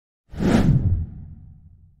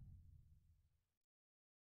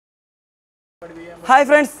Hi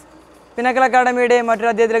friends, Pinnacle Academy മറ്റൊരു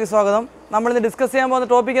അധ്യായത്തിലേക്ക് സ്വാഗതം. നമ്മൾ ഇന്ന് ഡിസ്കസ് ചെയ്യാൻ പോകുന്ന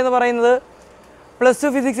ടോപ്പിക് എന്ന് പറയുന്നത്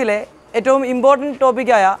 +2 ഫിസിക്സിലെ ഏറ്റവും ഇമ്പോർട്ടന്റ്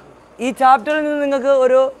ടോപ്പിക്കായ ഈ ചാപ്റ്ററിൽ നിന്ന് നിങ്ങൾക്ക്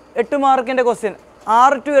ഒരു 8 മാർക്കിന്റെ ക്വസ്റ്റ്യൻ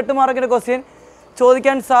 6 to 8 മാർക്കിന്റെ ക്വസ്റ്റ്യൻ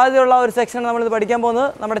ചോദിക്കാൻ സാധ്യതയുള്ള ഒരു സെക്ഷൻ നമ്മൾ ഇന്ന് പഠിക്കാൻ പോകുന്നത്.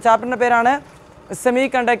 നമ്മുടെ ചാപ്റ്ററിന്റെ പേരാണ്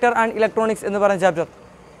സെമികണ്ടക്ടർ ആൻഡ് ഇലക്ട്രോണിക്സ് എന്ന് പറയുന്ന ചാപ്റ്റർ.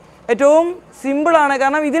 ഏറ്റവും സിമ്പിൾ ആണ്,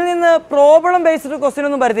 കാരണം ഇതിൽ നിന്ന് പ്രോബ്ലം ബേസ്ഡ് ക്വസ്റ്റ്യൻ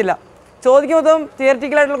ഒന്നും വരത്തില്ല. ചോദിക്കുമ്പോൾ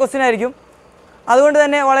തിയറിറ്റിക്കൽ ആയിട്ടുള്ള ക്വസ്റ്റ്യൻ ആയിരിക്കും. അതുകൊണ്ട്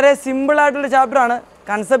തന്നെ വളരെ സിമ്പിളായിട്ടുള്ള ചാപ്റ്ററാണ്.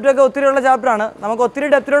 കൺസെപ്റ്റൊക്കെ ഒത്തിരിയുള്ള ചാപ്റ്ററാണ്. നമുക്ക് ഒത്തിരി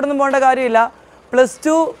ഡെപ്തിലോട്ടൊന്നും പോകേണ്ട കാര്യമില്ല.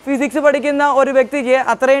 +2 ഫിസിക്സ് പഠിക്കുന്ന ഒരു വ്യക്തിക്ക്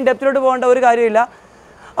അത്രയും ഡെപ്തിലോട്ട് പോകേണ്ട ഒരു കാര്യമില്ല.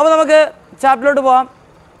 അപ്പോൾ നമുക്ക് ചാപ്റ്ററിലോട്ട് പോകാം.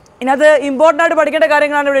 ഇതിനകത്ത് ഇമ്പോർട്ടൻ്റ് ആയിട്ട് പഠിക്കേണ്ട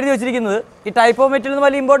കാര്യങ്ങളാണ് ഇവിടെ എഴുതി വെച്ചിരിക്കുന്നത്. ഈ ടൈപ്പ് ഓഫ് മെറ്റീരിയൽ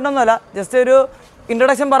വലിയ ഇമ്പോർട്ടൻ്റ് ഒന്നുമല്ല, ജസ്റ്റ് ഒരു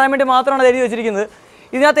ഇൻട്രൊഡക്ഷൻ പറയാൻ വേണ്ടി മാത്രമാണ് എഴുതി വെച്ചിരിക്കുന്നത്.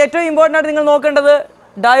 ഇതിനകത്ത് ഏറ്റവും ഇമ്പോർട്ടൻ്റ് ആയിട്ട് നിങ്ങൾ നോക്കേണ്ടത്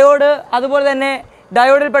ഡയോഡ്, അതുപോലെ തന്നെ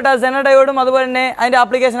ഡയോഡിൽപ്പെട്ട സെനർ ഡയോഡും അതുപോലെ തന്നെ അതിൻ്റെ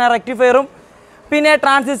ആപ്ലിക്കേഷൻ റെക്ടിഫയറും, പിന്നെ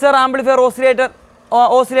ട്രാൻസിസ്റ്റർ, ആംപ്ലിഫയർ, ഓസിലേറ്റർ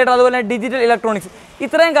അതുപോലെ തന്നെ ഡിജിറ്റൽ ഇലക്ട്രോണിക്സ്.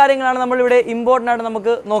 ഇത്രയും കാര്യങ്ങളാണ് നമ്മളിവിടെ ഇമ്പോർട്ടൻ്റ് ആയിട്ട്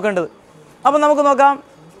നമുക്ക് നോക്കേണ്ടത്. അപ്പോൾ നമുക്ക് നോക്കാം.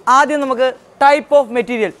 ആദ്യം നമുക്ക് ടൈപ്പ് ഓഫ്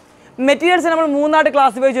മെറ്റീരിയൽ. മെറ്റീരിയൽസ് നമ്മൾ 3 ആയിട്ട്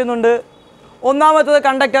ക്ലാസിഫൈ ചെയ്യുന്നുണ്ട്. ഒന്നാമത്തത്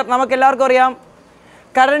കണ്ടക്ടർ. നമുക്ക് എല്ലാവർക്കും അറിയാം,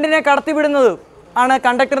 കറണ്ടിനെ കടത്തിവിടുന്നത് ആണ്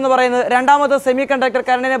കണ്ടക്ടർ എന്ന് പറയുന്നത്. രണ്ടാമത്തത് സെമി കണ്ടക്ടർ,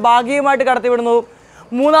 കറണ്ടിനെ ഭാഗികമായിട്ട് കടത്തിവിടുന്നു.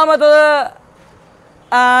 മൂന്നാമത്തത്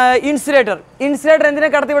ഇൻസുലേറ്റർ. ഇൻസുലേറ്റർ എന്തിനെ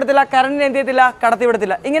കടത്തിവിടത്തില്ല? കറണ്ടിനെ എന്ത് ചെയ്യത്തില്ല?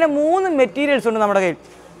 കടത്തിവിടത്തില്ല. ഇങ്ങനെ 3 മെറ്റീരിയൽസ് ഉണ്ട് നമ്മുടെ കയ്യിൽ.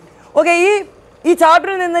 ഓക്കെ, ഈ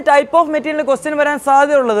ചാപ്റ്ററിൽ നിന്ന് ടൈപ്പ് ഓഫ് മെറ്റീരിയൽ ക്വസ്റ്റ്യൻ വരാൻ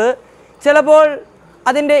സാധ്യതയുള്ളത് ചിലപ്പോൾ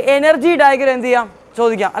അതിൻ്റെ എനർജി ഡയഗ്രം എന്ത് ചെയ്യാം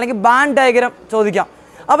ചോദിക്കാം, അല്ലെങ്കിൽ ബാൻഡ് ഡയഗ്രം ചോദിക്കാം.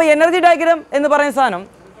 അപ്പോൾ എനർജി ഡയഗ്രം എന്ന് പറയുന്ന സാധനം,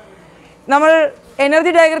 നമ്മൾ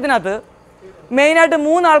എനർജി ഡയഗ്രത്തിനകത്ത് മെയിനായിട്ട്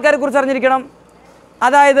 3 ആൾക്കാരെ കുറിച്ച് അറിഞ്ഞിരിക്കണം.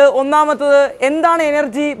 അതായത് ഒന്നാമത്തത് എന്താണ്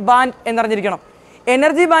എനർജി ബാൻഡ് എന്നറിഞ്ഞിരിക്കണം.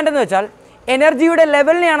 എനർജി ബാൻഡ് എന്ന് വെച്ചാൽ എനർജിയുടെ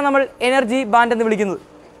ലെവലിനെയാണ് നമ്മൾ എനർജി ബാൻഡ് എന്ന് വിളിക്കുന്നത്.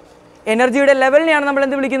 എനർജിയുടെ ലെവലിനെയാണ് നമ്മൾ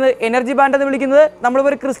എന്ത് വിളിക്കുന്നത്? എനർജി ബാൻഡ് എന്ന് വിളിക്കുന്നത്.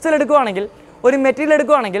 നമ്മളിപ്പോൾ ഒരു ക്രിസ്റ്റൽ എടുക്കുകയാണെങ്കിൽ, ഒരു മെറ്റീരിയൽ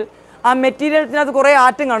എടുക്കുകയാണെങ്കിൽ, ആ മെറ്റീരിയലിനകത്ത് കുറേ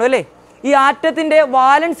ആറ്റം കാണും അല്ലേ? ഈ ആറ്റത്തിൻ്റെ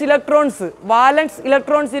വാലൻസ്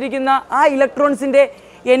ഇലക്ട്രോൺസ് ഇരിക്കുന്ന ആ ഇലക്ട്രോൺസിൻ്റെ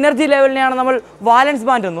എനർജി ലെവലിനെയാണ് നമ്മൾ വാലൻസ്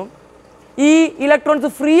ബാൻഡ് എന്നും, ഈ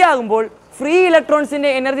ഇലക്ട്രോൺസ് ഫ്രീ ആകുമ്പോൾ ഫ്രീ ഇലക്ട്രോൺസിൻ്റെ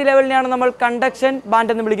എനർജി ലെവലിനെയാണ് നമ്മൾ കണ്ടക്ഷൻ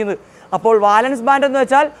ബാൻഡ് എന്ന് വിളിക്കുന്നത്. അപ്പോൾ വാലൻസ് ബാൻഡ് എന്ന്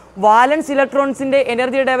വെച്ചാൽ വാലൻസ് ഇലക്ട്രോൺസിൻ്റെ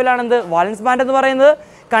എനർജി ലെവലാണെന്ത്? വാലൻസ് ബാൻഡ് എന്ന് പറയുന്നത്.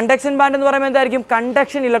 കണ്ടക്ഷൻ ബാൻഡ് എന്ന് പറയുമ്പോൾ എന്തായിരിക്കും?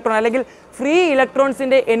 കണ്ടക്ഷൻ ഇലക്ട്രോൺ അല്ലെങ്കിൽ ഫ്രീ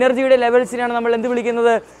ഇലക്ട്രോൺസിൻ്റെ എനർജിയുടെ ലെവൽസിനെയാണ് നമ്മൾ എന്ത്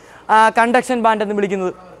വിളിക്കുന്നത്? കണ്ടക്ഷൻ ബാൻഡ് എന്ന്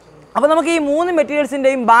വിളിക്കുന്നത്. അപ്പോൾ നമുക്ക് ഈ 3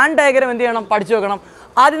 മെറ്റീരിയൽസിൻ്റെയും ബാൻഡ് ഡയഗ്രം എന്ത് ചെയ്യണം? പഠിച്ചു വെക്കണം.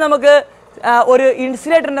 ആദ്യം നമുക്ക് ഒരു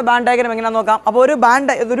ഇൻസുലേറ്ററിൻ്റെ ബാൻഡ് ഡയഗ്രം എങ്ങനെയാണെന്ന് നോക്കാം. അപ്പോൾ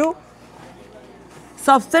ഒരു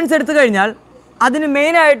സബ്സ്റ്റൻസ് എടുത്തു കഴിഞ്ഞാൽ അതിന്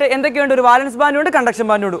മെയിനായിട്ട് എന്തൊക്കെയുണ്ട്? ഒരു വാലൻസ് ബാൻഡുണ്ട്, കണ്ടക്ഷൻ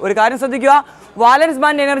ബാൻഡുണ്ട്. ഒരു കാര്യം ശ്രദ്ധിക്കുക, വാലൻസ്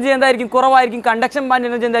ബാൻഡ് എനർജി എന്തായിരിക്കും? കുറവായിരിക്കും. കണ്ടക്ഷൻ ബാൻഡ്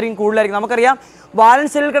എനർജി എന്തായിരിക്കും? കൂടുതലായിരിക്കും. നമുക്കറിയാം,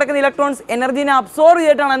 വാലൻസ് ഷെല്ലിൽ കിടക്കുന്ന ഇലക്ട്രോൺസ് എനർജീനെ അബ്സോർവ്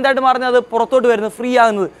ചെയ്തിട്ടാണ് എന്തായിട്ട് മാറുന്നത്? പുറത്തോട്ട് വരുന്നത്, ഫ്രീ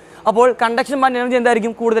ആകുന്നത്. അപ്പോൾ കണ്ടക്ഷൻ ബാൻഡ് എനർജി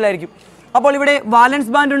എന്തായിരിക്കും? കൂടുതലായിരിക്കും. അപ്പോൾ ഇവിടെ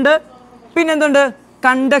വാലൻസ് ബാൻഡ് ഉണ്ട്, പിന്നെ എന്തുണ്ട്?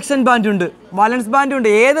 കണ്ടക്ഷൻ ബാൻഡ് ഉണ്ട്. വാലൻസ് ബാൻഡ് ഉണ്ട്.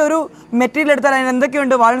 ഏതൊരു മെറ്റീരിയൽ എടുത്താൽ അതിന്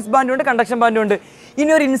എന്തൊക്കെയുണ്ട്? വാലൻസ് ബാൻഡ് ഉണ്ട്, കണ്ടക്ഷൻ ബാൻഡ് ഉണ്ട്.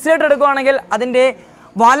 ഇനി ഒരു ഇൻസുലേറ്റർ എടുക്കുകയാണെങ്കിൽ അതിൻ്റെ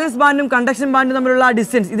വാലൻസ് ബാൻഡും കണ്ടക്ഷൻ ബാൻഡും തമ്മിലുള്ള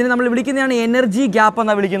ഡിസ്റ്റൻസ്, ഇതിനെ നമ്മൾ വിളിക്കുന്നതാണ് എനർജി ഗ്യാപ്പ്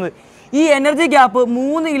എന്നാണ് വിളിക്കുന്നത്. ഈ എനർജി ഗ്യാപ്പ്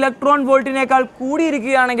 3 ഇലക്ട്രോൺ വോൾട്ടിനേക്കാൾ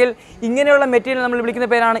കൂടിയിരിക്കുകയാണെങ്കിൽ ഇങ്ങനെയുള്ള മെറ്റീരിയൽ നമ്മൾ വിളിക്കുന്ന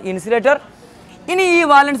പേരാണ് ഇൻസുലേറ്റർ. ഇനി ഈ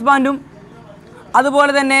വാലൻസ് ബാൻഡും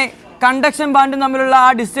അതുപോലെ തന്നെ കണ്ടക്ഷൻ ബാൻഡും തമ്മിലുള്ള ആ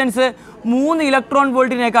ഡിസ്റ്റൻസ് 3 ഇലക്ട്രോൺ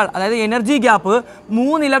വോൾട്ടിനേക്കാൾ, അതായത് എനർജി ഗ്യാപ്പ്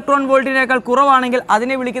 3 ഇലക്ട്രോൺ വോൾട്ടിനേക്കാൾ കുറവാണെങ്കിൽ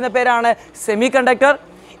അതിനെ വിളിക്കുന്ന പേരാണ് സെമി കണ്ടക്ടർ.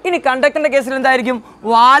 ഇനി കണ്ടക്ടറിൻ്റെ കേസിൽ എന്തായിരിക്കും?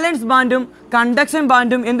 വാലൻസ് ബാൻഡും കണ്ടക്ഷൻ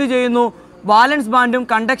ബാൻഡും എന്ത് ചെയ്യുന്നു? വാലൻസ് ബാൻഡും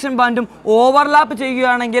കണ്ടക്ഷൻ ബാൻഡും ഓവർലാപ്പ്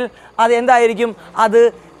ചെയ്യുകയാണെങ്കിൽ അത് എന്തായിരിക്കും? അത്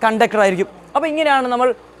കണ്ടക്ടർ ആയിരിക്കും. അപ്പോൾ ഇങ്ങനെയാണ് നമ്മൾ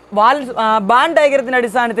ബാൻഡ് ഡയഗ്രത്തിൻ്റെ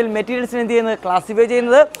അടിസ്ഥാനത്തിൽ മെറ്റീരിയൽസിന് എന്ത് ചെയ്യുന്നത്? ക്ലാസിഫൈ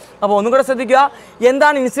ചെയ്യുന്നത്. അപ്പോൾ ഒന്നും കൂടെ ശ്രദ്ധിക്കുക,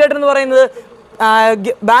 എന്താണ് ഇൻസുലേറ്റർ എന്ന് പറയുന്നത്?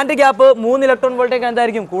 ബാൻഡ് ഗ്യാപ്പ് 3 ഇലക്ട്രോൺ വോൾട്ടേക്ക്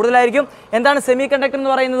എന്തായിരിക്കും? കൂടുതലായിരിക്കും. എന്താണ് സെമി കണ്ടക്ടർ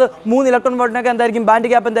എന്ന് പറയുന്നത്? 3 ഇലക്ട്രോൺ വോൾട്ടിനൊക്കെ എന്തായിരിക്കും? ബാൻഡ്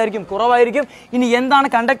ഗ്യാപ്പ് എന്തായിരിക്കും? കുറവായിരിക്കും. ഇനി എന്താണ്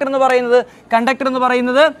കണ്ടക്ടർ എന്ന് പറയുന്നത്? കണ്ടക്ടർ എന്ന്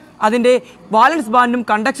പറയുന്നത് അതിൻ്റെ വാലൻസ് ബാൻഡും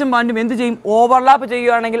കണ്ടക്ഷൻ ബാൻഡും എന്ത് ചെയ്യും? ഓവർലാപ്പ്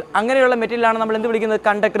ചെയ്യുകയാണെങ്കിൽ അങ്ങനെയുള്ള മെറ്റീരിയലാണ് നമ്മൾ എന്ത് വിളിക്കുന്നത്?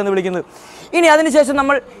 കണ്ടക്ടർ എന്ന് വിളിക്കുന്നത്. ഇനി അതിനുശേഷം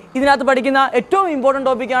നമ്മൾ ഇതിനകത്ത് പഠിക്കുന്ന ഏറ്റവും ഇമ്പോർട്ടൻറ്റ്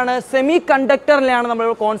ടോപ്പിക്കാണ് സെമി കണ്ടക്ടറിനെയാണ് നമ്മൾ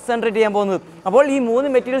കോൺസെൻട്രേറ്റ് ചെയ്യാൻ പോകുന്നത്. അപ്പോൾ ഈ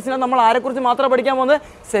 3 മെറ്റീരിയൽസിനകത്ത് നമ്മൾ ആരെക്കുറിച്ച് മാത്രമാണ് പഠിക്കാൻ പോകുന്നത്?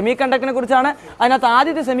 സെമി കണ്ടക്ടറിനെ കുറിച്ചാണ്. അതിനകത്ത്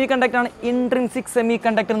ആദ്യത്തെ സെമി കണ്ടക്ടറാണ് ഇൻട്രിൻസിക് സെമി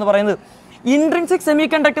കണ്ടക്ടർ എന്ന് പറയുന്നത്. ഇൻട്രിൻസിക് സെമി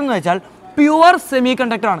കണ്ടക്ടർ എന്ന് വെച്ചാൽ പ്യുവർ സെമി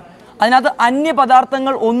കണ്ടക്ടറാണ്. അതിനകത്ത് അന്യ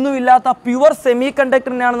പദാർത്ഥങ്ങൾ ഒന്നുമില്ലാത്ത പ്യുവർ സെമി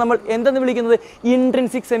കണ്ടക്ടറിനെയാണ് നമ്മൾ എന്തെന്ന് വിളിക്കുന്നത്?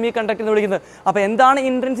 ഇൻട്രിൻസിക് സെമി കണ്ടക്ടർ എന്ന് വിളിക്കുന്നത്. അപ്പോൾ എന്താണ്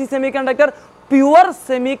intrinsic semi conductor? Pure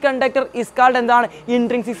semi conductor is called എന്താണ്?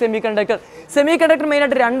 Intrinsic semi conductor. Semi conductor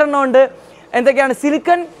മെയിനായിട്ട് 2 എണ്ണം ഉണ്ട്. എന്തൊക്കെയാണ്?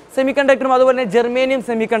 സിലിക്കൺ സെമി കണ്ടക്ടറും അതുപോലെ തന്നെ ജെർമേനിയം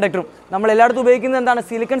സെമി കണ്ടക്ടറും. നമ്മൾ എല്ലായിടത്തും ഉപയോഗിക്കുന്നത് എന്താണ്?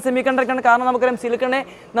 Silicon semi കണ്ടക്ടറാണ്. കാരണം നമുക്കറിയാം സിലിക്കണെ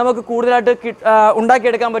നമുക്ക് കൂടുതലായിട്ട്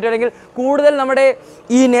ഉണ്ടാക്കിയെടുക്കാൻ പറ്റും, അല്ലെങ്കിൽ കൂടുതൽ നമ്മുടെ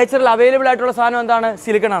ഈ നേച്ചറിൽ അവൈലബിൾ ആയിട്ടുള്ള സാധനം എന്താണ്?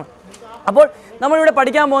 സിലിക്കണാണ്. അപ്പോൾ നമ്മളിവിടെ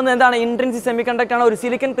പഠിക്കാൻ പോകുന്നത് എന്താണ്? ഇൻട്രിൻസിക് സെമികണ്ടക്ടർ ആണ്. ഒരു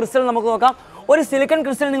സിലിക്കൺ ക്രിസ്റ്റൽ നമുക്ക് നോക്കാം. ഒരു സിലിക്കൺ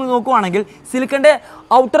ക്രിസ്റ്റൽ നിങ്ങൾ നോക്കുകയാണെങ്കിൽ സിലിക്കൻ്റെ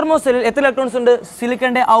ഔട്ടർമോസ്റ്റ് സെല്ലിൽ എത്ര ഇലക്ട്രോൺസ് ഉണ്ട്?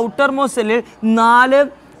 സിലിക്കൻ്റെ ഔട്ടർമോസ്റ്റ് സെല്ലിൽ 4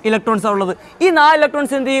 ഇലക്ട്രോൺസാണ് ഉള്ളത്. ഈ 4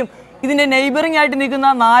 ഇലക്ട്രോൺസ് എന്ത് ചെയ്യും? ഇതിൻ്റെ നെയ്ബറിംഗ് ആയിട്ട്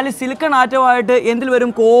നിൽക്കുന്ന 4 സിലിക്കൺ ആറ്റമായിട്ട് എന്തിൽ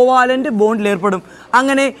വരും? കോവാലൻ്റ് ബോണ്ടിൽ ഏർപ്പെടും.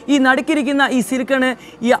 അങ്ങനെ ഈ നടുക്കിരിക്കുന്ന ഈ സിലിക്കണ്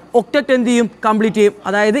ഈ ഒക്ടറ്റ് എന്ത് ചെയ്യും? കംപ്ലീറ്റ് ചെയ്യും.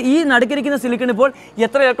 അതായത് ഈ നടുക്കിരിക്കുന്ന സിലിക്കൺ ഇപ്പോൾ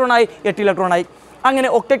എത്ര ഇലക്ട്രോണായി? 8 ഇലക്ട്രോണായി. അങ്ങനെ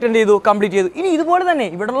ഒക്ടറ്റ് എന്ത് ചെയ്തു? കംപ്ലീറ്റ് ചെയ്തു. ഇനി ഇതുപോലെ തന്നെ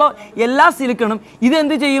ഇവിടെയുള്ള എല്ലാ സിലിക്കണും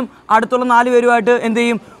ഇതെന്ത് ചെയ്യും? അടുത്തുള്ള 4 പേരുമായിട്ട് എന്ത്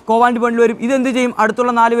ചെയ്യും? കോവാലൻ്റ് ബോണ്ടിൽ വരും. ഇതെന്ത് ചെയ്യും?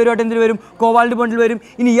 അടുത്തുള്ള 4 പേരുമായിട്ട് എന്തിൽ വരും? കോവാലൻ്റ് ബോണ്ടിൽ വരും.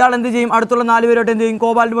 ഇനി ഇയാൾ എന്ത് ചെയ്യും? അടുത്തുള്ള 4 പേരുമായിട്ട് എന്ത് ചെയ്യും?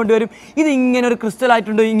 കോവാലൻ്റ് ബോണ്ടിൽ വരും. ഇത് ഇങ്ങനെ ഒരു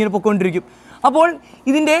ക്രിസ്റ്റലായിട്ടുണ്ട്, ഇങ്ങനെ പൊയ്ക്കൊണ്ടിരിക്കും. അപ്പോൾ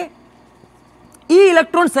ഇതിൻ്റെ ഈ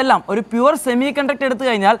ഇലക്ട്രോൺസ് എല്ലാം ഒരു പ്യുവർ സെമി കണ്ടക്ടർ എടുത്തു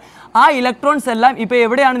കഴിഞ്ഞാൽ ആ ഇലക്ട്രോൺസ് എല്ലാം ഇപ്പോൾ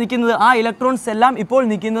എവിടെയാണ് നിൽക്കുന്നത്? ആ ഇലക്ട്രോൺസ് എല്ലാം ഇപ്പോൾ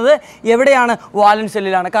നിൽക്കുന്നത് എവിടെയാണ്? വാലൻസ്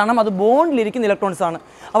ഷെല്ലിലാണ്. കാരണം അത് ബോണ്ടിലിരിക്കുന്ന ഇലക്ട്രോൺസ് ആണ്.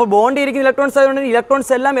 അപ്പോൾ ബോണ്ടിലിരിക്കുന്ന ഇലക്ട്രോൺസ് ആയതുകൊണ്ട്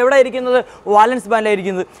ഇലക്ട്രോൺസ് എല്ലാം എവിടെ ഇരിക്കുന്നത്? വാലൻസ്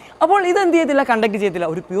ബാൻഡിലായിരിക്കുന്നത്. അപ്പോൾ ഇത് എന്ത് ചെയ്യത്തില്ല? കണ്ടക്ട് ചെയ്യത്തില്ല.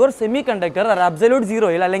 ഒരു പ്യുവർ സെമി കണ്ടക്ടർ അബ്സല്യൂട്ട്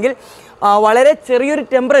സീറോയിൽ അല്ലെങ്കിൽ വളരെ ചെറിയൊരു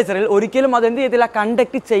ടെമ്പറേച്ചറിൽ ഒരിക്കലും അത് എന്ത് ചെയ്യത്തില്ല?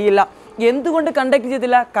 കണ്ടക്ട് ചെയ്യില്ല. എന്തുകൊണ്ട് കണ്ടക്ട്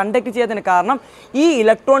ചെയ്യത്തില്ല? കണ്ടക്ട് ചെയ്യാത്തതിന് കാരണം ഈ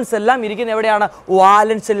ഇലക്ട്രോൺസ് എല്ലാം ഇരിക്കുന്നത് എവിടെയാണ്?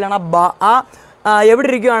 വാലൻസ് ഷെല്ലിലാണ്. എവിടെ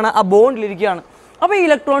ഇരിക്കുകയാണ്? ആ ബോണ്ടിലിരിക്കുകയാണ്. അപ്പോൾ ഈ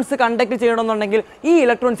ഇലക്ട്രോൺസ് കണ്ടക്ട് ചെയ്യണമെന്നുണ്ടെങ്കിൽ ഈ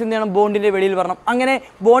ഇലക്ട്രോൺസ് എന്ത് ചെയ്യണം? ബോണ്ടിൻ്റെ വെളിയിൽ വരണം. അങ്ങനെ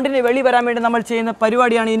ബോണ്ടിൻ്റെ വെളിയിൽ വരാൻ വേണ്ടി നമ്മൾ ചെയ്യുന്ന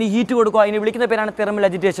പരിപാടിയാണ് ഇനി ഹീറ്റ് കൊടുക്കുക. ഇനി വിളിക്കുന്ന പേരാണ് തെർമൽ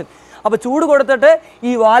അജിറ്റേഷൻ. അപ്പോൾ ചൂട് കൊടുത്തിട്ട്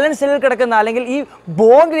ഈ വാലൻസ് ഷെല്ലിൽ കിടക്കുന്ന അല്ലെങ്കിൽ ഈ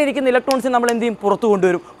ബോണ്ടിലിരിക്കുന്ന ഇലക്ട്രോൺസിന് നമ്മൾ എന്ത് ചെയ്യും? പുറത്ത്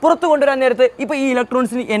കൊണ്ടുവരും. പുറത്ത് കൊണ്ടുവരാൻ നേരത്ത് ഇപ്പോൾ ഈ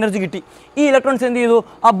ഇലക്ട്രോൺസിന് എനർജി കിട്ടി. ഈ ഇലക്ട്രോൺസ് എന്ത് ചെയ്തു?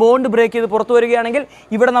 ആ ബോണ്ട് ബ്രേക്ക് ചെയ്ത് പുറത്ത് വരികയാണെങ്കിൽ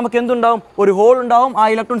ഇവിടെ നമുക്ക് എന്തുണ്ടാവും? ഒരു ഹോൾ ഉണ്ടാവും. ആ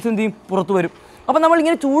ഇലക്ട്രോൺസ് എന്ത് ചെയ്യും? പുറത്ത് വരും. അപ്പോൾ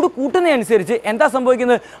നമ്മളിങ്ങനെ ചൂട് കൂട്ടുന്നതനുസരിച്ച് എന്താ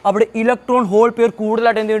സംഭവിക്കുന്നത്? അവിടെ ഇലക്ട്രോൺ ഹോൾ പെയർ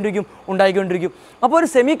കൂടുതലായിട്ട് എന്തുകൊണ്ടിരിക്കും? ഉണ്ടായിക്കൊണ്ടിരിക്കും. അപ്പോൾ ഒരു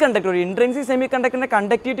സെമി കണ്ടക്ടർ, ഒരു ഇൻട്രിൻസിക് സെമി കണ്ടക്ടറിൻ്റെ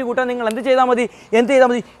കണ്ടക്ടിവിറ്റി കൂട്ടാൻ നിങ്ങൾ എന്ത് ചെയ്താൽ മതി?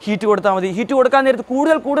 ഹീറ്റ് കൊടുത്താൽ മതി. ഹീറ്റ് കൊടുക്കാൻ നേരത്ത്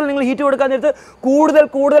കൂടുതൽ നിങ്ങൾ ഹീറ്റ് കൊടുക്കാൻ നേരത്ത്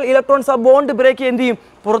കൂടുതൽ ഇലക്ട്രോൺസ് ആ ബോണ്ട് ബ്രേക്ക് എന്ത് ചെയ്യും?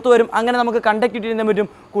 പുറത്ത് വരും. അങ്ങനെ നമുക്ക് കണ്ടക്ടിവിറ്റി എന്ത് പറ്റും?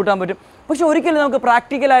 കൂട്ടാൻ പറ്റും. പക്ഷേ ഒരിക്കലും നമുക്ക്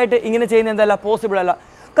പ്രാക്ടിക്കലായിട്ട് ഇങ്ങനെ ചെയ്യുന്ന എന്തല്ല? പോസിബിൾ അല്ല.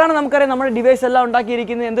 കാരണം നമുക്കറിയാം നമ്മുടെ ഡിവൈസ് എല്ലാം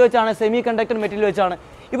ഉണ്ടാക്കിയിരിക്കുന്നത് എന്ത് വെച്ചാണ്? സെമി കണ്ടക്ടർ മെറ്റീരിയൽ വെച്ചാണ്.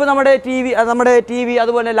 ഇപ്പോൾ നമ്മുടെ ടി വി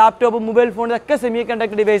അതുപോലെ ലാപ്ടോപ്പ്, മൊബൈൽ ഫോൺ ഇതൊക്കെ സെമി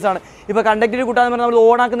കണ്ടക്ടർ ഡിവൈസ് ആണ്. ഇപ്പോൾ കണ്ടക്ടിവിറ്റി കൂട്ടാന്ന് പറഞ്ഞാൽ നമ്മൾ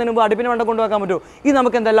ഓണാക്കുന്നതിന് മുമ്പ് അടുപ്പിന് വേണ്ട കൊണ്ടുവെക്കാൻ പറ്റുമോ? ഇത്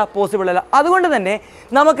നമുക്ക് എന്തല്ല? പോസിബിൾ അല്ല. അതുകൊണ്ട് തന്നെ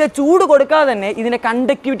നമുക്ക് ചൂട് കൊടുക്കാതെ തന്നെ ഇതിൻ്റെ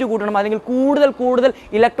കണ്ടക്ടിവിറ്റി കൂട്ടണം. അല്ലെങ്കിൽ കൂടുതൽ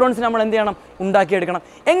ഇലക്ട്രോൺസ് നമ്മൾ എന്ത് ചെയ്യണം? ഉണ്ടാക്കിയെടുക്കണം.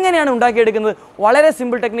 എങ്ങനെയാണ് ഉണ്ടാക്കിയെടുക്കുന്നത്? വളരെ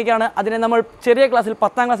സിമ്പിൾ ടെക്നിക്കാണ്. അതിനെ നമ്മൾ ചെറിയ ക്ലാസ്സിൽ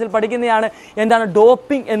 10ാം ക്ലാസ്സിൽ പഠിക്കുന്നതാണ്. എന്താണ്?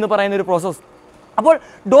 ഡോപ്പിംഗ് എന്ന് പറയുന്ന ഒരു പ്രോസസ്സ്. അപ്പോൾ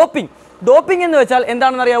ഡോപ്പിംഗ് എന്ന് വെച്ചാൽ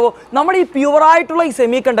എന്താണെന്ന് അറിയാവോ? നമ്മുടെ ഈ പ്യുവറായിട്ടുള്ള ഈ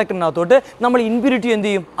സെമി കണ്ടക്ടറിനകത്തോട്ട് നമ്മൾ ഇൻപ്യൂരിറ്റി എന്ത്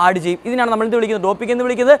ചെയ്യും? ആഡ് ചെയ്യും. ഇതിനാണ് നമ്മൾ എന്ത് വിളിക്കുന്നത്? ഡോപ്പിംഗ് എന്ന്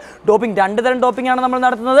വിളിക്കുന്നത്. ഡോപ്പിംഗ് 2 തരം ഡോപ്പിംഗ് ആണ് നമ്മൾ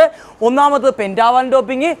നടത്തുന്നത്. ഒന്നാമത് പെൻറ്റാവാലൻ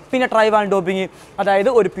ഡോപ്പിംഗ്, പിന്നെ ട്രൈവാലൻ ഡോപ്പിംഗ്. അതായത്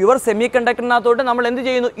ഒരു പ്യുവർ സെമി കണ്ടക്ടറിനകത്തോട്ട് നമ്മൾ എന്ത്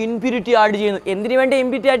ചെയ്യുന്നു? ഇൻപ്യൂരിറ്റി ആഡ് ചെയ്യുന്നു. എന്തിനു വേണ്ടി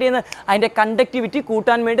ഇൻപ്യൂരിറ്റി ആഡ് ചെയ്യുന്നത്? അതിൻ്റെ കണ്ടക്ടിവിറ്റി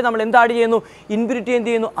കൂട്ടാൻ വേണ്ടി നമ്മൾ എന്ത് ആഡ് ചെയ്യുന്നു? ഇൻപ്യൂരിറ്റി എന്ത്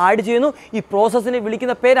ചെയ്യുന്നു? ആഡ് ചെയ്യുന്നു. ഈ പ്രോസസ്സിനെ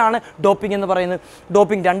വിളിക്കുന്ന പേരാണ് ഡോപ്പിംഗ് എന്ന് പറയുന്നത്.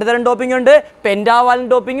 ഡോപ്പിംഗ് 2 തരം ഡോപ്പിംഗ് ഉണ്ട്. പെൻറ്റാവാലൻ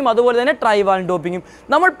ഡോപ്പിംഗും അതുപോലെ തന്നെ ട്രൈവാലൻ ഡോപ്പിംഗും.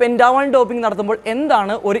 നമ്മൾ പെൻറ്റാവാലൻ ഡോപ്പിംഗ് നടത്തുമ്പോൾ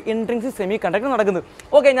എന്താണ് ഒരു ഇൻട്രിൻസിക് സെമി കണ്ടക്ടർ നടക്കുന്നത്?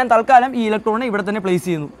 ഓക്കെ, ഞാൻ തൽക്കാലം ഈ ഇലക്ട്രോണിനെ ഇവിടെ തന്നെ പ്ലേസ്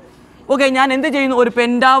ചെയ്യുന്നു. ഓക്കെ, ഞാൻ എന്ത് ചെയ്യുന്നു? ഒരു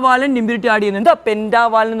പെൻറ്റാവാലൻ ഇമ്പ്യൂരിറ്റി ആഡ് ചെയ്യുന്നു. എന്താ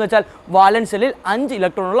പെൻറ്റാവാലൻ എന്ന് വെച്ചാൽ? വാലൻസ് ഷെല്ലിൽ 5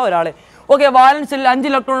 ഇലക്ട്രോണുള്ള ഒരാളെ. ഓക്കെ, വാലൻസ് ഷെല്ലിൽ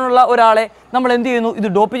 5 ഇലക്ട്രോണുള്ള ഒരാളെ നമ്മൾ എന്ത് ചെയ്യുന്നു? ഇത്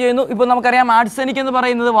ഡോപ്പ് ചെയ്യുന്നു. ഇപ്പോൾ നമുക്കറിയാം ആർസെനിക് എന്ന്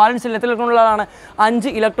പറയുന്നത് വാലൻസ് ഷെല്ലിൽ എത്ര ഇലക്ട്രോണുള്ള ആളാണ്?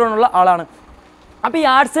 5 ഇലക്ട്രോണുള്ള ആളാണ്. അപ്പോൾ ഈ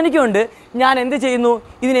ആർസെനിക് കൊണ്ട് ഞാൻ എന്ത് ചെയ്യുന്നു?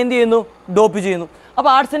 ഇതിനെന്ത് ചെയ്യുന്നു? ഡോപ്പ് ചെയ്യുന്നു.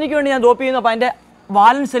 അപ്പോൾ ആർസെനിക് കൊണ്ട് ഞാൻ ഡോപ്പ് ചെയ്യുന്നു. അപ്പോൾ അതിൻ്റെ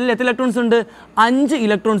വാലൻസ് ഷെല്ലിൽ എത്ര ഇലക്ട്രോൺസ് ഉണ്ട്? 5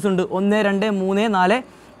 ഇലക്ട്രോൺസ് ഉണ്ട്. 1 2 3 4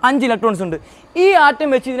 5 ഇലക്ട്രോൺസ് ഉണ്ട്. ഈ ആറ്റം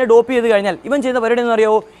വെച്ച് ഇതിനെ ഡോപ്പ് ചെയ്ത് കഴിഞ്ഞാൽ ഇവൻ ചെയ്യുന്ന പരിപാടി എന്ന്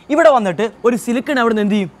അറിയാമോ? ഇവിടെ വന്നിട്ട് ഒരു സിലിക്കൺ അവിടെ നിന്ന്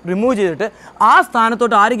എന്ത് ചെയ്യും? റിമൂവ് ചെയ്തിട്ട് ആ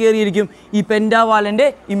സ്ഥാനത്തോട്ട് ആര് കയറിയിരിക്കും? ഈ പെൻറ്റാവാലൻ്റെ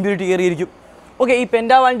ഇമ്പ്യൂരിറ്റി കയറിയിരിക്കും. ഓക്കെ, ഈ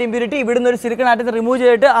പെൻറ്റാവാലൻ്റെ ഇമ്പ്യൂരിറ്റി ഇവിടുന്ന് ഒരു സിലിക്കൺ ആറ്റത്തെ റിമൂവ്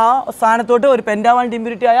ചെയ്തിട്ട് ആ സ്ഥാനത്തോട്ട് ഒരു പെൻറ്റാവാലൻ്റെ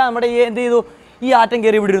ഇമ്പ്യൂരിറ്റി ആയാൽ നമ്മുടെ എന്ത് ചെയ്തു? ഈ ആറ്റം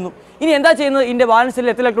കയറി ഇവിടെ ഇരുന്നു. ഇനി എന്താ ചെയ്യുന്നത്? ഇതിൻ്റെ വാലൻസ്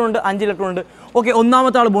ഷെല്ലിൽ എത്ര ഇലക്ട്രോൺ ഉണ്ട്? 5 ഇലക്ട്രോൺ ഉണ്ട്. ഓക്കെ,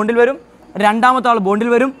 ഒന്നാമത്തെ ആൾ ബോണ്ടിൽ വരും, രണ്ടാമത്തെ ആൾ ബോണ്ടിൽ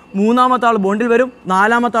വരും, മൂന്നാമത്തെ ആൾ ബോണ്ടിൽ വരും,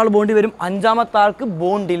 നാലാമത്തെ ആൾ ബോണ്ടിൽ വരും, അഞ്ചാമത്തെ ആൾക്ക്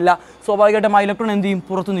ബോണ്ടില്ല. സ്വാഭാവികമായിട്ടും ആ ഇലക്ട്രോൺ എന്ത് ചെയ്യും?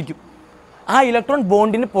 പുറത്ത് നിൽക്കും. ആ ഇലക്ട്രോൺ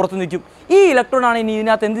ബോണ്ടിന് പുറത്ത് നിൽക്കും. ഈ ഇലക്ട്രോൺ ആണ് ഇനി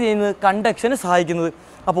ഇതിനകത്ത് എന്ത് ചെയ്യുന്നത്? കണ്ടക്ഷന് സഹായിക്കുന്നത്.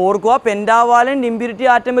 അപ്പോൾ ഓർക്കുക, പെൻറ്റാവാലൻ ഇമ്പ്യൂരിറ്റി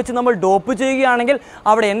ആറ്റം വെച്ച് നമ്മൾ ഡോപ്പ് ചെയ്യുകയാണെങ്കിൽ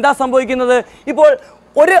അവിടെ എന്താ സംഭവിക്കുന്നത്? ഇപ്പോൾ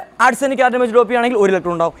ഒരു ആർസെനിക് ആറ്റം വെച്ച് ഡോപ്പ് ചെയ്യുകയാണെങ്കിൽ 1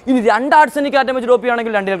 ഇലക്ട്രോൺ ഉണ്ടാവും. ഇനി 2 ആർസെനിക് ആറ്റം വെച്ച് ഡോപ്പ്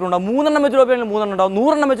ചെയ്യുകയാണെങ്കിൽ 2 ഇലക്ട്രോൺ ഉണ്ടാവും. 3 എണ്ണം വെച്ച് ഡോപ്പ് ചെയ്യുകയാണെങ്കിൽ 3 എണ്ണം ഉണ്ടാവും.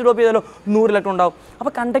 100 എണ്ണം വെച്ച് ഡോപ്പ് ചെയ്താലോ 100 ഇലക്ട്രോൺ ഉണ്ടാവും.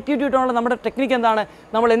 അപ്പോൾ കണ്ടക്ടിവിറ്റി കിട്ടാനുള്ള നമ്മുടെ ടെക്നിക്ക് എന്താണ്?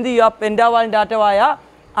 നമ്മൾ എന്ത് ചെയ്യുക? പെൻറ്റാവാലൻ ആറ്റമായ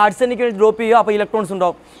ആർസെനിക് ഡ്രോപ്പ് ചെയ്യുക. അപ്പോൾ ഇലക്ട്രോൺസ്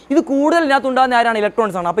ഉണ്ടാവും. ഇത് കൂടുതൽ ഇതിനകത്ത് ഉണ്ടാകുന്ന ആരാണ്?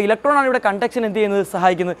 ഇലക്ട്രോൺസ് ആണ്. അപ്പോൾ ഇലക്ട്രോൺ ആണ് ഇവിടെ കണ്ടക്ഷൻ എന്ത് ചെയ്യുന്നത്?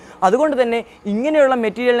 സഹായിക്കുന്നത്. അതുകൊണ്ട് തന്നെ ഇങ്ങനെയുള്ള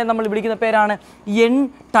മെറ്റീരിയലിനെ നമ്മൾ വിളിക്കുന്ന പേരാണ് എൻ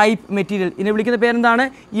ടൈപ്പ് മെറ്റീരിയൽ. ഇതിനെ വിളിക്കുന്ന പേരെന്താണ്?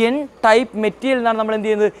 എൻ ടൈപ്പ് മെറ്റീരിയൽ എന്നാണ് നമ്മൾ എന്ത്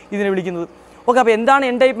ചെയ്യുന്നത്? ഇതിനെ വിളിക്കുന്നത്. ഓക്കെ, അപ്പോൾ എന്താണ്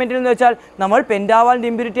എൻ ടൈപ്പ് മെറ്റീരിയൽ എന്ന് വെച്ചാൽ? നമ്മൾ പെൻറ്റാവാലൻ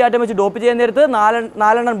ഇമ്പ്യൂരിറ്റി ആറ്റം വെച്ച് ഡോപ്പ് ചെയ്യുന്ന നേരത്ത്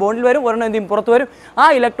 4 ബോണ്ടിൽ വരും, 1 എന്ത് ചെയ്യും? പുറത്ത് വരും. ആ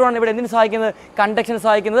ഇലക്ട്രോൺ ഇവിടെ എന്തിനു സഹായിക്കുന്നത്? കണ്ടക്ഷന്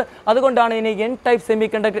സഹായിക്കുന്നത്. അതുകൊണ്ടാണ് ഇതിന് N type semi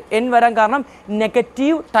conductor. N വരാൻ കാരണം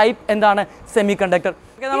നെഗറ്റീവ് ടൈപ്പ് എന്താണ്? Semi conductor.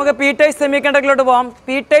 നമുക്ക് പി ടൈപ്പ് സെമി കണ്ടക്ടറിലോട്ട് പോകാം.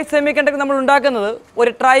 പി ടൈപ്പ് സെമി കണ്ടക്ടർ നമ്മൾ ഉണ്ടാക്കുന്നത്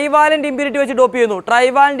ഒരു ട്രൈവാലന്റ് ഇമ്പ്യൂരിറ്റി വെച്ച് ഡോപ്പ് ചെയ്യുന്നു.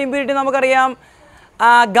 ട്രൈവാലന്റ് ഇമ്പ്യൂരിറ്റി നമുക്കറിയാം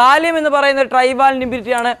ഗാലിയം എന്ന് പറയുന്ന ഒരു ട്രൈവാലന്റ്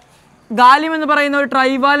ഇമ്പ്യൂരിറ്റി ആണ്. ഗാലിയം എന്ന് പറയുന്ന ഒരു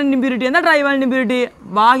ട്രൈവാലന്റ് ഇമ്പ്യൂരിറ്റി. എന്താ ട്രൈവാലന്റ് ഇമ്പ്യൂരിറ്റി?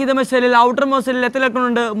 ബാഹ്യതമ ഷെല്ലിൽ ഔട്ടർ മോസ്റ്റ് ഷെല്ലിൽ എത്ര ഇലക്ട്രോൺ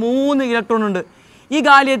ഉണ്ട്? 3 ഇലക്ട്രോൺ ഉണ്ട്. ഈ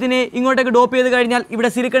ഗാലിയത്തിനെ ഇങ്ങോട്ടേക്ക് ഡോപ്പ് ചെയ്ത് കഴിഞ്ഞാൽ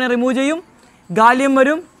ഇവിടെ സിലിക്കൺ റിമൂവ് ചെയ്യും, ഗാലിയം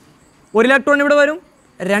വരും, 1 ഇലക്ട്രോൺ ഇവിടെ വരും,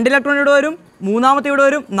 2 ഇലക്ട്രോൺ ഇവിടെ വരും, 3ാമത്തെ ഇവിടെ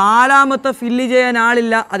വരും, 4ാമത്തെ ഫില്ല് ചെയ്യാൻ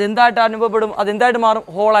ആളില്ല. അതെന്തായിട്ട് അനുഭവപ്പെടും? അതെന്തായിട്ട് മാറും?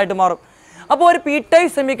 ഹോളായിട്ട് മാറും. അപ്പോൾ ഒരു പി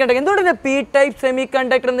ടൈപ്പ് സെമി കണ്ടക്ടർ. എന്തുകൊണ്ടാണ് പി ടൈപ്പ് സെമി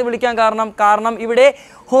കണ്ടക്ടർ എന്ന് വിളിക്കാൻ കാരണം ഇവിടെ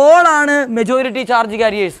ഹോളാണ് മെജോറിറ്റി ചാർജ്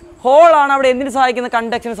കാരിയേഴ്സ്. ഹോളാണ് അവിടെ എന്തിനു സഹായിക്കുന്നത്?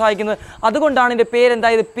 കണ്ടക്ഷന് സഹായിക്കുന്നത്. അതുകൊണ്ടാണ് ഇതിൻ്റെ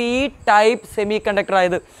പേരെന്തായത്? പി ടൈപ്പ് സെമി കണ്ടക്ടർ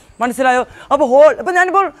ആയത്. മനസ്സിലായോ? അപ്പോൾ ഹോൾ, ഇപ്പോൾ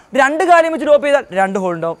ഞാനിപ്പോൾ 2 ഗാലിയം വെച്ച് ഡോപ്പ് ചെയ്താൽ 2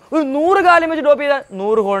 ഹോൾ ഉണ്ടാവും, ഒരു 100 ഗാലിയം വെച്ച് ഡോപ്പ് ചെയ്താൽ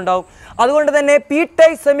 100 ഹോൾ ഉണ്ടാവും. അതുകൊണ്ട് തന്നെ പി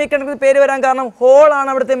ടൈപ്പ് സെമി കണ്ടക്ടർ പേര് വരാൻ കാരണം ഹോളാണ്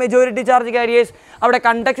അവിടുത്തെ മെജോറിറ്റി ചാർജ് കാരിയേഴ്സ്. അവിടെ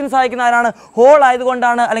കണ്ടക്ഷൻ സഹായിക്കുന്ന ആരാണ്? ഹോൾ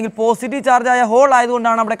ആയതുകൊണ്ടാണ്, അല്ലെങ്കിൽ പോസിറ്റീവ് ചാർജ് ആയ ഹോൾ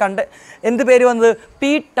ആയതുകൊണ്ടാണ് അവിടെ എന്ത് പേര് വന്നത്?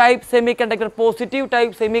 P type semi conductor, positive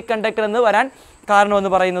type semi conductor എന്ന് വരാൻ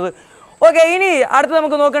കാരണമെന്ന് പറയുന്നത്. ഓക്കെ, ഇനി അടുത്ത്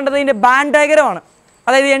നമുക്ക് നോക്കേണ്ടത് ഇതിൻ്റെ ബാൻഡ് ഡയഗ്രമാണ്.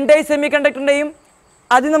 അതായത് എൻ ടൈപ്പ് സെമി കണ്ടക്ടറിൻ്റെയും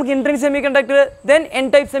ആദ്യം നമുക്ക് intrinsic semi conductor, then N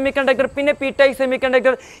type semi conductor, പിന്നെ പി ടൈപ്പ് സെമി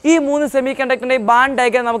കണ്ടക്ടർ. ഈ 3 സെമി കണ്ടക്ടറിൻ്റെയും ബാൻഡ്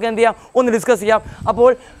ഡയഗ്രം നമുക്ക് എന്ത് ചെയ്യാം? ഒന്ന് ഡിസ്കസ് ചെയ്യാം.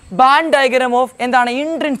 അപ്പോൾ ബാൻഡ് ഡയഗ്രം ഓഫ് എന്താണ്?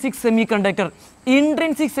 Intrinsic semi conductor.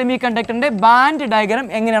 Intrinsic semi കണ്ടക്ടറിൻ്റെ band diagram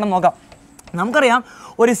എങ്ങനെയാണെന്ന് നോക്കാം. നമുക്കറിയാം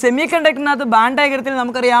ഒരു സെമി കണ്ടക്ടറിനകത്ത് ബാൻഡ് ഡയഗ്രത്തിൽ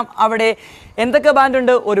നമുക്കറിയാം അവിടെ എന്തൊക്കെ ബാൻഡ്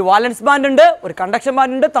ഉണ്ട്? ഒരു വാലൻസ് ബാൻഡ് ഉണ്ട്, ഒരു കണ്ടക്ഷൻ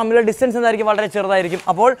ബാൻഡ് ഉണ്ട്. തമ്മിലുള്ള ഡിസ്റ്റൻസ് എന്തായിരിക്കും? വളരെ ചെറുതായിരിക്കും.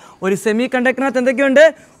 അപ്പോൾ ഒരു സെമി കണ്ടക്ടറിനകത്ത് എന്തൊക്കെയുണ്ട്?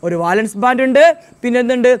 ഒരു വാലൻസ് ബാൻഡ് ഉണ്ട്, പിന്നെ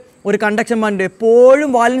എന്തുണ്ട്? ഒരു കണ്ടക്ഷൻ ബാൻഡ്. എപ്പോഴും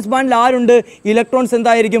വാലൻസ് ബാൻഡിൽ ആരുണ്ട്? ഇലക്ട്രോൺസ്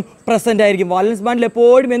എന്തായിരിക്കും? പ്രസൻ്റ് ആയിരിക്കും. വാലൻസ് ബാൻഡിൽ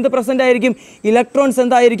എപ്പോഴും എന്ത് പ്രസൻ്റ് ആയിരിക്കും? ഇലക്ട്രോൺസ്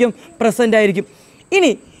എന്തായിരിക്കും? പ്രസൻ്റ് ആയിരിക്കും.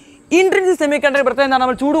 ഇനി ഇൻട്രിൻസിക് സെമി കണ്ടക്ടർ പ്രത്യേകം എന്താണ്?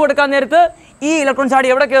 നമ്മൾ ചൂട് കൊടുക്കാൻ നേരത്ത് ഈ ഇലക്ട്രോൺ ചാടി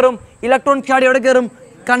എവിടെ കയറും? ഇലക്ട്രോൺ ചാടി എവിടെ കയറും?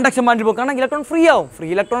 കണ്ടക്ഷൻ ബാൻഡിൽ പോകും. കാരണം ഇലക്ട്രോൺ ഫ്രീ ആവും. ഫ്രീ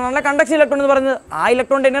ഇലക്ട്രോൺ ആണ് കണ്ടക്ഷൻ ഇലക്ട്രോൺ എന്ന് പറയുന്നത്. ആ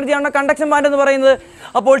ഇലക്ട്രോണിൻ്റെ എനർജിയാണ് കണ്ടക്ഷൻ ബാൻഡ് എന്ന് പറയുന്നത്.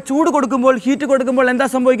 അപ്പോൾ ചൂട് കൊടുക്കുമ്പോൾ, ഹീറ്റ് കൊടുക്കുമ്പോൾ എന്താ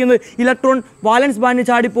സംഭവിക്കുന്നത്? ഇലക്ട്രോൺ വാലൻസ് ബാൻഡിന്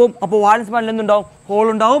ചാടിപ്പോവും. അപ്പോൾ വാലൻസ് ബാൻഡിൽ എന്തുണ്ടാവും? ഹോൾ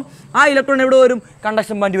ഉണ്ടാവും. ആ ഇലക്ട്രോൺ എവിടെ വരും?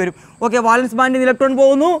 കണ്ടക്ഷൻ ബാൻഡ് വരും. ഓക്കെ, വാലൻസ് ബാൻഡിൽ ഇലക്ട്രോൺ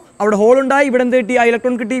പോകുന്നു, അവിടെ ഹോൾ ഉണ്ടായി, ഇവിടെ എന്ത് കിട്ടി? ആ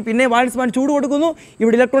ഇലക്ട്രോൺ കിട്ടി. പിന്നെ വാലൻസ് ബാൻഡ് ചൂട് കൊടുക്കുന്നു,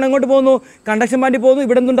 ഇവിടെ ഇലക്ട്രോൺ എങ്ങോട്ട് പോകുന്നു? കണ്ടക്ഷൻ ബാൻഡിൽ പോകുന്നു,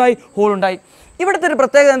 ഇവിടെ എന്തുണ്ടായി? ഹോൾ ഉണ്ടായി. ഇവിടുത്തെ ഒരു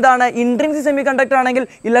പ്രത്യേകത എന്താണ്? ഇൻട്രിൻസിക് സെമി കണ്ടക്ടർ ആണെങ്കിൽ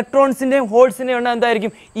ഇലക്ട്രോൺസിൻ്റെയും ഹോൾസിൻ്റെയും എണ്ണം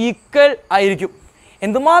എന്തായിരിക്കും? ഈക്വൽ ആയിരിക്കും.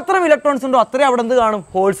 എന്തുമാത്രം ഇലക്ട്രോൺസ് ഉണ്ടോ അത്രയും അവിടെ എന്ത് കാണും?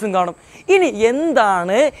 ഹോൾസും കാണും. ഇനി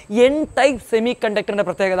എന്താണ് എൻ ടൈപ്പ് സെമി കണ്ടക്ടറിൻ്റെ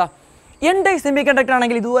പ്രത്യേകത? എൻ ടൈപ്പ് സെമി കണ്ടക്ടർ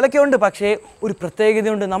ആണെങ്കിൽ ഇതുപോലൊക്കെ ഉണ്ട്, പക്ഷേ ഒരു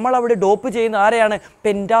പ്രത്യേകതയുണ്ട്. നമ്മൾ അവിടെ ഡോപ്പ് ചെയ്യുന്ന ആരെയാണ്?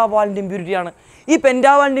 പെൻറ്റാവാലന്റ് ഇമ്പ്യൂരിറ്റിയാണ്. ഈ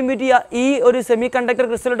പെൻറ്റാവാലന്റ് ഇമ്പ്യൂരിറ്റി ഈ ഒരു സെമി കണ്ടക്ടർ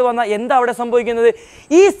ക്രിസ്റ്റലിട്ട് വന്നാൽ എന്താ അവിടെ സംഭവിക്കുന്നത്?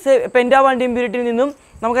 ഈ പെൻറ്റാവാലന്റ് ഇമ്പ്യൂരിറ്റിയിൽ നിന്നും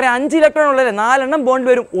നമുക്കറിയാം 5 ഇലക്ട്രോൺ ഉള്ളത് 4 എണ്ണം ബോണ്ടിൽ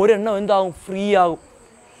വരും, 1 എണ്ണം എന്താവും? ഫ്രീ ആകും.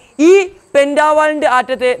 ഈ പെൻറ്റാവാലന്റ്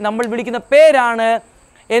ആറ്റത്തെ നമ്മൾ വിളിക്കുന്ന പേരാണ്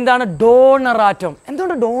എന്താണ്? Donor atom.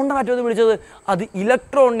 എന്തുകൊണ്ട് ഡോണർ ആറ്റം എന്ന് വിളിച്ചത്? അത്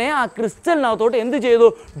ഇലക്ട്രോണിനെ ആ ക്രിസ്റ്റലിനകത്തോട്ട് എന്ത് ചെയ്തു?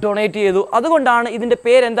 ഡൊണേറ്റ് ചെയ്തു. അതുകൊണ്ടാണ് ഇതിൻ്റെ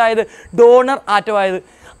പേരെന്തായത്? ഡോണർ ആറ്റം ആയത്.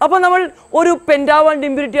 അപ്പോൾ നമ്മൾ ഒരു പെൻറ്റാവാലന്റ്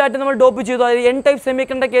ഇമ്പ്യൂരിറ്റി ആറ്റം നമ്മൾ ഡോപ്പ് ചെയ്തു. അതായത് എൻ ടൈപ്പ് സെമി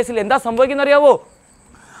കണ്ടക്ടർ കേസിൽ എന്താ സംഭവിക്കുന്നത് അറിയാവോ?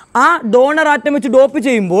 ആ ഡോണർ ആറ്റം വെച്ച് ഡോപ്പ്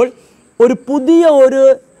ചെയ്യുമ്പോൾ ഒരു പുതിയ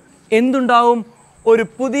എന്തുണ്ടാവും? ഒരു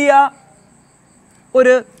പുതിയ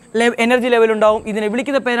എനർജി ലെവൽ ഉണ്ടാവും. ഇതിനെ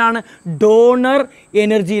വിളിക്കുന്ന പേരാണ് ഡോണർ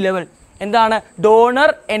എനർജി ലെവൽ. എന്താണ്? Donor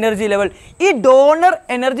energy level. ഈ ഡോണർ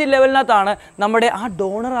എനർജി ലെവലിനകത്താണ് നമ്മുടെ ആ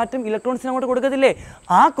ഡോണർ ആറ്റം ഇലക്ട്രോൺസിന് അങ്ങോട്ട് കൊടുക്കത്തില്ലേ?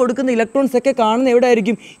 ആ കൊടുക്കുന്ന ഇലക്ട്രോൺസ് ഒക്കെ കാണുന്ന എവിടെ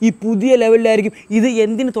ആയിരിക്കും? ഈ പുതിയ ലെവലിലായിരിക്കും. ഇത്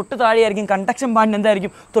എന്തിന് തൊട്ട് താഴെയായിരിക്കും? കണ്ടക്ഷൻ ബാൻഡിന്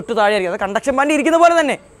എന്തായിരിക്കും? തൊട്ട് താഴെയായിരിക്കും. അത് കണ്ടക്ഷൻ ബാൻഡ് ഇരിക്കുന്ന പോലെ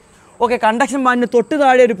തന്നെ. ഓക്കെ, കണ്ടക്ഷൻ ബാൻഡിന് തൊട്ട്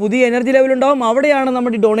താഴെ ഒരു പുതിയ എനർജി ലെവൽ ഉണ്ടാവും. അവിടെയാണ്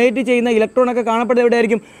നമ്മുടെ ഡൊണേറ്റ് ചെയ്യുന്ന ഇലക്ട്രോണൊക്കെ കാണപ്പെടുന്നത്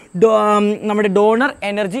എവിടെയായിരിക്കും? നമ്മുടെ ഡോണർ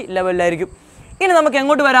എനർജി ലെവലിലായിരിക്കും. ഇനി നമുക്ക്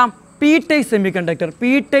എങ്ങോട്ട് വരാം? P type semi conductor.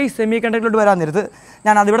 P type semi കണ്ടക്ടറിലോട്ട് വരാൻ നേരത്ത്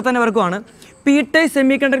ഞാൻ അതിവിടെ തന്നെ വരക്കുവാണ്. പി ടൈപ്പ്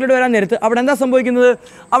സെമി കണ്ടക്ടറിലോട്ട് വരാൻ നേരത്ത് അവിടെ എന്താ സംഭവിക്കുന്നത്?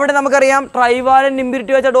 അവിടെ നമുക്കറിയാം ട്രൈവാലന്റ്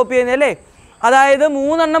ഇമ്പ്യൂരിറ്റി വെച്ചാൽ ഡോപ്പ് ചെയ്യുന്നത് അല്ലേ? അതായത്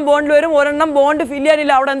 3 എണ്ണം ബോണ്ടിൽ വരും, 1 എണ്ണം ബോണ്ട് ഫില്ല്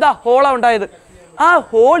ചെയ്യാനില്ല. അവിടെ എന്താ? ഹോളാണ് ഉണ്ടായത്. ആ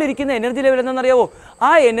ഹോൾ ഇരിക്കുന്ന എനർജി ലെവൽ എന്താണെന്നറിയാവോ? ആ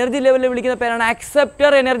എനർജി ലെവലിൽ വിളിക്കുന്ന പേരാണ്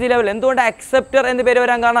അക്സെപ്റ്റർ എനർജി ലെവൽ. എന്തുകൊണ്ട് അക്സെപ്റ്റർ എന്ന് പേര്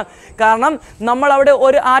വരാൻ കാരണം നമ്മൾ അവിടെ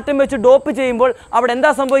ഒരു ആറ്റം വെച്ച് ഡോപ്പ് ചെയ്യുമ്പോൾ അവിടെ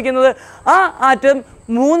എന്താ സംഭവിക്കുന്നത്? ആ ആറ്റം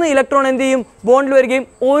 3 ഇലക്ട്രോൺ എന്ത് ചെയ്യും? ബോണ്ടിൽ വരികയും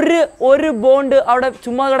ഒരു ബോണ്ട് അവിടെ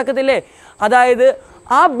ചുമ്മാ കിടക്കത്തില്ലേ? അതായത്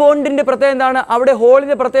ആ ബോണ്ടിൻ്റെ പ്രത്യേകത എന്താണ്? അവിടെ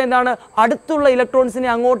ഹോളിൻ്റെ പ്രത്യേകത എന്താണ്? അടുത്തുള്ള ഇലക്ട്രോൺസിനെ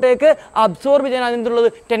അങ്ങോട്ടേക്ക് അബ്സോർബ് ചെയ്യാൻ എന്തുള്ളത്?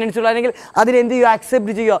 ടെൻഡൻസി ഉള്ളത്. അല്ലെങ്കിൽ അതിനെന്ത് ചെയ്യുക?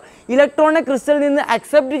 അക്സെപ്റ്റ് ചെയ്യുക. ഇലക്ട്രോണിനെ ക്രിസ്റ്റലിൽ നിന്ന്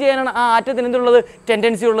അക്സെപ്റ്റ് ചെയ്യാനാണ് ആ ആറ്റത്തിന് എന്തുള്ളത്?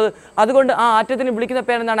 ടെൻഡൻസി ഉള്ളത്. അതുകൊണ്ട് ആ ആറ്റത്തിന് വിളിക്കുന്ന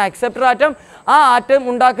പേരെന്താണ്? Acceptor atom. ആ ആറ്റം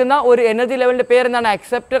ഉണ്ടാക്കുന്ന ഒരു എനർജി ലെവലിൻ്റെ പേരെന്താണ്?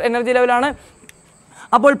 അക്സെപ്റ്റർ എനർജി ലെവലാണ്.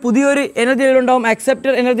 അപ്പോൾ പുതിയൊരു എനർജി ലെവൽ ഉണ്ടാവും,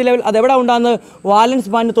 അക്സെപ്റ്റർ എനർജി ലെവൽ. അതെവിടെ ഉണ്ടാകുന്നത്? വാലൻസ്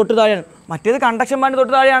ബാൻഡ് തൊട്ട് താഴെയാണ്. മറ്റേത് കണ്ടക്ഷൻ ബാൻഡ്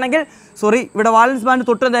തൊട്ട് താഴെയാണെങ്കിൽ ഇവിടെ വാലൻസ് ബാൻഡ്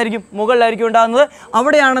തൊട്ട് എന്തായിരിക്കും? മുകളിലായിരിക്കും ഉണ്ടാകുന്നത്.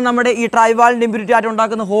 അവിടെയാണ് നമ്മുടെ ഈ ട്രൈവാലന്റ് ഇമ്പ്യൂരിറ്റി ആറ്റം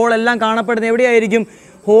ഉണ്ടാക്കുന്ന ഹോൾ എല്ലാം കാണപ്പെടുന്നത്. എവിടെയായിരിക്കും?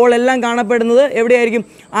 ഹോൾ എല്ലാം കാണപ്പെടുന്നത് എവിടെയായിരിക്കും?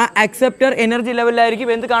 ആ അക്സെപ്റ്റർ എനർജി ലെവലിലായിരിക്കും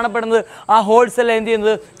എന്ത് കാണപ്പെടുന്നത്? ആ ഹോൾസ് എല്ലാം എന്ത്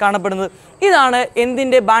ചെയ്യുന്നത്? കാണപ്പെടുന്നത്. ഇതാണ്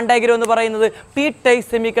എന്തിൻ്റെ ബാൻഡ് ഡയഗ്രം എന്ന് പറയുന്നത്? P type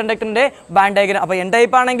semi കണ്ടക്ടറിൻ്റെ band diagram. അപ്പോൾ എൻ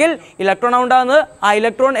ടൈപ്പ് ആണെങ്കിൽ ഇലക്ട്രോൺ ഉണ്ടാകുന്നത്, ആ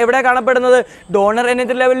ഇലക്ട്രോൺ എവിടെ കാണപ്പെടുന്നത്? Donor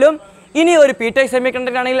energy ലെവലിലും. ഇനി ഒരു പി ടൈപ്പ് സെമി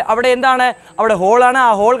കണ്ടക്ടർ ആണെങ്കിൽ അവിടെ എന്താണ്? അവിടെ ഹോളാണ്. ആ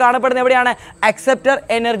ഹോൾ കാണപ്പെടുന്നത് എവിടെയാണ്? അക്സെപ്റ്റർ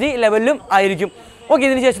എനർജി ലെവലിലും ആയിരിക്കും. ഓക്കെ,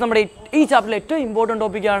 ഇതിന് ശേഷം നമ്മുടെ ഈ ചാപ്റ്ററിൽ ഏറ്റവും ഇമ്പോർട്ടൻറ്റ്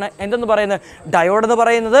ടോപ്പിക്കാണ് എന്തെന്ന് പറയുന്നത്? ഡയോഡ് എന്ന്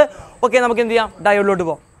പറയുന്നത്. ഓക്കെ, നമുക്ക് എന്ത് ചെയ്യാം? ഡയോഡിലോട്ട്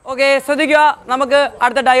പോകാം. ഓക്കെ, ശ്രദ്ധിക്കുക, നമുക്ക്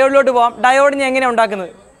അടുത്ത ഡയോഡിലോട്ട് പോകാം. ഡയോഡിനെ എങ്ങനെയാണ്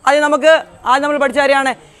ഉണ്ടാക്കുന്നത്? അത് ആദ്യം നമ്മൾ പഠിച്ച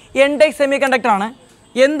കാര്യമാണ് എൻ ടൈപ്പ് സെമി കണ്ടക്ടറാണ്.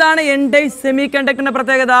 എന്താണ് എൻ ടൈപ്പ് സെമി കണ്ടക്ടറിൻ്റെ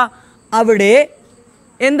പ്രത്യേകത? അവിടെ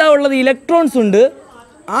എന്താ ഉള്ളത്? ഇലക്ട്രോൺസ് ഉണ്ട്.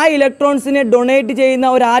 ആ ഇലക്ട്രോൺസിനെ ഡൊണേറ്റ് ചെയ്യുന്ന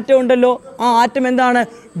ഒരു ആറ്റം ഉണ്ടല്ലോ, ആ ആറ്റം എന്താണ്?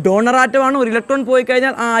 ഡോണർ ആറ്റമാണ്. ഒരു ഇലക്ട്രോൺ പോയി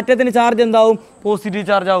കഴിഞ്ഞാൽ ആ ആറ്റത്തിന് ചാർജ് എന്താവും? പോസിറ്റീവ്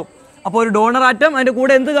ചാർജ് ആവും. അപ്പോൾ ഒരു ഡോണർ ആറ്റം, അതിൻ്റെ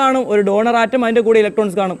കൂടെ എന്ത് കാണും? ഒരു ഡോണർ ആറ്റം, അതിൻ്റെ കൂടെ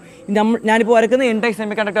ഇലക്ട്രോൺസ് കാണും. ഞാനിപ്പോൾ വരക്കുന്നത് എൻ ടൈപ്പ്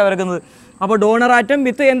സെമി കണ്ടക്ടർ വരക്കുന്നത്. അപ്പോൾ ഡോണർ ആറ്റം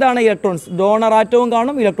വിത്ത് എന്താണ്? ഇലക്ട്രോൺസ്. ഡോണർ ആറ്റവും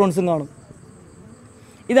കാണും, ഇലക്ട്രോൺസും കാണും.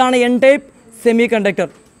 ഇതാണ് എൻ ടൈപ്പ് സെമി കണ്ടക്ടർ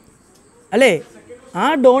അല്ലേ? ആ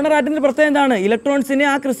ഡോണർ ആറ്റത്തിൻ്റെ പ്രത്യേകത എന്താണ്? ഇലക്ട്രോൺസിനെ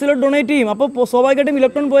ആ ക്രിസ്റ്റലോട്ട് ഡൊണേറ്റ് ചെയ്യും. അപ്പോൾ സ്വാഭാവികമായിട്ടും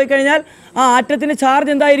ഇലക്ട്രോൺ പോയി കഴിഞ്ഞാൽ ആ ആറ്റത്തിൻ്റെ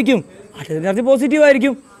ചാർജ് എന്തായിരിക്കും? ആറ്റത്തിൻ്റെ ചാർജ് പോസിറ്റീവ്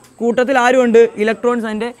ആയിരിക്കും. കൂട്ടത്തിൽ ആരുമുണ്ട്? ഇലക്ട്രോൺസ്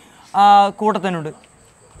അതിൻ്റെ കൂട്ടത്തിനുണ്ട്.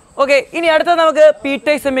 ഓക്കെ, ഇനി അടുത്തത് നമുക്ക് പി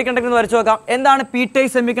ടൈപ്പ് സെമി കണ്ടക്ടർ എന്ന് വരച്ച് നോക്കാം. എന്താണ് പി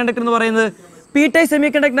ടൈപ്പ് സെമി കണ്ടക്ടർ എന്ന് പറയുന്നത്? പി ടൈപ്പ് സെമി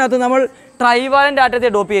കണ്ടക്ടറിനകത്ത് നമ്മൾ ട്രൈവാലൻ്റ് ആറ്റത്തെ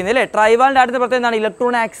ഡോപ്പ് ചെയ്യുന്നത് അല്ലേ? ട്രൈവാലൻ്റ് ആറ്റത്തെ പ്രത്യേകത എന്താണ്?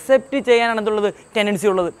 ഇലക്ട്രോണെ അക്സെപ്റ്റ് ചെയ്യാനാണ് എന്തുള്ളത്? ടെൻഡൻസി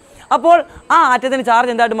ഉള്ളത്. അപ്പോൾ ആ ആറ്റത്തിന്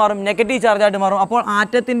ചാർജ് എന്തായിട്ട് മാറും? നെഗറ്റീവ് ചാർജായിട്ട് മാറും. അപ്പോൾ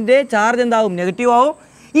ആറ്റത്തിൻ്റെ ചാർജ് എന്താകും? നെഗറ്റീവ് ആവും.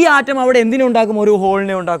 ഈ ആറ്റം അവിടെ എന്തിനെ ഉണ്ടാക്കും? ഒരു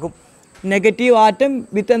ഹോളിനെ ഉണ്ടാക്കും. നെഗറ്റീവ് ആറ്റം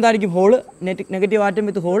വിത്ത് എന്തായിരിക്കും? ഹോൾ. നെഗറ്റീവ് ആറ്റം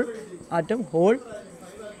വിത്ത് ഹോൾ. Atom whole.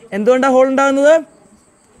 എന്തുകൊണ്ടാണ് ഹോൾ ഉണ്ടാകുന്നത്?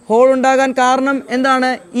 ഹോൾ ഉണ്ടാകാൻ കാരണം എന്താണ്?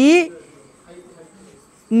 ഈ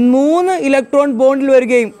 3 ഇലക്ട്രോൺ ബോണ്ടിൽ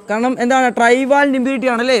വരികയും, കാരണം എന്താണ്? ട്രൈവാലൻ്റ് ഇമ്പ്യൂരിറ്റി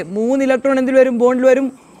ആണല്ലേ? 3 ഇലക്ട്രോൺ എന്തിൽ വരും? ബോണ്ടിൽ വരും.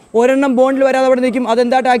 ഒരെണ്ണം ബോണ്ടിൽ വരാതെ അവിടെ നിൽക്കും.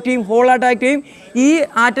 അതെന്തായിട്ട് ആക്ട് ചെയ്യും? ഹോളായിട്ട് ആക്ട് ചെയ്യും. ഈ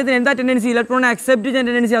ആറ്റത്തിന് എന്താ ടെൻഡൻസി? ഇലക്ട്രോണെ അക്സെപ്റ്റ് ചെയ്യാൻ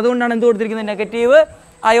ടെൻഡൻസി. അതുകൊണ്ടാണ് എന്ത് കൊടുത്തിരിക്കുന്നത്? നെഗറ്റീവ്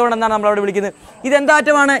അയോൺ എന്നാണ് നമ്മൾ അവിടെ വിളിക്കുന്നത്. ഇതെന്താ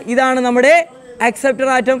ആറ്റമാണ്? ഇതാണ് നമ്മുടെ അക്സെപ്റ്റർ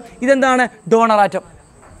ആറ്റം. ഇതെന്താണ്? Donor atom.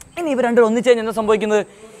 ഇനി ഇവ രണ്ടും ഒന്നിച്ച് കഴിഞ്ഞാൽ എന്താ സംഭവിക്കുന്നത്?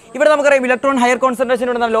 ഇവിടെ നമുക്കറിയാം electron higher concentration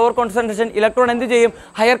ഉണ്ടെന്നാൽ lower concentration. Electron എന്ത് ചെയ്യും?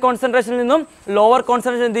 ഹയർ കോൺസെൻട്രേഷനിൽ നിന്നും ലോവർ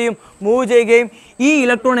കോൺസെൻട്രേഷൻ എന്ത് ചെയ്യും? മൂവ് ചെയ്യുകയും ഈ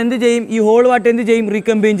ഇലക്ട്രോൺ എന്ത് ചെയ്യും? ഈ ഹോളുമായിട്ട് എന്ത് ചെയ്യും?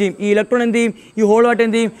 റീകമ്പൈൻ ചെയ്യും. ഈ ഇലക്ട്രോൺ എന്ത് ചെയ്യും? ഈ ഹോളുമായിട്ട്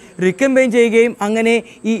എന്ത് ചെയ്യും? റീകമ്പൈൻ ചെയ്യുകയും അങ്ങനെ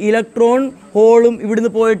ഈ ഇലക്ട്രോൺ ഹോളും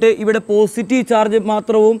ഇവിടുന്ന് പോയിട്ട് ഇവിടെ പോസിറ്റീവ് ചാർജ്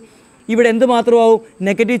മാത്രവും ഇവിടെ എന്ത് മാത്രമാവും?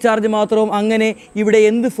 Negative charge മാത്രവും. അങ്ങനെ ഇവിടെ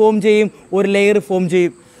എന്ത് ഫോം ചെയ്യും? ഒരു ലെയർ ഫോം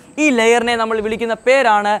ചെയ്യും. ഈ ലെയറിനെ നമ്മൾ വിളിക്കുന്ന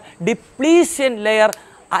പേരാണ് ഡിപ്ലീഷൻ ലെയർ,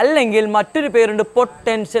 അല്ലെങ്കിൽ മറ്റൊരു പേരുണ്ട്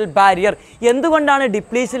പൊട്ടൻഷ്യൽ ബാരിയർ. എന്തുകൊണ്ടാണ്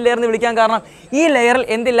ഡിപ്ലീഷൻ ലെയർ എന്ന് വിളിക്കാൻ കാരണം? ഈ ലെയറിൽ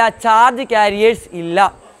എന്തില്ല? ചാർജ് കാരിയേഴ്സ് ഇല്ല.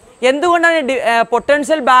 എന്തുകൊണ്ടാണ്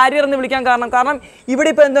പൊട്ടൻഷ്യൽ ബാരിയർ എന്ന് വിളിക്കാൻ കാരണം ഇവിടെ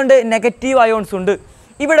ഇപ്പോൾ എന്തുണ്ട്? നെഗറ്റീവ് അയോൺസ് ഉണ്ട്.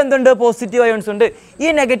 ഇവിടെ എന്തുണ്ട്? പോസിറ്റീവ് അയോൺസ് ഉണ്ട്. ഈ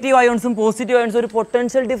നെഗറ്റീവ് അയോൺസും പോസിറ്റീവ് അയോൺസും ഒരു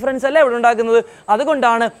പൊട്ടൻഷ്യൽ ഡിഫറൻസ് അല്ല ഇവിടെ ഉണ്ടാക്കുന്നത്.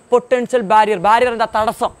 അതുകൊണ്ടാണ് പൊട്ടൻഷ്യൽ ബാരിയർ. ബാരിയർ എന്താ?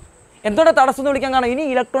 തടസ്സം. എന്തുകൊണ്ട് തടസ്സം എന്ന് വിളിക്കാൻ കാരണം? ഇനി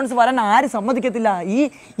ഇലക്ട്രോൺസ് വരാൻ ആര് സമ്മതിക്കത്തില്ല?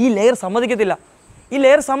 ഈ ലെയർ സമ്മതിക്കത്തില്ല. ഈ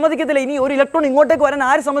ലെയർ സമ്മതിക്കത്തില്ല. ഇനി ഒരു ഇലക്ട്രോൺ ഇങ്ങോട്ടേക്ക് വരാൻ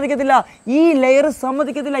ആര് സമ്മതിക്കത്തില്ല? ഈ ലെയർ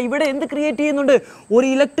സമ്മതിക്കത്തില്ല. ഇവിടെ എന്ത് ക്രിയേറ്റ് ചെയ്യുന്നുണ്ട്? ഒരു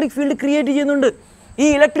ഇലക്ട്രിക് ഫീൽഡ് ക്രിയേറ്റ് ചെയ്യുന്നുണ്ട്. ഈ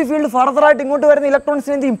ഇലക്ട്രിക് ഫീൽഡ് ഫർദറായിട്ട് ഇങ്ങോട്ട് വരുന്ന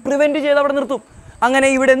ഇലക്ട്രോൺസിനെ എന്ത് ചെയ്യും? പ്രിവെൻറ്റ് ചെയ്ത് അവിടെ നിർത്തും. അങ്ങനെ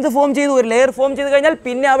ഇവിടെ എന്ത് ഫോം ചെയ്തു? ഒരു ലെയർ ഫോം ചെയ്ത് കഴിഞ്ഞാൽ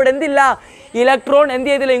പിന്നെ അവിടെ എന്തില്ല? ഇലക്ട്രോൺ എന്ത്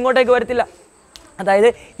ചെയ്തില്ല? ഇങ്ങോട്ടേക്ക് വരത്തില്ല. അതായത്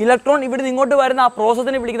ഇലക്ട്രോൺ ഇവിടുന്ന് ഇങ്ങോട്ട് വരുന്ന ആ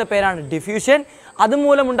പ്രോസസ്സിനെ വിളിക്കുന്ന പേരാണ് ഡിഫ്യൂഷൻ.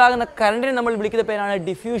 അതുമൂലം ഉണ്ടാകുന്ന കറണ്ടിനെ നമ്മൾ വിളിക്കുന്ന പേരാണ്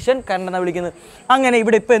ഡിഫ്യൂഷൻ കറണ്ട് എന്നാണ് വിളിക്കുന്നത്. അങ്ങനെ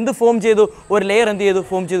ഇവിടെ ഇപ്പോൾ എന്ത് ഫോം ചെയ്തു? ഒരു ലെയർ എന്ത് ചെയ്തു?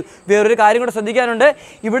 ഫോം ചെയ്തു. വേറൊരു കാര്യം കൂടെ ശ്രദ്ധിക്കാനുണ്ട്.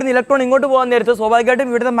 ഇവിടുന്ന് ഇലക്ട്രോൺ ഇങ്ങോട്ട് പോകാൻ നേരത്ത് സ്വാഭാവികമായിട്ടും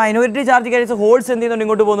ഇവിടുത്തെ മൈനോറിറ്റി ചാർജ് കഴിച്ച ഹോൾസ് എന്ത് ചെയ്യുന്നുണ്ട്?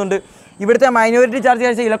 ഇങ്ങോട്ട് പോകുന്നുണ്ട്. ഇവിടുത്തെ മൈനോറിറ്റി ചാർജ്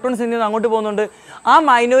കഴിച്ച ഇലക്ട്രോൺസ് എന്ത് ചെയ്യുന്നു? അങ്ങോട്ട് പോകുന്നുണ്ട്. ആ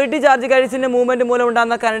മൈനോറിറ്റി ചാർജ് കഴിച്ചിൻ്റെ മൂവ്മെൻറ്റ് മൂലം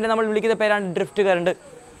ഉണ്ടാകുന്ന കറണ്ട് നമ്മൾ വിളിക്കുന്ന പേരാണ് ഡ്രിഫ്റ്റ് കറണ്ട്.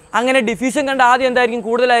 അങ്ങനെ ഡിഫ്യൂഷൻ കറണ്ട് ആദ്യം എന്തായിരിക്കും?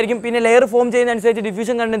 കൂടുതലായിരിക്കും. പിന്നെ ലെയർ ഫോം ചെയ്യുന്നതനുസരിച്ച്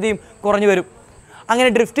ഡിഫ്യൂഷൻ കറണ്ട് എന്ത് ചെയ്യും? കുറഞ്ഞു വരും. അങ്ങനെ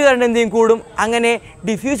ഡ്രിഫ്റ്റ് കറണ്ട് എന്ത് ചെയ്യും? കൂടും. അങ്ങനെ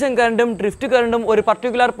ഡിഫ്യൂഷൻ കറണ്ടും ഡ്രിഫ്റ്റ് കറണ്ടും ഒരു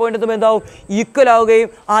പർട്ടിക്കുലർ പോയിന്റ് എന്താവും? ഈക്വൽ ആവുകയും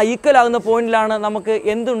ആ ഈക്വൽ ആകുന്ന പോയിന്റിലാണ് നമുക്ക്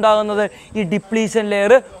എന്തുണ്ടാകുന്നത്? ഈ ഡിപ്ലീഷൻ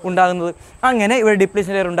ലെയർ ഉണ്ടാകുന്നത്. അങ്ങനെ ഇവിടെ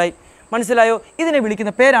ഡിപ്ലീഷൻ ലെയർ ഉണ്ടായി. മനസ്സിലായോ? ഇതിനെ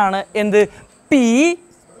വിളിക്കുന്ന പേരാണ് എന്ത്?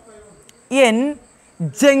 PN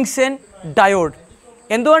junction diode.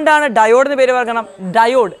 എന്തുകൊണ്ടാണ് ഡയോഡ് എന്ന് പേര് പറയണം?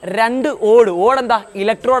 ഡയോഡ് 2 ഓട് എന്താ?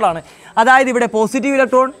 ഇലക്ട്രോഡാണ്. അതായത് ഇവിടെ പോസിറ്റീവ്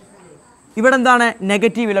ഇലക്ട്രോൺ, ഇവിടെ എന്താണ്?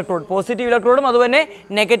 Negative electrode. പോസിറ്റീവ് ഇലക്ട്രോഡും അതുപോലെ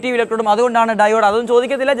നെഗറ്റീവ് ഇലക്ട്രോഡും. അതുകൊണ്ടാണ് ഡയോഡ്. അതൊന്നും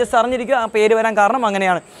ചോദിക്കത്തില്ല, ജസ്റ്റ് അറിഞ്ഞിരിക്കുക. ആ പേര് വരാൻ കാരണം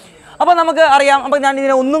അങ്ങനെയാണ്. അപ്പോൾ നമുക്ക് അറിയാം. അപ്പോൾ ഞാൻ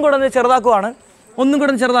ഇതിനെ ഒന്നും കൂടെ ഒന്ന്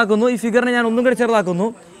ചെറുതാക്കുന്നു. ഈ ഫിഗറിനെ ഞാൻ ഒന്നും കൂടെ ചെറുതാക്കുന്നു.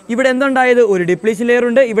 ഇവിടെ എന്തുണ്ടായത്? ഒരു ഡിപ്ലീഷൻ ലെയർ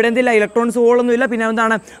ഉണ്ട്. ഇവിടെ എന്തില്ല? ഇലക്ട്രോൺസ് ഹോളൊന്നുമില്ല. പിന്നെ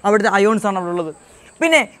എന്താണ്? അവിടുത്തെ അയോൺസ് ആണ് അവിടെ ഉള്ളത്.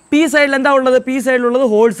 പിന്നെ പി സൈഡിൽ എന്താ ഉള്ളത്? പി സൈഡിലുള്ളത്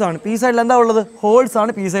ഹോൾസ് ആണ്. പി സൈഡിൽ എന്താ ഉള്ളത്? ഹോൾസ്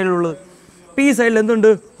ആണ് പി സൈഡിലുള്ളത്. പി സൈഡിൽ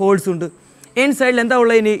എന്തുണ്ട്? ഹോൾസ് ഉണ്ട്. എൻ സൈഡിൽ എന്താ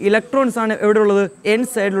ഉള്ളത്? ഇനി ഇലക്ട്രോൺസ് ആണ് എവിടെ ഉള്ളത്? എൻ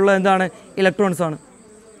സൈഡിലുള്ള എന്താണ്? ഇലക്ട്രോൺസ് ആണ്.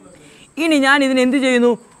 ഇനി ഞാൻ ഇതിന് എന്ത്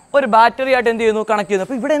ചെയ്യുന്നു? ഒരു ബാറ്ററി ആയിട്ട് എന്ത് ചെയ്യുന്നു കണക്ട് ചെയ്യുന്നു.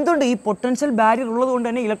 അപ്പോൾ ഇവിടെ എന്തുണ്ട് ഈ പൊട്ടൻഷ്യൽ ബാരിയർ ഉള്ളതുകൊണ്ട്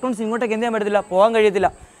തന്നെ ഇലക്ട്രോൺസ് ഇങ്ങോട്ടേക്ക് എന്ത് ചെയ്യാൻ പറ്റത്തില്ല, പോകാൻ കഴിയത്തില്ല.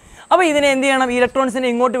 അപ്പോൾ ഇതിനെ എന്ത് ചെയ്യണം, ഇലക്ട്രോൺസിനെ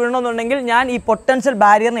ഇങ്ങോട്ട് വിടണമെന്നുണ്ടെങ്കിൽ ഞാൻ ഈ പൊട്ടൻഷ്യൽ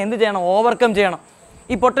ബാരിയറിനെ എന്ത് ചെയ്യണം, ഓവർകം ചെയ്യണം.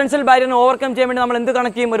 ഈ പൊട്ടൻഷ്യൽ ബാരിയറിനെ ഓവർകം ചെയ്യാൻ വേണ്ടി നമ്മൾ എന്ത്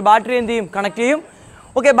കണക്ട് ചെയ്യും, ഒരു ബാറ്ററി എന്ത് ചെയ്യും, കണക്ട് ചെയ്യും.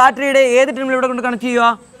 ഓക്കെ, ബാറ്ററിയുടെ ഏത് ടീമിൽ ഇവിടെ കൊണ്ട് കണക്ട് ചെയ്യുക?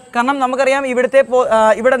 കാരണം നമുക്കറിയാം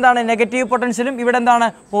ഇവിടെ എന്താണ് നെഗറ്റീവ് പൊട്ടൻഷ്യലും ഇവിടെ എന്താണ്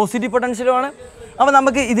പോസിറ്റീവ് പൊട്ടൻഷ്യലുമാണ്. അപ്പോൾ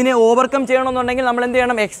നമുക്ക് ഇതിനെ ഓവർകം ചെയ്യണമെന്നുണ്ടെങ്കിൽ നമ്മൾ എന്ത്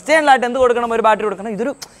ചെയ്യണം, എക്സ്റ്റേണലായിട്ട് എന്ത് കൊടുക്കണം, ഒരു ബാറ്ററി കൊടുക്കണം.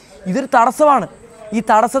 ഇതൊരു തടസ്സമാണ്. ഈ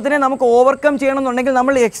തടസ്സത്തിനെ നമുക്ക് ഓവർകം ചെയ്യണമെന്നുണ്ടെങ്കിൽ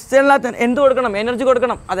നമ്മൾ എക്സ്റ്റേണലായിട്ട് എന്ത് കൊടുക്കണം, എനർജി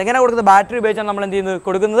കൊടുക്കണം. അതെങ്ങനെയാണ് കൊടുക്കുന്നത്, ബാറ്ററി ഉപയോഗിച്ചാണ് നമ്മൾ എന്ത് ചെയ്യുന്നത്,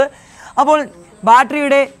 കൊടുക്കുന്നത്. അപ്പോൾ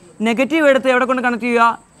ബാറ്ററിയുടെ നെഗറ്റീവ് എടുത്ത് എവിടെ കൊണ്ട് കണക്ട് ചെയ്യുക,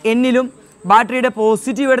 എന്നിലും ബാറ്ററിയുടെ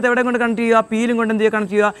പോസിറ്റീവ് എടുത്ത് എവിടെ കൊണ്ട് കണക്ട് ചെയ്യുക, പിയിലും കൊണ്ട് എന്ത് ചെയ്യുക,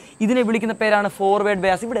 കണക്ട് ചെയ്യുക. ഇതിനെ വിളിക്കുന്ന പേരാണ് ഫോർവേഡ്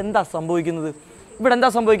ബയാസ്. ഇവിടെ എന്താ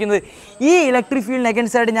സംഭവിക്കുന്നത്, ഈ ഇലക്ട്രിക് ഫീൽഡിന്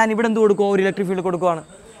അഗൈൻസ്റ്റ് ആയിട്ട് ഞാൻ ഇവിടെ എന്ത് കൊടുക്കുക, ഒരു ഇലക്ട്രിക് ഫീൽഡ് കൊടുക്കുകയാണ്.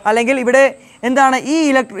 അല്ലെങ്കിൽ ഇവിടെ എന്താണ് ഈ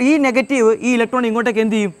നെഗറ്റീവ് ഈ ഇലക്ട്രോൺ ഇങ്ങോട്ടേക്ക്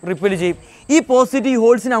എന്ത് ചെയ്യും, റിപ്പൽ ചെയ്യും. ഈ പോസിറ്റീവ്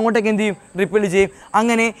ഹോൾസിന് അങ്ങോട്ടേക്ക് എന്ത് ചെയ്യും, റിപ്പൽ ചെയ്യും.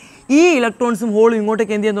 അങ്ങനെ ഈ ഇലക്ട്രോൺസും ഹോളും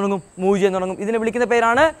ഇങ്ങോട്ടേക്ക് എന്ത് ചെയ്യാൻ തുടങ്ങും, മൂവ് ചെയ്യാൻ തുടങ്ങും. ഇതിനെ വിളിക്കുന്ന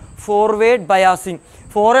പേരാണ് forward biasing.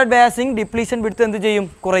 Forward biasing depletion width എന്ത് ചെയ്യും,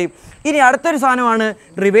 കുറയും. ഇനി അടുത്തൊരു സാധനമാണ്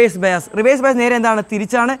റിവേഴ്സ് ബയാസ്. റിവേഴ്സ് ബയാസ് നേരെ എന്താണ്,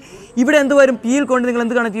 തിരിച്ചാണ്. ഇവിടെ എന്ത് വരും, പിയിൽ കൊണ്ട് നിങ്ങൾ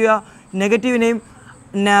എന്ത് കണക്ട് ചെയ്യുക, നെഗറ്റീവിനെയും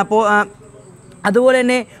അതുപോലെ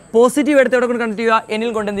തന്നെ പോസിറ്റീവ് എടുത്ത് എവിടെ കൊണ്ട് കണക്ട് ചെയ്യുക,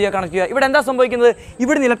 എന്നിൽ കൊണ്ട് എന്ത് ചെയ്യുക, കണക്ട് ചെയ്യുക. ഇവിടെ എന്താ സംഭവിക്കുന്നത്,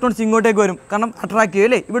 ഇവിടുന്ന് ഇലക്ട്രോൺസ് ഇങ്ങോട്ടേക്ക് വരും, കാരണം അട്രാക്ട് ചെയ്യും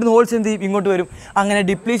അല്ലേ. ഇവിടുന്ന് ഹോൾസ് എന്ത് ചെയ്യും, ഇങ്ങോട്ട് വരും. അങ്ങനെ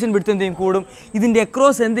ഡിപ്ലീഷൻ വിഡ്ത്ത് എന്ത് ചെയ്യും, കൂടും. ഇതിൻ്റെ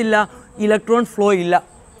അക്രോസ് എന്തില്ല, ഇലക്ട്രോൺ ഫ്ലോ ഇല്ല,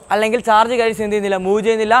 അല്ലെങ്കിൽ ചാർജ് കഴിച്ച് എന്ത് ചെയ്യുന്നില്ല, മൂവ്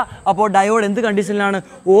ചെയ്യുന്നില്ല. അപ്പോൾ ഡയോഡ് എന്ത് കണ്ടീഷനിലാണ്,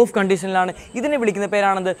 ഓഫ് കണ്ടീഷനിലാണ്. ഇതിനെ വിളിക്കുന്ന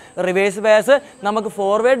പേരാണെന്ത്, റിവേഴ്സ് ബയാസ്. നമുക്ക്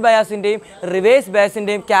ഫോർവേഡ് ബയാസിൻ്റെയും റിവേഴ്സ്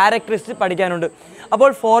ബയാസിൻ്റെയും ക്യാരക്ടറിസ്റ്റിക്സ് പഠിക്കാനുണ്ട്. അപ്പോൾ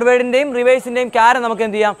ഫോർവേഡിൻ്റെയും റിവേഴ്സിൻ്റെയും നമുക്ക്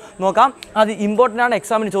എന്ത് ചെയ്യാം, നോക്കാം. അത് ഇമ്പോർട്ടൻ്റ് ആണ്,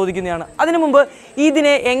 എക്സാമിന് ചോദിക്കുന്നതാണ്. അതിനു മുമ്പ്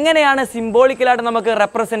ഇതിനെ എങ്ങനെയാണ് സിംബോളിക്കലായിട്ട് നമുക്ക്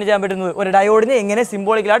റെപ്രസെൻറ്റ് ചെയ്യാൻ പറ്റുന്നത്, ഒരു ഡയോഡിനെ എങ്ങനെ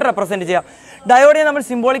സിംബോളിക്കലായിട്ട് റെപ്രസെൻറ്റ് ചെയ്യാം. ഡയോഡിനെ നമ്മൾ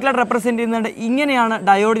സിംബോളിക്കലായിട്ട് റെപ്രസെൻറ്റ് ചെയ്യുന്നുണ്ട്. ഇങ്ങനെയാണ്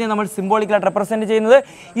ഡയോഡിനെ നമ്മൾ സിംബോളിക്കലായിട്ട് റെപ്രസെൻറ്റ് ചെയ്യുന്നത്.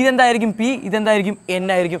 ഇതെന്തായിരിക്കും, പി, ഇതെന്തായിരിക്കും, എൻ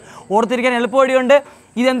ആയിരിക്കും. ഓർത്തിരിക്കാൻ എളുപ്പവഴിയുണ്ട്.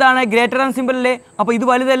 ഇതെന്താണ്, ഗ്രേറ്റർ ആൻ സിമ്പിൾ അല്ലേ, അപ്പോൾ ഇത്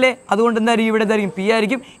വലുതല്ലേ, അതുകൊണ്ട് എന്തായിരിക്കും, ഇവിടെ എന്തായിരിക്കും, പി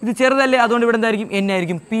ആയിരിക്കും. ഇത് ചെറുതല്ലേ, അതുകൊണ്ട് ഇവിടെ എന്തായിരിക്കും, എൻ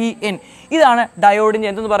ആയിരിക്കും, പി എൻ. ഇതാണ് ഡയോഡിൻ്റെ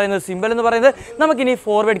എന്തെന്ന് പറയുന്നത്, സിമ്പിൾ എന്ന് പറയുന്നത്. നമുക്കിനി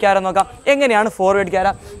ഫോർവേഡ് ക്യാര നോക്കാം. എങ്ങനെയാണ് ഫോർവേഡ് ക്യാര,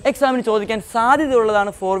 എക്സാമിന് ചോദിക്കാൻ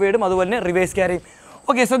സാധ്യതയുള്ളതാണ് ഫോർവേഡും അതുപോലെ തന്നെ റിവേഴ്സ് ക്യാരയും.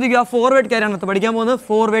 ഓക്കെ, ശ്രദ്ധിക്കുക, ഫോർവേഡ് ക്യാരയാണ് പഠിക്കാൻ പോകുന്നത്.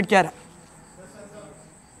 ഫോർവേഡ് ക്യാര,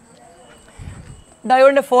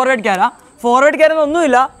 ഡയോഡിൻ്റെ ഫോർവേഡ് ക്യാര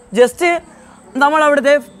ഒന്നുമില്ല, ജസ്റ്റ് നമ്മൾ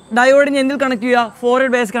അവിടുത്തെ ഡയോഡിനെ എന്തിൽ കണക്ട് ചെയ്യുക,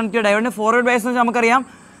 ഫോർവേഡ് ബയസ് കണക്ട് ചെയ്യുക. ഡയോഡിൻ്റെ ഫോർവേഡ് ബയസ് എന്ന് വെച്ചാൽ നമുക്കറിയാം,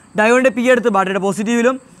 ഡയോഡിൻ്റെ പി എടുത്ത് ബാറ്ററിയുടെ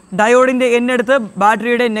പോസിറ്റീവിലും ഡയോഡിൻ്റെ എൻ എടുത്ത്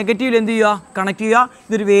ബാറ്ററിയുടെ നെഗറ്റീവിൽ എന്ത് ചെയ്യുക, കണക്ട് ചെയ്യുക.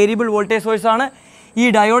 ഇതൊരു വേരിയബിൾ വോൾട്ടേജ് സോഴ്സാണ്. ഈ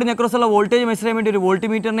ഡയോഡിന് അക്രോസുള്ള വോൾട്ടേജ് മെഷർ ചെയ്യാൻ വേണ്ടി ഒരു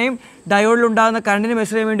വോൾട്ടിമീറ്ററിനെയും ഡയോഡിലുണ്ടാകുന്ന കറണ്ടിനെ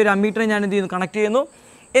മെഷർ ചെയ്യാൻ വേണ്ടി ഒരു അമ്മീറ്ററെ ഞാൻ എന്ത് ചെയ്യുന്നു, കണക്ട് ചെയ്യുന്നു.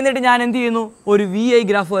 എന്നിട്ട് ഞാൻ എന്ത് ചെയ്യുന്നു, ഒരു VI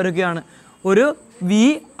ഗ്രാഫ് വരയ്ക്കുകയാണ്. ഒരു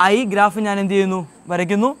VI ഗ്രാഫ് ഞാൻ എന്ത് ചെയ്യുന്നു,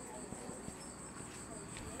 വരയ്ക്കുന്നു.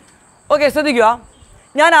 ഓക്കെ, ശ്രദ്ധിക്കുക,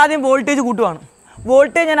 ഞാൻ ആദ്യം വോൾട്ടേജ് കൂട്ടുവാണ്.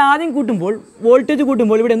 വോൾട്ടേജ്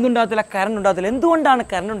കൂട്ടുമ്പോൾ ഇവിടെ എന്തുണ്ടാകത്തില്ല, കറണ്ട് ഉണ്ടാകത്തില്ല. എന്തുകൊണ്ടാണ്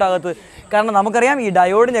കറണ്ട് ഉണ്ടാകാത്തത്? കാരണം നമുക്കറിയാം ഈ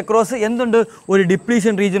ഡയോഡിന് അക്രോസ് എന്തുണ്ട്, ഒരു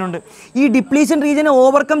ഡിപ്ലീഷൻ റീജിയൻ ഉണ്ട്. ഈ ഡിപ്ലീഷൻ റീജിയനെ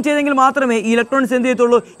ഓവർകം ചെയ്തെങ്കിൽ മാത്രമേ ഈ ഇലക്ട്രോൺസ് എന്ത്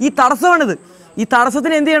ചെയ്യത്തുള്ളൂ, ഈ തടസ്സമാണിത്. ഈ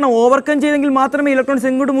തടസ്സത്തിന് എന്ത് ചെയ്യണം, ഓവർകം ചെയ്തെങ്കിൽ മാത്രമേ ഇലക്ട്രോൺസ്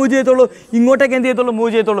എങ്ങോട്ട് മൂവ് ചെയ്യത്തുള്ളൂ, ഇങ്ങോട്ടേക്ക് എന്ത് ചെയ്യത്തുള്ളൂ,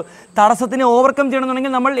 മൂവ് ചെയ്യത്തുള്ളൂ. തടസ്സത്തിനെ ഓവർകം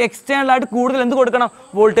ചെയ്യണമെന്നുണ്ടെങ്കിൽ നമ്മൾ എക്സ്റ്റേണലായിട്ട് കൂടുതൽ എന്ത് കൊടുക്കണം,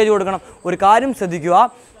 വോൾട്ടേജ് കൊടുക്കണം. ഒരു കാര്യം ശ്രദ്ധിക്കുക,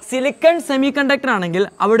 സിലിക്കൺ സെമികണ്ടക്ടർ ആണെങ്കിൽ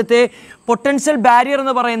അവിടുത്തെ പൊട്ടൻഷ്യൽ ബാരിയർ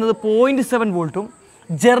എന്ന് പറയുന്നത് 0.7 വോൾട്ടും,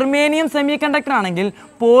 ജെർമേനിയം സെമികണ്ടക്ടർ ആണെങ്കിൽ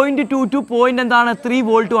 0.2 to 3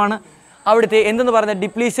 വോൾട്ടുമാണ് അവിടുത്തെ എന്തെന്ന് പറയുന്നത്,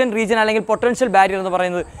 ഡിപ്ലീഷൻ റീജിയൻ അല്ലെങ്കിൽ പൊട്ടൻഷ്യൽ ബാരിയർ എന്ന്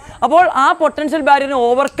പറയുന്നത്. അപ്പോൾ ആ പൊട്ടൻഷ്യൽ ബാരിയറിനെ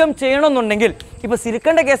ഓവർകം ചെയ്യണമെന്നുണ്ടെങ്കിൽ ഇപ്പോൾ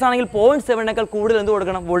സിലിക്കണിൻ്റെ കേസാണെങ്കിൽ 0.7 കൂടുതൽ എന്ത്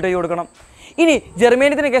കൊടുക്കണം, വോൾട്ടേജ് കൊടുക്കണം. ഇനി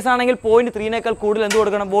ജെർമേനിയത്തിൻ്റെ കേസാണെങ്കിൽ 0.3 കൂടുതൽ എന്ത്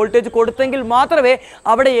കൊടുക്കണം, വോൾട്ടേജ് കൊടുത്തെങ്കിൽ മാത്രമേ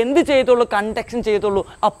അവിടെ എന്ത് ചെയ്യത്തുള്ളൂ, കണ്ടക്ഷൻ ചെയ്യത്തുള്ളൂ.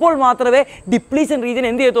 അപ്പോൾ മാത്രമേ ഡിപ്ലീഷൻ റീജിയൻ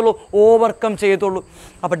എന്ത് ചെയ്യത്തുള്ളൂ, ഓവർകം ചെയ്യത്തുള്ളൂ.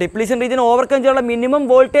 അപ്പോൾ ഡിപ്ലീഷൻ റീജിയൻ ഓവർകം ചെയ്യാനുള്ള മിനിമം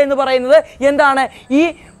വോൾട്ടേജ് എന്ന് പറയുന്നത് എന്താണ്, ഈ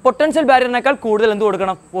പൊട്ടൻഷ്യൽ ബാരിയറിനേക്കാൾ കൂടുതൽ എന്ത്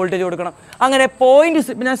കൊടുക്കണം, വോൾട്ടേജ് കൊടുക്കണം. അങ്ങനെ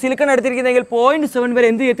ഞാൻ സിലിക്കൺ എടുത്തിരിക്കുന്നതെങ്കിൽ 0.7 വരെ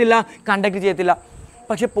എന്ത് ചെയ്യത്തില്ല, കണ്ടക്ട് ചെയ്യത്തില്ല.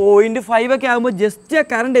 പക്ഷേ 0.5 ഒക്കെ ആകുമ്പോൾ ജസ്റ്റ് ആ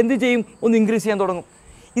കറണ്ട് എന്ത് ചെയ്യും, ഒന്ന് ഇൻക്രീസ് ചെയ്യാൻ തുടങ്ങും.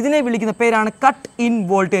 ഇതിനെ വിളിക്കുന്ന പേരാണ് കട്ട് ഇൻ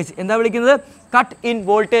വോൾട്ടേജ്. എന്താ വിളിക്കുന്നത്, കട്ട് ഇൻ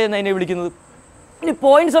വോൾട്ടേജ് എന്നതിനെ വിളിക്കുന്നത്. ഇനി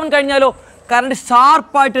 0.7 കഴിഞ്ഞാലോ കറണ്ട്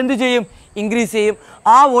ഷാർപ്പായിട്ട് എന്ത് ചെയ്യും, ഇൻക്രീസ് ചെയ്യും.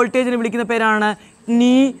 ആ വോൾട്ടേജിനെ വിളിക്കുന്ന പേരാണ്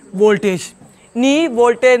നീ വോൾട്ടേജ്. നീ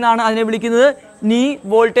വോൾട്ടേജ് എന്നാണ് അതിനെ വിളിക്കുന്നത്.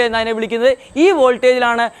 ഈ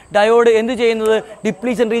വോൾട്ടേജിലാണ് ഡയോഡ് എന്ത് ചെയ്യുന്നത്,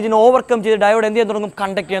 ഡിപ്ലീഷൻ റീജിയൻ ഓവർകം ചെയ്ത് ഡയോഡ് എന്ത് ചെയ്യാൻ തുടങ്ങും,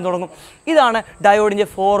 കണ്ടക്ട് ചെയ്യാൻ തുടങ്ങും. ഇതാണ് ഡയോഡിൻ്റെ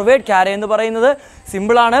ഫോർവേഡ് ക്യാര എന്ന് പറയുന്നത്.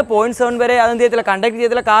 സിമ്പിളാണ്. 0.7 വരെ അതെന്ത് ചെയ്യത്തില്ല, കണ്ടക്ട്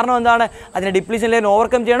ചെയ്യത്തില്ല. കാരണം എന്താണ്, അതിനെ ഡിപ്ലീഷൻ ലൈൻ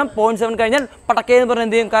ഓവർകം ചെയ്യണം. 0.7 കഴിഞ്ഞാൽ പടക്കേന്ന് പറഞ്ഞാൽ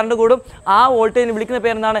എന്ത് ചെയ്യും, കറണ്ട് കൂടും. ആ വോൾട്ടേജിന് വിളിക്കുന്ന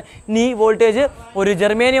പേരെന്താണ്, നീ വോൾട്ടേജ്. ഒരു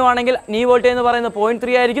ജെർമേനിയം ആണെങ്കിൽ നീ വോൾട്ടേജ് എന്ന് പറയുന്നത്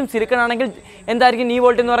 0.3 ആയിരിക്കും. സിലിക്കൺ ആണെങ്കിൽ എന്തായിരിക്കും നീ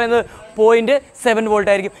വോൾട്ടേജ് എന്ന് പറയുന്നത് 0.7 വോൾട്ട്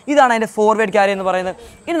ആയിരിക്കും. ഇതാണ് അതിൻ്റെ ഫോർവേഡ് ക്യാരി എന്ന് പറയുന്നത്.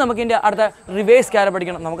 ഇനി നമുക്ക് ഇതിൻ്റെ അടുത്ത റിവേഴ്സ് ക്യാരി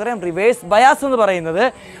പഠിക്കണം. നമുക്കറിയാം റിവേഴ്സ് ബയാസ് എന്ന് പറയുന്നത്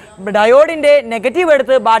ഡയോഡിൻ്റെ നെഗറ്റീവ്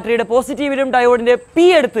എടുത്ത് ബാറ്ററിയുടെ പോസിറ്റീവിലും ഡയോഡിൻ്റെ പി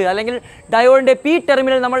എടുത്ത് അല്ലെങ്കിൽ ഡയോഡിൻ്റെ പി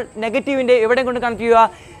ടെർമിനൽ നമ്മൾ നെഗറ്റീവിൻ്റെ എവിടെ കൊണ്ട് കണക്ട് ചെയ്യുക,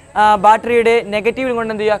 ബാറ്ററിയുടെ നെഗറ്റീവിൽ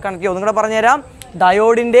കൊണ്ട് എന്ത് ചെയ്യുക, കണക്ട് ചെയ്യുക. നിങ്ങളുടെ പറഞ്ഞുതരാം.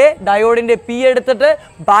 ഡയോഡിൻ്റെ പി എടുത്തിട്ട്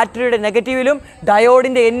ബാറ്ററിയുടെ നെഗറ്റീവിലും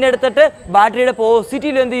ഡയോഡിൻ്റെ എൻ എടുത്തിട്ട് ബാറ്ററിയുടെ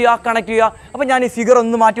പോസിറ്റീവിലും എന്ത് ചെയ്യുക, കണക്ട് ചെയ്യുക. അപ്പോൾ ഞാൻ ഈ ഫിഗർ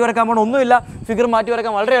ഒന്ന് മാറ്റി വരക്കാൻ പോകണം. ഒന്നുമില്ല, ഫിഗർ മാറ്റി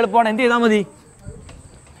വരക്കാൻ വളരെ എളുപ്പമാണ്. എന്ത് ചെയ്താൽ മതി,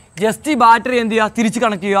 ജസ്റ്റ് ഈ ബാറ്ററി എന്ത് ചെയ്യുക, തിരിച്ച്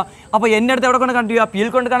കണക്ട് ചെയ്യുക. അപ്പോൾ എൻ എടുത്ത് എവിടെ കൊണ്ട് കണക്ട് ചെയ്യുക, പിയിൽ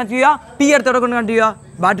കൊണ്ട് കണക്ട് ചെയ്യുക, പി എടുത്ത് എവിടെ കൊണ്ട് കണക്ട് ചെയ്യുക,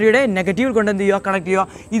 ബാറ്ററിയുടെ നെഗറ്റീവിൽ കൊണ്ട് എന്ത് ചെയ്യുക, കണക്ട് ചെയ്യുക.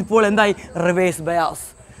 ഇപ്പോൾ എന്തായി, റിവേഴ്സ് ബയാസ്.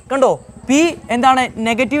 കണ്ടോ, പി എന്താണ്,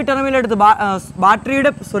 നെഗറ്റീവ് ടെർമിനൽ എടുത്ത്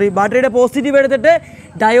ബാറ്ററിയുടെ പോസിറ്റീവ് എടുത്തിട്ട്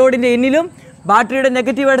ഡയോഡിൻ്റെ എന്നിലും ബാറ്ററിയുടെ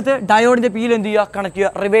നെഗറ്റീവ് എടുത്ത് ഡയോഡിൻ്റെ പിയിൽ എന്ത് ചെയ്യുക, കണക്ട്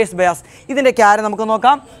ചെയ്യുക. Reverse bias. ഇതിൻ്റെ ക്യാര നമുക്ക്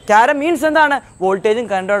നോക്കാം. ക്യാര മീൻസ് എന്താണ്, വോൾട്ടേജും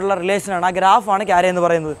കറണ്ടുമായിട്ടുള്ള റിലേഷനാണ്. ആ ഗ്രാഫാണ് ക്യാര എന്ന്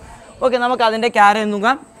പറയുന്നത്. ഓക്കെ, നമുക്ക് അതിൻ്റെ ക്യാര എന്ന്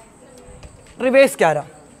നോക്കാം. റിവേഴ്സ് ക്യാര.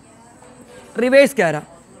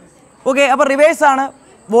 ഓക്കെ, അപ്പോൾ റിവേഴ്സ് ആണ്.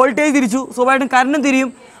 വോൾട്ടേജ് തിരിച്ചു, സ്വാഭാവികമായിട്ടും കറണ്ടും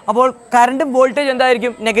തിരിയും. അപ്പോൾ കറണ്ടും വോൾട്ടേജ്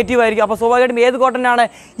എന്തായിരിക്കും, നെഗറ്റീവ് ആയിരിക്കും. അപ്പോൾ സ്വാഭാവികമായിട്ടും ഏത് കോട്ടണിലാണ്,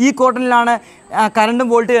 ഈ കോട്ടണിലാണ് കറണ്ടും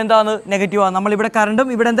വോൾട്ടേജ് എന്താണ്, നെഗറ്റീവാണ്. നമ്മളിവിടെ കറണ്ടും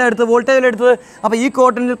ഇവിടെ എന്താ എടുത്തത്, വോൾട്ടേജിൽ എടുത്തത്. അപ്പോൾ ഈ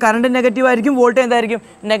കോട്ടണിൽ കറണ്ട് നെഗറ്റീവ് ആയിരിക്കും, വോൾട്ടേജ് എന്തായിരിക്കും,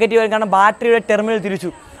 നെഗറ്റീവ് ആയിരിക്കും. കാരണം ബാറ്ററിയുടെ ടെർമിനൽ തിരിച്ചു.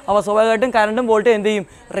 അപ്പോൾ സ്വാഭാവികമായിട്ടും കറണ്ടും വോൾട്ടേജ് എന്ത് ചെയ്യും,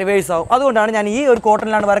 റിവേഴ്സ് ആവും. അതുകൊണ്ടാണ് ഞാൻ ഈ ഒരു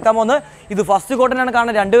കോട്ടണിലാണ് വരക്കാൻ പോകുന്നത്. ഇത് ഫസ്റ്റ് കോട്ടണിലാണ്,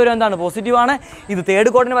 കാരണം രണ്ടുപേരും എന്താണ്, പോസിറ്റീവാണ്. ഇത്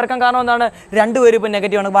തേർഡ് കോട്ടണിൽ വരക്കാൻ കാരണം എന്താണ്, രണ്ടുപേരും ഇപ്പോൾ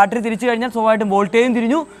നെഗറ്റീവാണ്. ബാറ്ററി തിരിച്ചു കഴിഞ്ഞാൽ സ്വാഭാവികമായിട്ടും വോൾട്ടേജും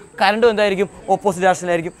തിരിഞ്ഞു, കറണ്ടും എന്തായിരിക്കും, ഓപ്പോസിറ്റ്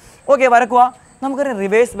ഡയറക്ഷനിലായിരിക്കും. ഓക്കെ, വരക്കുക. നമുക്കറിയാം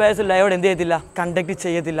റിവേഴ്സ് ബയാസിൽ ഡയോഡ് എന്ത് ചെയ്യത്തില്ല, കണ്ടക്ട്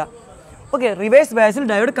ചെയ്യത്തില്ല. ഓക്കെ, റിവേഴ്സ് ബയാസിൽ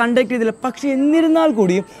ഡയോഡ് കണ്ടക്ട് ചെയ്തില്ല. പക്ഷേ എന്നിരുന്നാൽ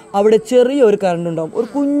കൂടിയും അവിടെ ചെറിയൊരു കറണ്ട് ഉണ്ടാവും, ഒരു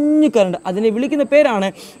കുഞ്ഞു കറണ്ട്. അതിനെ വിളിക്കുന്ന പേരാണ്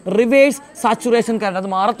റിവേഴ്സ് സാച്ചുറേഷൻ കറണ്ട്.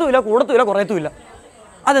 അത് മാറത്തുമില്ല, കൂടത്തുമില്ല, കുറയത്തുമില്ല.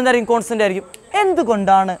 അതെന്തായിരിക്കും, കോൺസ്റ്റൻ്റ് ആയിരിക്കും.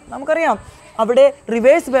 എന്തുകൊണ്ടാണ്, നമുക്കറിയാം അവിടെ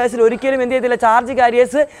റിവേഴ്സ് ബയാസിൽ ഒരിക്കലും എന്ത് ചെയ്യത്തില്ല, ചാർജ്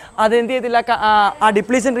കാരിയേഴ്സ് അത് എന്ത് ചെയ്യത്തില്ല, ആ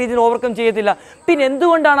ഡിപ്ലീഷൻ റീജിയൻ ഓവർകം ചെയ്യത്തില്ല. പിന്നെ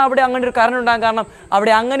എന്തുകൊണ്ടാണ് അവിടെ അങ്ങനെ ഒരു കറണ്ട് ഉണ്ടാകാൻ കാരണം,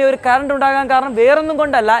 അവിടെ അങ്ങനെ ഒരു കറണ്ട് ഉണ്ടാകാൻ കാരണം വേറൊന്നും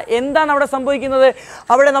കൊണ്ടല്ല. എന്താണ് അവിടെ സംഭവിക്കുന്നത്,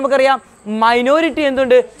 അവിടെ നമുക്കറിയാം മൈനോറിറ്റി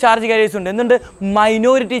എന്തുണ്ട്, ചാർജ് കാരിയേഴ്സ് ഉണ്ട്. എന്തുണ്ട്,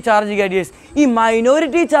 മൈനോറിറ്റി ചാർജ് കാരിയേഴ്സ്. ഈ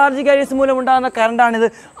മൈനോറിറ്റി ചാർജ് കാരിയേഴ്സ് മൂലം ഉണ്ടാകുന്ന കറണ്ടാണിത്.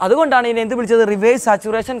 അതുകൊണ്ടാണ് ഇതിനെ എന്ത് വിളിച്ചത്, റിവേഴ്സ്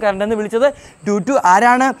സാച്ചുറേഷൻ കറണ്ട് എന്ന് വിളിച്ചത്. ഡ്യൂ ടു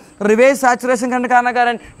ആരാണ് റിവേഴ്സ് സാച്ചുറേഷൻ കറണ്ട്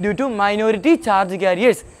കാരണക്കാരൻ, due to minority charge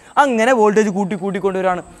careers. അങ്ങനെ വോൾട്ടേജ്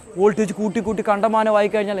കൂട്ടിക്കൊണ്ടുവരാണ്. വോൾട്ടേജ് കൂട്ടി കണ്ടമാനമായി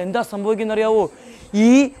കഴിഞ്ഞാൽ എന്താ സംഭവിക്കുന്നത് അറിയാവോ, ഈ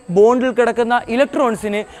ബോണ്ടിൽ കിടക്കുന്ന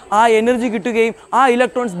ഇലക്ട്രോൺസിന് ആ എനർജി കിട്ടുകയും ആ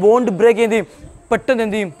ഇലക്ട്രോൺസ് ബോണ്ട് ബ്രേക്ക് ചെയ്യുകയും പെട്ടെന്ന്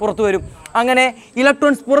എന്ത് ചെയ്യും, പുറത്തു വരും. അങ്ങനെ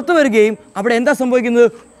ഇലക്ട്രോൺസ് പുറത്തു വരികയും അവിടെ എന്താ സംഭവിക്കുന്നത്,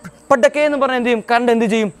 പടക്കെ എന്ന് പറഞ്ഞാൽ എന്ത് ചെയ്യും, കറണ്ട് എന്ത്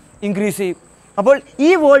ചെയ്യും, ഇൻക്രീസ് ചെയ്യും. അപ്പോൾ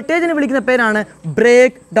ഈ വോൾട്ടേജിനെ വിളിക്കുന്ന പേരാണ്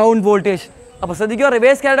ബ്രേക്ക് ഡൗൺ വോൾട്ടേജ്. അപ്പോൾ ശ്രദ്ധിക്കുക,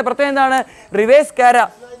 റിവേഴ്സ് ക്യാരയുടെ പ്രത്യേകത എന്താണ്,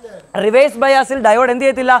 റിവേഴ്സ് ബയാസിൽ ഡയോഡ് എന്ത്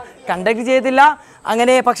ചെയ്യത്തില്ല, കണ്ടക്ട് ചെയ്യത്തില്ല.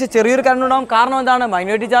 അങ്ങനെ പക്ഷേ ചെറിയൊരു കറണ്ട് ഉണ്ടാകും. കാരണം എന്താണ്,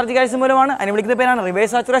 മൈനോറിറ്റി ചാർജ് കാരിയേഴ്സ് മൂലമാണ്. അതിനെ വിളിക്കുന്ന പേരാണ്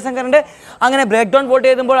റിവേഴ്സ് സാച്ചുറേഷൻ കറണ്ട്. അങ്ങനെ ബ്രേക്ക് ഡൗൺ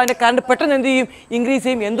വോൾട്ടേജ് ചെയ്യുമ്പോൾ അതിൻ്റെ കറണ്ട് പെട്ടെന്ന് എന്ത് ചെയ്യും, ഇൻക്രീസ്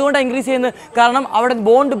ചെയ്യും. എന്തുകൊണ്ടാണ് ഇൻക്രീസ് ചെയ്യുന്നത്, കാരണം അവിടെ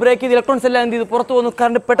ബോണ്ട് ബ്രേക്ക് ചെയ്ത് ഇലക്ട്രോൺസ് എല്ലാം എന്ത് ചെയ്ത് പുറത്തു വന്നു,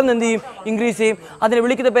 കറണ്ട് പെട്ടെന്ന് എന്ത് ചെയ്യും, ഇൻക്രീസ് ചെയ്യും. അതിനെ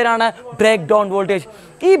വിളിക്കുന്ന പേരാണ് ബ്രേക്ക് ഡൗൺ വോൾട്ടേജ്.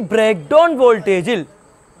 ഈ ബ്രേക്ക് ഡൗൺ വോൾട്ടേജിൽ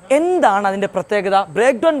എന്താണ് അതിൻ്റെ പ്രത്യേകത,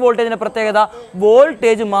 ബ്രേക്ക് ഡൗൺ വോൾട്ടേജിൻ്റെ പ്രത്യേകത,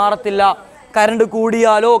 വോൾട്ടേജ് മാറത്തില്ല. കറണ്ട്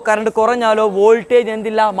കൂടിയാലോ കറണ്ട് കുറഞ്ഞാലോ വോൾട്ടേജ്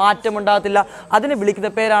എന്തില്ല, മാറ്റമുണ്ടാകത്തില്ല. അതിനെ വിളിക്കുന്ന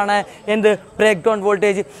പേരാണ് എന്ത്, ബ്രേക്ക് ഡൗൺ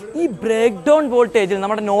വോൾട്ടേജ്. ഈ ബ്രേക്ക് ഡൗൺ വോൾട്ടേജിൽ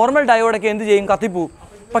നമ്മുടെ നോർമൽ ഡയോഡൊക്കെ എന്ത് ചെയ്യും, കത്തിപ്പോവും.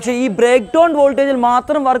 പക്ഷേ ഈ ബ്രേക്ക് ഡൗൺ വോൾട്ടേജിൽ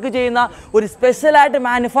മാത്രം വർക്ക് ചെയ്യുന്ന ഒരു സ്പെഷ്യലായിട്ട്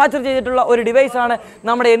മാനുഫാക്ചർ ചെയ്തിട്ടുള്ള ഒരു ഡിവൈസാണ്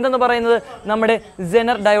നമ്മുടെ എന്തെന്ന് പറയുന്നത്, നമ്മുടെ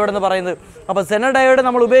സെനർ ഡയോഡ് എന്ന് പറയുന്നത്. അപ്പോൾ സെനർ ഡയോഡ്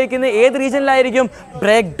നമ്മൾ ഉപയോഗിക്കുന്നത് ഏത് റീജിയനിലായിരിക്കും,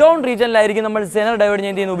 ബ്രേക്ക് ഡൗൺ റീജിയനിലായിരിക്കും നമ്മൾ സെനർ ഡയോഡ്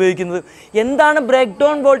ഞാൻ എന്ത് ഉപയോഗിക്കുന്നത്. എന്താണ് ബ്രേക്ക്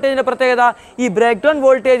ഡൗൺ വോൾട്ടേജിൻ്റെ പ്രത്യേകത, ഈ ബ്രേക്ക് ഡൗൺ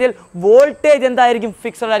വോൾട്ടേജിൽ വോൾട്ടേജ് എന്തായിരിക്കും,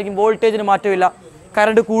 ഫിക്സഡ് ആയിരിക്കും. വോൾട്ടേജിന് മാറ്റമില്ല.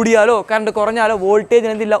 കറണ്ട് കൂടിയാലോ കറണ്ട് കുറഞ്ഞാലോ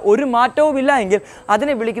വോൾട്ടേജിന് എന്തില്ല, ഒരു മാറ്റവും ഇല്ല എങ്കിൽ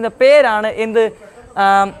അതിനെ വിളിക്കുന്ന പേരാണ് എന്ത്,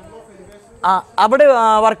 അവിടെ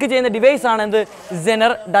വർക്ക് ചെയ്യുന്ന ഡിവൈസാണ് എന്ത്,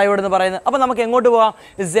 സെനർ ഡയോഡ് എന്ന് പറയുന്നത്. അപ്പോൾ നമുക്ക് എങ്ങോട്ട് പോവാം,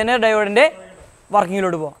 സെനർ ഡയോഡിൻ്റെ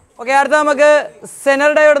വർക്കിങ്ങിലോട്ട് പോവാം. ഓക്കെ, അടുത്ത നമുക്ക്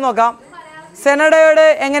സെനർ ഡയോഡ് നോക്കാം. സെനർ ഡയോഡ്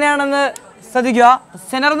എങ്ങനെയാണെന്ന് ശ്രദ്ധിക്കുക.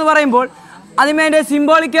 സെനർ എന്ന് പറയുമ്പോൾ ആദ്യമേ അതിൻ്റെ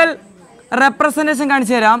സിംബോളിക്കൽ റെപ്രസെൻറ്റേഷൻ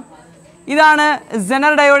കാണിച്ചു തരാം. ഇതാണ്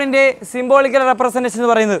സെനർ ഡയോഡിൻ്റെ സിംബോളിക്കൽ റെപ്രസെൻറ്റേഷൻ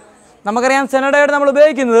എന്ന് പറയുന്നത്. നമുക്കറിയാം സെനർ ഡയോഡ് നമ്മൾ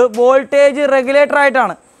ഉപയോഗിക്കുന്നത് വോൾട്ടേജ് റെഗുലേറ്റർ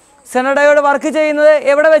ആയിട്ടാണ്. സെനർ ഡയോഡ് വർക്ക് ചെയ്യുന്നത്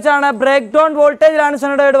എവിടെ വെച്ചാണ്, break down വോൾട്ടേജിലാണ്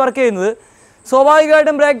Zener diode work ചെയ്യുന്നത്.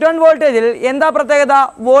 സ്വാഭാവികമായിട്ടും ബ്രേക്ക് ഡൗൺ വോൾട്ടേജിൽ എന്താ പ്രത്യേകത,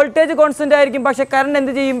 വോൾട്ടേജ് കോൺസ്റ്റൻ്റ് ആയിരിക്കും. പക്ഷേ കറണ്ട്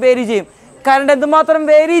എന്ത് ചെയ്യും, വേരി ചെയ്യും. കറണ്ട് എന്തുമാത്രം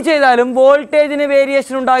വേരി ചെയ്താലും വോൾട്ടേജിന്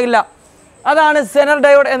വേരിയേഷൻ ഉണ്ടാകില്ല. അതാണ് സെനർ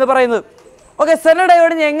ഡയോഡ് എന്ന് പറയുന്നത്. ഓക്കെ, സെനർ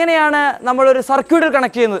ഡയോഡിനെ എങ്ങനെയാണ് നമ്മളൊരു സർക്യൂട്ടിൽ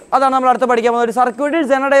കണക്ട് ചെയ്യുന്നത്, അതാണ് നമ്മൾ അടുത്ത് പഠിക്കാൻ പോകുന്നത്. ഒരു സർക്യൂട്ടിൽ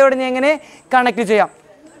സെനർ ഡയോഡിനെ എങ്ങനെ കണക്ട് ചെയ്യാം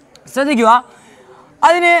ശ്രദ്ധിക്കുക.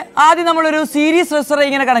 അതിന് ആദ്യം നമ്മളൊരു സീരീസ് റെസിസ്റ്റർ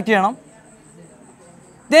ഇങ്ങനെ കണക്ട് ചെയ്യണം.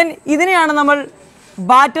 ദെൻ ഇതിനെയാണ് നമ്മൾ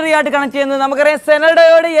ബാറ്ററി ആയിട്ട് കണക്ട് ചെയ്യുന്നത്. നമുക്കറിയാം സെനർ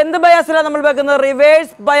ഡയോഡ് എന്ത് ബയാസിലാണ് നമ്മൾ വെക്കുന്നത്,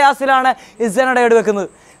 റിവേഴ്സ് ബയാസിലാണ് ഈ സെനർ ഡയോഡ് വെക്കുന്നത്.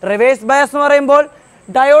 റിവേഴ്സ് ബയസ് എന്ന് പറയുമ്പോൾ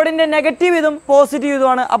ഡയോഡിൻ്റെ നെഗറ്റീവ് ഇതും പോസിറ്റീവ്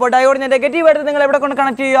ഇതുമാണ്. അപ്പോൾ ഡയോഡിൻ്റെ നെഗറ്റീവ് എടുത്ത് നിങ്ങൾ എവിടെ കൊണ്ട്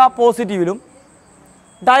കണക്ട് ചെയ്യുക? പോസിറ്റീവിലും.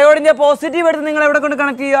 ഡയോഡിൻ്റെ പോസിറ്റീവ് എടുത്ത് നിങ്ങൾ എവിടെ കൊണ്ട്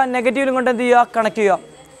കണക്ട് ചെയ്യുക? നെഗറ്റീവിലും കൊണ്ട് എന്ത് ചെയ്യുക? കണക്ട് ചെയ്യുക.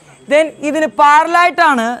 ദെൻ ഇതിന്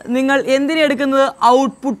പാരലായിട്ടാണ് നിങ്ങൾ എന്തിനെ എടുക്കുന്നത്?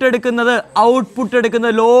 ഔട്ട്പുട്ട് എടുക്കുന്നത്.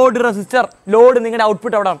 ലോഡ് റെസിസ്റ്റർ, ലോഡ് നിങ്ങളുടെ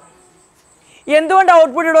ഔട്ട്പുട്ട് എവിടെയാണ്? എന്തുകൊണ്ട്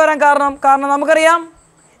ഔട്ട്പുട്ട് ഇവിടെ വരാൻ കാരണം നമുക്കറിയാം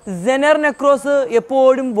സെനറിന് അക്രോസ്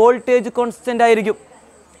എപ്പോഴും വോൾട്ടേജ് കോൺസ്റ്റൻ്റ് ആയിരിക്കും.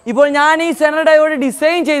 ഇപ്പോൾ ഞാൻ ഈ സെനർ ഡയോഡ്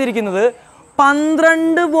ഡിസൈൻ ചെയ്തിരിക്കുന്നത്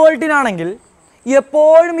 12 വോൾട്ടിനാണെങ്കിൽ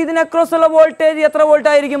എപ്പോഴും ഇതിന് അക്രോസ് ഉള്ള വോൾട്ടേജ് എത്ര വോൾട്ട്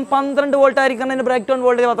ആയിരിക്കും? 12 വോൾട്ട് ആയിരിക്കും. കാരണം ഇതിന് ബ്രേക്ക് ഡൗൺ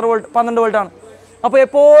വോൾട്ടേജ് 12 വോൾട്ടാണ്. അപ്പോൾ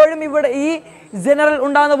എപ്പോഴും ഇവിടെ ഈ ജനറൽ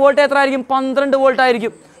ഉണ്ടാകുന്ന വോൾട്ടേജ് എത്ര ആയിരിക്കും? 12 വോൾട്ട്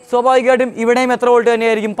ആയിരിക്കും. സ്വാഭാവികമായിട്ടും ഇവിടെയും എത്ര വോൾട്ട്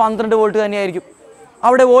തന്നെയായിരിക്കും? 12 വോൾട്ട് തന്നെയായിരിക്കും.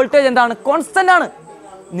 അവിടെ വോൾട്ടേജ് എന്താണ്? കോൺസ്റ്റൻ്റ് ആണ്.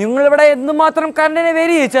 നിങ്ങളിവിടെ എന്തുമാത്രം കറണ്ടിനെ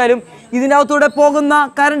വേരി ചെയ്യിച്ചാലും, ഇതിനകത്തൂടെ പോകുന്ന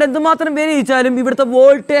കറണ്ട് എന്തുമാത്രം വേരി ചെയ്യിച്ചാലും ഇവിടുത്തെ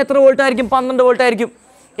വോൾട്ട് എത്ര വോൾട്ട് ആയിരിക്കും? 12 വോൾട്ട് ആയിരിക്കും.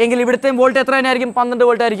 എങ്കിൽ ഇവിടുത്തെ വോൾട്ട് എത്ര തന്നെയായിരിക്കും? 12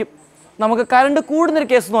 വോൾട്ട് ആയിരിക്കും. നമുക്ക് കറണ്ട് കൂടുന്നൊരു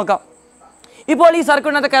കേസ് നോക്കാം. ഇപ്പോൾ ഈ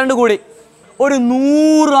സർക്യൂട്ടിനകത്ത് കറണ്ട് കൂടി ഒരു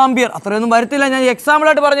 100 ആംപിയർ, അത്രയൊന്നും വരത്തില്ല, ഞാൻ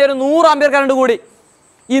എക്സാമ്പിളായിട്ട് പറഞ്ഞു ഒരു 100 ആംപിയർ കറണ്ട് കൂടി.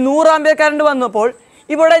 ഈ 100 ആംപിയർ കറണ്ട് വന്നപ്പോൾ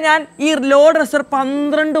ഇവിടെ ഞാൻ ഈ ലോഡ് റെസിസ്റ്റർ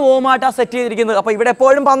 12 ഓം ആയിട്ടാണ് സെറ്റ് ചെയ്തിരിക്കുന്നത്. അപ്പോൾ ഇവിടെ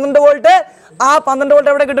എപ്പോഴും 12 വോൾട്ട്, ആ 12 വോൾട്ട്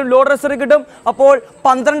എവിടെ കിട്ടും? ലോഡ് റെസിസ്റ്റർ കിട്ടും. അപ്പോൾ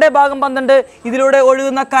 12/12 ഇതിലൂടെ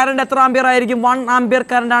ഒഴുകുന്ന കറണ്ട് എത്ര ആംപിയർ ആയിരിക്കും? 1 ആംപിയർ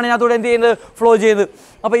കറണ്ടാണ് ഇതിനകത്തൂടെ എന്ത് ചെയ്യുന്നത്? ഫ്ലോ ചെയ്യുന്നത്.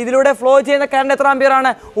 അപ്പോൾ ഇതിലൂടെ ഫ്ലോ ചെയ്യുന്ന കറണ്ട് എത്ര ആംപിയർ ആണ്?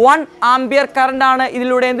 1 ആംപിയർ കറണ്ടാണ്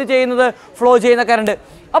ഇതിലൂടെ എന്ത് ചെയ്യുന്നത്? ഫ്ലോ ചെയ്യുന്ന കറണ്ട്.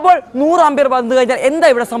 അപ്പോൾ 100 ആംപിയർ വന്നു കഴിഞ്ഞാൽ എന്താ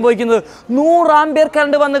ഇവിടെ സംഭവിക്കുന്നത്? 100 ആംപിയർ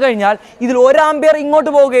കറണ്ട് വന്നു കഴിഞ്ഞാൽ ഇതിൽ 1 ആംപിയർ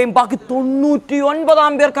ഇങ്ങോട്ട് പോവുകയും ബാക്കി 99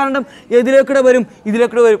 ആംപിയർ കറണ്ടും ഇതിലേക്കൂടെ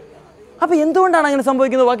വരും. അപ്പോൾ എന്തുകൊണ്ടാണ് അങ്ങനെ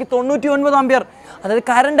സംഭവിക്കുന്നത്? ബാക്കി 99 ആംപിയർ, അതായത്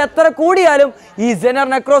കറണ്ട് എത്ര കൂടിയാലും ഈ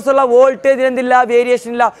ജനറിന് അക്രോസ് ഉള്ള വോൾട്ടേജിന് എന്തില്ല?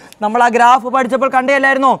 വേരിയേഷൻ ഇല്ല. നമ്മൾ ആ ഗ്രാഫ് പഠിച്ചപ്പോൾ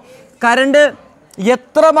കണ്ടേയല്ലായിരുന്നോ? കറണ്ട്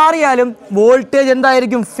എത്ര മാറിയാലും വോൾട്ടേജ്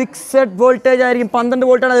എന്തായിരിക്കും? ഫിക്സഡ് വോൾട്ടേജ് ആയിരിക്കും. 12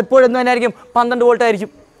 വോൾട്ടാണ്, അത് എപ്പോഴും എന്ത് തന്നെയായിരിക്കും? 12 വോൾട്ട് ആയിരിക്കും.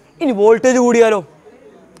 ഇനി വോൾട്ടേജ്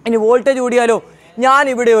കൂടിയാലോ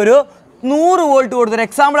ഞാനിവിടെ ഒരു 100 വോൾട്ട് കൊടുത്തു. ഒരു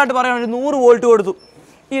എക്സാമ്പിളായിട്ട് പറയുകയാണെങ്കിൽ 100 വോൾട്ട് കൊടുത്തു.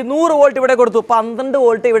 ഈ 100 വോൾട്ട് ഇവിടെ കൊടുത്തു, 12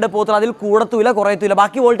 വോൾട്ട് ഇവിടെ പോകത്തുള്ളൂ. അതിൽ കൂടത്തുമില്ല കുറയത്തുമില്ല.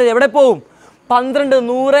 ബാക്കി വോൾട്ടേജ് എവിടെ പോവും? 12.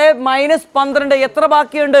 100 - 12 എത്ര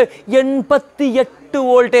ബാക്കിയുണ്ട്? 88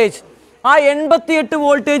 വോൾട്ടേജ്. ആ 88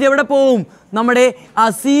 വോൾട്ടേജ് എവിടെ പോവും? നമ്മുടെ ആ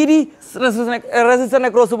സീരീസ് റെസിസ്റ്ററിനെ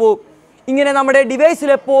ക്രോസ് പോവും. ഇങ്ങനെ നമ്മുടെ ഡിവൈസിൽ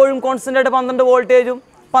എപ്പോഴും കോൺസ്റ്റൻ്റ് ആയിട്ട് 12 വോൾട്ടേജും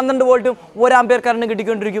 12 വോൾട്ടും 1 ആംപിയർ കറണ്ട്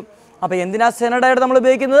കിട്ടിക്കൊണ്ടിരിക്കും. അപ്പോൾ എന്തിനാ സെനഡായിട്ട് നമ്മൾ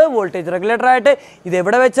ഉപയോഗിക്കുന്നത്? വോൾട്ടേജ് റെഗുലേറ്റർ ആയിട്ട്. ഇത്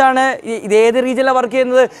എവിടെ വെച്ചാണ്? ഇത് ഏത് റീജിയനിലാണ് വർക്ക്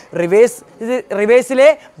ചെയ്യുന്നത്? റിവേഴ്സിലെ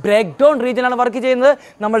ബ്രേക്ക് ഡൗൺ റീജിയനാണ് വർക്ക് ചെയ്യുന്നത്.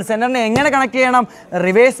 നമ്മൾ സെനറിനെ എങ്ങനെ കണക്ട് ചെയ്യണം?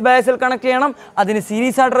 റിവേഴ്സ് ബയസിൽ കണക്ട് ചെയ്യണം. അതിന്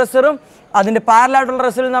സീരീസ് ആയിട്ട് റെസിസ്റ്ററും അതിൻ്റെ പാരലായിട്ടുള്ള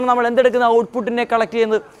റെസിസ്റ്ററിൽ നിന്നാണ് നമ്മൾ എന്തെടുക്കുന്നത്? ഔട്ട്പുട്ടിനെ കളക്ട്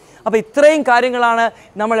ചെയ്യുന്നത്. അപ്പോൾ ഇത്രയും കാര്യങ്ങളാണ്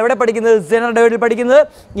നമ്മൾ എവിടെ പഠിക്കുന്നത്? സെനർ ഡയോഡിൽ പഠിക്കുന്നത്.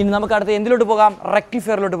 ഇനി നമുക്ക് അടുത്ത് എന്തിലോട്ട് പോകാം?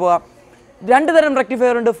 റെക്ടിഫയറിലോട്ട് പോകാം. 2 തരം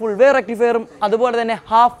റെക്ടിഫയർ ഉണ്ട്, ഫുൾ വേവ് റെക്ടിഫയറും അതുപോലെ തന്നെ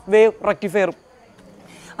ഹാഫ് വേവ് റെക്ടിഫയറും.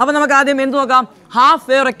 അപ്പോൾ നമുക്ക് ആദ്യം എന്ത് നോക്കാം? ഹാഫ്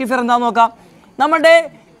വേവ് റെക്ടിഫയർ എന്താണെന്ന് നോക്കാം. നമ്മുടെ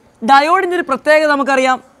ഡയോഡിൻ്റെ ഒരു പ്രത്യേകത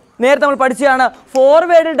നമുക്കറിയാം, നേരത്തെ നമ്മൾ പഠിച്ചതാണ്.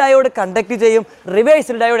 ഫോർവേഡിൽ ഡയോഡ് കണ്ടക്ട് ചെയ്യും,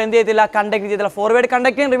 റിവേഴ്സിൽ ഡയോഡ് എന്ത് ചെയ്യത്തില്ല? കണ്ടക്ട് ചെയ്യത്തില്ല. ഫോർവേഡ്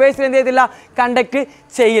കണ്ടക്ട് ചെയ്യും, റിവേഴ്സിൽ എന്ത് ചെയ്യത്തില്ല? കണ്ടക്ട്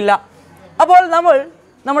ചെയ്യില്ല. അപ്പോൾ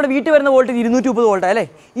നമ്മുടെ വീട്ടിൽ വരുന്ന വോൾട്ടേജ് 230 വോൾട്ടാണ് അല്ലേ?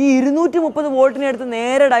 ഈ 230 വോൾട്ടിനെ എടുത്ത്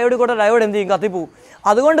നേരെ ഡയോഡ് കൂടെ ഡയോഡ് എന്ത് ചെയ്യും? കത്തിപ്പോവും.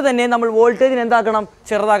 അതുകൊണ്ട് തന്നെ നമ്മൾ വോൾട്ടേജിനെ എന്താക്കണം?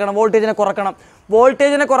 ചെറുതാക്കണം, വോൾട്ടേജിനെ കുറക്കണം.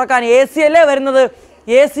 വോൾട്ടേജിനെ കുറക്കാൻ AC അല്ലേ വരുന്നത്?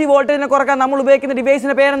 AC വോൾട്ടേജിനെ കുറക്കാൻ നമ്മൾ ഉപയോഗിക്കുന്ന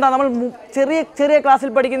ഡിവൈസിൻ്റെ പേരെന്താ? നമ്മൾ ചെറിയ ക്ലാസ്സിൽ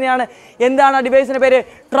പഠിക്കുന്നതാണ്. എന്താണ് ആ ഡിവൈസിൻ്റെ പേര്?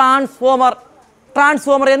 ട്രാൻസ്ഫോമർ.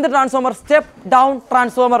 എന്ത് ട്രാൻസ്ഫോമർ? Step down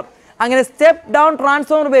transformer. അങ്ങനെ സ്റ്റെപ്പ് ഡൗൺ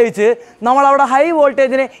ട്രാൻസ്ഫോമർ ഉപയോഗിച്ച് നമ്മൾ അവിടെ ഹൈ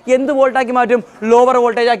വോൾട്ടേജിനെ എന്ത് വോൾട്ടാക്കി മാറ്റും? ലോവർ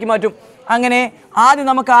വോൾട്ടേജ് ആക്കി മാറ്റും. അങ്ങനെ ആദ്യം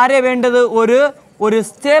നമുക്ക് ആരെ വേണ്ടത്? ഒരു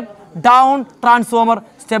step down transformer.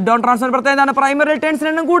 Step down transformer പ്രത്യേകം എന്താണ്? പ്രൈമറി ടേൺസിന്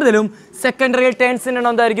എണ്ണം കൂടുതലും സെക്കൻഡറി ടേൺസിന്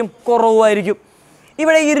എണ്ണം എന്തായിരിക്കും? കുറവായിരിക്കും.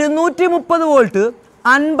 ഇവിടെ 230 വോൾട്ട്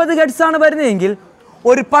 50 ഹെർട്സ് ആണ് വരുന്നതെങ്കിൽ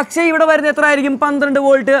ഒരു പക്ഷേ ഇവിടെ വരുന്ന എത്ര ആയിരിക്കും? 12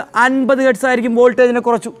 വോൾട്ട് 50 ഹെർട്സ് ആയിരിക്കും. വോൾട്ടേജിനെ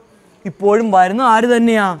കുറച്ചു. ഇപ്പോഴും വരുന്ന ആര്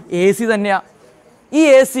തന്നെയാ? AC തന്നെയാ. ഈ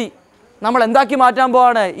AC നമ്മൾ എന്താക്കി മാറ്റാൻ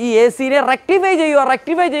പോവാണ്? ഈ ACനെ റെക്ടിഫൈ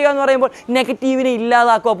ചെയ്യുക എന്ന് പറയുമ്പോൾ നെഗറ്റീവിനെ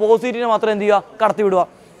ഇല്ലാതാക്കുക, പോസിറ്റീവിനെ മാത്രം എന്ത് ചെയ്യുക? കടത്തി വിടുക.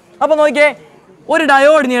 അപ്പോൾ നോക്കിയേ, ഒരു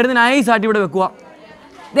ഡയോഡിനെ എടുത്ത് നൈസായിട്ട് ഇവിടെ വെക്കുക.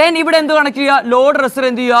 ദെൻ ഇവിടെ എന്ത് കണക്ട് ചെയ്യുക? ലോഡ് റെസിസ്റ്റർ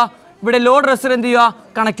എന്ത് ചെയ്യുക? ഇവിടെ ലോഡ് റെസിസ്റ്റർ എന്ത് ചെയ്യുക?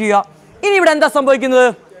 കണക്ട് ചെയ്യുക. ഇനി ഇവിടെ എന്താ സംഭവിക്കുന്നത്?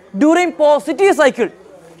 ഡ്യൂറിങ് പോസിറ്റീവ് സൈക്കിൾ,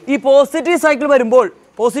 ഈ പോസിറ്റീവ് സൈക്കിൾ വരുമ്പോൾ,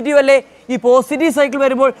 പോസിറ്റീവ് അല്ലേ? ഈ പോസിറ്റീവ് സൈക്കിൾ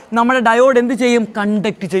വരുമ്പോൾ നമ്മുടെ ഡയോഡ് എന്ത് ചെയ്യും?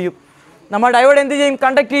 കണ്ടക്ട് ചെയ്യും. നമ്മുടെ ഡയോഡ് എന്ത് ചെയ്യും?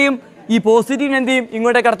 കണ്ടക്ട് ചെയ്യും. ഈ പോസിറ്റീവിന് എന്ത് ചെയ്യും?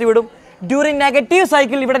 ഇങ്ങോട്ടേക്ക് കടത്തി വിടും. ഡ്യൂറിങ് നെഗറ്റീവ്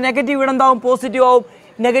സൈക്കിൾ ഇവിടെ നെഗറ്റീവ് ഇവിടെ എന്താവും? പോസിറ്റീവ് ആവും.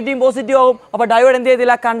 നെഗറ്റീവ് പോസിറ്റീവ് ആവും. അപ്പോൾ ഡയോഡ് എന്ത്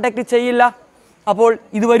ചെയ്തില്ല? കണ്ടക്ട് ചെയ്യില്ല. അപ്പോൾ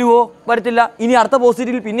ഇത് വരുമോ? വരത്തില്ല. ഇനി അടുത്ത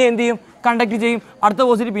പോസിറ്റീവിൽ പിന്നെ എന്ത് ചെയ്യും? കണ്ടക്ട് ചെയ്യും. അടുത്ത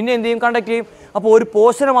പോസിറ്റീവ് പിന്നെ എന്ത് ചെയ്യും? കണ്ടക്ട് ചെയ്യും. അപ്പോൾ ഒരു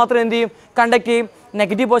പോർഷനെ മാത്രം എന്ത് ചെയ്യും? കണ്ടക്ട് ചെയ്യും.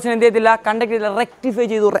 നെഗറ്റീവ് പോർഷൻ എന്ത് ചെയ്യത്തില്ല? കണ്ടക്ട് ചെയ്തില്ല. റെക്ടിഫൈ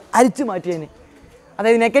ചെയ്തു, അരിച്ചു മാറ്റിയതിന്.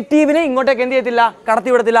 അതായത് നെഗറ്റീവിനെ ഇങ്ങോട്ടേക്ക് എന്ത് ചെയ്യത്തില്ല,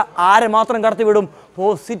 കടത്തിവിടത്തില്ല. ആരെ മാത്രം കടത്തിവിടും?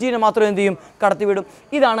 പോസിറ്റീവിനെ മാത്രം എന്ത് ചെയ്യും, കടത്തിവിടും.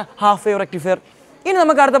 ഇതാണ് ഹാഫ് വേവ് റെക്ടിഫയർ. ഇനി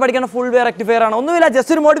നമുക്ക് അടുത്ത പഠിക്കണം ഫുൾ വേവ് റെക്ടിഫയർ ആണ്. ഒന്നുമില്ല,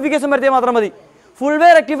 ജസ്റ്റ് ഒരു മോഡിഫിക്കേഷൻ വരുത്തിയാൽ മാത്രം മതി. ഫുൾ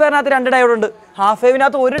വേവ് റെക്ടിഫയറിനകത്ത് 2 ഡയോഡ് ഉണ്ട്. ഹാഫ്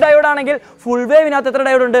വേവിനകത്ത് 1 ഡയോഡ് ആണെങ്കിൽ ഫുൾ വേവിനകത്ത് എത്ര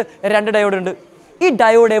ഡയോഡ് ഉണ്ട്? 2 ഡയോഡ് ഉണ്ട്. ഈ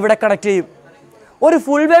ഡയോഡ് എവിടെ കണക്ട് ചെയ്യും? ഒരു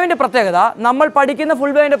ഫുൾ വേവിൻ്റെ പ്രത്യേകത, നമ്മൾ പഠിക്കുന്ന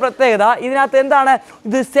ഫുൾ വേവിൻ്റെ പ്രത്യേകത ഇതിനകത്ത് എന്താണ്?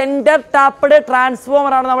 ഇത് സെൻറ്റർ ടാപ്ഡ്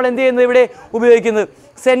ട്രാൻസ്ഫോമർ ആണ് നമ്മൾ എന്ത് ചെയ്യുന്നത്, ഇവിടെ ഉപയോഗിക്കുന്നത്.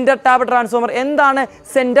 Centre tap transformer. എന്താണ്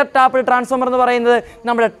സെൻറ്റർ ടാപ്പ് ട്രാൻസ്ഫോമർ എന്ന് പറയുന്നത്?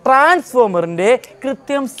 നമ്മുടെ ട്രാൻസ്ഫോമറിൻ്റെ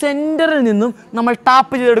കൃത്യം സെൻറ്ററിൽ നിന്നും നമ്മൾ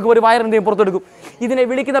ടാപ്പ് ചെയ്തെടുക്കും, ഒരു വയർ എന്ത് ചെയ്യും, പുറത്തെടുക്കും. ഇതിനെ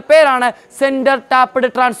വിളിക്കുന്ന പേരാണ് സെൻറ്റർ ടാപ്ഡ്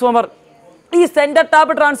ട്രാൻസ്ഫോമർ. ഈ സെൻറ്റർ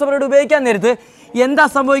ടാപ്പ് ട്രാൻസ്ഫോമർ ഉപയോഗിക്കാൻ നേരത്ത് എന്താ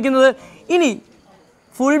സംഭവിക്കുന്നത്? ഇനി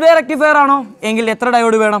ഫുൾ വേവ് റെക്ടിഫയർ ആണോ എങ്കിൽ എത്ര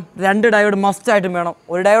ഡയോഡ് വേണം? 2 ഡയോഡ് മസ്റ്റായിട്ടും വേണം.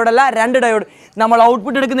 ഒരു ഡയോഡല്ല, 2 ഡയോഡ്. നമ്മൾ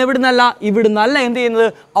ഔട്ട്പുട്ട് എടുക്കുന്നത് എവിടുന്നല്ല, ഇവിടുന്നല്ല എന്ത് ചെയ്യുന്നത്,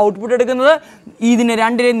 ഔട്ട്പുട്ട് എടുക്കുന്നത്. ഇതിനെ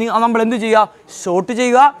രണ്ടിനെ നമ്മൾ എന്ത് ചെയ്യുക, ഷോർട്ട്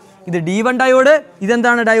ചെയ്യുക. ഇത് D1 ഡയോഡ്,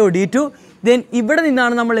 ഇതെന്താണ് ഡയോഡ് D2. ദെൻ ഇവിടെ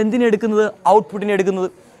നിന്നാണ് നമ്മൾ എന്തിനെ എടുക്കുന്നത്, ഔട്ട്പുട്ടിനെ എടുക്കുന്നത്.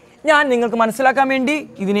 ഞാൻ നിങ്ങൾക്ക് മനസ്സിലാക്കാൻ വേണ്ടി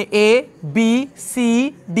ഇതിനെ A, B, C,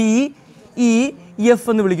 D, E, F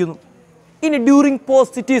എന്ന് വിളിക്കുന്നു. ഇനി during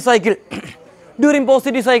positive cycle, during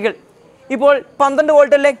positive cycle ഇപ്പോൾ 12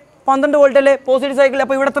 വോൾട്ട് അല്ലേ, 12 വോൾട്ട് അല്ലേ പോസിറ്റീവ് സൈക്കിൾ.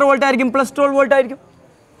 അപ്പോൾ ഇവിടെ എത്ര വോൾട്ട് ആയിരിക്കും? +12 വോൾട്ട് ആയിരിക്കും.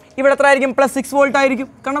 ഇവിടെ എത്ര ആയിരിക്കും? +6 വോൾട്ട് ആയിരിക്കും.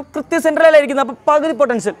 കാരണം കൃത്യ സെൻട്രലായിരിക്കുന്നത്. അപ്പോൾ പകുതി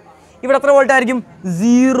പൊട്ടൻഷ്യൽ. ഇവിടെ എത്ര വോൾട്ട് ആയിരിക്കും?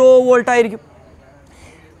 0 വോൾട്ട് ആയിരിക്കും.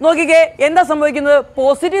 നോക്കിക്കേ എന്താ സംഭവിക്കുന്നത്?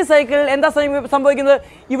 പോസിറ്റീവ് സൈക്കിൾ എന്താ സംഭവിക്കുന്നത്?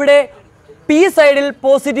 ഇവിടെ പി സൈഡിൽ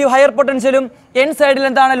പോസിറ്റീവ് ഹയർ പൊട്ടൻഷ്യലും എൻ സൈഡിൽ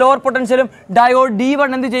എന്താണ് ലോവർ പൊട്ടൻഷ്യലും. ഡയോഡ്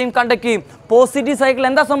D1 എന്ത് ചെയ്യും? കണ്ടക്ട് ചെയ്യും. പോസിറ്റീവ് സൈക്കിൾ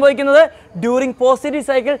എന്താ സംഭവിക്കുന്നത്? During positive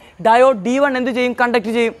cycle diode D1 എന്ത് ചെയ്യും?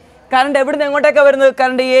 കണ്ടക്ട് ചെയ്യും. കറണ്ട് എവിടെ നിന്ന് എങ്ങോട്ടേക്കാണ് വരുന്നത്?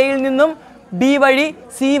 കറണ്ട് എയിൽ നിന്നും D വഴി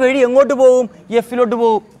C വഴി എങ്ങോട്ട് പോകും? എഫിലോട്ട്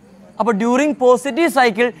പോകും. അപ്പോൾ during positive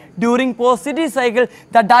cycle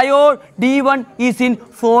the diode D1 is in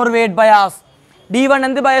forward bias. D1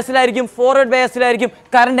 എന്ത് ബയസിലായിരിക്കും? ഫോർവേഡ് ബയസിലായിരിക്കും.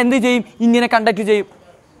 കറണ്ട് എന്ത് ചെയ്യും? ഇങ്ങനെ കണ്ടക്ട് ചെയ്യും.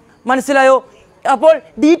 മനസ്സിലായോ? അപ്പോൾ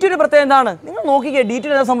D2യുടെ പ്രത്യേകത എന്താണ്? നിങ്ങൾ നോക്കിക്കേ,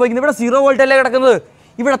 D2 എന്താ സംഭവിക്കുന്നത്? ഇവിടെ 0 വോൾട്ട് അല്ലേ കിടക്കുന്നത്,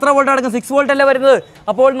 ഇവിടെ എത്ര വോൾട്ട് കിടക്കുന്നത്? 6 വോൾട്ട് അല്ലേ വരുന്നത്.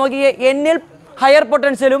 അപ്പോൾ നോക്കിക്കേ, എന്നിൽ ഹയർ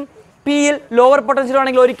പൊട്ടൻഷ്യലും പിയിൽ ലോവർ പൊട്ടൻഷ്യലും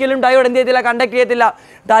ആണെങ്കിൽ ഒരിക്കലും ഡയോഡ് എന്ത് ചെയ്യത്തില്ല? കണ്ടക്ട് ചെയ്യത്തില്ല.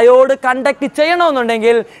 ഡയോഡ് കണ്ടക്ട്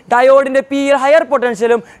ചെയ്യണമെന്നുണ്ടെങ്കിൽ ഡയോഡിൻ്റെ പിയിൽ ഹയർ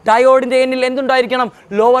പൊട്ടൻഷ്യലും ഡയോഡിൻ്റെ എന്നിൽ എന്തുണ്ടായിരിക്കണം?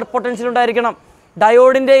 ലോവർ പൊട്ടൻഷ്യൽ ഉണ്ടായിരിക്കണം.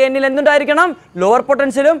 ഡയോഡിൻ്റെ എന്നിൽ എന്തുണ്ടായിരിക്കണം? ലോവർ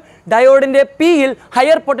പൊട്ടൻഷ്യലും ഡയോഡിൻ്റെ പിയിൽ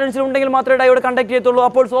ഹയർ പൊട്ടൻഷ്യൽ ഉണ്ടെങ്കിൽ മാത്രമേ ഡയോഡ് കണ്ടക്ട് ചെയ്യത്തുള്ളൂ.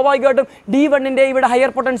 അപ്പോൾ സ്വാഭാവികമായിട്ടും D1ൻ്റെ ഇവിടെ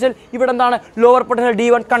ഹയർ പൊട്ടൻഷ്യൽ, ഇവിടെ എന്താണ് ലോവർ പൊട്ടൻഷ്യൽ,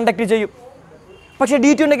 D1 കണ്ടക്ട് ചെയ്യും. പക്ഷേ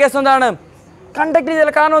D2ൻ്റെ കേസ് എന്താണ്? കണ്ടക്ട്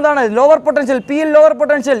ചെയ്തില്ല. കാരണം എന്താണ്? ലോവർ പൊട്ടൻഷ്യൽ, പിയിൽ ലോവർ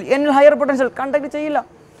പൊട്ടൻഷ്യൽ, എന്നിൽ ഹയർ പൊട്ടൻഷ്യൽ, കണ്ടക്ട് ചെയ്യില്ല.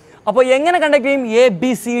 അപ്പോൾ എങ്ങനെ കണ്ടക്ട് ചെയ്യും?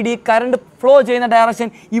 ABCD കറണ്ട് ഫ്ലോ ചെയ്യുന്ന ഡയറക്ഷൻ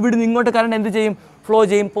ഇവിടുന്ന് ഇങ്ങോട്ട് കറണ്ട് എന്ത് ചെയ്യും? ഫ്ലോ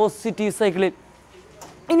ചെയ്യും പോസിറ്റീവ് സൈക്കിളിൽ.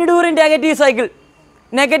 ഇനി ഡ്യൂറിങ് നെഗറ്റീവ്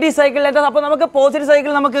സൈക്കിൾ എന്താ? അപ്പോൾ നമുക്ക് പോസിറ്റീവ്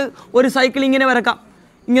സൈക്കിൾ നമുക്ക് ഒരു സൈക്കിൾ ഇങ്ങനെ വരക്കാം.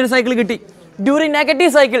 ഇങ്ങനെ സൈക്കിൾ കിട്ടി. ഡ്യൂറിങ്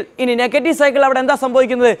നെഗറ്റീവ് സൈക്കിൾ, ഇനി നെഗറ്റീവ് സൈക്കിൾ അവിടെ എന്താ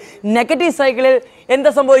സംഭവിക്കുന്നത്? നെഗറ്റീവ് സൈക്കിളിൽ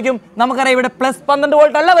എന്താ സംഭവിക്കും? നമുക്കറിയാം ഇവിടെ +12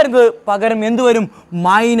 വോൾട്ട് അല്ല വരുന്നത്, പകരം എന്ത് വരും?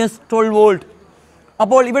 -12 വോൾട്ട്.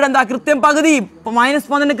 അപ്പോൾ ഇവിടെ എന്താ? കൃത്യം പകുതി.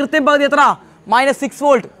 -12 കൃത്യം പകുതി എത്ര? -6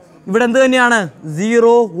 വോൾട്ട്. ഇവിടെ എന്ത് തന്നെയാണ്?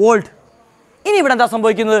 0 വോൾട്ട്. ഇനി ഇവിടെ എന്താ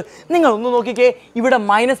സംഭവിക്കുന്നത്? നിങ്ങൾ ഒന്ന് നോക്കിക്കേ, ഇവിടെ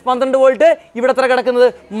 -12 വോൾട്ട്, ഇവിടെ എത്ര കിടക്കുന്നത്?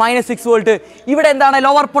 -6 വോൾട്ട്. ഇവിടെ എന്താണ്?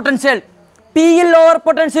 Lower potential. പിയിൽ ലോവർ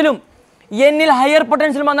പൊട്ടൻഷ്യലും എന്നിൽ ഹയർ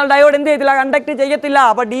പൊട്ടൻഷ്യലും വന്നാൽ ഡയോഡ് എന്ത് ചെയ്യത്തില്ല? കണ്ടക്ട് ചെയ്യത്തില്ല.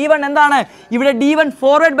 അപ്പോൾ D1 എന്താണ്? ഇവിടെ D1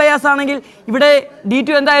 ഫോർവേഡ് ബയാസ് ആണെങ്കിൽ ഇവിടെ D2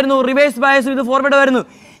 എന്തായിരുന്നു? Reverse bias. ഇത് ഫോർവേഡ് ആയിരുന്നു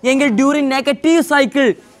എങ്കിൽ ഡ്യൂറിങ് നെഗറ്റീവ്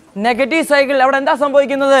സൈക്കിൾ അവിടെ എന്താ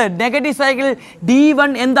സംഭവിക്കുന്നത്? നെഗറ്റീവ് സൈക്കിൾ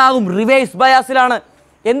D1 എന്താകും? റിവേഴ്സ് ബയാസിലാണ്.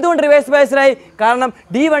 എന്തുകൊണ്ട് റിവേഴ്സ് ബയാസിലായി? കാരണം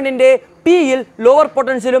D1ൻ്റെ പിയിൽ ലോവർ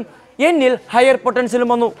പൊട്ടൻഷ്യലും എന്നിൽ ഹയർ പൊട്ടൻഷ്യലും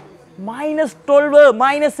വന്നു. -12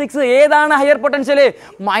 -6 ഏതാണ് ഹയർ പൊട്ടൻഷ്യൽ?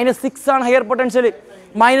 -6 ആണ് ഹയർ പൊട്ടൻഷ്യൽ.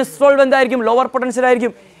 -12 എന്തായിരിക്കും? ലോവർ പൊട്ടൻഷ്യൽ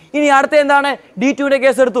ആയിരിക്കും. ഇനി അടുത്ത എന്താണ്? D2ൻ്റെ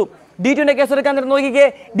കേസ് എടുത്തു. D2ൻ്റെ കേസ് എടുക്കാൻ നേരം നോക്കിക്കേ,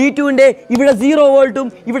 D2ൻ്റെ ഇവിടെ 0 വോൾട്ടും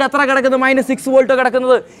ഇവിടെ എത്ര കിടക്കുന്നത്? -6 വോൾട്ട്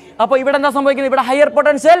കിടക്കുന്നത്. അപ്പോൾ ഇവിടെ എന്താ സംഭവിക്കുന്നത്? ഇവിടെ ഹയർ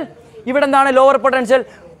പൊട്ടൻഷ്യൽ, ഇവിടെ എന്താണ്? Lower potential.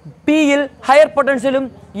 പിയിൽ ഹയർ പൊട്ടൻഷ്യലും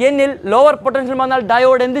എന്നിൽ ലോവർ പൊട്ടൻഷ്യലും വന്നാൽ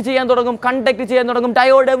ഡയോഡ് എന്ത് ചെയ്യാൻ തുടങ്ങും? കണ്ടക്ട് ചെയ്യാൻ തുടങ്ങും.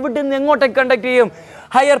 ഡയോഡ് എവിടെ നിന്ന് എങ്ങോട്ടേക്ക് കണ്ടക്ട് ചെയ്യും?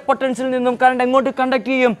 ഹയർ പൊട്ടൻഷ്യലിൽ നിന്നും കറണ്ട് എങ്ങോട്ട് കണ്ടക്ട്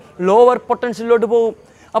ചെയ്യും? ലോവർ പൊട്ടൻഷ്യലിലോട്ട് പോകും.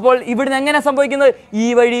 അപ്പോൾ ഇവിടുന്ന് എങ്ങനെ സംഭവിക്കുന്നത്? ഈ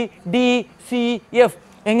വഴി DCF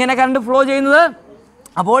എങ്ങനെ കറണ്ട് ഫ്ലോ ചെയ്യുന്നത്?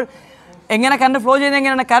 അപ്പോൾ എങ്ങനെ കറണ്ട് ഫ്ലോ ചെയ്യുന്നത്?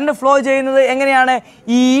 എങ്ങനെയാണ് കറണ്ട് ഫ്ലോ ചെയ്യുന്നത്? എങ്ങനെയാണ്?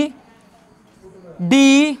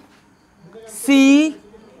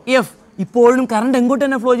 DCF. ഇപ്പോഴും കറണ്ട് എങ്ങോട്ട്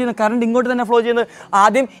തന്നെ ഫ്ലോ ചെയ്യുന്നത്? കറണ്ട് ഇങ്ങോട്ട് തന്നെ ഫ്ലോ ചെയ്യുന്നത്.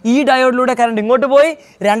 ആദ്യം ഈ ഡയോഡിലൂടെ കറണ്ട് ഇങ്ങോട്ട് പോയി,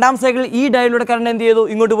 രണ്ടാം സൈക്കിൾ ഈ ഡയോഡിലൂടെ കറണ്ട് എന്ത് ചെയ്തു?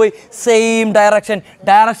 ഇങ്ങോട്ട് പോയി. സെയിം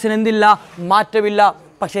ഡയറക്ഷൻ എന്തില്ല? മാറ്റമില്ല.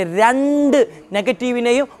 പക്ഷേ രണ്ട്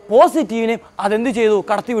നെഗറ്റീവിനെയും പോസിറ്റീവിനെയും അതെന്ത് ചെയ്തു?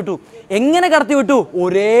 കടത്തിവിട്ടു. എങ്ങനെ കടത്തിവിട്ടു?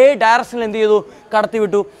 ഒരേ ഡയറക്ഷനിൽ എന്ത് ചെയ്തു?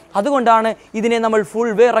 കടത്തിവിട്ടു. അതുകൊണ്ടാണ് ഇതിനെ നമ്മൾ ഫുൾ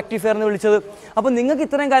വേ റെക്ടിഫയർ എന്ന് വിളിച്ചത്. അപ്പോൾ നിങ്ങൾക്ക്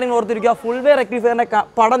ഇത്രയും കാര്യങ്ങൾ ഓർത്തിരിക്കുക. ഫുൾ വേ റെക്ടിഫയറിൻ്റെ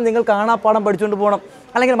പടം നിങ്ങൾ പാഠം പഠിച്ചുകൊണ്ട് പോകണം,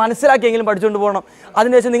 അല്ലെങ്കിൽ മനസ്സിലാക്കിയെങ്കിലും പഠിച്ചുകൊണ്ട് പോകണം.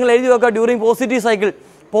 അതിനുശേഷം നിങ്ങൾ എഴുതി വെക്കുക during positive cycle.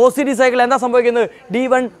 Positive cycle എന്താ സംഭവിക്കുന്നത്?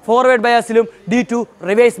 D1 forward ബയാസിലും D2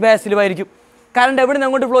 reverse ബയാസിലുമായിരിക്കും. Current എവിടെ നിന്ന്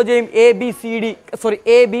അങ്ങോട്ട് ഫ്ലോ ചെയ്യും?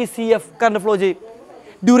 ABCF കറണ്ട് ഫ്ലോ ചെയ്യും.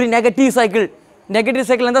 ഡ്യൂറിങ് നെഗറ്റീവ്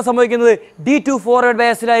സൈക്കിൾ എന്താ സംഭവിക്കുന്നത്? D2 forward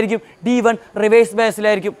ബയാസിലായിരിക്കും, D1 reverse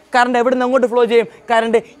ബയാസിലായിരിക്കും. Current എവിടെ നിന്ന് അങ്ങോട്ട് ഫ്ലോ ചെയ്യും?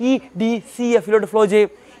 കറണ്ട് DCFിലോട്ട് ഫ്ലോ ചെയ്യും.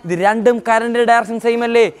 ഇത് രണ്ടും കറണ്ടിൻ്റെ ഡയറക്ഷൻ സെയിം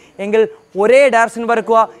അല്ലേ? എങ്കിൽ ഒരേ ഡയറക്ഷൻ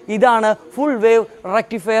വരക്കുക. ഇതാണ് ഫുൾ വേവ്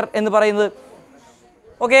റെക്ടിഫയർ എന്ന് പറയുന്നത്.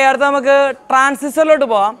 ഓക്കെ, അടുത്ത നമുക്ക് ട്രാൻസിസ്റ്ററിലോട്ട്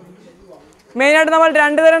പോകാം. മെയിനായിട്ട് നമ്മൾ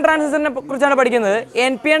രണ്ട് തരം ട്രാൻസിസ്റ്ററിനെ കുറിച്ചാണ് പഠിക്കുന്നത്.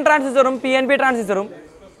 NPN ട്രാൻസിസ്റ്ററും PNP ട്രാൻസിസ്റ്ററും.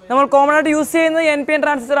 നമ്മൾ കോമൺ ആയിട്ട് യൂസ് ചെയ്യുന്നത് NPN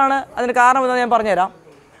ട്രാൻസിസ്റ്ററാണ്. അതിന് കാരണം എന്താണെന്ന് ഞാൻ പറഞ്ഞുതരാം.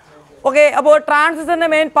 ഓക്കെ, അപ്പോൾ ട്രാൻസിസ്റ്ററിൻ്റെ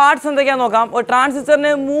മെയിൻ പാർട്സ് എന്തൊക്കെയാണെന്ന് നോക്കാം. ഒരു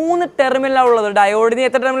ട്രാൻസിസ്റ്ററിന് 3 ടെർമിനലാണ് ഉള്ളത്. ഡയോഡിന്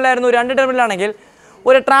എത്ര ടെർമിനലായിരുന്നു? 2 ടെർമിനലാണെങ്കിൽ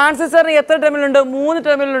ഒരു ട്രാൻസിസ്റ്ററിന് എത്ര ടെർമിനലുണ്ട്? 3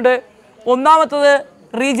 ടെർമിനലുണ്ട്. ഒന്നാമത്തത്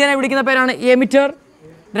റീജിയനെ വിളിക്കുന്ന പേരാണ് എമിറ്റർ,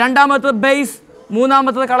 രണ്ടാമത്തത് ബേസ്,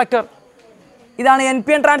 മൂന്നാമത്തത് കളക്ടർ. ഇതാണ്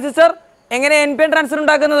NPN ട്രാൻസിസ്റ്റർ. എങ്ങനെ NPN ട്രാൻസിസ്റ്റർ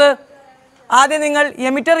ഉണ്ടാക്കുന്നത്? ആദ്യം നിങ്ങൾ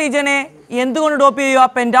എമിറ്റർ റീജിയനെ എന്തുകൊണ്ട് ഡോപ്പ് ചെയ്യുക?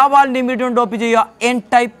 പെൻറ്റാവാലൻ്റ് ഇമിറ്റർ കൊണ്ട് ഡോപ്പ് ചെയ്യുക, N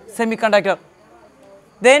type semi conductor.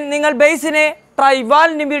 Then നിങ്ങൾ ബേസിനെ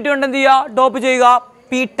ട്രൈവാലൻ്റ് ഇമിറ്റർ കൊണ്ട് എന്ത് ചെയ്യുക? ഡോപ്പ് ചെയ്യുക,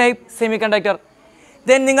 P type semi conductor.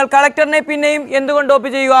 Then നിങ്ങൾ കളക്ടറിനെ പിന്നെയും എന്തുകൊണ്ട് ഡോപ്പ്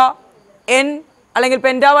ചെയ്യുക? N അല്ലെങ്കിൽ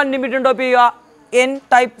പെൻറ്റാവാലൻ്റ് ഇമിറ്റർ കൊണ്ട് ഡോപ്പ് ചെയ്യുക, N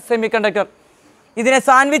ടൈപ്പ് സെമി കണ്ടക്ടർ. ഇതിനെ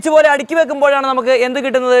സാൻഡ്വിച്ച് പോലെ അടുക്കി വെക്കുമ്പോഴാണ് നമുക്ക് എന്ത്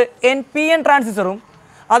കിട്ടുന്നത്? NPN ട്രാൻസിസ്റ്ററും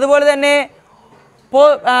അതുപോലെ തന്നെ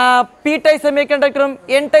P type semi കണ്ടക്ടറും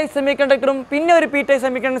N type semi കണ്ടക്ടറും പിന്നെ ഒരു P type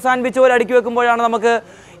semi conductor sandwich പോലെ അടുക്കി വെക്കുമ്പോഴാണ് നമുക്ക്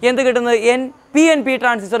എന്ത് കിട്ടുന്നത്? PNP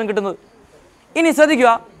ട്രാൻസിസ്റ്ററും കിട്ടുന്നത്. ഇനി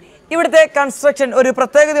ശ്രദ്ധിക്കുക, ഇവിടുത്തെ കൺസ്ട്രക്ഷൻ ഒരു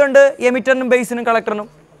പ്രത്യേകതയുണ്ട് എമിറ്ററിനും ബേസിനും കളക്ടറിനും.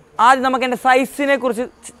 ആദ്യം നമുക്ക് എൻ്റെ സൈസിനെ കുറിച്ച്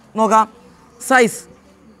നോക്കാം.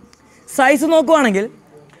 സൈസ് നോക്കുകയാണെങ്കിൽ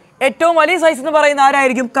ഏറ്റവും വലിയ സൈസ് എന്ന് പറയുന്ന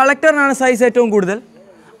ആരായിരിക്കും? കളക്ടറിനാണ് സൈസ് ഏറ്റവും കൂടുതൽ.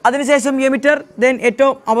 അതിനുശേഷം എമിറ്റർ, ദെൻ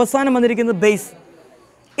ഏറ്റവും അവസാനം വന്നിരിക്കുന്നത് ബേസ്.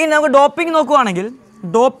 ഇനി നമുക്ക് ഡോപ്പിംഗ് നോക്കുകയാണെങ്കിൽ,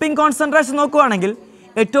 ഡോപ്പിംഗ് കോൺസെൻട്രേഷൻ നോക്കുകയാണെങ്കിൽ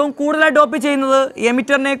ഏറ്റവും കൂടുതലായി ഡോപ്പ് ചെയ്യുന്നത്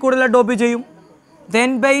എമിറ്ററിനെ കൂടുതലായി ഡോപ്പ് ചെയ്യും, ദെൻ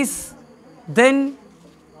ബേസ്, ദെൻ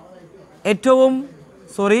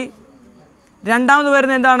രണ്ടാമത്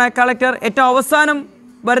വരുന്നത് എന്താണ്? കളക്ടർ. ഏറ്റവും അവസാനം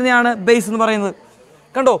വരുന്നതാണ് ബേസ് എന്ന് പറയുന്നത്.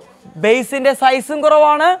 കണ്ടോ, ബേസിൻ്റെ സൈസും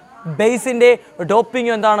കുറവാണ്, ബേസിൻ്റെ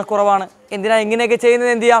ഡോപ്പിങ്ങും എന്താണ്? കുറവാണ്. എന്തിനാണ് ഇങ്ങനെയൊക്കെ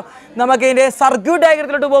ചെയ്യുന്നത്? എന്ത് ചെയ്യാം? നമുക്ക് ഇതിൻ്റെ സർക്യൂട്ട്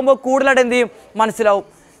ഡയഗ്രത്തിലോട്ട് പോകുമ്പോൾ കൂടുതലായിട്ട് എന്ത് ചെയ്യും? മനസ്സിലാവും.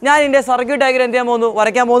 ഞാൻ ഇതിൻ്റെ സർക്യൂട്ട് ഡയഗ്രം എന്ത് ചെയ്യാൻ പോകുന്നു?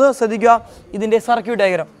 വരയ്ക്കാൻ പോകുന്നു. ശ്രദ്ധിക്കുക, ഇതിൻ്റെ സർക്യൂട്ട്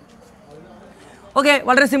ഡയഗ്രം. ഓക്കെ,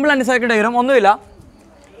 വളരെ സിമ്പിളാണ് സർക്യൂട്ട് ഡയഗ്രം. ഒന്നുമില്ല,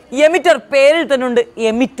 എമിറ്റർ പേരിൽ തന്നെ ഉണ്ട്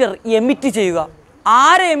എമിറ്റർ, എമിറ്റ് ചെയ്യുക.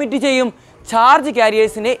 ആരെ എമിറ്റ് ചെയ്യും? ചാർജ്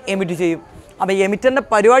കാരിയേഴ്സിനെ എമിറ്റ് ചെയ്യും. അപ്പോൾ എമിറ്ററിൻ്റെ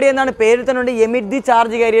പരിപാടി എന്താണ്? പേരിൽ തന്നെ ഉണ്ട് emit the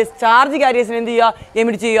charge careers. Charge കാരിയേഴ്സിനെ എന്ത് ചെയ്യുക?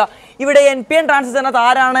 എമിറ്റ് ചെയ്യുക. ഇവിടെ NPN ട്രാൻസിസ്റ്ററിനകത്ത്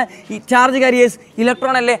ആരാണ് ഈ ചാർജ് കാരിയേഴ്സ്?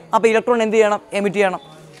 ഇലക്ട്രോൺ അല്ലേ? അപ്പോൾ ഇലക്ട്രോൺ എന്ത് ചെയ്യണം? എമിറ്റ് ചെയ്യണം.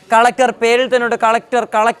 കളക്ടർ പേരിൽ തന്നെ ഉണ്ട് collector,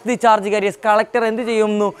 collect the charge careers. Collector എന്ത്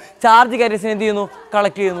ചെയ്യുന്നു? ചാർജ് കാരിയേഴ്സിനെ എന്ത് ചെയ്യുന്നു?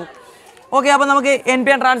 കളക്ട് ചെയ്യുന്നു. ഓക്കെ, അപ്പോൾ നമുക്ക്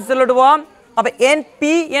NPN ട്രാൻസിസ്റ്ററിലോട്ട് പോകാം. അപ്പോൾ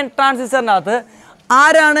NPN ട്രാൻസിസ്റ്ററിനകത്ത്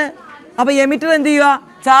ആരാണ്? അപ്പോൾ എമിറ്റർ എന്ത് ചെയ്യുക?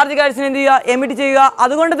 ചാർജ് കാരിയേഴ്സിനെ എന്ത് ചെയ്യുക? എമിറ്റ് ചെയ്യുക.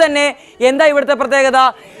 അതുകൊണ്ട് തന്നെ എന്താ ഇവിടുത്തെ പ്രത്യേകത?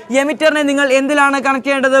 എമിറ്ററിനെ നിങ്ങൾ എന്തിലാണ് കണക്ട്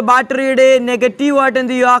ചെയ്യേണ്ടത്? ബാറ്ററിയുടെ നെഗറ്റീവായിട്ട്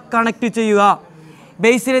എന്ത് ചെയ്യുക? കണക്ട് ചെയ്യുക.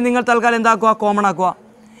 ബേസിനെ നിങ്ങൾ തൽക്കാലം എന്താക്കുക? കോമൺ ആക്കുക.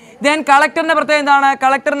 ദെൻ കളക്ടറിൻ്റെ പ്രത്യേകം എന്താണ്?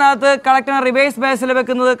 കളക്ടറിനെ റിവേഴ്സ് ബേസിൽ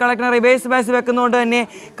വെക്കുന്നത്. കളക്ടറിനെ റിവേഴ്സ് ബേസിൽ വെക്കുന്നതുകൊണ്ട് തന്നെ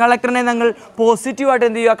കളക്ടറിനെ നിങ്ങൾ പോസിറ്റീവായിട്ട്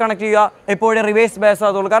എന്ത് ചെയ്യുക? കണക്ട് ചെയ്യുക. എപ്പോഴും റിവേഴ്സ് ബേസ്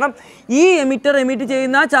ആകുള്ളൂ. കാരണം ഈ എമിറ്റർ എമിറ്റ്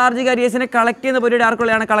ചെയ്യുന്ന ചാർജ് കാരിയേഴ്സിനെ കളക്ട് ചെയ്യുന്ന പരിപാടി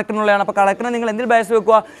ആർക്കുള്ളതാണ്? കളക്ടറിനുള്ളതാണ്. അപ്പോൾ കളക്ടറിനെ നിങ്ങൾ എന്തിൽ ബേസിൽ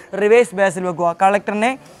വെക്കുക? റിവേഴ്സ് ബേസിൽ വെക്കുക.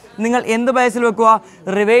 കളക്ടറിനെ നിങ്ങൾ എന്ത് ബേസിൽ വെക്കുക?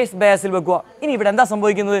 റിവേഴ്സ് ബേസിൽ വെക്കുക. ഇനി ഇവിടെ എന്താ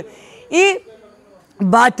സംഭവിക്കുന്നത്? ഈ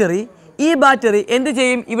ബാറ്ററി എന്ത്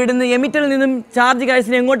ചെയ്യും? ഇവിടുന്ന് എമിറ്ററിൽ നിന്നും ചാർജ്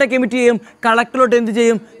കാരിയേഴ്സിനെ എങ്ങോട്ടേക്ക് എമിറ്റ് ചെയ്യും? കളക്ടറിലോട്ട് എന്ത്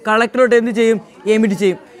ചെയ്യും? എമിറ്റ്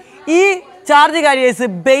ചെയ്യും. ഈ ചാർജ് കാരിയേഴ്സ്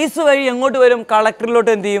ബേസ് വഴി എങ്ങോട്ട് വരും?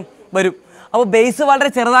 കളക്ടറിലോട്ട് എന്ത് ചെയ്യും? വരും. അപ്പോൾ ബേസ് വളരെ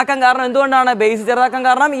ചെറുതാക്കാൻ കാരണം എന്തുകൊണ്ടാണ്? ബേസ് ചെറുതാക്കാൻ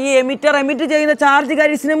കാരണം ഈ എമിറ്റ് ചെയ്യുന്ന ചാർജ്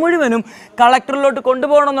കാരിയേഴ്സിനെ മുഴുവനും കളക്ടറിലോട്ട്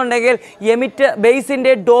കൊണ്ടുപോകണമെന്നുണ്ടെങ്കിൽ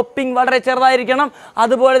ബേസിൻ്റെ ഡോപ്പിംഗ് വളരെ ചെറുതായിരിക്കണം.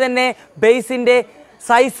 അതുപോലെ തന്നെ ബേസിൻ്റെ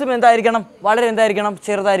സൈസും എന്തായിരിക്കണം? വളരെ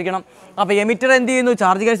ചെറുതായിരിക്കണം. അപ്പോൾ എമിറ്റർ എന്ത് ചെയ്യുന്നു?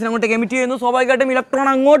 ചാർജ് കാരിയേഴ്സിനെ അങ്ങോട്ടേക്ക് എമിറ്റ് ചെയ്യുന്നു. സ്വാഭാവികമായിട്ടും ഇലക്ട്രോൺ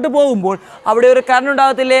അങ്ങോട്ട് പോകുമ്പോൾ അവിടെ ഒരു കറണ്ട്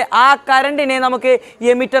ഉണ്ടാകത്തില്ലേ? ആ കറണ്ടിനെ നമുക്ക്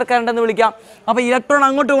എമിറ്റർ കറണ്ട് എന്ന് വിളിക്കാം. അപ്പോൾ ഇലക്ട്രോൺ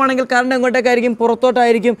അങ്ങോട്ട് പോകണമെങ്കിൽ കറണ്ട് എങ്ങോട്ടേക്കായിരിക്കും?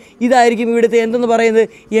 പുറത്തോട്ടായിരിക്കും. ഇതായിരിക്കും ഇവിടുത്തെ എന്തെന്ന് പറയുന്നത്?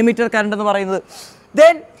 എമിറ്റർ കറണ്ട് എന്ന് പറയുന്നത്.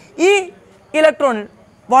 ദെൻ ഈ ഇലക്ട്രോൺ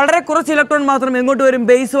വളരെ കുറച്ച് ഇലക്ട്രോൺ മാത്രം എങ്ങോട്ട് വരും?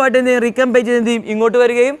 ബേസുമായിട്ട് എന്ത് ചെയ്യും? റീകമ്പൈൻ ചെയ്ത് എന്ത് ചെയ്യും? ഇങ്ങോട്ട്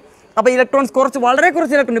വരികയും അപ്പോൾ ഇലക്ട്രോൺസ് വളരെ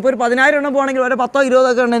കുറച്ച് ഇലക്ട്രോൺ, ഇപ്പോൾ ഒരു 10,000 എണ്ണം പോകണമെങ്കിൽ ഒരു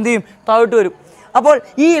 10-20 ഒക്കെ എന്ത് ചെയ്യും? താഴോട്ട് വരും. അപ്പോൾ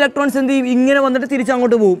ഈ ഇലക്ട്രോൺസ് എന്ത് ചെയ്യും? ഇങ്ങനെ വന്നിട്ട് തിരിച്ച്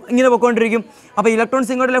അങ്ങോട്ട് പോകും, ഇങ്ങനെ പോയിക്കൊണ്ടിരിക്കും. അപ്പോൾ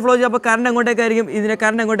ഇലക്ട്രോൺസ് ഇങ്ങോട്ടല്ലേ ഫ്ലോ ചെയ്യും. അപ്പോൾ കറണ്ട് എങ്ങോട്ടേക്കായിരിക്കും? ഇതിൻ്റെ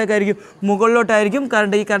കറണ്ട് എങ്ങോട്ടേക്കായിരിക്കും? മുകളിലോട്ടായിരിക്കും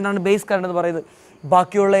കറണ്ട്. ഈ കറണ്ടാണ് ബേസ് കറണ്ട് എന്ന് പറയുന്നത്.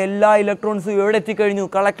 ബാക്കിയുള്ള എല്ലാ ഇലക്ട്രോൺസും എവിടെ എത്തിക്കഴിഞ്ഞു?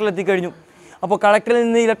 കളക്ടറിൽ എത്തിക്കഴിഞ്ഞു. അപ്പോൾ കളക്ടറിൽ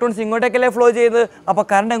നിന്ന് ഇലക്ട്രോൺസ് ഇങ്ങോട്ടേക്കല്ലേ ഫ്ലോ ചെയ്ത്. അപ്പോൾ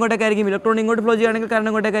കറണ്ട് എങ്ങോട്ടേക്കായിരിക്കും? ഇലക്ട്രോൺ ഇങ്ങോട്ട് ഫ്ലോ ചെയ്യുകയാണെങ്കിൽ കറണ്ട്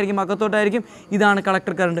എങ്ങോട്ടേക്കായിരിക്കും? അകത്തോട്ടായിരിക്കും. ഇതാണ്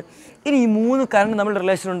കളക്ടർ കറണ്ട്. ഇനി ഈ 3 കറണ്ട് തമ്മിലുള്ള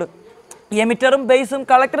റിലേഷൻ ഉണ്ട്. എമിറ്ററും ബേസും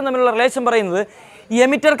കളക്ടറും തമ്മിലുള്ള റിലേഷൻ പറയുന്നത്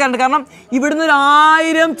എമിറ്റർ കറണ്ട്. കാരണം ഇവിടുന്ന് ഒരു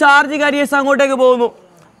 1000 ചാർജ് കാരിയേഴ്സ് അങ്ങോട്ടേക്ക് പോകുന്നു.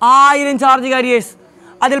 1000 ചാർജ് കാരിയേഴ്സ്.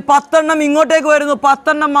 അതിൽ 10 എണ്ണം ഇങ്ങോട്ടേക്ക് വരുന്നു,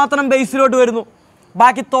 10 എണ്ണം മാത്രം ബേസിലോട്ട് വരുന്നു.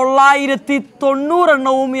 ബാക്കി 990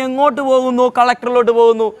 എണ്ണവും എങ്ങോട്ട് പോകുന്നു? കളക്ടറിലോട്ട്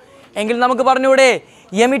പോകുന്നു. എങ്കിൽ നമുക്ക് പറഞ്ഞൂടെ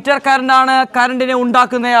എമിറ്റർ കറണ്ടാണ് കറണ്ടിനെ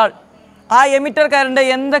ഉണ്ടാക്കുന്നയാൾ. ആ എമിറ്റർ കറണ്ട്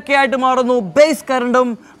എന്തൊക്കെയായിട്ട് മാറുന്നു? ബേസ് കറണ്ടും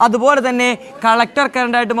അതുപോലെ തന്നെ കളക്ടർ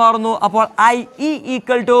കറണ്ടായിട്ട് മാറുന്നു. അപ്പോൾ IE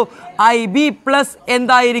 = IB പ്ലസ്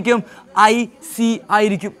എന്തായിരിക്കും? IC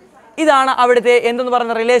ആയിരിക്കും. ഇതാണ് അവിടുത്തെ എന്തെന്ന്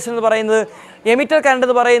പറയുന്ന റിലേഷൻ എന്ന് പറയുന്നത്. എമിറ്റർ കറണ്ട്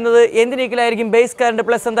എന്ന് പറയുന്നത് എന്തിന് ഈക്വലായിരിക്കും? ബേസ് കറണ്ട്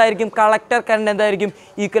പ്ലസ് എന്തായിരിക്കും? കളക്ടർ കറണ്ട് എന്തായിരിക്കും?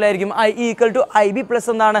 ഈക്വൽ ആയിരിക്കും. IE = IB പ്ലസ്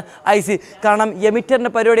എന്താണ്? IC. കാരണം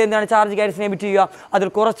എമിറ്ററിൻ്റെ പരിപാടി എന്താണ്? ചാർജ് കാരിയേഴ്സിനെ എമിറ്റ് ചെയ്യുക. അതിൽ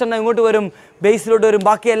കുറച്ചെണ്ണം ഇങ്ങോട്ട് വരും, ബേസിലോട്ട് വരും,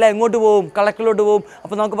 ബാക്കിയെല്ലാം എങ്ങോട്ട് പോകും? കളക്ടറിലോട്ട് പോകും.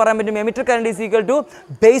 അപ്പോൾ നമുക്ക് പറയാൻ പറ്റും emitter current is equal to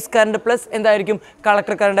base current plus എന്തായിരിക്കും?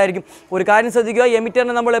 കളക്ടർ കറണ്ട് ആയിരിക്കും. ഒരു കാര്യം ശ്രദ്ധിക്കുക,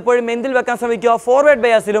 എമിറ്ററിനെ നമ്മൾ എപ്പോഴും എന്തിൽ വെക്കാൻ ശ്രമിക്കുക? ഫോർവേഡ്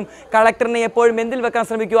ബയാസിലും. കളക്ടറിനെ എപ്പോഴും എന്തിൽ വെക്കാൻ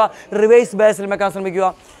ശ്രമിക്കുക? റിവേഴ്സ് ബയാസിലും വെക്കാൻ ശ്രമിക്കുക.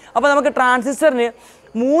 അപ്പോൾ നമുക്ക് ട്രാൻസിസ്റ്ററിന്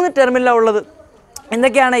 3 ടെർമിനലാണ് ഉള്ളത്.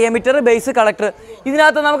 എന്തൊക്കെയാണ്? Emitter, base, collector.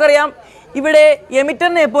 ഇതിനകത്ത് നമുക്കറിയാം ഇവിടെ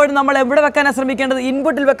എമിറ്ററിനെ എപ്പോഴും നമ്മൾ എവിടെ വെക്കാനാണ് ശ്രമിക്കേണ്ടത്?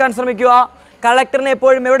 ഇൻപുട്ടിൽ വെക്കാൻ ശ്രമിക്കുക. കളക്ടറിനെ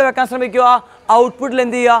എപ്പോഴും എവിടെ വെക്കാൻ ശ്രമിക്കുക? ഔട്ട്പുട്ടിൽ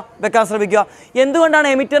എന്ത് ചെയ്യുക? വെക്കാൻ ശ്രമിക്കുക. എന്തുകൊണ്ടാണ്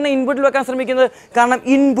എമിറ്ററിനെ ഇൻപുട്ടിൽ വെക്കാൻ ശ്രമിക്കുന്നത്? കാരണം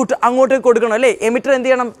ഇൻപുട്ട് അങ്ങോട്ടേക്ക് കൊടുക്കണം അല്ലേ? എമിറ്റർ എന്ത്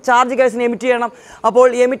ചെയ്യണം? ചാർജ് കാരിയേഴ്സിനെ എമിറ്റ് ചെയ്യണം. അപ്പോൾ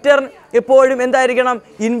എമിറ്റർ എപ്പോഴും എന്തായിരിക്കണം?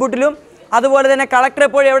 ഇൻപുട്ടിലും. അതുപോലെ തന്നെ കളക്ടർ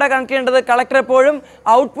എപ്പോഴും എവിടെ കണക്ട് ചെയ്യേണ്ടത്? കളക്ടർ എപ്പോഴും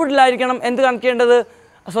ഔട്ട്പുട്ടിലായിരിക്കണം. എന്ത് കണക്ട് ചെയ്യേണ്ടത്?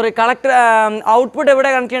 കളക്ടർ ഔട്ട്പുട്ട് എവിടെ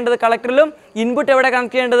കണക്ട് ചെയ്യേണ്ടത്? കളക്ടറിലും. ഇൻപുട്ട് എവിടെ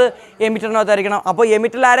കണക്ട് ചെയ്യേണ്ടത്? എമിറ്ററിനകത്തായിരിക്കണം. അപ്പോൾ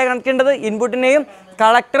എമിറ്ററിൽ ആരെയാണ് കണക്ട് ചെയ്യേണ്ടത്? ഇൻപുട്ടിനെയും.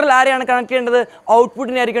 കളക്ടറിൽ ആരെയാണ് കണക്ട് ചെയ്യേണ്ടത്?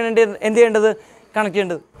 ഔട്ട്പുട്ടിനെ ആയിരിക്കണം എന്ത് ചെയ്യേണ്ടത്? കണക്ട്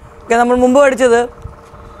ചെയ്യേണ്ടത്. ഓക്കെ, നമ്മൾ മുമ്പ് പഠിച്ചത്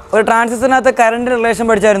ഒരു ട്രാൻസിസ്റ്ററിനകത്ത് current relation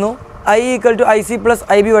പഠിച്ചായിരുന്നു. IE = IC plus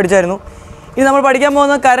IB പഠിച്ചായിരുന്നു. ഇനി നമ്മൾ പഠിക്കാൻ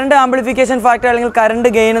പോകുന്നത് കറണ്ട് ആംപ്ലിഫിക്കേഷൻ ഫാക്ടർ അല്ലെങ്കിൽ കറണ്ട്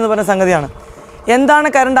ഗെയിൻ എന്ന് പറയുന്ന സംഗതിയാണ്. എന്താണ്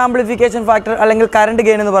കറണ്ട് ആംപ്ലിഫിക്കേഷൻ ഫാക്ടർ അല്ലെങ്കിൽ കറണ്ട്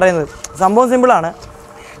ഗെയിൻ എന്ന് പറയുന്നത്? സംഭവം സിമ്പിളാണ്.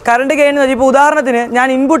 കറണ്ട് ഗെയിൻ എന്ന് വെച്ചാൽ ഇപ്പോൾ ഉദാഹരണത്തിന് ഞാൻ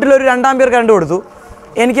ഇൻപുട്ടിൽ ഒരു 2 ആമ്പിയർ കറണ്ട് കൊടുത്തു,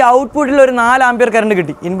 എനിക്ക് ഔട്ട്പുട്ടിൽ ഒരു 4 ആമ്പിയർ കറണ്ട്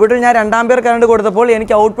കിട്ടി. ഇൻപുട്ടിൽ ഞാൻ 2 ആമ്പിയർ കറണ്ട് കൊടുത്തപ്പോൾ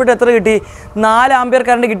എനിക്ക് ഔട്ട്പുട്ട് എത്ര കിട്ടി? 4 ആമ്പിയർ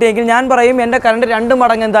കറണ്ട് കിട്ടിയെങ്കിൽ ഞാൻ പറയും എൻ്റെ കറണ്ട് 2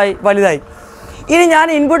 മടങ്ങ് എന്തായി? വലുതായി. ഇനി ഞാൻ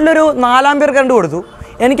ഇൻപുട്ടിലൊരു 4 ആമ്പിയർ കറണ്ട് കൊടുത്തു,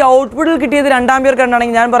 എനിക്ക് ഔട്ട്പുട്ടിൽ കിട്ടിയത് 2 ആമ്പിയർ കറണ്ട്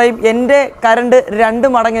ആണെങ്കിൽ ഞാൻ പറയും എൻ്റെ കറണ്ട്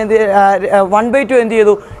 2 മടങ്ങ് 1/2 എന്ത്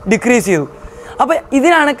ചെയ്തു? ഡിക്രീസ് ചെയ്തു. അപ്പോൾ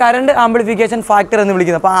ഇതിനാണ് കറണ്ട് ആംപ്ലിഫിക്കേഷൻ ഫാക്ടർ എന്ന്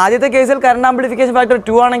വിളിക്കുന്നത്. അപ്പോൾ ആദ്യത്തെ കേസിൽ കറണ്ട് ആംപ്ലിഫിക്കേഷൻ ഫാക്ടർ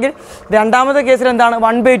 2 ആണെങ്കിൽ രണ്ടാമത്തെ കേസിൽ എന്താണ്?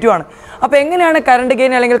 1/2 ആണ്. അപ്പോൾ എങ്ങനെയാണ് കറണ്ട്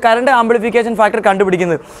ഗെയിൻ അല്ലെങ്കിൽ കറണ്ട് ആംപ്ലിഫിക്കേഷൻ ഫാക്ടർ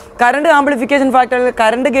കണ്ടുപിടിക്കുന്നത്? കറണ്ട് ആംപ്ലിഫിക്കേഷൻ ഫാക്ടർ അല്ലെങ്കിൽ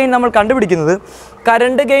കറണ്ട് ഗെയിൻ നമ്മൾ കണ്ടുപിടിക്കുന്നത്,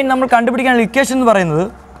 കറണ്ട് ഗെയിൻ നമ്മൾ കണ്ടുപിടിക്കാനുള്ള ഇക്വേഷൻ എന്ന് പറയുന്നത്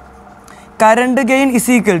current gain is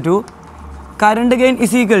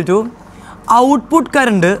equal to output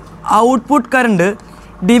current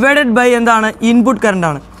divided by എന്താണ്? ഇൻപുട്ട്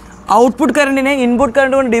കറണ്ടാണ്. ഔട്ട്പുട്ട് കറണ്ടിനെ ഇൻപുട്ട്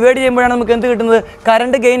കറണ്ട് കൊണ്ട് ഡിവൈഡ് ചെയ്യുമ്പോഴാണ് നമുക്ക് എന്ത് കിട്ടുന്നത്?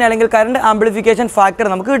 കറണ്ട് ഗെയിൻ അല്ലെങ്കിൽ കറണ്ട് ആംപ്ലിഫിക്കേഷൻ ഫാക്ടർ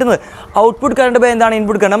നമുക്ക് കിട്ടുന്നത്. ഔട്ട്പുട്ട് കറണ്ട് ബൈ എന്താണ്?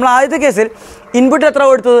 Input current. നമ്മൾ ആദ്യത്തെ കേസിൽ ഇൻപുട്ട് എത്ര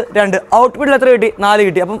കൊടുത്തത്? 2. ഔട്ട്പുട്ടിൽ എത്ര കിട്ടി? 4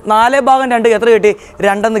 കിട്ടി. അപ്പം 4/2 എത്ര കിട്ടി?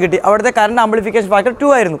 2 എന്ന് കിട്ടി. അവിടുത്തെ കറണ്ട് ആംപ്ലിഫിക്കേഷൻ ഫാക്ടർ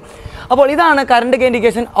 2 ആയിരുന്നു. അപ്പോൾ ഇതാണ് current gain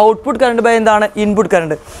equation. Output current by എന്താണ്? Input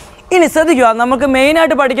current. ഇനി ശ്രദ്ധിക്കുക, നമുക്ക്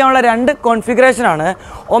മെയിനായിട്ട് പഠിക്കാനുള്ള 2 കോൺഫിഗറേഷനാണ്.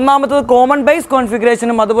 ഒന്നാമത്തത് കോമൺ ബേസ്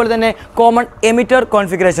കോൺഫിഗറേഷനും അതുപോലെ തന്നെ കോമൺ എമിറ്റർ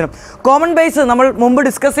കോൺഫിഗറേഷനും. കോമൺ ബേസ് നമ്മൾ മുമ്പ്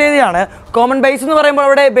ഡിസ്കസ് ചെയ്തതാണ്. കോമൺ ബേസ് എന്ന് പറയുമ്പോൾ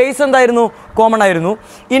അവിടെ ബേസ് എന്തായിരുന്നു? കോമൺ ആയിരുന്നു.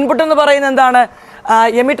 ഇൻപുട്ട് എന്ന് പറയുന്നത് എന്താണ്?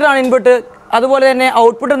 എമിറ്ററാണ് ഇൻപുട്ട്. അതുപോലെ തന്നെ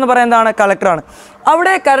ഔട്ട്പുട്ട് എന്ന് പറയുന്നത് എന്താണ്? കളക്ടറാണ്.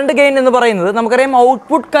 അവിടെ കറണ്ട് ഗെയിൻ എന്ന് പറയുന്നത് നമുക്കറിയാം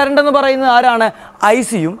ഔട്ട്പുട്ട് കറണ്ട് എന്ന് പറയുന്നത് ആരാണ്?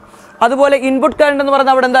 ICയും. അതുപോലെ ഇൻപുട്ട് കറണ്ട് എന്ന്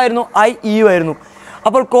പറയുന്നത് അവിടെ എന്തായിരുന്നു? IEയും ആയിരുന്നു.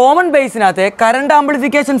 അപ്പോൾ കോമൺ ബേസിനകത്തെ കറണ്ട്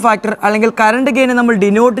ആംപ്ലിഫിക്കേഷൻ ഫാക്ടർ അല്ലെങ്കിൽ കറണ്ട് ഗെയിനെ നമ്മൾ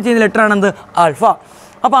ഡിനോട്ട് ചെയ്യുന്ന ലെറ്ററാണെന്ത്? ആൽഫ.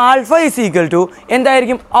 അപ്പോൾ ആൽഫ ഈസ് ഈക്വൽ ടു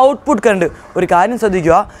എന്തായിരിക്കും? Output current. ഒരു കാര്യം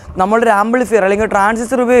ശ്രദ്ധിക്കുക, നമ്മളൊരു ആംപ്ലിഫയർ അല്ലെങ്കിൽ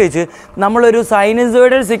ട്രാൻസിസ്റ്റർ ഉപയോഗിച്ച് നമ്മളൊരു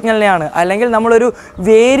സൈനസോയിഡൽ സിഗ്നലിനെയാണ് അല്ലെങ്കിൽ നമ്മളൊരു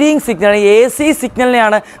വേരിയിങ് സിഗ്നൽ AC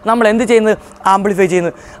സിഗ്നലിനെയാണ് നമ്മൾ എന്ത് ചെയ്യുന്നത്? ആംപ്ലിഫൈ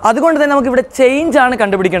ചെയ്യുന്നത്. അതുകൊണ്ട് തന്നെ നമുക്കിവിടെ ചേഞ്ചാണ്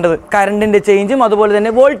കണ്ടുപിടിക്കേണ്ടത്. കറണ്ടിൻ്റെ ചേഞ്ചും അതുപോലെ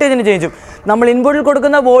തന്നെ വോൾട്ടേജിൻ്റെ ചേഞ്ചും. നമ്മൾ ഇൻപുട്ടിൽ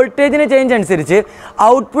കൊടുക്കുന്ന വോൾട്ടേജിന് ചേഞ്ച് അനുസരിച്ച്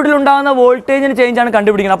ഔട്ട്പുട്ടിൽ ഉണ്ടാകുന്ന വോൾട്ടേജിന് ചേഞ്ചാണ്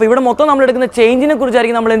കണ്ടുപിടിക്കുന്നത്. അപ്പോൾ ഇവിടെ മൊത്തം നമ്മൾ എടുക്കുന്ന ചേഞ്ചിനെ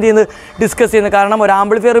കുറിച്ചായിരിക്കും നമ്മൾ എന്ത് ചെയ്യുന്നത്? ഡിസ്കസ് ചെയ്യുന്നത്. കാരണം ഒരു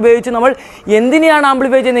ആംപ്ലിഫയർ ഉപയോഗിച്ച് നമ്മൾ എന്തിനെയാണ് ആംപ്ലിഫൈ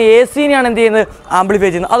ചെയ്യുന്നത്? AC-നെയാണ് എന്ത് ചെയ്യുന്നത്? ആംപ്ലിഫൈ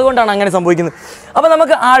ചെയ്യുന്നത്. അതുകൊണ്ടാണ് അങ്ങനെ സംഭവിക്കുന്നത്. അപ്പോൾ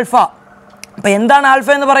നമുക്ക് ആൽഫ. അപ്പോൾ എന്താണ് ആൽഫ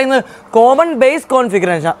എന്ന് പറയുന്നത്? കോമൺ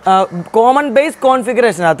ബേസ്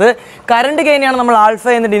കോൺഫിഗറേഷനകത്ത് കറണ്ട് ഗെയിനെയാണ് നമ്മൾ ആൽഫ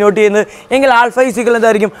എന്ന് ഡിനോട്ട് ചെയ്യുന്നത്. എങ്കിൽ ആൽഫ ഈസ് ഈക്വൽ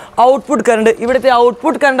എന്തായിരിക്കും? Output current. ഇവിടുത്തെ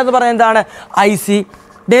ഔട്ട്പുട്ട് കറണ്ട് എന്ന് പറയുന്നത് എന്താണ്? IC.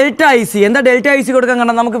 ഡെൽറ്റ ഐ സി എന്താ ഡെൽറ്റ ഐ സി കൊടുക്കാൻ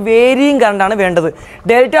കാരണം നമുക്ക് വേരിയിങ് കറണ്ടാണ് വേണ്ടത്.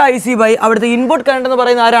 ഡെൽറ്റ ഐ സി ബൈ അവിടുത്തെ ഇൻപുട്ട് കറണ്ട് എന്ന്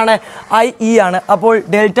പറയുന്നത് ആരാണ്? ഐ ഇ ആണ്. അപ്പോൾ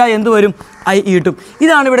ഡെൽറ്റ എന്ത് വരും? ഐ ഇ കിട്ടും.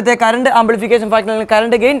 ഇതാണ് ഇവിടുത്തെ കറണ്ട് ആംപ്ലിഫിക്കേഷൻ ഫാക്ടർ അല്ലെങ്കിൽ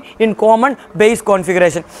current gain in common base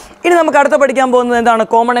configuration. ഇനി നമുക്ക് അടുത്ത പഠിക്കാൻ പോകുന്നത് എന്താണ്?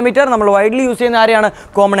 Common emitter. നമ്മൾ വൈഡ്ലി യൂസ് ചെയ്യുന്ന ആരെയാണ്?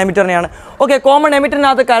 Common എമിറ്ററിനെയാണ്. Okay, common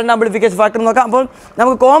എമിറ്ററിനകത്ത് current amplification factor നോക്കാം. അപ്പോൾ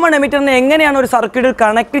നമുക്ക് കോമൺ എമിറ്ററിനെ എങ്ങനെയാണ് ഒരു സർക്യൂട്ടിൽ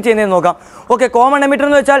കണക്ട് ചെയ്യുന്നതെന്ന് നോക്കാം. ഓക്കെ, കോമൺ എമിറ്റർ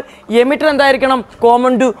എന്ന് വെച്ചാൽ എമിറ്റർ എന്തായിരിക്കണം?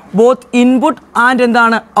 Common to both input and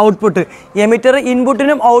എന്താണ്? ഔട്ട്പുട്ട്. എമിറ്റർ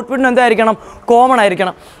ഇൻപുട്ടിനും ഔട്ട്പുട്ടിനും എന്തായിരിക്കണം? കോമൺ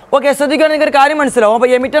ആയിരിക്കണം. ഓക്കെ, ശ്രദ്ധിക്കുകയാണെങ്കിൽ നിങ്ങൾക്ക് ഒരു കാര്യം മനസ്സിലാവും. അപ്പോൾ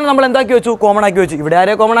എമിറ്റർ നമ്മൾ എന്താക്കി വെച്ചു? കോമൺ ആക്കി വെച്ചു. ഇവിടെ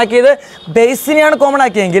ആരെ കോമൺ ആക്കിയത്? ബേസിനെയാണ് കോമൺ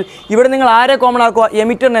ആക്കിയെങ്കിൽ ഇവിടെ നിങ്ങൾ ആരെ കോമൺ ആക്കുക?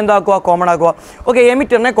 എമിറ്ററിനെ എന്താക്കുക? കോമൺ ആക്കുക. ഓക്കെ,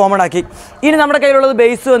 എമിറ്ററിനെ കോമൺ ആക്കി. ഇനി നമ്മുടെ കയ്യിലുള്ളത്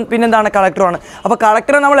ബേസ് പിന്നെന്താണ്? കളക്ടറാണ്. അപ്പോൾ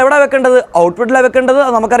കളക്ടറെ നമ്മൾ എവിടെ വെക്കേണ്ടത്? ഔട്ട്പുട്ടിലാണ് വെക്കേണ്ടത്.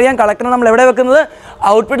 നമുക്കറിയാം കളക്ടറെ നമ്മൾ എവിടെ വെക്കുന്നത്?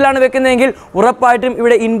 ഔട്ട്പുട്ടിലാണ് വെക്കുന്നതെങ്കിൽ ഉറപ്പായിട്ടും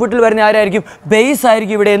ഇവിടെ ഇൻപുട്ടിൽ വരുന്ന ആരായിരിക്കും? ബേസ്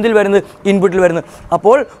ആയിരിക്കും ഇവിടെ എന്തിൽ വരുന്നത്? ഇൻപുട്ടിൽ വരുന്നത്.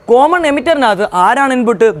 അപ്പോൾ കോമൺ എമിറ്ററിനകത്ത് ആരാണ്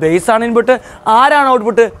ഇൻപുട്ട്? ബേസ് ആണ് ഇൻപുട്ട്. ആരാണ്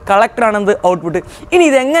ഔട്ട്പുട്ട്? കളക്ടറാണ് എന്ത്? ഔട്ട്പുട്ട്. ഇനി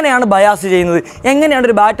ഇത് എങ്ങനെയാണ് ബയാസ് ചെയ്യുന്നത്? എങ്ങനെയാണ്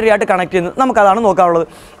ഒരു ബാറ്ററി ആയിട്ട് കണക്ട് ചെയ്യുന്നത്? നമുക്കതാണ് നോക്കാനുള്ളത്.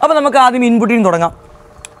 അപ്പോൾ നമുക്ക് ആദ്യം ഇൻപുട്ടിൽ നിന്ന് തുടങ്ങാം.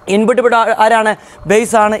 ഇൻപുട്ട് ഇവിടെ ആരാണ്?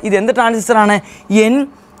 ബേസ് ആണ്. ഇത് എന്ത് ട്രാൻസിസ്റ്ററാണ്? N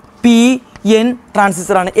P N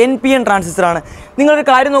ട്രാൻസിസ്റ്ററാണ്. N P N ട്രാൻസിസ്റ്ററാണ്. നിങ്ങളൊരു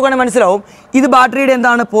കാര്യം നോക്കുകയാണെങ്കിൽ മനസ്സിലാവും. ഇത് ബാറ്ററിയുടെ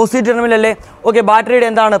എന്താണ്? പോസിറ്റീവ് ടെർമിനൽ അല്ലേ? ഓക്കെ, ബാറ്ററിയുടെ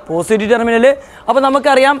എന്താണ്? Positive terminal. അപ്പോൾ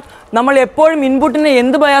നമുക്കറിയാം നമ്മൾ എപ്പോഴും ഇൻപുട്ടിനെ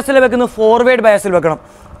എന്ത് ബയാസിൽ വെക്കുന്നത്? ഫോർവേഡ് ബയാസിൽ വെക്കണം.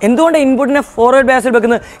 എന്തുകൊണ്ട് ഇൻപുട്ടിനെ ഫോർവേഡ് ബയാസിൽ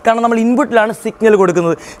വെക്കുന്നത്? കാരണം നമ്മൾ ഇൻപുട്ടിലാണ് സിഗ്നൽ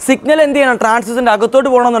കൊടുക്കുന്നത്. സിഗ്നൽ എന്ത് ചെയ്യണം? ട്രാൻസിസ്റ്ററിൻ്റെ അകത്തോട്ട്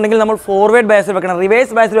പോകണമെന്നുണ്ടെങ്കിൽ നമ്മൾ ഫോർവേഡ് ബയാസിൽ വെക്കണം.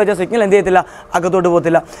 റിവേഴ്സ് ബയാസിൽ വെച്ചാൽ സിഗ്നൽ എന്ത് ചെയ്യത്തില്ല? അകത്തോട്ട്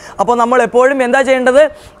പോകത്തില്ല. അപ്പോൾ നമ്മൾ എപ്പോഴും എന്താ ചെയ്യേണ്ടത്?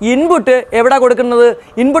 ഇൻപുട്ട് എവിടെ കൊടുക്കുന്നത്?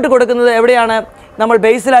 ഇൻപുട്ട് കൊടുക്കുന്നത് എവിടെയാണ്? നമ്മൾ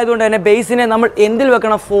ബേസിലായതുകൊണ്ട് തന്നെ ബേസിനെ നമ്മൾ എന്തിൽ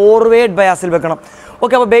വെക്കണം? ഫോർവേഡ് ബയാസിൽ വെക്കണം.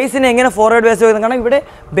 ഓക്കെ, അപ്പോൾ ബേസിനെ എങ്ങനെ ഫോർവേഡ് ബയാസിൽ വെക്കണം? കാരണം ഇവിടെ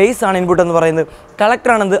ബേസ് ആണ് ഇൻപുട്ട് എന്ന് പറയുന്നത്,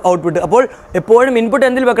 കളക്ടറാണ് എന്ത്? ഔട്ട്പുട്ട്. അപ്പോൾ എപ്പോഴും ഇൻപുട്ട്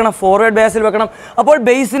എന്തിൽ വെക്കണം? ഫോർവേഡ് ബയാസിൽ വെക്കണം. അപ്പോൾ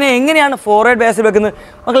ബേസിനെ എങ്ങനെയാണ് ഫോർവേഡ് ബയാസിൽ വെക്കുന്നത്?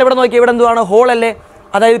 മക്കൾ ഇവിടെ നോക്കി, ഇവിടെ എന്തുവാണ്? ഹോൾ അല്ലേ?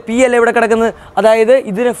 അതായത് പി അല്ലേ ഇവിടെ കിടക്കുന്നത്? അതായത്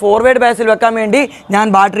ഇതിനെ ഫോർവേഡ് ബയാസിൽ വെക്കാൻ വേണ്ടി ഞാൻ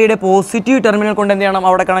ബാറ്ററിയുടെ പോസിറ്റീവ് ടെർമിനൽ കൊണ്ട് എന്ത് ചെയ്യണം?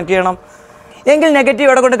 അവിടെ കണക്ട് ചെയ്യണം. എങ്കിൽ നെഗറ്റീവ്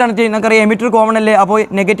എവിടെ കൊണ്ട് കണക്ട് ചെയ്യും? നമുക്കറിയാം എമിറ്റർ കോമൺ അല്ലേ? അപ്പോൾ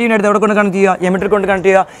നെഗറ്റീവിന് അടുത്ത് എവിടെ കൊണ്ട് കണക്ട് ചെയ്യുക? എമിറ്റർ കൊണ്ട് കണക്ട്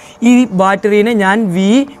ചെയ്യുക. ഈ ബാറ്ററീനെ ഞാൻ വി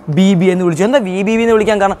ബി ബി എന്ന് വിളിച്ചു. എന്താ വി ബി ബി എന്ന്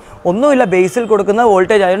വിളിക്കാൻ കാരണം? ഒന്നുമില്ല, ബേസിൽ കൊടുക്കുന്ന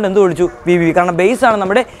വോൾട്ടേജ് ആയതുകൊണ്ട് എന്ത് വിളിച്ചു? V B B. കാരണം ബേസ് ആണ്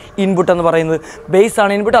നമ്മുടെ ഇൻപുട്ട് എന്ന് പറയുന്നത്. ബേസ്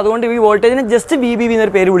ആണ് ഇൻപുട്ട്. അതുകൊണ്ട് ഈ വോൾട്ടേജിനെ ജസ്റ്റ് വി ബി ബി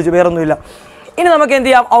എന്നൊരു പേര് വിളിച്ചു, വേറൊന്നുമില്ല. ഇനി നമുക്ക് എന്ത്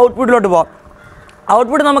ചെയ്യാം? ഔട്ട്പുട്ടിലോട്ട് പോകാം.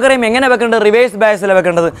 ഔട്ട്പുട്ട് നമുക്കറിയാം എങ്ങനെ വെക്കേണ്ടത്? റിവേഴ്സ് ബയാസിലാണ്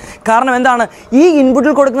വെക്കേണ്ടത്. കാരണം എന്താണ്? ഈ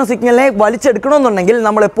ഇൻപുട്ടിൽ കൊടുക്കുന്ന സിഗ്നലിനെ വലിച്ചെടുക്കണമെന്നുണ്ടെങ്കിൽ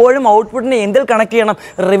നമ്മൾ എപ്പോഴും ഔട്ട്പുട്ടിനെ എന്തിൽ കണക്ട് ചെയ്യണം?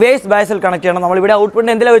 റിവേഴ്സ് ബയാസിൽ കണക്ട് ചെയ്യണം. നമ്മളിവിടെ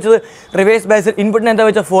ഔട്ട്പുട്ടിനെ എന്തിലാണ് വെച്ചത്? റിവേഴ്സ് ബയാസിൽ. ഇൻപുട്ടിനെ എന്താ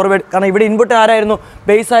വെച്ചാൽ? ഫോർവേഡ്. കാരണം ഇവിടെ ഇൻപുട്ട് ആരായിരുന്നു?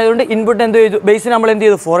 ബേസ് ആയതുകൊണ്ട് ഇൻപുട്ട് എന്ത് ചെയ്തു? ബേസിന് നമ്മൾ എന്ത്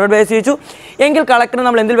ചെയ്തു? ഫോർവേഡ് ബയാസ് ചെയ്തു. എങ്കിൽ കളക്ടർ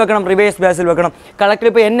നമ്മൾ എന്തിൽ വെക്കണം? റിവേഴ്സ് ബയാസിൽ വെക്കണം. കളക്ടർ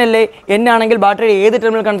ഇപ്പോൾ എൻ അല്ലേ? എൻ ആണെങ്കിൽ ബാറ്ററി ഏത്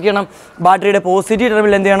ടെർമിനൽ കണക്ട് ചെയ്യണം? ബാറ്ററിയുടെ പോസിറ്റീവ്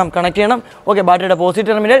ടെർമിനൽ എന്ത് ചെയ്യണം? കണക്ട് ചെയ്യണം. ഓക്കെ, ബാറ്ററിയുടെ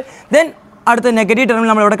പോസിറ്റീവ് ടെർമിനൽ. ദെൻ അടുത്ത നെഗറ്റീവ് ടെർമിനൽ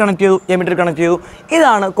നമ്മൾ എവിടെ കണക്ട് ചെയ്തു? എമിറ്റർ കണക്ട് ചെയ്തു.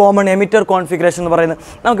 ഇതാണ് കോമൺ എമിറ്റർ കോൺഫിഗറേഷൻ എന്ന് പറയുന്നത്.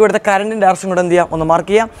 നമുക്ക് ഇവിടുത്തെ കറണ്ടിൻ്റെ ഡയറക്ഷൻ കൂടെ എന്ത് ചെയ്യാം? ഒന്ന് മാർക്ക്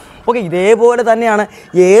ചെയ്യാം. ഓക്കെ, ഇതേപോലെ തന്നെയാണ്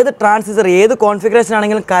ഏത് ട്രാൻസിസ്റ്റർ ഏത് കോൺഫിഗറേഷൻ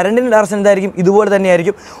ആണെങ്കിലും കറണ്ടിൻ്റെ ഡയറക്ഷൻ എന്തായിരിക്കും? ഇതുപോലെ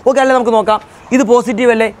തന്നെയായിരിക്കും. ഓക്കെ, അല്ലേ? നമുക്ക് നോക്കാം. ഇത്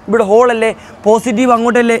പോസിറ്റീവ് അല്ലേ? ഇവിടെ ഹോൾ അല്ലേ? പോസിറ്റീവ്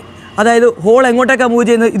അങ്ങോട്ടല്ലേ? അതായത് ഹോൾ എങ്ങോട്ടേക്കാണ് മൂവ്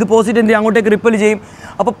ചെയ്യുന്നത്? ഇത് പോസിറ്റീവ് എന്ത് ചെയ്യും? അങ്ങോട്ടേക്ക് റിപ്പൽ ചെയ്യും.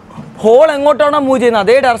 അപ്പോൾ ഹോൾ എങ്ങോട്ടാണോ മൂവ് ചെയ്യുന്നത്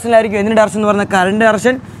അതേ ഡയറക്ഷനിലായിരിക്കും എന്തിൻ്റെ ഡയറക്ഷൻ എന്ന് പറയുന്നത്? Current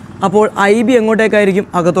direction. അപ്പോൾ ഐ ബി എങ്ങോട്ടേക്കായിരിക്കും?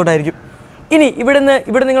 അകത്തോട്ടായിരിക്കും. ഇനി ഇവിടെ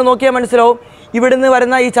നിങ്ങൾ നോക്കിയാൽ മനസ്സിലാവും. ഇവിടുന്ന്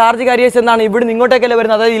വരുന്ന ഈ ചാർജ് കാരിയേഴ്സ് എന്താണ്? ഇവിടുന്ന് ഇങ്ങോട്ടേക്കല്ലേ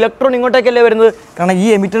വരുന്നത്? അതായത് ഇലക്ട്രോൺ ഇങ്ങോട്ടേക്കല്ലേ വരുന്നത്? കാരണം ഈ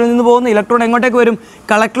എമിറ്ററിൽ നിന്ന് പോകുന്ന ഇലക്ട്രോൺ എങ്ങോട്ടേക്ക് വരും?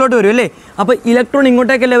 കളക്ടറിലോട്ട് വരും അല്ലേ? അപ്പോൾ ഇലക്ട്രോൺ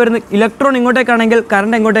ഇങ്ങോട്ടേക്കല്ലേ വരുന്നത്? Electron ഇങ്ങോട്ടേക്കാണെങ്കിൽ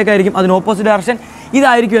current എങ്ങോട്ടേക്കായിരിക്കും? അതിന് ഓപ്പോസിറ്റ് ഡയറക്ഷൻ.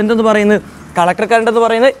 ഇതായിരിക്കും എന്തെന്ന് പറയുന്നത്? കളക്ടർ കറണ്ട് എന്ന്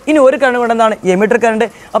പറയുന്നത്. ഇനി ഒരു കറണ്ട് കൊണ്ട് എന്താണ്? Emitter current.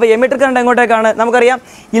 അപ്പോൾ എമിറ്റർ കറണ്ട് എങ്ങോട്ടേക്കാണ്? നമുക്കറിയാം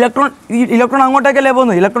ഇലക്ട്രോൺ അങ്ങോട്ടേക്കല്ലേ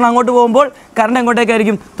പോകുന്നത്. ഇലക്ട്രോൺ അങ്ങോട്ട് പോകുമ്പോൾ കറണ്ട്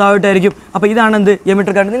എങ്ങോട്ടേക്കായിരിക്കും? താഴോട്ടായിരിക്കും. അപ്പോൾ ഇതാണ് എന്ത്?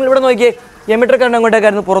 Emitter current. നിങ്ങൾ ഇവിടെ നോക്കിയേ, എമിറ്റർ കറണ്ട്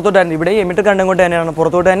എങ്ങോട്ടേക്കായിരുന്നു? പുറത്തോട്ടായിരുന്നു. ഇവിടെ എമിറ്റർ കറണ്ട് എങ്ങോട്ട് തന്നെയാണ്?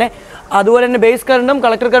 പുറത്തോട്ട് തന്നെ. അതുപോലെ തന്നെ ബേസ് കറണ്ടും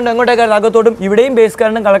കളക്ടർ കറണ്ട് എങ്ങോട്ടേക്കായിരുന്നു? അകത്തോട്ടും. ഇവിടെയും ബേസ്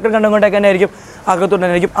കറണ്ടും കളക്ടർ കറണ്ട് എങ്ങോട്ടേക്ക് തന്നെ ആയിരിക്കും? അകത്തോട്ട്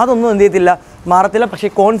തന്നെ ആയിരിക്കും. അതൊന്നും എന്ത് ചെയ്യത്തില്ല? മാറത്തില്ല. പക്ഷേ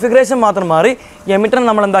കോൺഫിഗറേഷൻ മാത്രം മാറി. എമിറ്റർ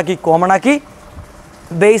നമ്മൾ എന്താക്കി? കോമൺ ആക്കി.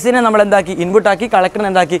 ബേസിനെ നമ്മൾ എന്താക്കി? ഇൻപുട്ടാക്കി. കളക്ടറിനെ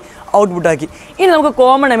എന്താക്കി? ഔട്ട്പുട്ടാക്കി. ഇനി നമുക്ക്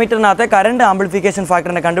കോമൺ എമിറ്ററിനകത്തെ കറണ്ട് ആംപ്ലിഫിക്കേഷൻ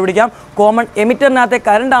ഫാക്ടറിനെ കണ്ടുപിടിക്കാം. കോമൺ എമിറ്ററിനകത്തെ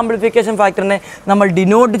കറണ്ട് ആംപ്ലിഫിക്കേഷൻ ഫാക്ടറിനെ നമ്മൾ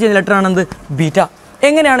ഡിനോട്ട് ചെയ്യുന്ന ലെറ്റർ ആണെന്ത്? ബീറ്റ.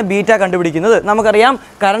 എങ്ങനെയാണ് ബീറ്റ കണ്ടുപിടിക്കുന്നത്? നമുക്കറിയാം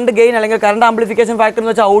കറണ്ട് ഗെയിൻ അല്ലെങ്കിൽ കറണ്ട് ആംപ്ലിഫിക്കേഷൻ ഫാക്ടർ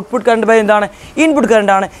എന്ന് വെച്ചാൽ ഔട്ട്പുട്ട് കറണ്ട് ബൈ എന്താണ്? ഇൻപുട്ട്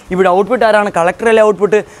കറണ്ടാണ്. ഇവിടെ ഔട്ട്പുട്ട് ആരാണ്? കളക്ടറല്ലേ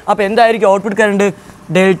ഔട്ട്പുട്ട്. അപ്പോൾ എന്തായിരിക്കും output current?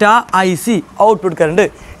 Delta I C output current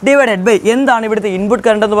divided by എന്താണ് ഇവിടുത്തെ ഇൻപുട്ട്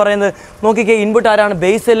കറണ്ട് എന്ന് പറയുന്നത്? നോക്കിക്കേ, ഇൻപുട്ട് ആരാണ്?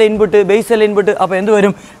 ബേസ് അല്ലേ ഇൻപുട്ട്? ബേസ് അല്ലേ ഇൻപുട്ട്. അപ്പോൾ എന്ത്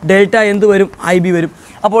വരും? ഡെൽറ്റ എന്ത് വരും? ഐ ബി വരും.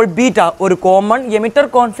 അപ്പോൾ ബീറ്റ ഒരു കോമൺ എമിറ്റർ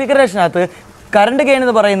കോൺഫിഗറേഷനകത്ത് കറണ്ട് ഗെയിൻ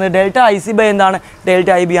എന്ന് പറയുന്നത് ഡെൽറ്റ ഐ സി ബൈ എന്താണ്? ഡെൽറ്റ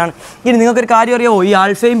ഐ ബി ആണ്. ഇനി നിങ്ങൾക്കൊരു കാര്യം അറിയാമോ? ഈ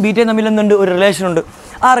ആൽഫയും ബീറ്റയും തമ്മിൽ എന്തുണ്ട്? ഒരു റിലേഷൻ ഉണ്ട്.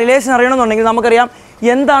 ആ റിലേഷൻ അറിയണമെന്നുണ്ടെങ്കിൽ നമുക്കറിയാം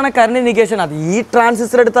എന്താണ് കറണ്ട് ഇൻഡിക്കേഷൻ. അത് ഈ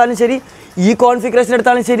ട്രാൻസിസ്റ്റർ എടുത്താലും ശരി, ഈ കോൺഫിഗറേഷൻ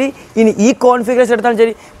എടുത്താലും ശരി, ഇനി ഈ കോൺഫിഗറേഷൻ എടുത്താലും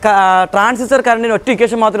ശരി, ട്രാൻസിസ്റ്റർ കറണ്ടിന് ഒറ്റ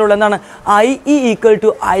ഇക്വേഷൻ മാത്രമേ ഉള്ളൂ. എന്താണ്? IE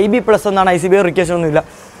 = IB പ്ലസ് എന്നാണ്. ICB ഒരു ഇക്വേഷൻ ഒന്നുമില്ല.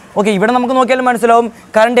 ഓക്കെ, ഇവിടെ നമുക്ക് നോക്കിയാലും മനസ്സിലാവും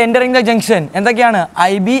കറണ്ട് എൻ്ററിങ് ദ ജംഗ്ഷൻ എന്തൊക്കെയാണ്?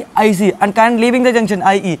 IB IC and current living the junction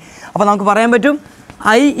IE. അപ്പോൾ നമുക്ക് പറയാൻ പറ്റും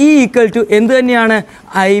IE = എന്ത് തന്നെയാണ്?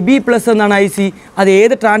 IB പ്ലസ് എന്നാണ് IC. അത്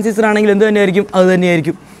ഏത് ട്രാൻസിസ്റ്റർ ആണെങ്കിലും എന്ത് തന്നെയായിരിക്കും? അത്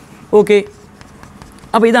തന്നെയായിരിക്കും. ഓക്കെ,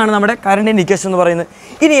 അപ്പോൾ ഇതാണ് നമ്മുടെ കറണ്ടിൻ്റെ ഇക്വേഷൻ എന്ന് പറയുന്നത്.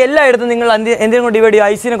 ഇനി എല്ലായിടത്തും നിങ്ങൾ എന്തിനും കൊണ്ട് ഡിവൈഡ്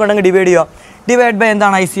ചെയ്യുക? ICനെ കൊണ്ടങ്ങ് ഡിവൈഡ് ചെയ്യുക. ഡിവൈഡ് ബൈ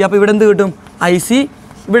എന്താണ്? IC. അപ്പോൾ ഇവിടെ എന്ത് കിട്ടും? IC.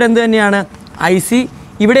 ഇവിടെ എന്ത് തന്നെയാണ്? IC.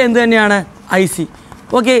 ഇവിടെ എന്ത് തന്നെയാണ്? IC.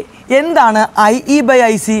 ഓക്കെ, എന്താണ്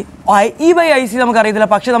IE/IC? IE/IC നമുക്കറിയത്തില്ല,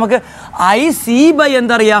 പക്ഷേ നമുക്ക് IC/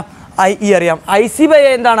 എന്തറിയാം? IE അറിയാം. IC/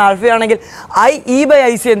 എന്താണ്? ആൽഫ ആണെങ്കിൽ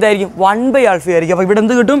IE/IC എന്തായിരിക്കും? 1/α ആയിരിക്കും. അപ്പോൾ ഇവിടെ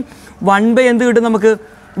എന്ത് കിട്ടും? 1 എന്ത് കിട്ടും നമുക്ക്?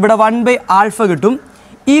 ഇവിടെ 1/α കിട്ടും.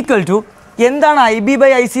 ഈക്വൽ ടു എന്താണ്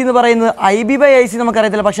IB/IC എന്ന് പറയുന്നത്? IB/IC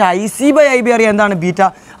നമുക്കറിയത്തില്ല, പക്ഷേ IC/IB അറിയാം. എന്താണ്? ബീറ്റ.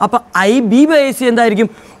 അപ്പോൾ IB/IC എന്തായിരിക്കും?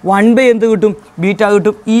 1 എന്ത് കിട്ടും? ബീറ്റ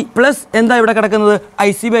കിട്ടും. ഈ പ്ലസ് എന്താ ഇവിടെ കിടക്കുന്നത്?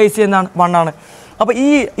 IC/IC എന്താണ്? 1 ആണ്. അപ്പോൾ ഈ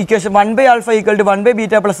ഇക്വേഷൻ 1/α =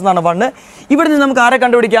 1/β പ്ലസ് എന്നാണ് 1. ഇവിടെ നിന്ന് നമുക്ക് ആരെ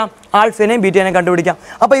കണ്ടുപിടിക്കാം? ആൽഫേനെയും ബീറ്റേനെയും കണ്ടുപിടിക്കാം.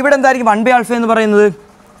 അപ്പോൾ ഇവിടെ എന്തായിരിക്കും 1/α എന്ന് പറയുന്നത്?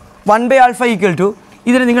 1/α =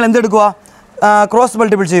 ഇതിനെ നിങ്ങൾ എന്തെടുക്കുക? ക്രോസ്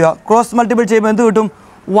മൾട്ടിപ്പിൾ ചെയ്യുക. ക്രോസ് മൾട്ടിപ്പിൾ ചെയ്യുമ്പോൾ എന്ത് കിട്ടും?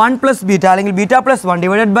 1 + β അല്ലെങ്കിൽ β + 1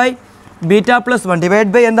 ഡിവൈഡഡ് ബൈ β + 1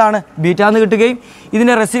 ഡിവൈഡ് ബൈ എന്താണ്? ബീറ്റ എന്ന് കിട്ടുകയും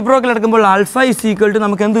ഇതിനെ റെസിപ്രോക്കൽ എടുക്കുമ്പോൾ ആൽഫ =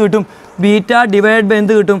 നമുക്ക് എന്ത് കിട്ടും? ബീറ്റ ഡിവൈഡ് ബൈ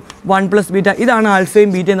എന്ത് കിട്ടും? 1 + β. ഇതാണ് ആൽഫയും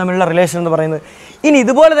ബീറ്റയും തമ്മിലുള്ള റിലേഷൻ എന്ന് പറയുന്നത്. ഇനി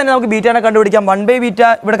ഇതുപോലെ തന്നെ നമുക്ക് ബീറ്റാനെ കണ്ടുപിടിക്കാം. 1/β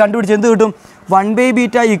ഇവിടെ കണ്ടുപിടിച്ച് എന്ത് കിട്ടും? 1/β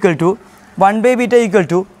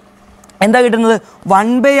 = എന്താ കിട്ടുന്നത്?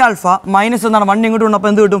 1/α മൈനസ് എന്താണ്? 1 ഇങ്ങോട്ട് കൊണ്ട്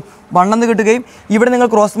അപ്പോൾ എന്ത് കിട്ടും? 1 എന്ന് കിട്ടുകയും ഇവിടെ നിങ്ങൾ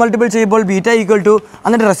ക്രോസ് മൾട്ടിപ്പിൾ ചെയ്യുമ്പോൾ ബീറ്റ =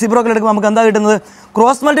 എന്നിട്ട് റെസിപ്രോക്കൽ എടുക്കുമ്പോൾ നമുക്ക് എന്താ കിട്ടുന്നത്?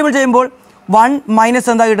 ക്രോസ് മൾട്ടിപ്പിൾ ചെയ്യുമ്പോൾ 1 മൈനസ്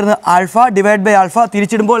എന്താ കിട്ടുന്നത്? Alpha divide by alpha.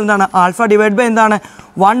 തിരിച്ചിടുമ്പോൾ എന്താണ്? ആൽഫ ഡിവൈഡ് ബൈ എന്താണ്?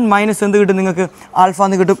 1 മൈനസ് എന്ത് കിട്ടും നിങ്ങൾക്ക്? ആൽഫ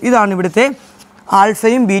എന്ന് കിട്ടും. ഇതാണ് ഇവിടുത്തെ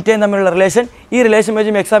ആൽഫയും ബീറ്റയും തമ്മിലുള്ള റിലേഷൻ. ഈ റിലേഷൻ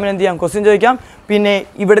വെച്ചും എക്സാമിന് എന്ത് ചെയ്യാം? ക്വസ്റ്റ്യൻ ചോദിക്കാം. പിന്നെ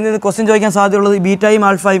ഇവിടെ നിന്ന് ക്വസ്റ്റ്യൻ ചോദിക്കാൻ സാധ്യതയുള്ളത് ബീറ്റയും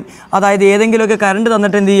ആൽഫയും, അതായത് ഏതെങ്കിലുമൊക്കെ കറണ്ട്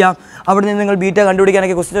തന്നിട്ട് എന്ത് ചെയ്യാം? അവിടെ നിന്ന് നിങ്ങൾ ബീറ്റ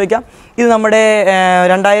കണ്ടുപിടിക്കാനൊക്കെ ക്വസ്റ്റ്യൻ ചോദിക്കാം. ഇത് നമ്മുടെ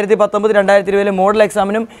 2019, 2020 മോഡൽ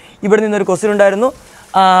എക്സാമിനും ഇവിടെ നിന്നൊരു ക്വസ്റ്റ്യൻ ഉണ്ടായിരുന്നു.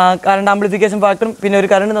 കറണ്ട് ആംപ്ലിഫിക്കേഷൻ ഫാക്ടറും പിന്നെ ഒരു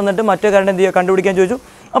കറണ്ട് തന്നിട്ട് മറ്റേ കറണ്ട് എന്ത് ചെയ്യുക? കണ്ടുപിടിക്കാൻ ചോദിച്ചു.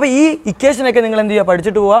 അപ്പോൾ ഈ ഇക്വേഷനൊക്കെ നിങ്ങൾ എന്ത് ചെയ്യുക?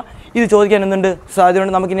 പഠിച്ചിട്ട് പോവുക. ഇത് ചോദിക്കാൻ എന്തുണ്ട്?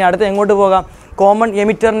 സാധ്യതയുണ്ട്. നമുക്കിനി അടുത്ത് എങ്ങോട്ട് പോകാം? കോമൺ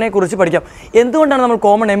എമിറ്ററിനെ കുറിച്ച് പഠിക്കാം. എന്തുകൊണ്ടാണ് നമ്മൾ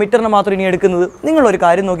കോമൺ എമിറ്ററിനെ മാത്രം ഇനി എടുക്കുന്നത്? നിങ്ങളൊരു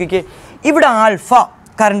കാര്യം നോക്കിക്കേ. ഇവിടെ ആൽഫ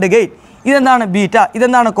കറണ്ട് ഗെയിൻ, ഇതെന്താണ്? ബീറ്റ.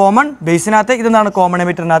 ഇതെന്താണ്? കോമൺ ബേസിനകത്ത്. ഇതെന്താണ്? കോമൺ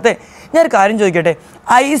എമിറ്ററിനകത്ത്. ഞാനൊരു കാര്യം ചോദിക്കട്ടെ.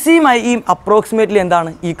 ICയും IEയും അപ്രോക്സിമേറ്റ്ലി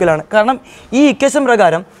എന്താണ്? ഈക്വലാണ്. കാരണം ഈ ഇക്വേഷൻ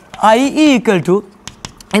പ്രകാരം IE =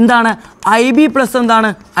 എന്താണ്? IB പ്ലസ് എന്താണ്?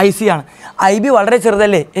 IC ആണ്. IB വളരെ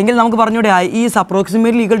ചെറുതല്ലേ? എങ്കിൽ നമുക്ക് പറഞ്ഞൂടെ IE is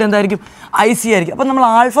approximately equal to എന്തായിരിക്കും? IC ആയിരിക്കും. അപ്പോൾ നമ്മൾ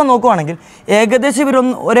ആൽഫ നോക്കുവാണെങ്കിൽ ഏകദേശം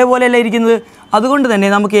ഇവരൊന്ന് ഒരേപോലെയല്ല ഇരിക്കുന്നത്. അതുകൊണ്ട് തന്നെ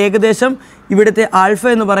നമുക്ക് ഏകദേശം ഇവിടുത്തെ ആൽഫ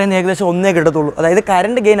എന്ന് പറയുന്ന ഏകദേശം 1 കിട്ടത്തുള്ളൂ. അതായത്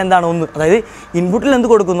കറണ്ട് ഗെയിൻ എന്താണ്? 1. അതായത് ഇൻപുട്ടിൽ എന്ത്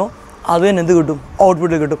കൊടുക്കുന്നോ അത് തന്നെ എന്ത് കിട്ടും?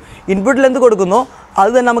 ഔട്ട്പുട്ടിൽ കിട്ടും. ഇൻപുട്ടിൽ എന്ത് കൊടുക്കുന്നോ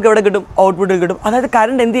അത് തന്നെ നമുക്ക് എവിടെ കിട്ടും? ഔട്ട്പുട്ടിൽ കിട്ടും. അതായത്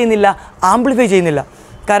കറണ്ട് എന്ത് ചെയ്യുന്നില്ല? ആംപ്ലിഫൈ ചെയ്യുന്നില്ല.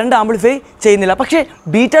 കറണ്ട് ആംപ്ലിഫൈ ചെയ്യുന്നില്ല. പക്ഷേ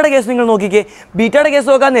ബീറ്റയുടെ കേസ് നിങ്ങൾ നോക്കിക്കേ. ബീറ്റയുടെ കേസ്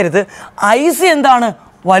നോക്കാൻ നേരത്ത് IC എന്താണ്?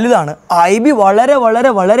 വലുതാണ്. IB വളരെ വളരെ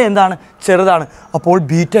വളരെ എന്താണ്? ചെറുതാണ്. അപ്പോൾ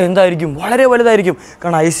ബീറ്റ എന്തായിരിക്കും? വളരെ വലുതായിരിക്കും.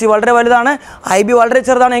 കാരണം IC വളരെ വലുതാണ്, IB വളരെ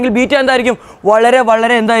ചെറുതാണ്. എങ്കിൽ ബീറ്റ എന്തായിരിക്കും? വളരെ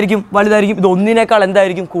വളരെ എന്തായിരിക്കും? വലുതായിരിക്കും. ഇത് ഒന്നിനേക്കാൾ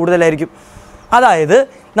എന്തായിരിക്കും? കൂടുതലായിരിക്കും. അതായത്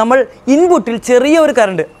നമ്മൾ ഇൻപുട്ടിൽ ചെറിയ ഒരു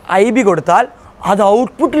കറണ്ട് IB കൊടുത്താൽ അത്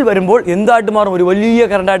ഔട്ട്പുട്ടിൽ വരുമ്പോൾ എന്തായിട്ട് മാറും? ഒരു വലിയ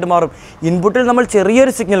കറണ്ടായിട്ട് മാറും. ഇൻപുട്ടിൽ നമ്മൾ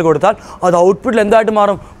ചെറിയൊരു സിഗ്നൽ കൊടുത്താൽ അത് ഔട്ട്പുട്ടിൽ എന്തായിട്ട്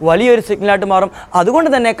മാറും? വലിയൊരു സിഗ്നലായിട്ട് മാറും.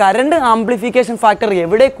 അതുകൊണ്ട് തന്നെ കറണ്ട് ആംപ്ലിഫിക്കേഷൻ ഫാക്ടർ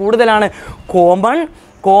എവിടെ കൂടുതലാണ്?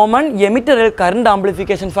 കോമൺ എമിറ്ററിൽ കറണ്ട്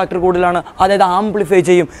ആംപ്ലിഫിക്കേഷൻ ഫാക്ടർ കൂടുതലാണ്. അതായത് ആംപ്ലിഫൈ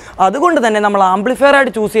ചെയ്യും. അതുകൊണ്ട് തന്നെ നമ്മൾ ആംപ്ലിഫയർ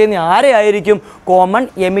ആയിട്ട് ചൂസ് ചെയ്യുന്ന ആരെയായിരിക്കും? കോമൺ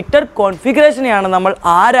എമിറ്റർ കോൺഫിഗറേഷനെയാണ് നമ്മൾ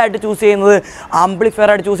ആരായിട്ട് ചൂസ് ചെയ്യുന്നത്? ആംപ്ലിഫയർ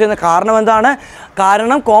ആയിട്ട് ചൂസ് ചെയ്യുന്നത്. കാരണം എന്താണ്?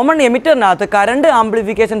 കാരണം common എമിറ്ററിനകത്ത് current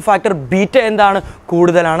amplification factor beta എന്താണ്?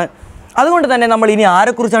 കൂടുതലാണ്. അതുകൊണ്ട് തന്നെ നമ്മൾ ഇനി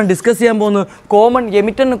ആരെക്കുറിച്ചാണ് ഡിസ്കസ് ചെയ്യാൻ പോകുന്നത്? കോമൺ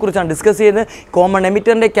എമിറ്ററിനെ കുറിച്ചാണ് ഡിസ്കസ് ചെയ്യുന്നത്. കോമൺ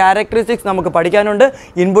എമിറ്ററിൻ്റെ ക്യാരക്ടറിസ്റ്റിക്സ് നമുക്ക് പഠിക്കാനുണ്ട്.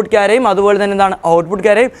 ഇൻപുട്ട് ക്യാരയും അതുപോലെ തന്നെ എന്താണ്? ഔട്ട്പുട്ട്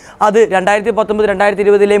ക്യാരയും. അത് 2019,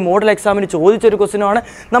 2020 മോഡൽ എക്സാമിന് ചോദിച്ചൊരു ക്വസ്റ്റ്യനുമാണ്.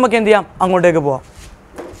 നമുക്ക് എന്ത് ചെയ്യാം? അങ്ങോട്ടേക്ക് പോവാം.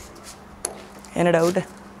 എന്നെ ഡൗട്ട്.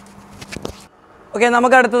 ഓക്കെ,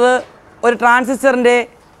 നമുക്ക് അടുത്തത് ഒരു ട്രാൻസിസ്റ്ററിൻ്റെ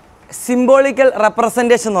സിംബോളിക്കൽ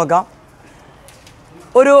റെപ്രസെൻറ്റേഷൻ നോക്കാം.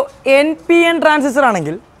 ഒരു NPN ട്രാൻസിസ്റ്റർ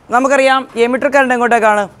ആണെങ്കിൽ നമുക്കറിയാം എമിറ്റർ കറണ്ട്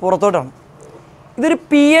എങ്ങോട്ടേക്കാണ്? പുറത്തോട്ടാണ്. ഇതൊരു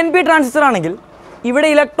PNP ട്രാൻസിസ്റ്റർ ആണെങ്കിൽ ഇവിടെ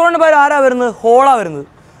ഇലക്ട്രോണിന് പകരം ആരാ വരുന്നത്? ഹോളാണ് വരുന്നത്.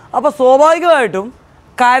 അപ്പോൾ സ്വാഭാവികമായിട്ടും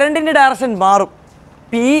കറണ്ടിൻ്റെ ഡയറക്ഷൻ മാറും.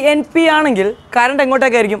 PNP ആണെങ്കിൽ കറണ്ട്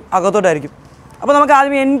എങ്ങോട്ടേക്കായിരിക്കും? അകത്തോട്ടായിരിക്കും. അപ്പോൾ നമുക്ക്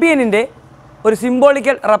ആദ്യം NPNൻ്റെ ഒരു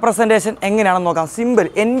സിംബോളിക്കൽ റെപ്രസെൻറ്റേഷൻ എങ്ങനെയാണെന്ന് നോക്കാം. സിമ്പിൾ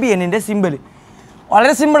NPNൻ്റെ സിമ്പിൾ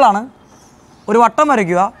വളരെ സിമ്പിളാണ്. ഒരു വട്ടം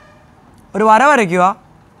വരയ്ക്കുക, ഒരു വര വരയ്ക്കുക,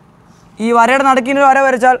 ഈ വരയുടെ നടുക്കിന് വര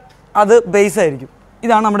വരച്ചാൽ അത് ബേസ് ആയിരിക്കും.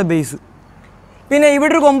 ഇതാണ് നമ്മുടെ ബേസ്. പിന്നെ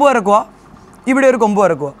ഇവിടെ ഒരു കൊമ്പ് വരക്കുക, ഇവിടെ ഒരു കൊമ്പ്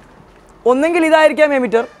വരക്കുക. ഒന്നെങ്കിൽ ഇതായിരിക്കാം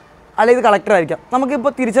എമിറ്റർ, അല്ലെങ്കിൽ ഇത് കളക്ടർ ആയിരിക്കാം.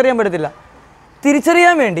 നമുക്കിപ്പോൾ തിരിച്ചറിയാൻ പറ്റത്തില്ല.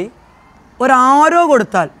 തിരിച്ചറിയാൻ വേണ്ടി ഒരു ആരോ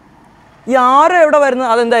കൊടുത്താൽ ഈ ആരോ എവിടെ വരുന്നത്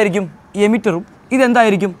അതെന്തായിരിക്കും? എമിറ്ററും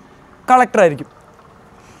ഇതെന്തായിരിക്കും? കളക്ടറായിരിക്കും.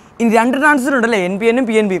 ഇനി രണ്ട് ട്രാൻസിസ്റ്റർ ഉണ്ടല്ലേ, എൻ പി എന്നും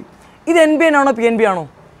പി എൻ ബിയും. ഇത് എൻ പി എൻ ആണോ പി എൻ ബി ആണോ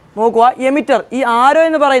നോക്കുക. എമിറ്റർ ഈ ആരോ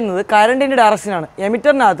എന്ന് പറയുന്നത് കറണ്ടിൻ്റെ ഡയറക്ഷനാണ്.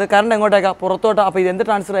 എമിറ്ററിനകത്ത് കറണ്ട് എങ്ങോട്ടേക്കാണ്? പുറത്തോട്ടാണ്. അപ്പോൾ ഇത് എന്ത്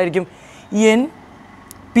ട്രാൻസിസ്റ്റർ ആയിരിക്കും? എൻ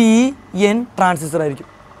പി എൻ ട്രാൻസിസ്റ്റർ ആയിരിക്കും.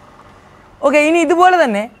 ഓക്കെ, ഇനി ഇതുപോലെ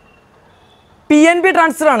തന്നെ പി എൻ ബി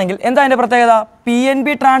ട്രാൻസിസ്റ്റർ ആണെങ്കിൽ എന്താ അതിൻ്റെ പ്രത്യേകത? പി എൻ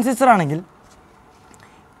ബി ട്രാൻസിസ്റ്റർ ആണെങ്കിൽ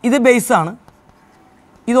ഇത് ബേസാണ്,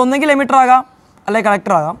 ഇതൊന്നെങ്കിൽ എമിറ്റർ ആകാം അല്ലെങ്കിൽ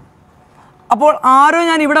കളക്ടർ ആകാം. അപ്പോൾ ആരോ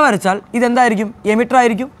ഞാൻ ഇവിടെ വരച്ചാൽ ഇതെന്തായിരിക്കും? എമിറ്റർ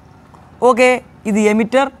ആയിരിക്കും. ഓക്കെ, ഇത്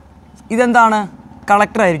എമിറ്റർ, ഇതെന്താണ്?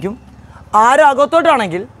 കളക്ടർ ആയിരിക്കും. ആരോ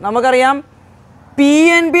അകത്തോട്ടാണെങ്കിൽ നമുക്കറിയാം P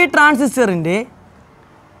N B ട്രാൻസിസ്റ്ററിൻ്റെ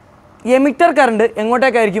emitter current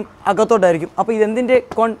എങ്ങോട്ടേക്കായിരിക്കും? അകത്തോട്ടായിരിക്കും. അപ്പോൾ ഇതെന്തിൻ്റെ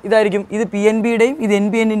ഇതായിരിക്കും? ഇത് പി എൻ ബിയുടെയും ഇത് എൻ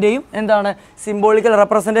പി എന്നിൻ്റെയും എന്താണ്? സിംബോളിക്കൽ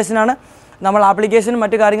റെപ്രസെൻറ്റേഷനാണ്. നമ്മൾ ആപ്ലിക്കേഷനും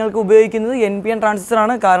മറ്റു കാര്യങ്ങൾക്ക് ഉപയോഗിക്കുന്നത് എൻ പി എൻ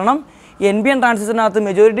ട്രാൻസിസ്റ്ററാണ്. കാരണം N P N ട്രാൻസിസ്റ്ററിനകത്ത്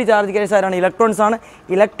majority charge carriers ആരാണ്? ഇലക്ട്രോൺസ് ആണ്.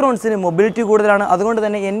 ഇലക്ട്രോൺസിന് മൊബിലിറ്റി കൂടുതലാണ്. അതുകൊണ്ട്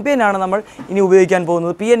തന്നെ എൻ പി എൻ ആണ് നമ്മൾ ഇനി ഉപയോഗിക്കാൻ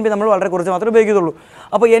പോകുന്നത്. പി എൻ ബി നമ്മൾ വളരെ കുറച്ച് മാത്രമേ ഉപയോഗിക്കത്തുള്ളൂ.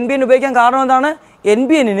 അപ്പോൾ എൻ പി എൻ ഉപയോഗിക്കാൻ കാരണം എന്താണ്? എൻ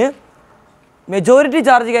പി എന്നിന് മെജോറിറ്റി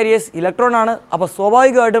ചാർജ് ക്യാരിയേഴ്സ് ഇലക്ട്രോൺ ആണ്. അപ്പോൾ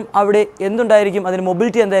സ്വാഭാവികമായിട്ടും അവിടെ എന്തുണ്ടായിരിക്കും? അതിന്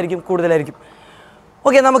മൊബിലിറ്റി എന്തായിരിക്കും? കൂടുതലായിരിക്കും.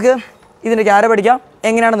 ഓക്കെ, നമുക്ക് ഇതിൻ്റെ ക്യാര പഠിക്കാം.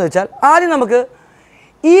 എങ്ങനെയാണെന്ന് വെച്ചാൽ ആദ്യം നമുക്ക്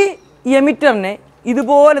ഈ എമിറ്ററിനെ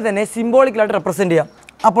ഇതുപോലെ തന്നെ സിംബോളിക്കലായിട്ട് റെപ്രസെൻറ്റ് ചെയ്യാം.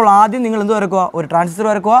 അപ്പോൾ ആദ്യം നിങ്ങൾ എന്ത് വരക്കുക? ഒരു ട്രാൻസിസ്റ്റർ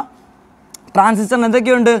വരക്കുക. ട്രാൻസിസ്റ്ററിന്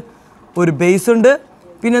എന്തൊക്കെയുണ്ട്? ഒരു ബേസ് ഉണ്ട്,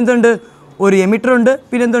 പിന്നെന്തുണ്ട്? ഒരു എമിറ്റർ ഉണ്ട്,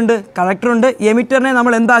 പിന്നെന്തുണ്ട്? കളക്ടറുണ്ട്. എമിറ്ററിനെ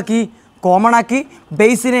നമ്മൾ എന്താക്കി? കോമൺ ആക്കി.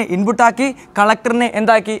 ബേസിനെ ഇൻപുട്ടാക്കി. കളക്ടറിനെ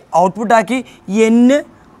എന്താക്കി? ഔട്ട്പുട്ടാക്കി. N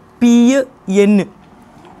P N.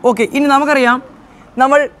 ഓക്കെ, ഇനി നമുക്കറിയാം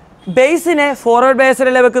നമ്മൾ ബേസിനെ ഫോർവേഡ്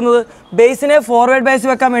ബേസിലല്ലേ വെക്കുന്നത്. ബേസിനെ ഫോർവേഡ് ബേസ്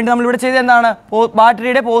വെക്കാൻ വേണ്ടി നമ്മളിവിടെ ചെയ്തത് എന്താണ്?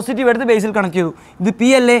 ബാറ്ററിയുടെ പോസിറ്റീവ് എടുത്ത് ബേസിൽ കണക്ട് ചെയ്തു. ഇത് പി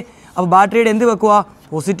അല്ലേ? അപ്പോൾ ബാറ്ററിയുടെ എന്ത് വെക്കുക?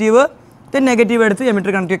 പോസിറ്റീവ്. ദെൻ നെഗറ്റീവ് എടുത്ത്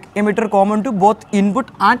എമിറ്റർ കണക്ട് ചെയ്യും. Emitter common to both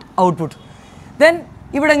input and output. Then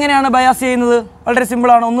ഇവിടെ എങ്ങനെയാണ് ബയാസ് ചെയ്യുന്നത്? വളരെ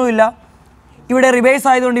സിമ്പിളാണ്, ഒന്നുമില്ല. ഇവിടെ റിവേഴ്സ്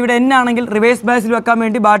ആയതുകൊണ്ട് ഇവിടെ എൻ ആണെങ്കിൽ റിവേഴ്സ് ബയാസിൽ വെക്കാൻ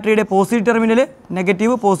വേണ്ടി ബാറ്ററിയുടെ positive terminal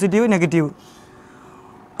negative, positive, negative.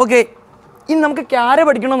 Okay, ഇനി നമുക്ക് ക്യാര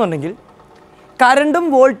പഠിക്കണമെന്നുണ്ടെങ്കിൽ കറണ്ടും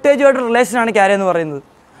വോൾട്ടേജുമായിട്ട് റിലേഷനാണ് ക്യാര എന്ന് പറയുന്നത്.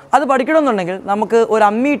 അത് പഠിക്കണമെന്നുണ്ടെങ്കിൽ നമുക്ക് ഒരു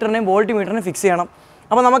അമ്മീറ്ററിനെയും വോൾട്ട് മീറ്ററിനെയും ഫിക്സ് ചെയ്യണം.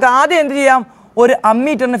 അപ്പോൾ നമുക്ക് ആദ്യം എന്ത് ചെയ്യാം? ഒരു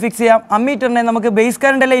അമ്മീറ്ററിനെ ഫിക്സ് ചെയ്യാം. അമ്മീറ്ററിനെ നമുക്ക് ബേസ്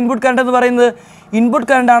കറണ്ട് അല്ല ഇൻപുട്ട് കറണ്ട് എന്ന് പറയുന്നത്. ഇൻപുട്ട്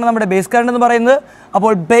കറണ്ടാണ് നമ്മുടെ ബേസ് കറണ്ട് എന്ന് പറയുന്നത്.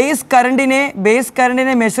 അപ്പോൾ ബേസ്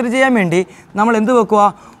കറണ്ടിനെ മെഷർ ചെയ്യാൻ വേണ്ടി നമ്മൾ എന്ത് വെക്കുക?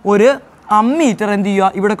 ഒരു അമ്മീറ്റർ എന്ത്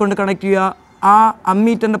ചെയ്യുക? ഇവിടെ കൊണ്ട് കണക്ട് ചെയ്യുക. ആ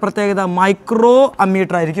അമ്മീറ്ററിൻ്റെ പ്രത്യേകത മൈക്രോ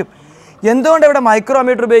അമ്മീറ്റർ ആയിരിക്കും. എന്തുകൊണ്ട് ഇവിടെ മൈക്രോ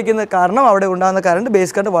അമ്മീറ്റർ ഉപയോഗിക്കുന്നത്? കാരണം അവിടെ ഉണ്ടാകുന്ന കറണ്ട്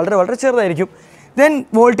ബേസ് കറണ്ട് വളരെ വളരെ ചെറുതായിരിക്കും. ദെൻ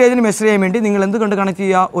വോൾട്ടേജിന് മെഷർ ചെയ്യാൻ വേണ്ടി നിങ്ങൾ എന്ത് കൊണ്ട് കണക്ട്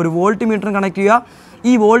ചെയ്യുക? ഒരു വോൾട്ട് മീറ്ററിന് കണക്ട് ചെയ്യുക.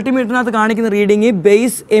 ഈ വോൾട്ട് മീറ്ററിനകത്ത് കാണിക്കുന്ന റീഡിങ്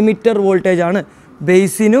ബേസ് എമിറ്റർ വോൾട്ടേജ് ആണ്.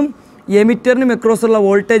 ബേസിനും എമിറ്ററിനും അക്രോസ് ഉള്ള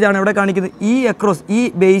വോൾട്ടേജ് ആണ് ഇവിടെ കാണിക്കുന്നത്. ഈ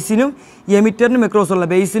ബേസിനും എമിറ്ററിനും അക്രോസ് ഉള്ള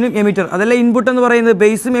ബേസിനും എമിറ്റർ അതല്ല ഇൻപുട്ട് എന്ന് പറയുന്നത്.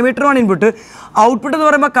 ബേസും എമിറ്ററുമാണ് ഇൻപുട്ട്. ഔട്ട്പുട്ട് എന്ന്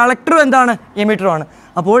പറയുമ്പോൾ കളക്ടറും എന്താണ്? എമിറ്ററുമാണ്.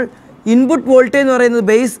 അപ്പോൾ ഇൻപുട്ട് വോൾട്ടേജ് എന്ന് പറയുന്നത്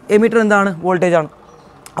ബേസ് എമിറ്റർ എന്താണ്? വോൾട്ടേജ് ആണ്.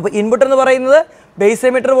 അപ്പോൾ ഇൻപുട്ട് എന്ന് പറയുന്നത് ബേസ്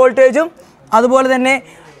എമിറ്റർ വോൾട്ടേജും അതുപോലെ തന്നെ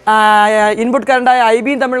ഇൻപുട്ട് കറണ്ടായ ഐ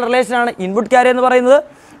ബിയും തമ്മിലുള്ള റിലേഷനാണ് ഇൻപുട്ട് ക്യാരി എന്ന് പറയുന്നത്.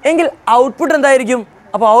 എങ്കിൽ ഔട്ട്പുട്ട് എന്തായിരിക്കും?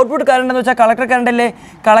 അപ്പോൾ ഔട്ട്പുട്ട് കറണ്ട് എന്ന് വെച്ചാൽ കളക്ടർ കറണ്ട് അല്ലേ.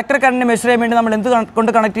 കളക്ടർ കറണ്ടിനെ മെഷർ ചെയ്യാൻ വേണ്ടി നമ്മൾ എന്ത് കൊണ്ട്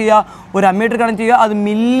കണക്ട് ചെയ്യുക? ഒരു അമ്മീറ്റർ കണക്ട് ചെയ്യുക. അത്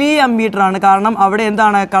മില്ലി അമ്മീറ്റർ ആണ്. കാരണം അവിടെ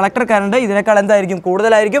എന്താണ്? കളക്ടർ കറണ്ട് ഇതിനേക്കാൾ എന്തായിരിക്കും?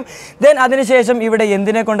 കൂടുതലായിരിക്കും. ദെൻ അതിനുശേഷം ഇവിടെ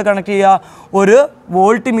എന്തിനെ കൊണ്ട് കണക്ട് ചെയ്യുക? ഒരു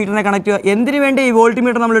വോൾട്ട് മീറ്ററിനെ കണക്ട് ചെയ്യുക. എന്തിനു വേണ്ടി ഈ വോൾട്ട്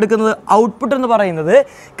മീറ്റർ നമ്മൾ എടുക്കുന്നത്? ഔട്ട്പുട്ട് എന്ന് പറയുന്നത്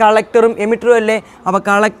കളക്ടറും എമിറ്ററും അല്ലേ. അപ്പോൾ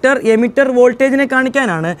കളക്ടർ എമിറ്റർ വോൾട്ടേജിനെ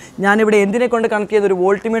കാണിക്കാനാണ് ഞാനിവിടെ എന്തിനെ കൊണ്ട് കണക്ട് ചെയ്ത് ഒരു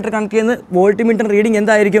വോൾട്ട് മീറ്റർ കണക്ട് ചെയ്യുന്നത്. വോൾട്ട് മീറ്റർ റീഡിങ്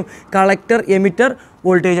എന്തായിരിക്കും? കളക്ടർ എമിറ്റർ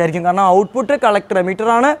വോൾട്ടേജ് ആയിരിക്കും. കാരണം ഔട്ട്പുട്ട് കളക്ടർ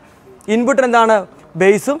എമിറ്ററാണ്, ഇൻപുട്ട് എന്താണ്?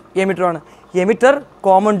 ബേസും എമിറ്ററുമാണ്. Emitter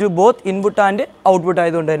common to both input and output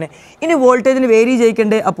ആയതുകൊണ്ട് തന്നെ. ഇനി വോൾട്ടേജിന് വേരി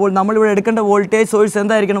ചെയ്യിക്കണ്ടേ? അപ്പോൾ നമ്മളിവിടെ എടുക്കേണ്ട വോൾട്ടേജ് സോഴ്സ്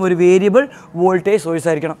എന്തായിരിക്കണം? ഒരു വേരിയബിൾ വോൾട്ടേജ് സോഴ്സ്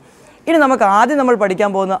ആയിരിക്കണം. ഇനി നമുക്ക് ആദ്യം നമ്മൾ പഠിക്കാൻ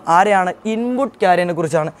പോകുന്ന ആരെയാണ്? ഇൻപുട്ട് ക്യാരിനെ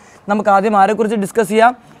കുറിച്ചാണ്. നമുക്ക് ആദ്യം ആരെക്കുറിച്ച് ഡിസ്കസ്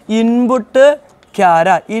ചെയ്യാം? ഇൻപുട്ട് ക്യാര.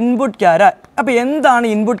 ഇൻപുട്ട് ക്യാര. അപ്പോൾ എന്താണ്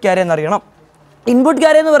ഇൻപുട്ട് ക്യാര എന്നറിയണം. ഇൻപുട്ട്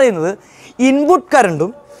ക്യാര എന്ന് പറയുന്നത് ഇൻപുട്ട്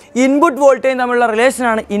കറണ്ടും ഇൻപുട്ട് വോൾട്ടേജ് തമ്മിലുള്ള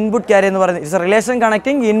റിലേഷനാണ് ഇൻപുട്ട് ക്യാരി എന്ന് പറയുന്നത്. It's A relation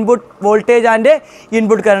connecting input voltage and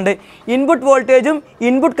input current. Input വോൾട്ടേജും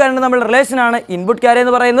ഇൻപുട്ട് കറണ്ടും തമ്മിലുള്ള റിലേഷനാണ് ഇൻപുട്ട് ക്യാരി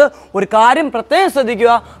എന്ന് പറയുന്നത്. ഒരു കാര്യം പ്രത്യേകം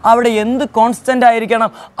ശ്രദ്ധിക്കുക, അവിടെ എന്ത് കോൺസ്റ്റൻ്റ്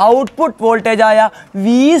ആയിരിക്കണം? ഔട്ട്പുട്ട് വോൾട്ടേജ് ആയ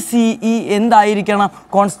VCE എന്തായിരിക്കണം?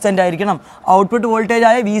 കോൺസ്റ്റൻ്റ് ആയിരിക്കണം. ഔട്ട്പുട്ട് വോൾട്ടേജ്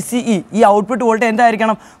ആയ VCE, ഈ ഔട്ട്പുട്ട് വോൾട്ടേജ്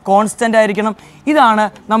എന്തായിരിക്കണം? കോൺസ്റ്റൻ്റ് ആയിരിക്കണം. ഇതാണ്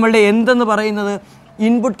നമ്മളുടെ എന്തെന്ന് പറയുന്നത്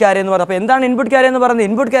ഇൻപുട്ട് ക്യാരി എന്ന് പറയുന്നത്. അപ്പോൾ എന്താണ് ഇൻപുട്ട് ക്യാരി എന്ന് പറയുന്നത്?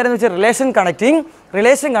 ഇൻപുട്ട് ക്യാരി എന്ന് വെച്ചാൽ റിലേഷൻ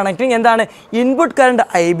കണക്റ്റിംഗ് എന്താണ്? Input current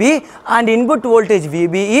IB and input voltage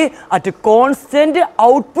VBE at constant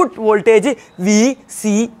output voltage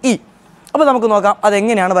VCE. അപ്പോൾ നമുക്ക് നോക്കാം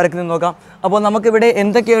അതെങ്ങനെയാണ് വരയ്ക്കുന്നത് നോക്കാം. അപ്പോൾ നമുക്കിവിടെ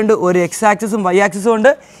എന്തൊക്കെയുണ്ട്? ഒരു എക്സ് ആക്സിസും വൈ ആക്സിസും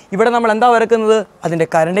ഉണ്ട്. ഇവിടെ നമ്മൾ എന്താ വരയ്ക്കുന്നത്? അതിൻ്റെ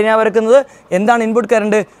കറണ്ടിനെയാണ് വരയ്ക്കുന്നത്. എന്താണ് ഇൻപുട്ട്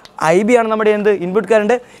കറണ്ട്? IB ആണ് നമ്മുടെ എന്ത്? Input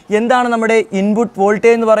current. എന്താണ് നമ്മുടെ ഇൻപുട്ട്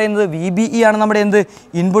വോൾട്ടേജ് എന്ന് പറയുന്നത്? VBE ആണ് നമ്മുടെ എന്ത്?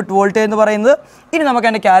 ഇൻപുട്ട് വോൾട്ടേജ് എന്ന് പറയുന്നത്. ഇനി നമുക്ക്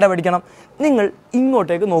അതിൻ്റെ ക്യാര പഠിക്കണം. നിങ്ങൾ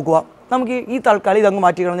ഇങ്ങോട്ടേക്ക് നോക്കുക. നമുക്ക് ഈ തൽക്കാലം ഇതങ്ങ്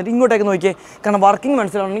മാറ്റി കളഞ്ഞിട്ട് ഇങ്ങോട്ടേക്ക് നോക്കിയേ. കാരണം വർക്കിംഗ്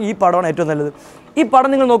മനസ്സിലാവണമെങ്കിൽ ഈ പടമാണ് ഏറ്റവും നല്ലത്. ഈ പടം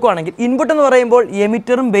നിങ്ങൾ നോക്കുകയാണെങ്കിൽ ഇൻപുട്ട് എന്ന് പറയുമ്പോൾ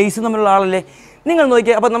എമിറ്ററും ബേസും തമ്മിലുള്ള ആളല്ലേ? നിങ്ങൾ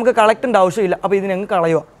നോക്കിയേ. അപ്പോൾ നമുക്ക് കളക്ടേണ്ട ആവശ്യമില്ല. അപ്പോൾ ഇതിനങ്ങ്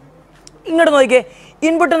കളയുക. ഇങ്ങോട്ട് നോക്കിയേ.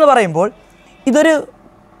 ഇൻപുട്ട് എന്ന് പറയുമ്പോൾ ഇതൊരു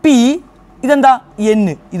P, ഇതെന്താ? N.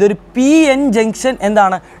 ഇതൊരു PN ജംഗ്ഷൻ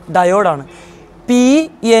എന്താണ്? ഡയോഡാണ്.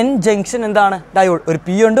 PN ജംഗ്ഷൻ എന്താണ്? ഡയോഡ്. ഒരു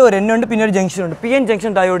P ഉണ്ട്, ഒരു N ഉണ്ട്, പിന്നെ ഒരു ജംഗ്ഷൻ ഉണ്ട്. PN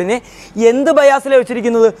ജംഗ്ഷൻ ഡയോഡിനെ എന്ത് ബയാസിലാണ്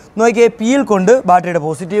വെച്ചിരിക്കുന്നത്? നോക്കിയേ. Pയിൽ കൊണ്ട് ബാറ്ററിയുടെ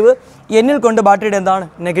പോസിറ്റീവ്, Nൽ കൊണ്ട് ബാറ്ററിയുടെ എന്താണ്?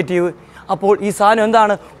 നെഗറ്റീവ്. അപ്പോൾ ഈ സാധനം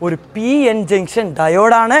എന്താണ്? ഒരു PN junction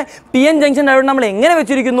ഡയോഡാണ്. PN junction diode നമ്മൾ എങ്ങനെ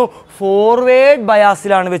വെച്ചിരിക്കുന്നു? ഫോർവേഡ്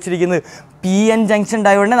ബയാസിലാണ് വെച്ചിരിക്കുന്നത്. PN ജംഗ്ഷൻ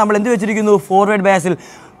ഡയോഡിനെ നമ്മൾ എന്ത് വെച്ചിരിക്കുന്നു? ഫോർവേഡ് ബയാസിൽ.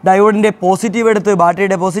 ഡയോഡിൻ്റെ പോസിറ്റീവ് എടുത്ത്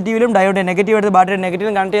ബാറ്ററിയുടെ പോസിറ്റീവിലും ഡയോഡിൻ്റെ നെഗറ്റീവ് എടുത്ത് ബാറ്ററിയുടെ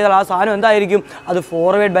നെഗറ്റീവിലും കണക്ട് ചെയ്താൽ ആ സാധനം എന്തായിരിക്കും? അത്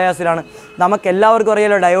ഫോർവേഡ് ബയാസിലാണ്. നമുക്ക് എല്ലാവർക്കും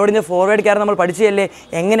അറിയാലോ ഡയോഡിൻ്റെ ഫോർവേഡ് ക്യാര നമ്മൾ പഠിച്ചതല്ലേ?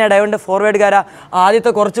 എങ്ങനെയാണ് ഡയോഡിൻ്റെ ഫോർവേഡ് ക്യാര?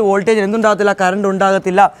 ആദ്യത്തെ കുറച്ച് വോൾട്ടേജ് എന്തുണ്ടാകത്തില്ല? കറണ്ട്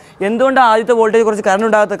ഉണ്ടാകത്തില്ല. എന്തുകൊണ്ടാണ് ആദ്യത്തെ വോൾട്ടേജ് കുറച്ച് കറണ്ട്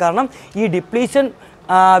ഉണ്ടാകാത്തത്? കാരണം ഈ ഡിപ്ലീഷൻ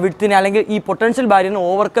വിഡ്ത്തിനെ അല്ലെങ്കിൽ ഈ പൊട്ടൻഷ്യൽ ബാരിയറിനെ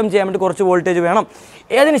ഓവർകം ചെയ്യാൻ വേണ്ടി കുറച്ച് വോൾട്ടേജ് വേണം.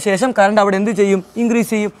 അതിന് ശേഷം കറണ്ട് അവിടെ എന്ത് ചെയ്യും?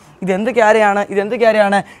 ഇൻക്രീസ് ചെയ്യും. ഇതെന്ത്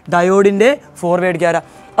ക്യാരയാണ്? ഡയോഡിൻ്റെ ഫോർവേഡ് ക്യാര.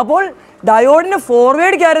 അപ്പോൾ ഡയോഡിൻ്റെ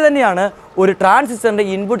ഫോർവേഡ് ക്യാര തന്നെയാണ് ഒരു ട്രാൻസിസ്റ്ററിൻ്റെ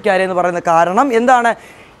ഇൻപുട്ട് ക്യാര എന്ന് പറയുന്നത്. കാരണം എന്താണ്?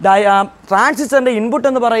 ട്രാൻസിസ്റ്ററിൻ്റെ ഇൻപുട്ട്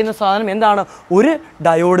എന്ന് പറയുന്ന സാധനം എന്താണ്? ഒരു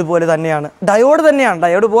ഡയോഡ് പോലെ തന്നെയാണ്.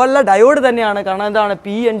 ഡയോഡ് പോലല്ല, ഡയോഡ് തന്നെയാണ്. കാരണം എന്താണ്?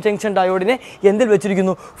 PN ജംഗ്ഷൻ ഡയോഡിനെ എന്തിൽ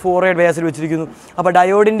വെച്ചിരിക്കുന്നു? ഫോർവേഡ് ബയാസിൽ വെച്ചിരിക്കുന്നു. അപ്പോൾ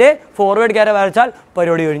ഡയോഡിൻ്റെ ഫോർവേഡ് ക്യാര വരച്ചാൽ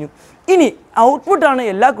പരിപാടി കഴിഞ്ഞു. ഇനി ഔട്ട്പുട്ടാണ്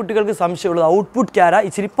എല്ലാ കുട്ടികൾക്കും സംശയമുള്ളത്. ഔട്ട്പുട്ട് ക്യാര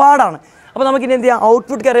ഇച്ചിരി പാടാണ്. അപ്പോൾ നമുക്കിനി എന്ത് ചെയ്യാം?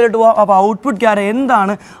 ഔട്ട്പുട്ട് ക്യാരയിലോട്ട് പോകാം. അപ്പോൾ ഔട്ട്പുട്ട് ക്യാര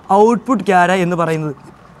എന്താണ്? ഔട്ട്പുട്ട് ക്യാര എന്ന്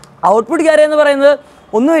പറയുന്നത്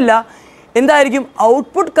ഒന്നുമില്ല. എന്തായിരിക്കും?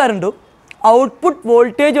 ഔട്ട്പുട്ട് കറണ്ടും ഔട്ട്പുട്ട്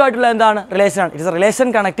വോൾട്ടേജുമായിട്ടുള്ള എന്താണ്? റിലേഷനാണ്. It's A relation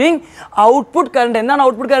connecting output current. എന്താണ്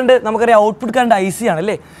ഔട്ട്പുട്ട് കറണ്ട്? നമുക്കറിയാം ഔട്ട്പുട്ട് കറണ്ട് IC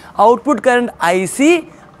ആണല്ലേ? Output current IC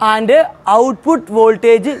and output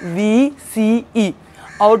voltage VCE.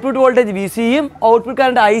 Output voltage VCയും output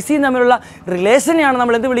current ICയും തമ്മിലുള്ള റിലേഷനെയാണ്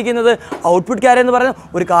നമ്മൾ എന്ത് വിളിക്കുന്നത്? ഔട്ട്പുട്ട് ക്യാര എന്ന് പറയുന്നത്.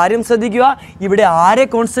 ഒരു കാര്യം ശ്രദ്ധിക്കുക. ഇവിടെ ആരെ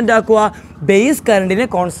കോൺസ്റ്റൻ്റ് ആക്കുക? ബേസ് കറണ്ടിനെ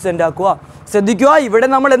കോൺസ്റ്റൻ്റ് ആക്കുക. ശ്രദ്ധിക്കുക. ഇവിടെ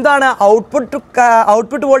നമ്മൾ എന്താണ്?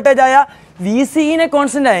 ഔട്ട്പുട്ട് വോൾട്ടേജായ VCനെ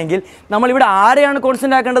കോൺസ്റ്റൻ്റ് ആയെങ്കിൽ നമ്മളിവിടെ ആരെയാണ്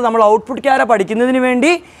കോൺസ്റ്റൻ്റ് ആക്കേണ്ടത്? നമ്മൾ ഔട്ട്പുട്ട് ക്യാര പഠിക്കുന്നതിന്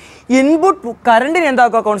വേണ്ടി ഇൻപുട്ട് കറണ്ടിനെ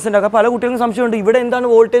എന്താക്കുക? കോൺസ്റ്റൻ്റ് ആക്കുക. പല കുട്ടികൾക്കും സംശയമുണ്ട്. ഇവിടെ എന്താണ്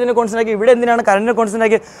വോൾട്ടേജിനെ കോൺസ്റ്റൻ്റ് ആക്കി? ഇവിടെ എന്തിനാണ് കറണ്ടിനെ കോൺസ്റ്റൻ്റ്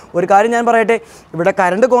ആക്കിയത്? ഒരു കാര്യം ഞാൻ പറയട്ടെ. ഇവിടെ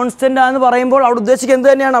കറണ്ട് കോൺസ്റ്റൻ്റ് ആണെന്ന് പറയുമ്പോൾ അവിടെ ഉദ്ദേശിക്കുക എന്ത്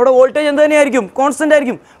തന്നെയാണ്? അവിടെ വോൾട്ടേജ് എന്ത് തന്നെയായിരിക്കും? കോൺസ്റ്റൻ്റ്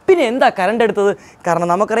ആയിരിക്കും. പിന്നെ എന്താ കറണ്ട് എടുത്തത്? കാരണം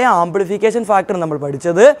നമുക്കറിയാം ആംപ്ലിഫിക്കേഷൻ ഫാക്ടർ നമ്മൾ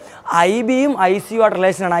പഠിച്ചത് IBയും ICയുമായിട്ട്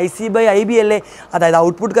റിലേഷനാണ്. IC/IB അല്ലേ? അതായത്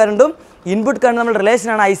ഔട്ട്പുട്ട് കറണ്ടും ഇൻപുട്ട് കറണ്ട് നമ്മൾ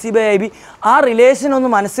റിലേഷനാണ് IC/IB. ആ റിലേഷൻ ഒന്ന്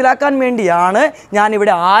മനസ്സിലാക്കാൻ വേണ്ടിയാണ്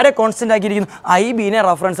ഞാനിവിടെ ആരെ കോൺസ്റ്റൻ്റ് ആക്കിയിരിക്കുന്നു? IBനെ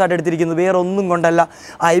റെഫറൻസ് ആയിട്ട് എടുത്തിരിക്കുന്നത്. വേറെ ഒന്നും കൊണ്ടല്ല.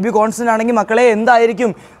 IB കോൺസ്റ്റൻ്റ് ആണെങ്കിൽ മക്കളെ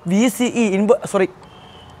എന്തായിരിക്കും? VCE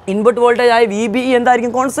ഇൻപുട്ട് വോൾട്ടേജ് ആയ VBE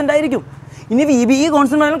എന്തായിരിക്കും? കോൺസ്റ്റൻ്റ് ആയിരിക്കും. ഇനി VBE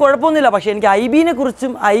കോൺസ്റ്റൻ്റ് ആയാലും കുഴപ്പമൊന്നുമില്ല. പക്ഷേ എനിക്ക്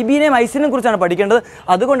IBനെയും ICനെയും കുറിച്ചാണ് പഠിക്കേണ്ടത്.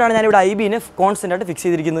 അതുകൊണ്ടാണ് ഞാനിവിടെ IBനെ കോൺസ്റ്റൻ്റ് ആയിട്ട് ഫിക്സ്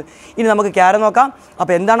ചെയ്തിരിക്കുന്നത്. ഇനി നമുക്ക് ക്യാര നോക്കാം.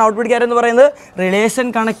 അപ്പോൾ എന്താണ് ഔട്ട്പുട്ട് ക്യാര എന്ന് പറയുന്നത്? Relation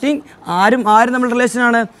connecting. ആരും നമ്മൾ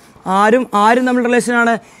റിലേഷനാണ്?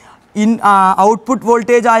 ഔട്ട്പുട്ട്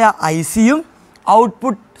വോൾട്ടേജ് ആയ ICയും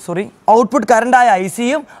ഔട്ട്പുട്ട് കറണ്ടായ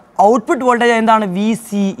ICയും ഔട്ട്പുട്ട് വോൾട്ടേജ് എന്താണ്?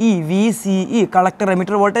 VCE കളക്ടർ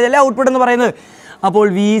എമിറ്റർ വോൾട്ടേജ് അല്ലേ ഔട്ട്പുട്ട് എന്ന് പറയുന്നത്. അപ്പോൾ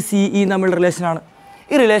VCE തമ്മിൽ റിലേഷനാണ്.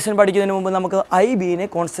 ഈ റിലേഷൻ പഠിക്കുന്നതിന് മുമ്പ് നമുക്ക് IBനെ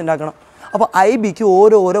കോൺസ്റ്റൻ്റ് ആക്കണം. അപ്പോൾ IBക്ക്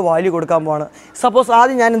ഓരോ വാല്യൂ കൊടുക്കാൻ പോവാണ്. സപ്പോസ്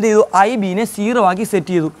ആദ്യം ഞാൻ എന്ത് ചെയ്തു? IBനെ 0 ആക്കി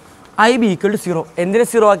സെറ്റ് ചെയ്തു. IB = 0. എന്തിനെ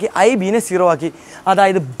 0 ആക്കി? IBനെ 0 ആക്കി.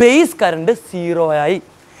 അതായത് ബേസ് കറണ്ട് 0 ആയി.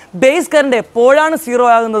 ബേസ് കറണ്ട് എപ്പോഴാണ് 0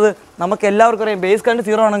 ആകുന്നത്? നമുക്ക് എല്ലാവർക്കും അറിയാം. ബേസ് കറണ്ട്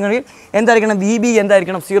 0 ആണെങ്കിൽ എന്തായിരിക്കണം? VB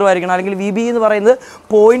എന്തായിരിക്കണം? 0 ആയിരിക്കണം. അല്ലെങ്കിൽ VB എന്ന് പറയുന്നത്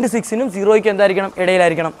 0.6നും 0യ്ക്കും എന്തായിരിക്കണം?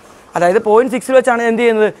 ഇടയിലായിരിക്കണം. അതായത് 0.6 വെച്ചാണ് എന്ത്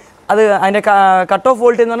ചെയ്യുന്നത്? അത് അതിൻ്റെ കട്ട് ഓഫ്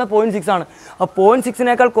വോൾട്ടേജ് എന്ന് പറഞ്ഞാൽ 0.6 ആണ്. അപ്പോൾ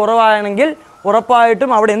 0.6നേക്കാൾ കുറവാണെങ്കിൽ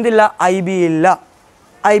ഉറപ്പായിട്ടും അവിടെ എന്തില്ല? IB ഇല്ല.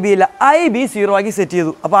 IB 0 ആക്കി സെറ്റ്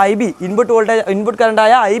ചെയ്തു. അപ്പോൾ IB ഇൻപുട്ട്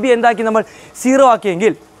കറണ്ടായ IB എന്താക്കി നമ്മൾ 0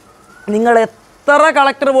 ആക്കിയെങ്കിൽ നിങ്ങൾ എത്ര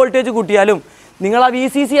കളക്ടർ വോൾട്ടേജ് കൂട്ടിയാലും നിങ്ങൾ ആ വി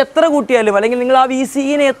സി സി എത്ര കൂട്ടിയാലും അല്ലെങ്കിൽ നിങ്ങൾ ആ വി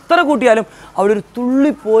സിനെ എത്ര കൂട്ടിയാലും അവിടെ ഒരു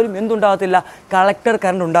തുള്ളി പോലും എന്തുണ്ടാകത്തില്ല, കളക്ടർ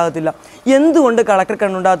കറണ്ട് ഉണ്ടാകത്തില്ല. എന്തുകൊണ്ട് കളക്ടർ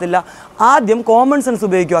കറണ്ട് ഉണ്ടാകത്തില്ല? ആദ്യം കോമൺ സെൻസ്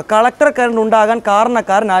ഉപയോഗിക്കുക. കളക്ടർ കറണ്ട് ഉണ്ടാകാൻ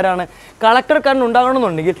കാരണക്കാരൻ ആരാണ്? കളക്ടർ കറണ്ട്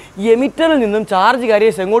ഉണ്ടാകണമെന്നുണ്ടെങ്കിൽ എമിറ്ററിൽ നിന്നും ചാർജ്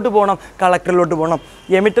കാരിയേഴ്സ് എങ്ങോട്ട് പോകണം? കളക്ടറിലോട്ട് പോകണം.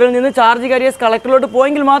 എമിറ്ററിൽ നിന്ന് ചാർജ് കാരിയേഴ്സ് കളക്ടറിലോട്ട്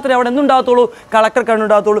പോയെങ്കിൽ മാത്രമേ അവിടെ എന്തുണ്ടാകത്തുള്ളൂ? Collector current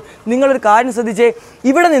ഉണ്ടാകത്തുള്ളൂ. നിങ്ങളൊരു കാര്യം ശ്രദ്ധിച്ചേ,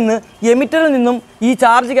 ഇവിടെ നിന്ന് എമിറ്ററിൽ നിന്നും ഈ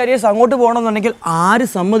ചാർജ് കാരിയേഴ്സ് അങ്ങോട്ട് പോകണമെന്നുണ്ടെങ്കിൽ ആര്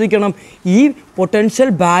സമ്മതിക്കണം? ഈ പൊട്ടൻഷ്യൽ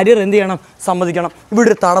ബാരിയർ എന്ത് ചെയ്യണം? സമ്മതിക്കണം. ഇവിടെ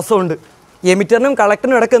ഒരു തടസ്സമുണ്ട്. എമിറ്ററിനും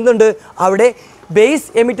കളക്ടറിനും ഇടയ്ക്ക് എന്തുണ്ട്? അവിടെ ബേസ്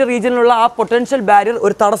എമിറ്റർ റീജിയനിലുള്ള ആ പൊട്ടൻഷ്യൽ ബാരിയർ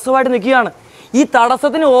ഒരു തടസ്സമായിട്ട് നിൽക്കുകയാണ്. ഈ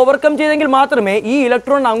തടസ്സത്തിന് ഓവർകം ചെയ്തെങ്കിൽ മാത്രമേ ഈ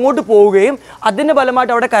ഇലക്ട്രോൺ അങ്ങോട്ട് പോവുകയും അതിൻ്റെ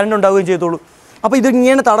ഫലമായിട്ട് അവിടെ കറണ്ട് ഉണ്ടാവുകയും ചെയ്യത്തുള്ളൂ. അപ്പോൾ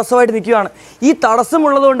ഇതിങ്ങനെ തടസ്സമായിട്ട് നിൽക്കുകയാണ്. ഈ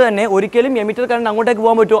തടസ്സമുള്ളതുകൊണ്ട് തന്നെ ഒരിക്കലും എമിറ്റർ കറണ്ട് അങ്ങോട്ടേക്ക്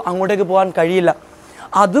പോകാൻ പറ്റുമോ? അങ്ങോട്ടേക്ക് പോകാൻ കഴിയില്ല.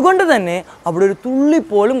 അതുകൊണ്ട് തന്നെ അവിടെ ഒരു തുള്ളി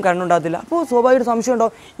പോലും കറണ്ട് ഉണ്ടാകത്തില്ല. അപ്പോൾ സ്വാഭാവിക സംശയം ഉണ്ടോ,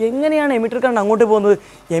 എങ്ങനെയാണ് എമിറ്റർ കറണ്ട് അങ്ങോട്ട് പോകുന്നത്?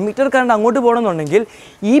 എമിറ്റർ കറണ്ട് അങ്ങോട്ട് പോകണമെന്നുണ്ടെങ്കിൽ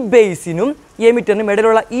ഈ ബേസിനും എമിറ്ററിനും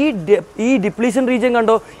ഇടയിലുള്ള ഈ ഡിപ്ലീഷൻ റീജിയൻ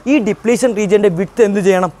കണ്ടോ, ഈ ഡിപ്ലീഷൻ റീജിയൻ്റെ വിഡ്ത്ത് എന്ത്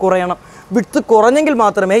ചെയ്യണം? കുറയണം. വിഡ്ത്ത് കുറഞ്ഞെങ്കിൽ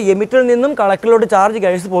മാത്രമേ എമിറ്ററിൽ നിന്നും കളക്ടറിലോട്ട് ചാർജ്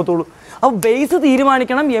കാരിയേഴ്സ് പോകത്തുള്ളൂ. അപ്പോൾ ബേസ്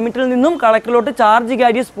തീരുമാനിക്കണം. എമിറ്ററിൽ നിന്നും കളക്ടറിലോട്ട് ചാർജ്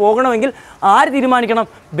കാരിയേഴ്സ് പോകണമെങ്കിൽ ആര് തീരുമാനിക്കണം?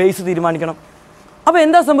 ബേസ് തീരുമാനിക്കണം. അപ്പോൾ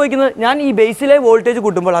എന്താ സംഭവിക്കുന്നത്? ഞാൻ ഈ ബേസിലെ വോൾട്ടേജ്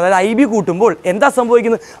കൂട്ടുമ്പോൾ, അതായത് ഐ ബി കൂട്ടുമ്പോൾ എന്താ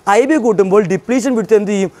സംഭവിക്കുന്നത്? ഐ ബി കൂട്ടുമ്പോൾ ഡിപ്ലീഷൻ വിഡ്ത്ത്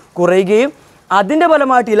എന്ത് ചെയ്യും? കുറയുകയും അതിൻ്റെ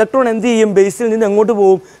ഫലമായിട്ട് ഇലക്ട്രോൺ എന്ത് ചെയ്യും? ബേസിൽ നിന്ന് എങ്ങോട്ട്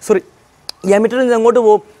പോകും? എമിറ്ററിൽ നിന്ന് എങ്ങോട്ട്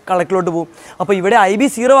പോകും? കളക്ടറിലോട്ട് പോകും. അപ്പോൾ ഇവിടെ ഐ ബി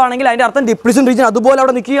 0 ആണെങ്കിൽ അതിൻ്റെ അർത്ഥം ഡിപ്ലീഷൻ റീജിയൻ അതുപോലെ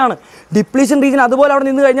അവിടെ നിൽക്കുകയാണ്. ഡിപ്ലീഷൻ റീജിയൻ അതുപോലെ അവിടെ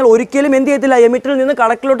നിന്ന് കഴിഞ്ഞാൽ ഒരിക്കലും എന്ത് ചെയ്യത്തില്ല? എമിറ്ററിൽ നിന്ന്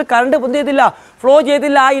കളക്ടറിലോട്ട് കറണ്ട് എന്ത് ചെയ്യത്തില്ല? ഫ്ലോ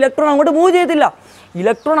ചെയ്യത്തില്ല. ആ ഇലക്ട്രോൺ അങ്ങോട്ട് മൂവ് ചെയ്യത്തില്ല.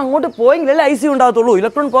 ഇലക്ട്രോൺ അങ്ങോട്ട് പോയെങ്കിലല്ലേ ഐ സി ഉണ്ടാകത്തുള്ളൂ.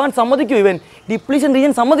 ഇലക്ട്രോൺ പോകാൻ സമ്മതിക്കും ഇവൻ? ഡിപ്ലീഷൻ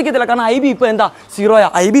റീജിയൻ സമ്മതിക്കത്തില്ല. കാരണം ഐ ബി ഇപ്പോൾ എന്താ?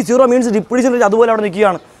 0. I B 0 means depletion region അതുപോലെ അവിടെ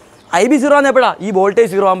നിൽക്കുകയാണ്. ഐ ബി 0 ആകുമ്പോഴാണ് ഈ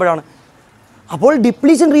വോൾട്ടേജ് 0 ആകുമ്പോഴാണ്. അപ്പോൾ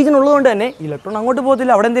ഡിപ്ലീഷൻ റീജിയൻ ഉള്ളതുകൊണ്ട് തന്നെ ഇലക്ട്രോൺ അങ്ങോട്ട്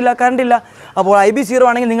പോകത്തില്ല. അവിടെ എന്തില്ല? കറണ്ട് ഇല്ല. അപ്പോൾ ഐ ബി 0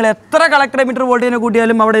 ആണെങ്കിൽ നിങ്ങൾ എത്ര കളക്ടർ എമിറ്റർ വോൾട്ടേജിനെ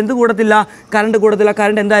കൂട്ടിയാലും അവിടെ എന്ത് കൂടത്തില്ല? കറണ്ട് കൂടത്തില്ല.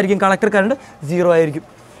 കറണ്ട് എന്തായിരിക്കും? കളക്ടർ കറണ്ട് 0 ആയിരിക്കും.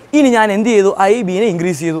 ഇനി ഞാൻ എന്ത് ചെയ്തു? ഐ ബിനെ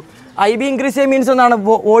ഇൻക്രീസ് ചെയ്തു. ഐ ബി ഇൻക്രീസ് ചെയ്യുക മീൻസ് എന്താണ്?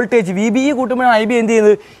 Voltage V B കൂട്ടുമ്പോഴാണ് I B എന്ത്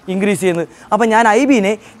ചെയ്യുന്നത്? ഇൻക്രീസ് ചെയ്യുന്നത്. അപ്പോൾ ഞാൻ ഐ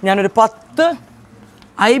ബിനെ ഞാനൊരു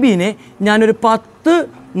 10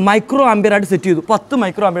 മൈക്രോ ആംപിയറായിട്ട് സെറ്റ് ചെയ്തു. 10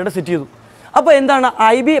 മൈക്രോ ആംപിയറായിട്ട് സെറ്റ് ചെയ്തു. അപ്പോൾ എന്താണ്?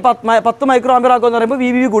 ഐ ബി 10 മൈക്രോ ആംപിയർ ആക്കുമെന്ന് പറയുമ്പോൾ വി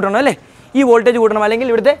ബി കൂട്ടണം അല്ലേ? ഈ വോൾട്ടേജ് കൂട്ടണം. അല്ലെങ്കിൽ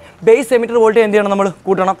ഇവിടുത്തെ ബേസ് എമിറ്റർ വോൾട്ടേജ് എന്ത് ചെയ്യണം? നമ്മൾ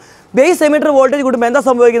കൂട്ടണം. ബേസ് എമിറ്റർ വോൾട്ടേജ് കൂട്ടുമ്പോൾ എന്താ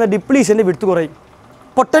സംഭവിക്കുന്നത്? ഡിപ്ലീഷൻ്റെ വിഡ്ത്ത് കുറയും.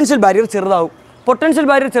 Potential barrier ചെറുതാവും. പൊട്ടൻഷ്യൽ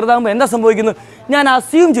ബാരിയർ ചെറുതാകുമ്പോൾ എന്താ സംഭവിക്കുന്നത്? ഞാൻ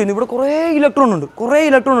അസ്യൂം ചെയ്യുന്നു ഇവിടെ കുറേ ഇലക്ട്രോൺ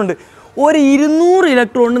ഉണ്ട്. ഒരു 200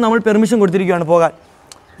 ഇലക്ട്രോണിന് നമ്മൾ പെർമിഷൻ കൊടുത്തിരിക്കുകയാണ് പോകാൻ.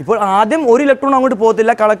 ഇപ്പോൾ ആദ്യം ഒരു ഇലക്ട്രോൺ അങ്ങോട്ട്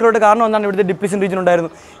പോകത്തില്ല കളക്ടറിലോട്ട്. കാരണം എന്താണ്? ഇവിടുത്തെ ഡിപ്ലീഷൻ റീജിയൻ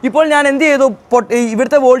ഉണ്ടായിരുന്നു. ഇപ്പോൾ ഞാൻ എന്ത് ചെയ്തു?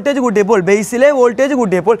 ഇവിടുത്തെ വോൾട്ടേജ് കൂട്ടിയപ്പോൾ, ബേസിലെ വോൾട്ടേജ്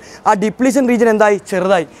കൂട്ടിയപ്പോൾ ആ ഡിപ്ലീഷൻ റീജിയൻ എന്തായി?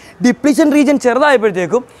 ചെറുതായി. ഡിപ്ലീഷൻ റീജിയൻ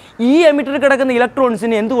ചെറുതായപ്പോഴത്തേക്കും ഈ എമിറ്ററിൽ കിടക്കുന്ന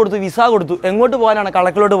ഇലക്ട്രോൺസിന് എന്ത് കൊടുത്തു? വിസ കൊടുത്തു. എങ്ങോട്ട് പോകാനാണ്?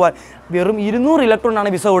 കളക്ടറിലോട്ട് പോകാൻ. വെറും 200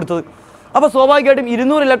 ഇലക്ട്രോണാണ് വിസ കൊടുത്തത്. അപ്പോൾ സ്വാഭാവികമായിട്ടും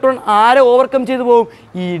 200 ഇലക്ട്രോൺ ആരെ ഓവർകം ചെയ്ത് പോകും?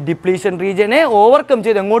 ഈ ഡിപ്ലീഷൻ റീജിയനെ ഓവർകം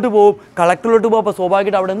ചെയ്ത് എങ്ങോട്ട് പോകും? കളക്ടറിലോട്ട് പോകും. അപ്പോൾ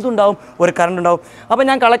സ്വാഭാവികമായിട്ട് അവിടെ എന്തുണ്ടാവും? ഒരു കറണ്ട് ഉണ്ടാവും. അപ്പോൾ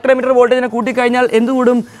ഞാൻ കളക്ടർ എമിറ്റർ വോൾട്ടേജിനെ കൂട്ടിക്കഴിഞ്ഞാൽ എന്ത്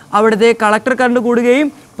കൂടും? അവിടുത്തെ കളക്ടർ കറണ്ട് കൂടുകയും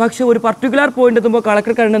പക്ഷേ ഒരു പർട്ടിക്കുലർ പോയിന്റ് എത്തുമ്പോൾ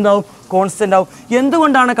കളക്ടർ കറണ്ട് എന്താവും? കോൺസ്റ്റൻ്റ് ആവും.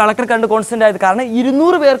 എന്തുകൊണ്ടാണ് കളക്ടർ കറണ്ട് കോൺസ്റ്റൻ്റ് ആയത്? കാരണം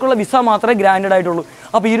 200 പേർക്കുള്ള വിസ മാത്രമേ ഗ്രാൻഡഡ് ആയിട്ടുള്ളൂ.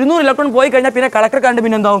 അപ്പോൾ 200 ഇലക്ട്രോൺ പോയി കഴിഞ്ഞാൽ പിന്നെ കളക്ടർ കറണ്ട്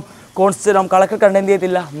പിന്നെ എന്താവും? കോൺസ്റ്റൻ്റ് ആവും. കളക്ടർ കറണ്ട് എന്ത്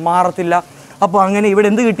ചെയ്യത്തില്ല? മാറത്തില്ല. അപ്പോൾ അങ്ങനെ ഇവിടെ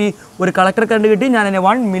എന്ത് കിട്ടി? ഒരു കളക്ടർ കറണ്ട് കിട്ടി. ഞാൻ അതിനെ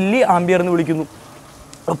 1 മില്ലി ആംപിയർ എന്ന് വിളിക്കുന്നു.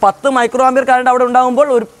 10 മൈക്രോ ആംപിയർ കറണ്ട് അവിടെ ഉണ്ടാകുമ്പോൾ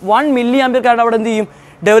ഒരു 1 മില്ലി ആംപിയർ കറണ്ട് അവിടെ എന്ത് ചെയ്യും?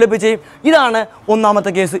 ഡെവലപ്പ് ചെയ്യും. ഇതാണ്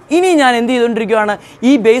ഒന്നാമത്തെ കേസ്. ഇനി ഞാൻ എന്ത് ചെയ്തുകൊണ്ടിരിക്കുകയാണ്?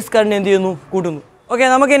 ഈ ബേസ് കറണ്ട് എന്ത് ചെയ്യുന്നു? കൂട്ടുന്നു. ഓക്കെ,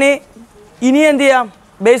 നമുക്കിനി എന്ത് ചെയ്യാം?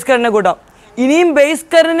 ബേസ് കറണ്ടിനെ കൂട്ടാം. ഇനിയും ബേസ്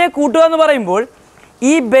കറണ്ടിനെ കൂട്ടുക എന്ന് പറയുമ്പോൾ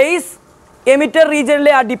ഈ ബേസ് എമിറ്റർ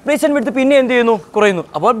റീജിയനിലെ ആ ഡിപ്ലീഷൻ വിഡ്ത്ത് പിന്നെ എന്ത് ചെയ്യുന്നു? കുറയുന്നു.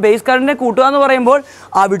 അപ്പോൾ ബേസ് കറണ്ടിനെ കൂട്ടുക എന്ന് പറയുമ്പോൾ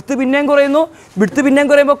ആ വിഡ്ത്ത് പിന്നെയും കുറയുന്നു. വിഡ്ത്ത് പിന്നെയും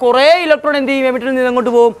കുറയുമ്പോൾ കുറേ ഇലക്ട്രോൺ എന്ത് ചെയ്യും? എമിറ്ററിൽ നിന്ന്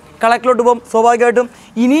അങ്ങോട്ട് പോകും? കളക്ടറിലോട്ട് പോകും. സ്വാഭാവികമായിട്ടും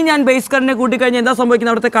ഇനി ഞാൻ ബേസ് കറണ്ടിനെ കൂട്ടിക്കഴിഞ്ഞാൽ എന്താ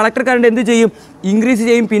സംഭവിക്കുന്നത്? അവിടുത്തെ കളക്ടർ കറണ്ട് എന്ത് ചെയ്യും? ഇൻക്രീസ്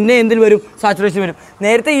ചെയ്യും. പിന്നെ എന്തിൽ വരും? സാച്ചുറേഷൻ വരും.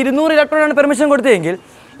 നേരത്തെ 200 ഇലക്ട്രോണാണ് പെർമിഷൻ കൊടുത്തതെങ്കിൽ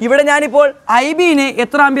ഇവിടെ ഞാനിപ്പോൾ ഐ ബിനെ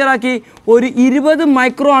എത്ര ആംപിയർ ആക്കി? ഒരു 20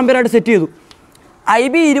 മൈക്രോ ആംപിയറായിട്ട് സെറ്റ് ചെയ്തു. ഐ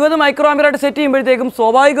ബി 20 മൈക്രോ ആംപിയറായിട്ട് സെറ്റ് ചെയ്യുമ്പോഴത്തേക്കും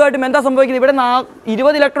സ്വാഭാവികമായിട്ടും എന്താ സംഭവിക്കുന്നത്? ഇവിടെ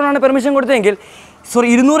 20 ഇലക്ട്രോണാണ് പെർമിഷൻ കൊടുത്തതെങ്കിൽ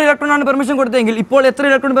 200 ഇലക്ട്രോണാണ് പെർമിഷൻ കൊടുത്തതെങ്കിൽ ഇപ്പോൾ എത്ര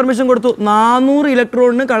ഇലക്ട്രോൺ പെർമിഷൻ കൊടുത്തു? 400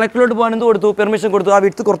 ഇലക്ട്രോണിന് കളക്ടറിലോട്ട് പോകാൻ എന്ത് കൊടുത്തു? പെർമിഷൻ കൊടുത്തു. ആ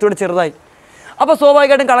വിഡ്ത്ത് കുറച്ചുകൂടി ചെറുതായി. അപ്പോൾ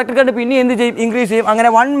സ്വാഭാവികമായിട്ടും കളക്ടർ കറണ്ട് പിന്നെ എന്ത് ചെയ്യും? ഇൻക്രീസ് ചെയ്യും.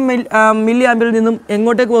 അങ്ങനെ 1 മില്ലി ആംപിയറിൽ നിന്നും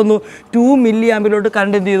എങ്ങോട്ടേക്ക് വന്നു? 2 മില്ലി ആംപിയറിലോട്ട്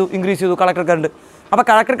കറണ്ട് എന്ത് ചെയ്തു? ഇൻക്രീസ് ചെയ്തു കളക്ടർ കറണ്ട്. അപ്പോൾ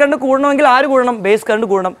കളക്ടർ കറണ്ട് കൂടണമെങ്കിൽ ആര് കൂടണം? ബേസ് കറണ്ട്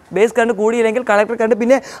കൂടണം. ബേസ് കറണ്ട് കൂടിയില്ലെങ്കിൽ കളക്ടർ കറണ്ട്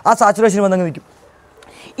പിന്നെ ആ സാച്ചുറേഷൻ വന്നങ്ങ് നിൽക്കും.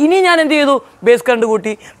 ഇനി ഞാൻ എന്ത് ചെയ്തു? ബേസ് കറണ്ട്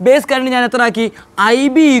കൂട്ടി. ബേസ് കറണ്ട് ഞാൻ എത്ര ആക്കി? ഐ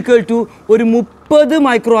ബി ഈക്വൽ ടു ഒരു 30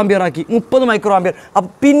 മൈക്രോ ആംബിയർ ആക്കി, 30 മൈക്രോ ആംബിയർ. അപ്പോൾ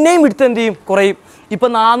പിന്നെയും വിഡ്ത്ത് എന്ത് ചെയ്യും? കുറയും. ഇപ്പോൾ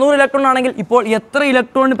 400 ഇലക്ട്രോൺ ആണെങ്കിൽ ഇപ്പോൾ എത്ര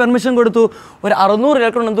ഇലക്ട്രോണിന് പെർമിഷൻ കൊടുത്തു? ഒരു 600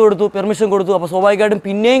 ഇലക്ട്രോൺ എന്ത് കൊടുത്തു? പെർമിഷൻ കൊടുത്തു. അപ്പോൾ സ്വാഭാവികമായിട്ടും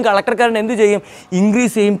പിന്നെയും കളക്ടർ കറണ്ട് എന്ത് ചെയ്യും?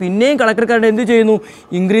 ഇൻക്രീസ് ചെയ്യും. പിന്നെയും കളക്ടർ കറണ്ട് എന്ത് ചെയ്യുന്നു?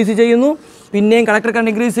 ഇൻക്രീസ് ചെയ്യുന്നു. പിന്നെയും കളക്ടർ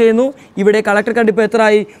കറണ്ട് ഇൻക്രീസ് ചെയ്യുന്നു. ഇവിടെ കളക്ടർ കറണ്ട് ഇപ്പോൾ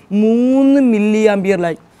എത്രയായി? 3 മില്ലി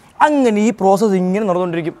ആംബിയറിലായി. അങ്ങനെ ഈ പ്രോസസ്സ് ഇങ്ങനെ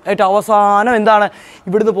നടന്നുകൊണ്ടിരിക്കും. ഏറ്റവും അവസാനം എന്താണ്?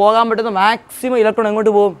 ഇവിടുന്ന് പോകാൻ പറ്റുന്ന മാക്സിമം ഇലക്ട്രോൺ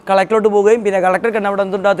എങ്ങോട്ട് പോകും? കളക്ടറിലോട്ട് പോവുകയും പിന്നെ കളക്ടർ കണ്ട് അവിടെ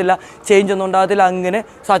എന്തുണ്ടാകത്തില്ല, ചേഞ്ച് ഒന്നും ഉണ്ടാകത്തില്ല. അങ്ങനെ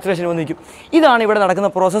സാച്ചുറേഷൻ വന്നിരിക്കും. ഇതാണ് ഇവിടെ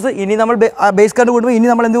നടക്കുന്ന പ്രോസസ്സ്. ഇനി നമ്മൾ ബേസ് കറണ്ട് കൂടുമ്പോൾ ഇനി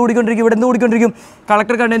നമ്മൾ എന്ത് കൂടിക്കൊണ്ടിരിക്കും? ഇവിടെ എന്ത് കൂടിക്കൊണ്ടിരിക്കും?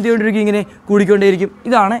 കളക്ടർ കറണ്ട് എന്ത് ചെയ്തുകൊണ്ടിരിക്കും? ഇങ്ങനെ കൂടിക്കൊണ്ടേയിരിക്കും.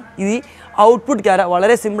 ഇതാണ് ഈ ഔട്ട്പുട്ട് ക്യാര.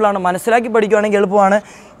 വളരെ സിമ്പിളാണ്, മനസ്സിലാക്കി പഠിക്കുകയാണെങ്കിൽ എളുപ്പമാണ്.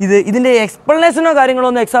 ഇതിൻ്റെ എക്സ്പ്ലനേഷനോ കാര്യങ്ങളോ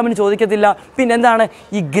ഒന്നും എക്സാമിന് ചോദിക്കത്തില്ല. പിന്നെ എന്താണ്?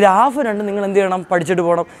 ഈ ഗ്രാഫ് രണ്ടും നിങ്ങൾ എന്ത് ചെയ്യണം? പഠിച്ചിട്ട്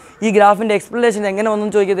പോകണം. ഈ ഗ്രാഫിൻ്റെ എക്സ്പ്ലനേഷൻ എങ്ങനെ ഒന്നും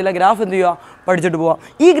ചോദിക്കത്തില്ല. ഗ്രാഫ് എന്ത് ചെയ്യുക? പഠിച്ചിട്ട് പോവാം.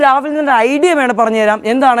 ഈ ഗ്രാഫിൽ നിന്നൊരു ഐഡിയ വേണം പറഞ്ഞുതരാം.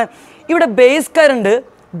 എന്താണ്? ഇവിടെ ബേസ്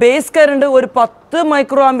കറണ്ട് ഒരു 10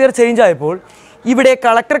 മൈക്രോ ആംബിയർ ചേഞ്ച് ആയപ്പോൾ ഇവിടെ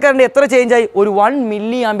കളക്ടർ കറണ്ട് എത്ര ചേഞ്ചായി? ഒരു 1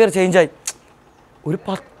 മില്ലി ആംബിയർ ചേഞ്ചായി. ഒരു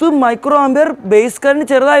 10 മൈക്രോ ആംബിയർ ബേസ്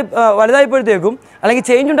കറണ്ട് വലുതായപ്പോഴത്തേക്കും അല്ലെങ്കിൽ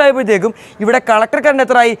ചേഞ്ച് ഉണ്ടായപ്പോഴത്തേക്കും ഇവിടെ കളക്ടർ കറണ്ട്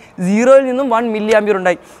എത്രയായി? 0-ൽ നിന്നും 1 മില്ലി ആംബിയർ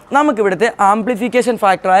ഉണ്ടായി. നമുക്കിവിടുത്തെ ആംപ്ലിഫിക്കേഷൻ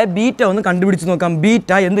ഫാക്ടറായ ബീറ്റ ഒന്ന് കണ്ടുപിടിച്ച് നോക്കാം.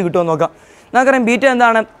 ബീറ്റ എന്ത് കിട്ടുമെന്ന് നോക്കാം. നമുക്കറിയാം ബീറ്റ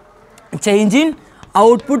എന്താണ്? Change in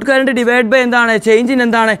output current divide by എന്താണ്? ചേഞ്ച് ഇൻ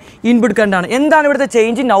എന്താണ്? ഇൻപുട്ട് കറണ്ടാണ്. എന്താണ് ഇവിടുത്തെ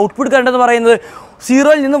ചേഞ്ച് ഇൻ ഔട്ട്പുട്ട് കറണ്ട് എന്ന് പറയുന്നത്?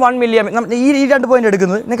 0-ൽ നിന്ന് 1 മില്ലി ആംബിയർ. ഈ 2 പോയിന്റ്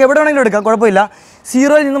എടുക്കുന്നത് നിങ്ങൾക്ക് എവിടെ വേണമെങ്കിലും എടുക്കാം, കുഴപ്പമില്ല.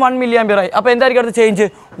 0-ൽ നിന്ന് 1 മില്ലി ആംബിയർ ആയി. അപ്പോൾ എന്തായിരിക്കും അടുത്ത ചേഞ്ച്?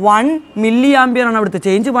 1 മില്ലി ആംബിയർ ആണ് അവിടുത്തെ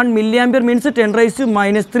ചേഞ്ച്. 1 മില്ലി ആംബിയർ മീൻസ്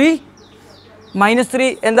 10⁻³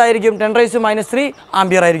 എന്തായിരിക്കും? 10⁻³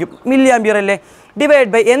 ആംബിയർ ആയിരിക്കും. മില്ലി ആംബിയർ അല്ലേ?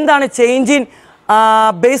 ഡിവൈഡ് ബൈ എന്താണ് ചേഞ്ച് ഇൻ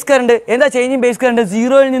ബേസ് കറണ്ട്? എന്താ ചേഞ്ച് ഇൻ ബേസ് കറണ്ട്?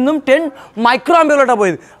 0-ൽ നിന്നും 10 മൈക്രോ ആംബിയറിലോട്ടാണ്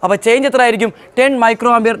പോയത്. അപ്പോൾ ചേഞ്ച് എത്ര ആയിരിക്കും? 10 മൈക്രോ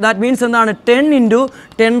ആംബിയർ. ദാറ്റ് മീൻസ് എന്താണ്? 10 ×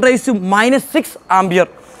 10⁻⁶ ആംബിയർ.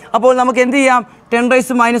 അപ്പോൾ നമുക്ക് എന്ത് ചെയ്യാം?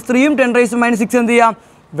 10⁻³ 10⁻⁶ എന്ത് ചെയ്യാം?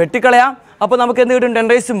 വെട്ടിക്കളയാം. അപ്പോൾ നമുക്ക് എന്ത് കിട്ടും?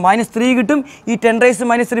 10⁻³ കിട്ടും. ഈ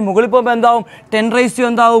 10⁻³ മുകളിൽ പോകുമ്പോൾ എന്താവും? 10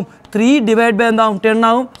 എന്താവും? 3 ഡിവൈഡ് ബൈ എന്താവും? 10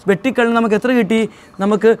 ആവും. വെട്ടിക്കളഞ്ഞ് നമുക്ക് എത്ര കിട്ടി?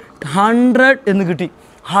 നമുക്ക് 100 എന്ന് കിട്ടി.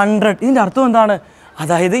 100. ഇതിൻ്റെ അർത്ഥം എന്താണ്?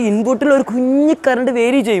 അതായത് ഇൻപുട്ടിൽ ഒരു കുഞ്ഞ് കറണ്ട്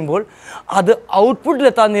വേരി ചെയ്യുമ്പോൾ അത്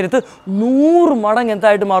ഔട്ട്പുട്ടിലെത്താൻ നേരത്ത് 100 മടങ്ങ്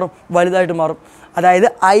എന്തായിട്ട് മാറും? വലുതായിട്ട് മാറും. അതായത്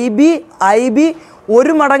ഐ ബി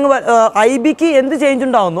 1 മടങ്ങ് IBക്ക് എന്ത് ചേഞ്ച്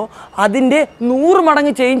ഉണ്ടാകുന്നോ അതിൻ്റെ 100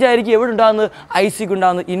 മടങ്ങ് ചേഞ്ച് ആയിരിക്കും എവിടെ ഉണ്ടാകുന്നത്? ICക്ക്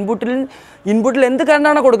ഉണ്ടാകുന്നത്. ഇൻപുട്ടിൽ എന്ത്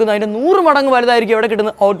കറണ്ടാണ് കൊടുക്കുന്നത് അതിൻ്റെ 100 മടങ്ങ് വലുതായിരിക്കും എവിടെ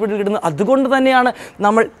കിട്ടുന്നത്? ഔട്ട്പുട്ടിൽ കിട്ടുന്നത്. അതുകൊണ്ട് തന്നെയാണ്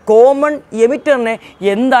നമ്മൾ കോമൺ എമിറ്ററിനെ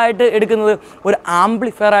എന്തായിട്ട് എടുക്കുന്നത്? ഒരു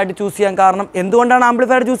ആംപ്ലിഫയർ ആയിട്ട് ചൂസ് ചെയ്യാൻ കാരണം. എന്തുകൊണ്ടാണ്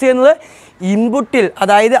ആംപ്ലിഫയർ ചൂസ് ചെയ്യുന്നത്? ഇൻപുട്ടിൽ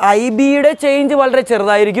അതായത് IBയുടെ ചേഞ്ച് വളരെ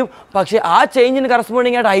ചെറുതായിരിക്കും, പക്ഷേ ആ ചേഞ്ചിന്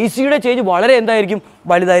കറസ്പോണ്ടിങ് ആയിട്ട് ICയുടെ ചേഞ്ച് വളരെ എന്തായിരിക്കും?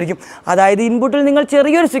 വലുതായിരിക്കും. അതായത് ഇൻപുട്ടിൽ നിങ്ങൾ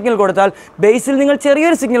ചെറിയൊരു സിഗ്നൽ കൊടുത്താൽ, ബേസിൽ നിങ്ങൾ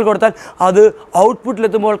ചെറിയൊരു സിഗ്നൽ കൊടുത്താൽ അത്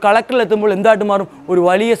ഔട്ട്പുട്ടിലെത്തുമ്പോൾ കളക്ടറിലെത്തുമ്പോൾ എന്തായിട്ട് മാറും? ഒരു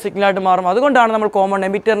വലിയ സിഗ്നലായിട്ട് മാറും. അതുകൊണ്ടാണ് നമ്മൾ കോമൺ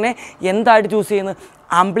എമിറ്ററിനെ എന്തായിട്ട് ചൂസ് ചെയ്യുന്നത്?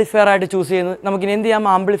 ആംപ്ലിഫയർ ആയിട്ട് ചൂസ് ചെയ്യുന്നത്. നമുക്കിനി എന്ത് ചെയ്യാം?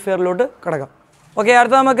 ആംപ്ലിഫയറിലോട്ട് കിടക്കാം. ഓക്കെ,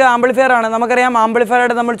 അടുത്ത നമുക്ക് ആംപ്ലിഫയർ ആണ്. നമുക്കറിയാം ആംപ്ലിഫയർ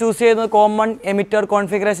ആയിട്ട് നമ്മൾ ചൂസ് ചെയ്യുന്നത് കോമൺ എമിറ്റർ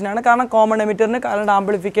കോൺഫിഗറേഷനാണ്. കാരണം കോമൺ എമിറ്ററിന് കറണ്ട്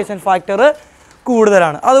ആംപ്ലിഫിക്കേഷൻ ഫാക്ടർ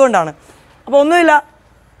കൂടുതലാണ്. അതുകൊണ്ടാണ്. അപ്പോൾ ഒന്നുമില്ല,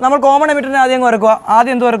 നമ്മൾ കോമൺ എമിറ്ററിനെ ആദ്യം വരക്കുക.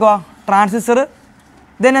 ആദ്യം എന്ത് വരക്കുക? ട്രാൻസിസ്റ്റർ.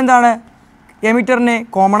 ദെൻ എന്താണ്? എമിറ്ററിനെ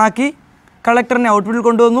കോമൺ ആക്കി, കളക്ടറിനെ ഔട്ട്പുട്ടിൽ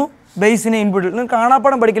കൊണ്ടുവന്നു, ബേസിനെ ഇൻപുട്ടിൽ. നിങ്ങൾ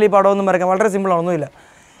കാണാപ്പാടം പഠിക്കില്ല, ഈ പടമൊന്നും വരയ്ക്കാം, വളരെ സിമ്പിളാണ്, ഒന്നുമില്ല.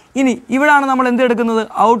 ഇനി ഇവിടെയാണ് നമ്മൾ എന്ത് എടുക്കുന്നത്?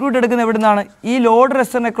 ഔട്ട്പുട്ട് എടുക്കുന്നത് എവിടെ നിന്നാണ്? ഈ ലോഡ്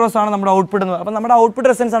റെസിസ്റ്ററിന് അക്രോസ് ആണ് നമ്മുടെ ഔട്ട്പുട്ട് എന്ന്. അപ്പോൾ നമ്മുടെ ഔട്ട്പുട്ട്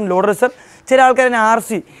റെസിസ്റ്റൻസ് ആണ് ലോഡ് റെസിസ്റ്റർ. ചില ആൾക്കാരെ RC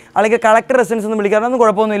അല്ലെങ്കിൽ കളക്ടർ റെസിസ്റ്റൻസ് എന്ന് വിളിക്കാറൊന്നും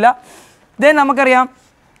കുഴപ്പമൊന്നുമില്ല. ദെൻ നമുക്കറിയാം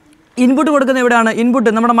ഇൻപുട്ട് കൊടുക്കുന്ന എവിടെയാണ്? ഇൻപുട്ട്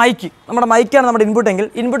നമ്മുടെ മൈക്കാണ് നമ്മുടെ ഇൻപുട്ട് എങ്കിൽ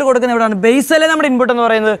ഇൻപുട്ട് കൊടുക്കുന്ന എവിടെയാണ്? ബേസല്ലേ നമ്മുടെ ഇൻപുട്ട് എന്ന്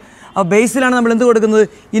പറയുന്നത്. അപ്പോൾ ബേസിലാണ് നമ്മൾ എന്ത് കൊടുക്കുന്നത്?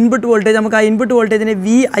 Input voltage. നമുക്ക് ആ ഇൻപുട്ട് വോൾട്ടേജിനെ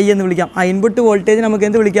VI എന്ന് വിളിക്കാം. ആ ഇൻപുട്ട് വോൾട്ടേജ് നമുക്ക്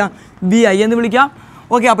എന്ത് വിളിക്കാം? VI എന്ന് വിളിക്കാം.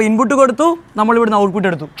 ഓക്കെ, അപ്പോൾ ഇൻപുട്ട് കൊടുത്തു, നമ്മൾ ഇവിടുന്ന് ഔട്ട്പുട്ട്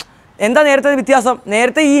എടുത്തു. എന്താ നേരത്തെ വ്യത്യാസം?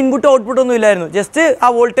 നേരത്തെ ഈ ഇൻപുട്ട് ഔട്ട്പുട്ട് ഒന്നും ഇല്ലായിരുന്നു, ജസ്റ്റ് ആ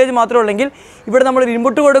വോൾട്ടേജ് മാത്രമേ ഉള്ളെങ്കിൽ ഇവിടെ നമ്മൾ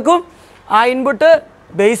ഇൻപുട്ട് കൊടുക്കും, ആ ഇൻപുട്ട്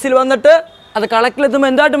ബേസിൽ വന്നിട്ട് അത് കളക്റ്റിലെത്തുമ്പോൾ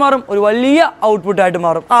എന്തായിട്ട് മാറും? ഒരു വലിയ ഔട്ട്പുട്ടായിട്ട്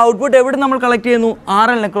മാറും. ആ ഔട്ട്പുട്ട് എവിടെ നമ്മൾ കളക്ട് ചെയ്യുന്നു?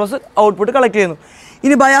 RL അക്രോസ് ഔട്ട്പുട്ട് കളക്ട് ചെയ്യുന്നു.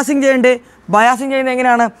 ഇനി ബയാസിങ് ചെയ്യേണ്ടേ? ബയാസിങ് ചെയ്യുന്നത്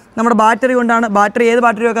എങ്ങനെയാണ്? നമ്മുടെ ബാറ്ററി കൊണ്ടാണ്. ബാറ്ററി ഏത്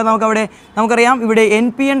ബാറ്ററി വെക്കാം? നമുക്കറിയാം ഇവിടെ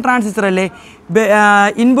NPN ട്രാൻസിസ്റ്റർ അല്ലേ,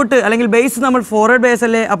 ഇൻപുട്ട് അല്ലെങ്കിൽ ബേസ് നമ്മൾ ഫോർവേഡ് ബയസ്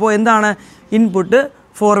അല്ലേ. അപ്പോൾ എന്താണ്? ഇൻപുട്ട്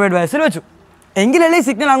ഫോർവേഡ് ബയസിൽ വെച്ചു എങ്കിലല്ലേ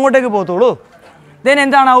സിഗ്നൽ അങ്ങോട്ടേക്ക് പോകത്തുള്ളൂ. ദെൻ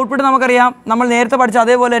എന്താണ് ഔട്ട്പുട്ട്? നമുക്കറിയാം നമ്മൾ നേരത്തെ പഠിച്ച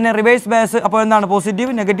അതേപോലെ തന്നെ റിവേഴ്സ് ബയസ്. അപ്പോൾ എന്താണ്?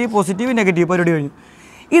 പോസിറ്റീവ് നെഗറ്റീവ് പരിപാടി കഴിഞ്ഞു.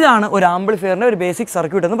 ഇതാണ് ഒരു ആംപ്ലിഫയറിൻ്റെ ഒരു ബേസിക്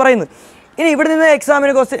സർക്യൂട്ട് എന്ന് പറയുന്നത്. ഇനി ഇവിടെ നിന്ന്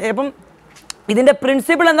എക്സാമിന് ക്വസ്റ്റ്യൻ. അപ്പം ഇതിൻ്റെ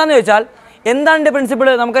പ്രിൻസിപ്പിൾ എന്താണെന്ന് ചോദിച്ചാൽ എന്താണ് ഇതിൻ്റെ പ്രിൻസിപ്പിൾ?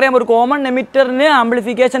 നമുക്കറിയാം ഒരു കോമൺ എമിറ്ററിന്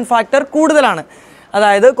ആംപ്ലിഫിക്കേഷൻ ഫാക്ടർ കൂടുതലാണ്.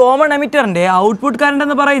 അതായത് കോമൺ എമിറ്ററിൻ്റെ ഔട്ട്പുട്ട് കറണ്ട്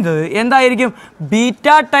എന്ന് പറയുന്നത് എന്തായിരിക്കും? ബീറ്റ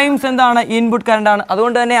ടൈംസ് എന്താണ്? ഇൻപുട്ട് കറണ്ടാണ്.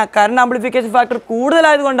 അതുകൊണ്ട് തന്നെ കറണ്ട് ആംപ്ലിഫിക്കേഷൻ ഫാക്ടർ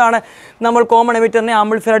കൂടുതലായതുകൊണ്ടാണ് നമ്മൾ കോമൺ എമിറ്ററിനെ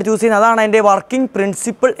ആംപ്ലിഫയർ ആയിട്ട് ചൂസ് ചെയ്യുന്നത്. അതാണ് അതിൻ്റെ വർക്കിംഗ്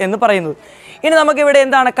പ്രിൻസിപ്പിൾ എന്ന് പറയുന്നത്. ഇനി നമുക്കിവിടെ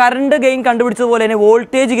എന്താണ് കറണ്ട് ഗെയിൻ കണ്ടുപിടിച്ചതുപോലെ തന്നെ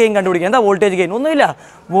വോൾട്ടേജ് ഗെയിൻ കണ്ടുപിടിക്കുക. എന്താ വോൾട്ടേജ് ഗെയിൻ? ഒന്നുമില്ല.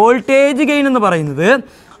 വോൾട്ടേജ് ഗെയിൻ എന്ന് പറയുന്നത്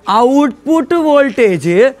ഔട്ട്പുട്ട്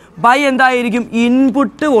വോൾട്ടേജ് ബൈ എന്തായിരിക്കും?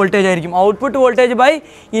 ഇൻപുട്ട് വോൾട്ടേജ് ആയിരിക്കും. Output voltage by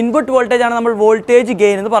input voltage ആണ് നമ്മൾ വോൾട്ടേജ്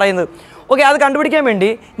ഗെയിൻ എന്ന് പറയുന്നത്. ഓക്കെ, അത് കണ്ടുപിടിക്കാൻ വേണ്ടി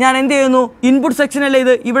ഞാൻ എന്ത് ചെയ്യുന്നു? ഇൻപുട്ട് സെക്ഷനല്ലേ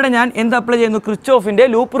ഇത്. ഇവിടെ ഞാൻ എന്ത് അപ്ലൈ ചെയ്യുന്നു? കിർച്ചോഫിൻ്റെ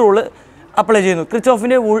ലൂപ്പ് റൂള് അപ്ലൈ ചെയ്യുന്നു.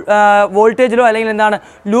 കിർച്ചോഫിൻ്റെ വോൾട്ടേജിലോ അല്ലെങ്കിൽ എന്താണ്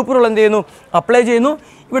ലൂപ്പ് റൂൾ എന്ത് ചെയ്യുന്നു? അപ്ലൈ ചെയ്യുന്നു.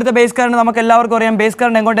 ഇവിടുത്തെ ബേസ് കറണ്ട് നമുക്ക് എല്ലാവർക്കും അറിയാം. Base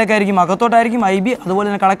current എങ്ങോട്ടേക്കായിരിക്കും? അകത്തോട്ടായിരിക്കും IB. അതുപോലെ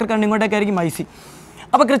തന്നെ കളക്ടർ കറണ്ട് ഇങ്ങോട്ടേക്കായിരിക്കും IC.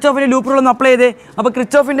 അപ്പോൾ ക്രിച്ചോഫിൻ്റെ ലൂപ്പ് റൂൾ ഒന്ന് അപ്ലൈ ചെയ്തേ. അപ്പോൾ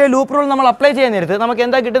ക്രിച്ചോഫിൻ്റെ ലൂപ്പ് റൂൾ നമ്മൾ അപ്ലൈ ചെയ്യാൻ നേരത്ത് നമുക്ക്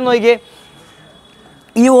എന്താ കിട്ടുന്ന നോക്കിയേ.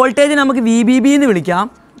 ഈ വോൾട്ടേജ് നമുക്ക് VBB എന്ന് വിളിക്കാം,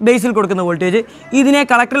 ബേസിൽ കൊടുക്കുന്ന വോൾട്ടേജ്. ഇതിനെ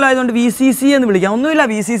കളക്ടറിലായതുകൊണ്ട് VCC എന്ന് വിളിക്കാം. ഒന്നുമില്ല,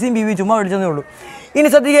 VCCയും VB ചുമ്മാ വിളിച്ചതേ ഉള്ളൂ. ഇനി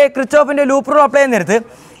ശ്രദ്ധിക്കുക, ക്രിച്ചോഫിൻ്റെ ലൂപ്പ് റൂൾ അപ്ലൈ ചെയ്യാൻ നേരത്ത്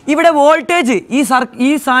ഇവിടെ വോൾട്ടേജ്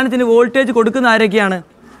ഈ സാധനത്തിന് വോൾട്ടേജ് കൊടുക്കുന്ന ആരൊക്കെയാണ്?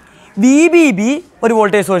 VBB ഒരു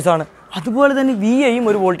വോൾട്ടേജ് സോഴ്സാണ്. അതുപോലെ തന്നെ VIയും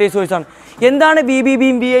ഒരു വോൾട്ടേജ് സോഴ്സാണ്. എന്താണ്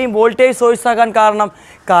VBBയും VIയും വോൾട്ടേജ് സോഴ്സ് ആകാൻ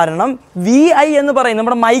കാരണം VI എന്ന് പറയുന്നത്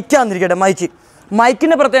നമ്മുടെ മൈക്കാന്നിരിക്കട്ടെ,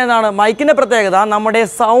 മൈക്കിൻ്റെ പ്രത്യേകത എന്താണ്? മൈക്കിൻ്റെ പ്രത്യേകത നമ്മുടെ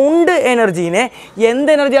സൗണ്ട് എനർജീനെ എന്ത്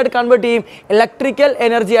എനർജി ആയിട്ട് കൺവേർട്ട് ചെയ്യും? ഇലക്ട്രിക്കൽ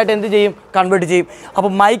എനർജി ആയിട്ട് എന്ത് ചെയ്യും? കൺവേർട്ട് ചെയ്യും.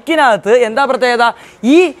 അപ്പോൾ മൈക്കിനകത്ത് എന്താ പ്രത്യേകത?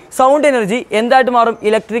 ഈ സൗണ്ട് എനർജി എന്തായിട്ട് മാറും?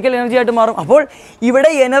 ഇലക്ട്രിക്കൽ എനർജി ആയിട്ട് മാറും. അപ്പോൾ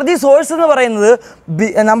ഇവിടെ എനർജി സോഴ്സ് എന്ന് പറയുന്നത്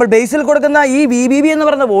നമ്മൾ ബേസിൽ കൊടുക്കുന്ന ഈ VBB എന്ന്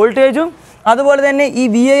പറയുന്ന വോൾട്ടേജും അതുപോലെ തന്നെ ഈ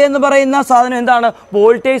VI എന്ന് പറയുന്ന സാധനം എന്താണ്?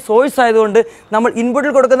 വോൾട്ടേജ് സോഴ്സ് ആയതുകൊണ്ട് നമ്മൾ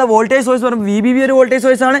ഇൻപുട്ടിൽ കൊടുക്കുന്ന വോൾട്ടേജ് സോഴ്സ് പറയുമ്പോൾ VBB ഒരു വോൾട്ടേജ്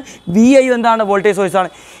സോഴ്സാണ്, VI എന്താണ്? വോൾട്ടേജ് സോഴ്സാണ്.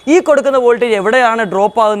 ഈ കൊടുക്കുന്ന വോൾട്ടേജ് എവിടെയാണ്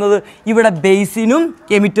ഡ്രോപ്പ് ആകുന്നത്? ഇവിടെ ബേസിനും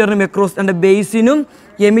എമിറ്ററിനും അക്രോസ്. എൻ്റെ ബേസിനും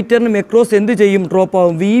എമിറ്ററിനും അക്രോസ് എന്ത് ചെയ്യും? ഡ്രോപ്പ്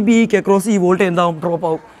ആകും. VBക്ക് അക്രോസ് ഈ വോൾട്ടേജ് എന്താവും? ഡ്രോപ്പ്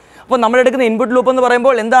ആകും. അപ്പോൾ നമ്മളെടുക്കുന്ന ഇൻപുട്ട് ലൂപ്പ് എന്ന്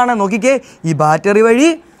പറയുമ്പോൾ എന്താണ്? നോക്കിക്കേ, ഈ ബാറ്ററി വഴി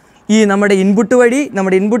നമ്മുടെ ഇൻപുട്ട്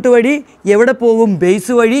വഴി എവിടെ പോകും?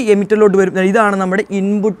 ബേസ് വഴി എമിറ്ററിലോട്ട് വരും. ഇതാണ് നമ്മുടെ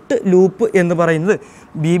ഇൻപുട്ട് ലൂപ്പ് എന്ന് പറയുന്നത്.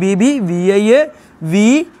 VBB, VI,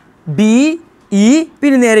 VBE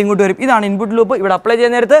പിന്നെ നേരെ ഇങ്ങോട്ട് വരും. ഇതാണ് ഇൻപുട്ട് ലൂപ്പ്. ഇവിടെ അപ്ലൈ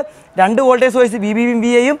ചെയ്യുന്ന നേരത്ത് രണ്ട് വോൾട്ടേജ് സോഴ്സ് VBBയും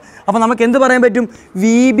VIയും. അപ്പോൾ നമുക്ക് എന്ത് പറയാൻ പറ്റും?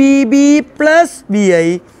 VBB plus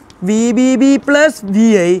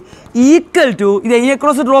VI equal to ഇത്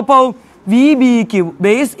അക്രോസ് ഡ്രോപ്പ് ആവും. VBക്ക്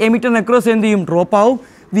ബേസ് എമിറ്ററിന് അക്രോസ് എന്ത് ചെയ്യും? ഡ്രോപ്പ് ആവും.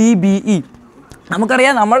 VBE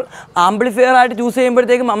നമുക്കറിയാം. നമ്മൾ ആംപ്ലിഫയർ ആയിട്ട് ചൂസ്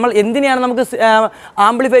ചെയ്യുമ്പോഴത്തേക്കും നമ്മൾ എന്തിനെയാണ് നമുക്ക്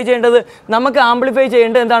ആംപ്ലിഫൈ ചെയ്യേണ്ടത്? നമുക്ക് ആംപ്ലിഫൈ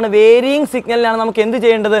ചെയ്യേണ്ടത് എന്താണ്? വേരിയിങ് സിഗ്നലിനാണ് നമുക്ക് എന്ത്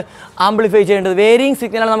ചെയ്യേണ്ടത്? ആംപ്ലിഫൈ ചെയ്യേണ്ടത്. വേരിയിങ്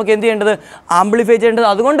സിഗ്നലാണ് നമുക്ക് എന്ത് ചെയ്യേണ്ടത്? ആംപ്ലിഫൈ ചെയ്യേണ്ടത്.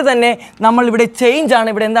 അതുകൊണ്ട് തന്നെ നമ്മൾ ഇവിടെ ചേഞ്ച് ആണ്.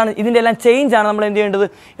 ഇവിടെ എന്താണ്? ഇതിൻ്റെ എല്ലാം ചേഞ്ച് ആണ് നമ്മൾ എന്ത് ചെയ്യേണ്ടത്?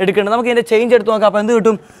 എടുക്കേണ്ടത്. നമുക്ക് ഇതിൻ്റെ ചേഞ്ച് എടുത്ത് നോക്കാം. അപ്പോൾ എന്ത്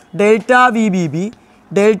കിട്ടും? ഡെൽറ്റ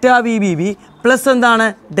VBB പ്ലസ് എന്താണ്?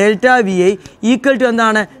 ഡെൽറ്റ VI ഈക്വൽ ടു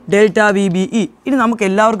എന്താണ്? Delta VBE. ഇനി നമുക്ക്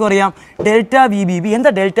എല്ലാവർക്കും അറിയാം ഡെൽറ്റ VBB. എന്താ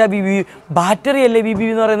ഡെൽറ്റ VBB? ബാറ്ററി അല്ലേ VBB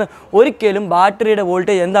എന്ന് പറയുന്നത്. ഒരിക്കലും ബാറ്ററിയുടെ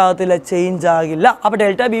വോൾട്ടേജ് എന്താകത്തില്ല? ചേഞ്ച് ആകില്ല. അപ്പോൾ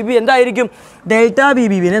ഡെൽറ്റ VBB എന്തായിരിക്കും? ഡെൽറ്റ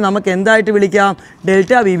VBBനെ നമുക്ക് എന്തായിട്ട് വിളിക്കാം?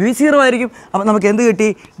 ഡെൽറ്റ VBB 0 ആയിരിക്കും. അപ്പോൾ നമുക്ക് എന്ത് കിട്ടി?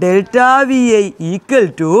 ഡെൽറ്റ VI ഈക്വൽ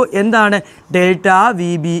ടു എന്താണ്? Delta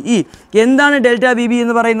VBE. എന്താണ് ഡെൽറ്റ VB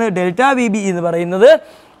എന്ന് പറയുന്നത്? ഡെൽറ്റ VBE എന്ന് പറയുന്നത്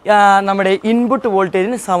നമ്മുടെ ഇൻപുട്ട്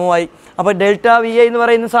വോൾട്ടേജിന് സമമായി. അപ്പോൾ ഡെൽറ്റ VI എന്ന്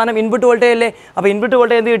പറയുന്ന സാധനം ഇൻപുട്ട് വോൾട്ടേജ് അല്ലേ. അപ്പോൾ ഇൻപുട്ട്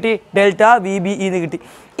വോൾട്ടേജ് എന്ത് കിട്ടി? ഡെൽറ്റ VBE എന്ന് കിട്ടി.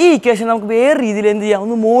 ഈ ഇക്വേഷൻ നമുക്ക് വേറെ രീതിയിൽ എന്ത് ചെയ്യാം?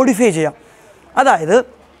 ഒന്ന് മോഡിഫൈ ചെയ്യാം. അതായത്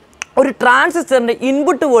ഒരു ട്രാൻസിസ്റ്ററിൻ്റെ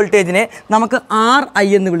ഇൻപുട്ട് വോൾട്ടേജിനെ നമുക്ക് RI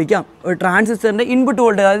എന്ന് വിളിക്കാം. ഒരു ട്രാൻസിസ്റ്ററിൻ്റെ ഇൻപുട്ട്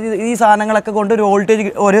വോൾട്ടേജ്, അതായത് ഈ സാധനങ്ങളൊക്കെ കൊണ്ട് ഒരു വോൾട്ടേജ്,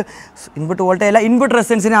 ഒരു ഇൻപുട്ട് വോൾട്ടേജ് അല്ല, ഇൻപുട്ട്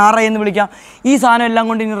റെസിസ്റ്റൻസിനെ RI എന്ന് വിളിക്കാം. ഈ സാധനം എല്ലാം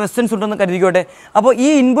കൊണ്ട് ഇനി റെസിസ്റ്റൻസ് ഉണ്ടെന്ന് കരുതിക്കോട്ടെ. അപ്പോൾ ഈ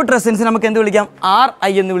ഇൻപുട്ട് റെസിസ്റ്റൻസ് നമുക്ക് എന്ത് വിളിക്കാം?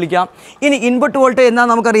 RI എന്ന് വിളിക്കാം. ഇനി ഇൻപുട്ട് വോൾട്ടേജ്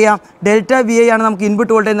എന്താണെന്ന് നമുക്കറിയാം. ഡെൽറ്റ VI ആണ് നമുക്ക്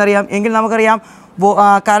ഇൻപുട്ട് വോൾട്ടേജ് എന്നറിയാം. എങ്കിൽ നമുക്കറിയാം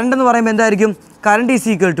കറണ്ട് എന്ന് പറയുമ്പോൾ എന്തായിരിക്കും? Current is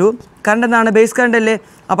equal to, current എന്താണ്? ബേസ് കറണ്ട് അല്ലേ.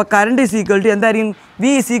 അപ്പോൾ കറണ്ട് ഈസ് ഈക്വൽ ടു എന്തായിരിക്കും?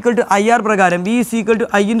 V is equal to IR പ്രകാരം, V is equal to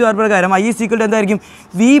I × R പ്രകാരം I ഈസ് ഈക്വൽ ടു എന്തായിരിക്കും?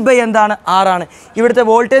 V ബൈ എന്താണ്? R ആണ്. ഇവിടുത്തെ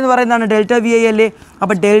വോൾട്ടേജ് എന്ന് പറയുന്നതാണ് ഡെൽറ്റ VI അല്ലേ.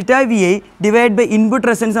 അപ്പോൾ delta VI divide by input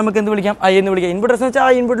resistance നമുക്ക് എന്ത് വിളിക്കാം? I എന്ന് വിളിക്കാം. ഇൻപുട്ട് റെസിസ്റ്റൻസ് ആ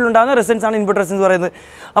ഇൻപുട്ടിലുണ്ടാകുന്ന റെസിസ്റ്റൻസ് ആണ് ഇൻപുട്ട് റെസിസ്റ്റൻസ് പറയുന്നത്.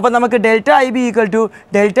 അപ്പോൾ നമുക്ക് delta IB equal to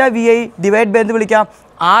delta VI divide by എന്ത് വിളിക്കാം?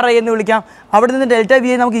 RI എന്ന് വിളിക്കാം. അവിടെ നിന്ന് ഡെൽറ്റ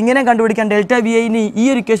VI നമുക്ക് ഇങ്ങനെ കണ്ടുപിടിക്കാം. ഡെൽറ്റ VI ഈ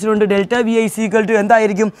ഒരു ഇക്വേഷനുണ്ട്. Delta VI is equal to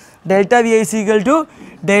എന്തായിരിക്കും? Delta VI is equal to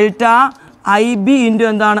delta IB into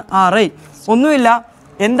എന്താണ്? RI. ഒന്നുമില്ല,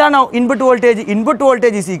 എന്താണ് input voltage? Input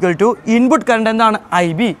voltage is equal to input current എന്താണ്?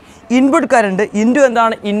 IB. ഇൻപുട്ട് കറണ്ട് ഇൻറ്റു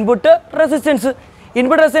എന്താണ്? Input resistance.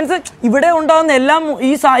 ഇൻപുട്ട് റെസിസ്റ്റൻസ് ഇവിടെ ഉണ്ടാകുന്ന എല്ലാം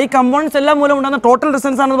ഈ കമ്പോണൻസ് എല്ലാം മൂലം ഉണ്ടാകുന്ന ടോട്ടൽ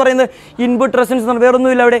റെസിസ്റ്റൻസ് ആണെന്ന് പറയുന്നത് ഇൻപുട്ട് റെസിസ്റ്റൻസ് ആണ്,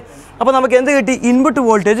 വേറൊന്നുമില്ല അവിടെ. അപ്പോൾ നമുക്ക് എന്ത് കിട്ടി? ഇൻപുട്ട്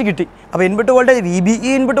വോൾട്ടേജ് കിട്ടി. അപ്പോൾ input voltage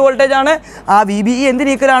VBE input voltage ആണ്. ആ VBE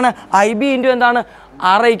എന്തിന് ഈക്വലാണ്? IB ഇൻറ്റു എന്താണ്?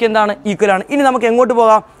 RIക്ക് എന്താണ്? ഈക്വലാണ്. ഇനി നമുക്ക് എങ്ങോട്ട്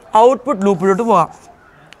പോകാം? ഔട്ട്പുട്ട് ലൂപ്പിലോട്ട് പോകാം.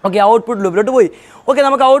 ഓക്കെ, ഔട്ട്പുട്ട് ലൂപ്പിലോട്ട് പോയി. ഓക്കെ,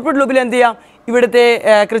 നമുക്ക് ഔട്ട്പുട്ട് ലൂപ്പിൽ എന്ത് ചെയ്യാം? ഇവിടുത്തെ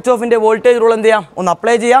ക്രിച്ചോഫിൻ്റെ വോൾട്ടേജ് റൂൾ എന്ത് ചെയ്യാം, ഒന്ന്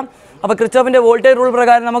അപ്ലൈ ചെയ്യാം. അപ്പോൾ ക്രിച്ചോഫിൻ്റെ വോൾട്ടേജ് റൂൾ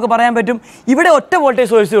പ്രകാരം നമുക്ക് പറയാൻ പറ്റും ഇവിടെ ഒറ്റ വോൾട്ടേജ്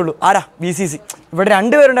സോഴ്സേ ഉള്ളൂ. ആരാ? VCC. ഇവിടെ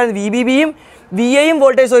രണ്ടുപേരുണ്ടായിരുന്നു, VBBയും VAയും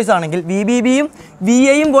വോൾട്ടേജ് സോഴ്സ് ആണെങ്കിൽ, VBBയും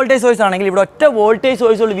VAയും വോൾട്ടേജ് സോഴ്സ് ആണെങ്കിൽ ഇവിടെ ഒറ്റ വോൾട്ടേജ്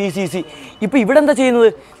സോഴ്സ് ഉള്ളൂ, VCC. ഇപ്പോൾ ഇവിടെ എന്താ ചെയ്യുന്നത്,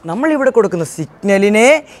 നമ്മളിവിടെ കൊടുക്കുന്ന സിഗ്നലിനെ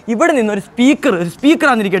ഇവിടെ നിന്ന് ഒരു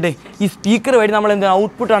സ്പീക്കറാന്നിരിക്കട്ടെ, ഈ സ്പീക്കർ വഴി നമ്മൾ എന്ത്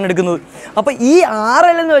ഔട്ട്പുട്ടാണ് എടുക്കുന്നത്. അപ്പോൾ ഈ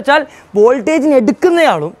RL എന്ന് വെച്ചാൽ വോൾട്ടേജിന്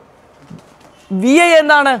എടുക്കുന്നയാളും VA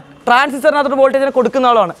എന്താണ് ട്രാൻസിസ്റ്ററിനകത്തോട്ട് വോൾട്ടേജിനെ കൊടുക്കുന്ന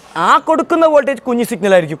ആളാണ്. ആ കൊടുക്കുന്ന വോൾട്ടേജ് കുഞ്ഞു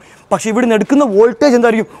സിഗ്നലായിരിക്കും, പക്ഷേ ഇവിടെ നിന്ന് എടുക്കുന്ന വോൾട്ടേജ്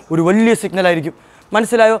എന്തായിരിക്കും, ഒരു വലിയ സിഗ്നലായിരിക്കും.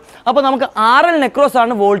 മനസ്സിലായോ? അപ്പോൾ നമുക്ക് RL നെക്രോസ്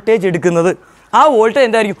ആണ് വോൾട്ടേജ് എടുക്കുന്നത്. ആ വോൾട്ടേജ്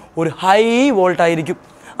എന്തായിരിക്കും, ഒരു ഹൈ വോൾട്ടായിരിക്കും.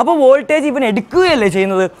 അപ്പോൾ വോൾട്ടേജ് ഇവൻ എടുക്കുകയല്ലേ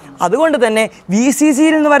ചെയ്യുന്നത്. അതുകൊണ്ട് തന്നെ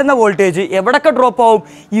VCCയിൽ നിന്ന് വരുന്ന വോൾട്ടേജ് എവിടൊക്കെ ഡ്രോപ്പ് ആവും,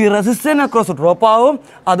 ഈ റെസിസ്റ്ററിന് അക്രോസ് ഡ്രോപ്പ് ആവും.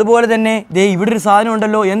 അതുപോലെ തന്നെ ദേ ഇവിടെ ഒരു സാധനം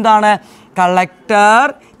ഉണ്ടല്ലോ, എന്താണ്, കളക്ടർ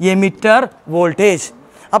എമിറ്റർ വോൾട്ടേജ്.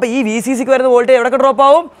 അപ്പോൾ ഈ VCCക്ക് വരുന്ന വോൾട്ടേജ് എവിടൊക്കെ ഡ്രോപ്പ്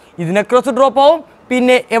ആവും, ഇതിനക്രോസ് ഡ്രോപ്പ് ആവും,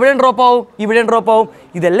 പിന്നെ എവിടെയും ഡ്രോപ്പ് ആവും, ഇവിടെയും ഡ്രോപ്പ് ആവും.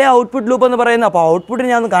 ഇതല്ലേ ഔട്ട്പുട്ട് ലൂപ്പ് എന്ന് പറയുന്നത്. അപ്പോൾ ഔട്ട്പുട്ടിന്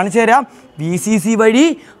ഞാൻ ഒന്ന് കാണിച്ചു തരാം. VCC വഴി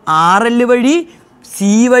RL വഴി C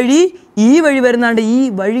വഴി ഈ വഴി വരുന്നുണ്ട്, ഈ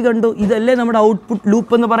വഴി കണ്ടു, ഇതല്ലേ നമ്മുടെ ഔട്ട്പുട്ട്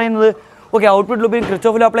ലൂപ്പ് എന്ന് പറയുന്നത്. ഓക്കെ, ഔട്ട്പുട്ട് ലൂപ്പിൽ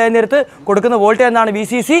ക്രിച്ചോഫ് അപ്ലൈ ചെയ്യുന്ന നേരത്ത് കൊടുക്കുന്ന വോൾട്ടേജ് എന്താണ്,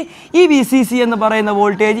 VCC. ഈ VCC എന്ന് പറയുന്ന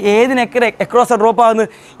വോൾട്ടേജ് ഏതിനൊക്കെ അക്രോസ് ഡ്രോപ്പ് ആകുന്നത്,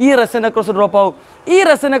 ഈ റെസിസ്റ്റൻസ് അക്രോസ് ഡ്രോപ്പ് ആവും. ഈ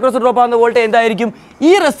റെസിസ്റ്റൻസ് അക്രോസ് ഡ്രോപ്പ് ആകുന്ന വോൾട്ടേജ് എന്തായിരിക്കും,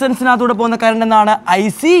 ഈ റെസിസ്റ്റൻസിനകത്തൂടെ പോകുന്ന കറണ്ട് എന്താണ്,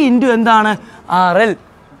 IC ഇൻറ്റു എന്താണ് RL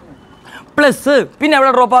പ്ലസ് പിന്നെ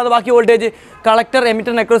എവിടെ ഡ്രോപ്പ് ആകുന്നത്, ബാക്കി വോൾട്ടേജ് കളക്ടർ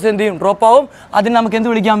എമിറ്റർ നെക്രോസ് എന്ത് ചെയ്യും, ഡ്രോപ്പ് ആവും. അതിന് നമുക്ക് എന്ത്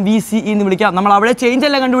വിളിക്കാം, VCE എന്ന് വിളിക്കാം. നമ്മൾ അവിടെ ചേഞ്ച്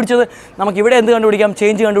അല്ല കണ്ടുപിടിച്ചത്, നമുക്ക് ഇവിടെ എന്ത് കണ്ടുപിടിക്കാം,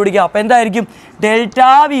 ചേഞ്ച് കണ്ടുപിടിക്കാം. അപ്പോൾ എന്തായിരിക്കും, ഡെൽറ്റ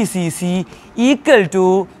VCC ഈക്വൽ ടു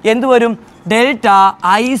എന്ത് വരും, ഡെൽറ്റ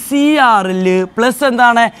ICRL പ്ലസ്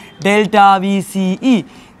എന്താണ്, ഡെൽറ്റ VCE.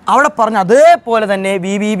 അവിടെ പറഞ്ഞ അതേപോലെ തന്നെ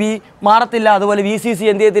VBB മാറത്തില്ല, അതുപോലെ VCC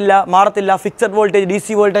എന്ത് ചെയ്യത്തില്ല, മാറത്തില്ല. ഫിക്സഡ് വോൾട്ടേജ്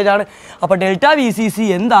DC വോൾട്ടേജ് ആണ്. അപ്പോൾ ഡെൽറ്റ VCC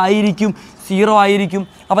എന്തായിരിക്കും, 0 ആയിരിക്കും.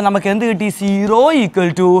 അപ്പോൾ നമുക്ക് എന്ത് കിട്ടി, 0 ഈക്വൽ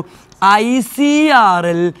ടു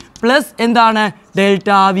ICRL പ്ലസ് എന്താണ്, ഡെൽറ്റ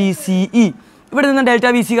VCE. ഇവിടെ നിന്ന് ഡെൽറ്റ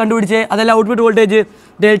VCE കണ്ടുപിടിച്ചേ, അതല്ല output voltage.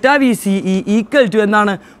 Delta VCE equal to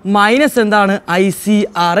എന്താണ്, മൈനസ് എന്താണ്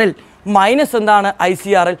ICRL, മൈനസ് എന്താണ്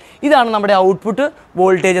ICRL. ഇതാണ് നമ്മുടെ ഔട്ട്പുട്ട്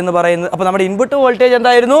വോൾട്ടേജ് എന്ന് പറയുന്നത്. അപ്പോൾ നമ്മുടെ ഇൻപുട്ട് വോൾട്ടേജ്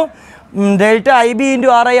എന്തായിരുന്നു, ഡെൽറ്റ IB ഇൻറ്റു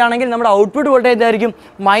RI ആണെങ്കിൽ നമ്മുടെ ഔട്ട്പുട്ട് വോൾട്ടേജ് എന്തായിരിക്കും,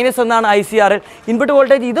 മൈനസ് എന്താണ് ICRL. ഇൻപുട്ട്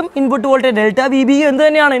വോൾട്ടേജ് ഇതും ഇൻപുട്ട് വോൾട്ടേജ് ഡെൽറ്റ VB എന്ത്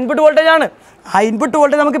തന്നെയാണ്, ഇൻപുട്ട് വോൾട്ടേജ് ആണ്. ആ ഇൻപുട്ട്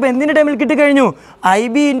വോൾട്ടേജ് നമുക്ക് ഇപ്പോൾ എന്തിൻ്റെ ടൈമിൽ കിട്ടിക്കഴിഞ്ഞു,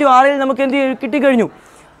 IB ഇൻറ്റു RI നമുക്ക് എന്ത് കിട്ടിക്കഴിഞ്ഞു.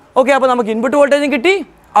 ഓക്കെ, അപ്പോൾ നമുക്ക് ഇൻപുട്ട് വോൾട്ടേജും കിട്ടി,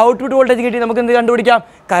 ഔട്ട്പുട്ട് വോൾട്ടേജ് കിട്ടി. നമുക്ക് എന്ത് കണ്ടുപിടിക്കാം,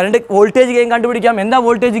 കറണ്ട് വോൾട്ടേജ് ഗെയിൻ കണ്ടുപിടിക്കാം. എന്താ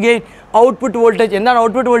വോൾട്ടേജ് ഗെയിൻ, ഔട്ട്പുട്ട് വോൾട്ടേജ്. എന്താണ്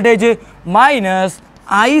output voltage, minus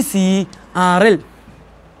ICRL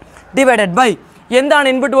divided by എന്താണ്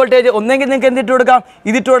ഇൻപുട്ട് വോൾട്ടേജ്. ഒന്നെങ്കിൽ നിങ്ങൾക്ക് എന്തിട്ട് കൊടുക്കാം,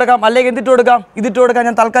 ഇതിട്ട് കൊടുക്കാം, അല്ലെങ്കിൽ എന്തിട്ട് കൊടുക്കാം, ഇതിട്ട് കൊടുക്കാം.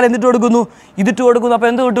 ഞാൻ തൽക്കാലം എന്തിട്ട് കൊടുക്കുന്നു, ഇതിട്ട് കൊടുക്കുന്നു. അപ്പോൾ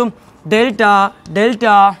എന്ത് കിട്ടും, ഡെൽറ്റ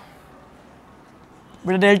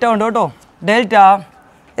ഇവിടെ ഡെൽറ്റ ഉണ്ട് കേട്ടോ, ഡെൽറ്റ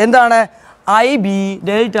എന്താണ് IB,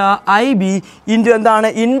 ഡെൽറ്റ IB ഇൻറ്റു എന്താണ്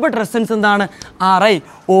ഇൻപുട്ട് റെസിസ്റ്റൻസ് എന്താണ് RI.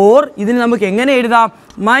 ഓർ ഇതിന് നമുക്ക് എങ്ങനെ എഴുതാം,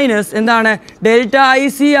 മൈനസ് എന്താണ് ഡെൽറ്റ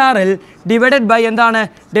ICRL ഡിവൈഡഡ് ബൈ എന്താണ്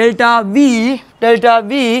ഡെൽറ്റ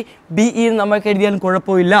VBE നമുക്ക് എഴുതിയാലും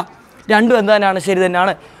കുഴപ്പമില്ല. രണ്ടും എന്ത് തന്നെയാണ്, ശരി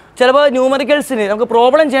തന്നെയാണ്. ചിലപ്പോൾ ന്യൂമറിക്കൽസിന് നമുക്ക്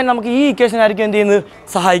പ്രോബ്ലം ചെയ്യാൻ നമുക്ക് ഈ ഇക്വേഷൻ ആയിരിക്കും എന്ത് ചെയ്യുന്നത്,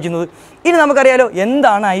 സഹായിക്കുന്നത്. ഇനി നമുക്കറിയാലോ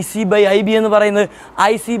എന്താണ് IC/IB എന്ന് പറയുന്നത്.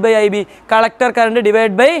 IC/IB collector current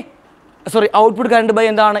divide by output current by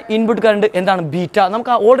എന്താണ് ഇൻപുട്ട് കറണ്ട് എന്താണ് ബീറ്റ.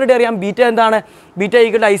 നമുക്ക് ഓൾറെഡി അറിയാം ബീറ്റ എന്താണ്, ബീറ്റ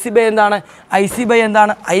ഈക്വൽ IC/IB എന്താണ്, IC/IB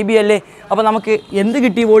എന്താണ് IB അല്ലേ. അപ്പോൾ നമുക്ക് എന്ത്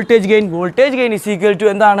കിട്ടി, voltage gain. Voltage gain is equal to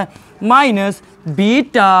എന്താണ് minus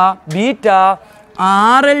beta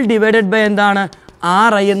RL divided by എന്താണ്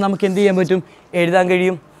RI എന്ന് നമുക്ക് എന്ത് ചെയ്യാൻ പറ്റും, എഴുതാൻ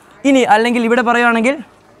കഴിയും. ഇനി അല്ലെങ്കിൽ ഇവിടെ പറയുകയാണെങ്കിൽ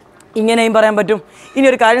ഇങ്ങനെയും പറയാൻ പറ്റും. ഇനി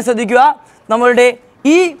ഒരു കാര്യം ശ്രദ്ധിക്കുക, നമ്മളുടെ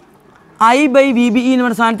ഈ I/VBE എന്ന്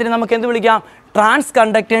പറയുന്ന സാധനത്തിന് നമുക്ക് എന്ത് വിളിക്കാം, ട്രാൻസ്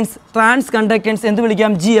കണ്ടക്റ്റൻസ് എന്ത്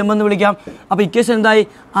വിളിക്കാം, GM എന്ന് വിളിക്കാം. അപ്പോൾ ഇക്വേഷൻ എന്തായി,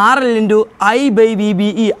 RL ഇൻറ്റു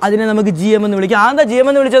I/VBE അതിനെ നമുക്ക് GM എന്ന് വിളിക്കാം. അതെന്താ GM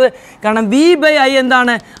എന്ന് വിളിച്ചത്, കാരണം V/I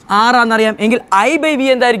എന്താണ് R ആണെന്നറിയാം. എങ്കിൽ I/V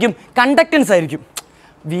എന്തായിരിക്കും, കണ്ടക്റ്റൻസ് ആയിരിക്കും.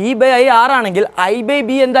 V/I R ആണെങ്കിൽ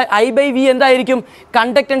I/V എന്തായിരിക്കും,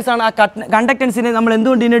 കണ്ടക്റ്റൻസ് ആണ്. ആ കണ്ടക്റ്റൻസിനെ നമ്മൾ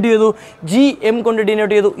എന്തുകൊണ്ട് ഡിനോട്ട് ചെയ്തു, GM കൊണ്ട്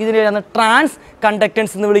ഡിനോട്ട് ചെയ്തു. ഇതിനെയാണ് ട്രാൻസ്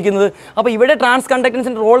കണ്ടക്റ്റൻസ് എന്ന് വിളിക്കുന്നത്. അപ്പോൾ ഇവിടെ ട്രാൻസ്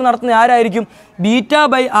കണ്ടക്റ്റൻസിൻ്റെ റോൾ നടത്തുന്ന ആരായിരിക്കും,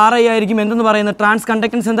 β/RI ആയിരിക്കും. എന്തെന്ന് പറയുന്നത്, ട്രാൻസ്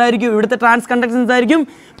കണ്ടക്റ്റൻസ് എന്തായിരിക്കും, ഇവിടുത്തെ ട്രാൻസ് കണ്ടക്റ്റൻസ് എന്തായിരിക്കും,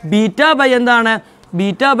 β/എന്താണ്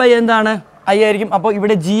I ആയിരിക്കും. അപ്പോൾ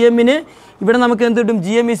ഇവിടെ GMന് ഇവിടെ നമുക്ക് എന്ത് കിട്ടും,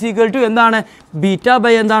 GM ഈസ് ഈക്വൽ ടു എന്താണ്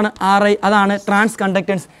β/എന്താണ് RI, അതാണ് ട്രാൻസ്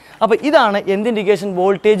കണ്ടക്റ്റൻസ്. അപ്പോൾ ഇതാണ് എന്തിൻ്റെ ഇക്വേഷൻ,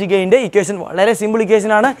 വോൾട്ടേജ് ഗെയിൻ്റെ ഇക്വേഷൻ. വളരെ സിമ്പിൾ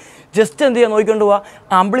ഇക്വേഷനാണ്. ജസ്റ്റ് എന്ത് ചെയ്യാൻ നോക്കിക്കൊണ്ട് പോവുക.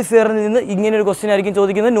 ആംപ്ലിഫയറിൽ നിന്ന് ഇങ്ങനെ ഒരു ക്വസ്റ്റ്യൻ ആയിരിക്കും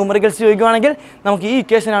ചോദിക്കുന്നത്. ന്യൂമറിക്കൽസ് ചോദിക്കുകയാണെങ്കിൽ നമുക്ക് ഈ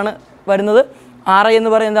ഇക്വേഷനാണ് വരുന്നത്. RI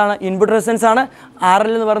എന്ന് പറയുന്നത് എന്താണ്, ഇൻപുട്ട് റെസിസ്റ്റൻസ് ആണ്.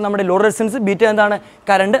 RL എന്ന് പറയുന്നത് നമ്മുടെ ലോഡ് റെസിസ്റ്റൻസ്. ബീറ്റ എന്താണ്,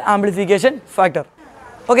 കറണ്ട് ആംപ്ലിഫിക്കേഷൻ ഫാക്ടർ.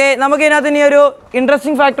 ഓക്കെ, നമുക്ക് ഇതിനകത്ത് ഇനി ഒരു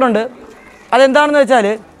ഇൻട്രസ്റ്റിംഗ് ഫാക്ടർ ഉണ്ട്. അതെന്താണെന്ന് വെച്ചാൽ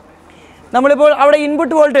നമ്മളിപ്പോൾ അവിടെ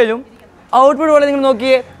ഇൻപുട്ട് വോൾട്ടേജും ഔട്ട്പുട്ട് വോൾട്ടേജ് നിങ്ങൾ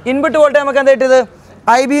നോക്കിയേ. ഇൻപുട്ട് വോൾട്ടേജ് നമുക്ക് എന്താ കിട്ടിയത്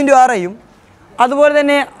IB/RIയും അതുപോലെ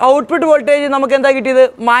തന്നെ ഔട്ട്പുട്ട് വോൾട്ടേജ് നമുക്ക് എന്താ കിട്ടിയത്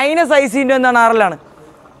 -IC എന്താണ് RL ആണ്.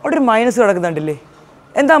 അവിടെ ഒരു മൈനസ് കിടക്കുന്നുണ്ടല്ലേ.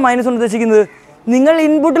 എന്താ മൈനസ് കൊണ്ട് ഉദ്ദേശിക്കുന്നത്? നിങ്ങൾ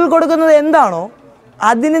ഇൻപുട്ടിൽ കൊടുക്കുന്നത് എന്താണോ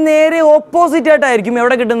അതിന് നേരെ ഓപ്പോസിറ്റ് ആയിട്ടായിരിക്കും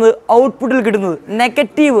എവിടെ കിട്ടുന്നത് ഔട്ട്പുട്ടിൽ കിട്ടുന്നത്.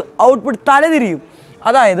 Negative output തലതിരിയും.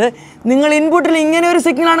 അതായത് നിങ്ങൾ ഇൻപുട്ടിൽ ഇങ്ങനെ ഒരു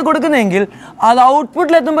സിഗ്നലാണ് കൊടുക്കുന്നതെങ്കിൽ അത്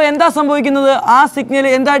ഔട്ട്പുട്ടിലെത്തുമ്പോൾ എന്താ സംഭവിക്കുന്നത്? ആ സിഗ്നൽ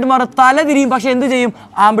എന്തായിട്ട് മാറും? തലതിരിയും. പക്ഷേ എന്ത് ചെയ്യും?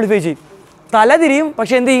 ആംപ്ലിഫൈ ചെയ്യും. തലതിരിയും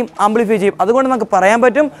പക്ഷേ എന്ത് ചെയ്യും? ആംപ്ലിഫൈ ചെയ്യും. അതുകൊണ്ട് നമുക്ക് പറയാൻ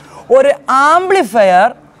പറ്റും ഒരു ആംപ്ലിഫയർ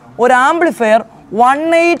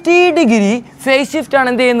 180 ഡിഗ്രി ഫേസ് ഷിഫ്റ്റ് ആണ്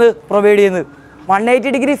എന്ത് ചെയ്യുന്നത് പ്രൊവൈഡ് ചെയ്യുന്നത്.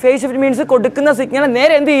 180 ഡിഗ്രി ഫേസ് ഷിഫ്റ്റ് മീൻസ് കൊടുക്കുന്ന സിഗ്നൽ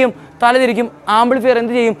നേരെ എന്ത് ചെയ്യും? തലതിരിക്കും. ആംപ്ലിഫയർ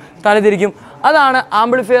എന്ത് ചെയ്യും? തലതിരിക്കും. അതാണ്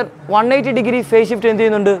ആംപ്ലിഫയർ 180 ഡിഗ്രി ഫേസ് ഷിഫ്റ്റ് എന്ത്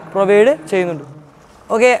ചെയ്യുന്നുണ്ട്? പ്രൊവൈഡ് ചെയ്യുന്നുണ്ട്.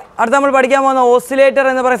 ഓക്കെ, അടുത്ത നമ്മൾ പഠിക്കാൻ പോകുന്ന ഓസിലേറ്റർ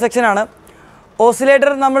എന്ന് പറയുന്ന സെക്ഷനാണ്.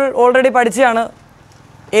 ഓസിലേറ്റർ നമ്മൾ ഓൾറെഡി പഠിച്ചതാണ്.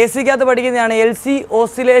 AC-ക്കകത്ത് പഠിക്കുന്നതാണ്. LC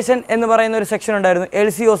ഓസിലേഷൻ എന്ന് പറയുന്ന ഒരു സെക്ഷൻ ഉണ്ടായിരുന്നു.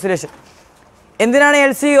 LC oscillation. എന്തിനാണ്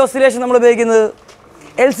LC ഓസിലേഷൻ നമ്മൾ ഉപയോഗിക്കുന്നത്?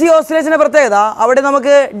 LC ഓസിലേഷൻ്റെ പ്രത്യേകത അവിടെ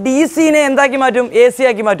നമുക്ക് DC-നെ എന്താക്കി മാറ്റും? AC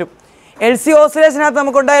ആക്കി മാറ്റും. LC ഓസിലേഷനകത്ത്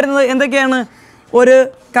നമുക്കുണ്ടായിരുന്നത് എന്തൊക്കെയാണ്? ഒരു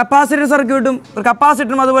കപ്പാസിറ്റർ സർക്യൂട്ടും ഒരു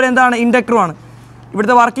കപ്പാസിറ്ററും അതുപോലെ എന്താണ് ഇൻഡക്ടറുമാണ്.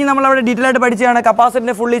 ഇവിടുത്തെ വർക്കിംഗ് നമ്മളവിടെ ഡീറ്റെയിൽ ആയിട്ട് പഠിച്ചതാണ്.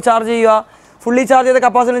 കപ്പാസിറ്ററിനെ ഫുള്ളി ചാർജ് ചെയ്യുക. ഫുള്ളി ചാർജ് ചെയ്ത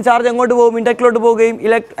കപ്പാസിറ്ററിന് ചാർജ് എങ്ങോട്ട് പോകും? ഇൻഡക്ടറിലോട്ട് പോവുകയും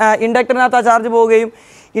ഇൻഡക്ടറിനകത്ത് ആ ചാർജ് പോവുകയും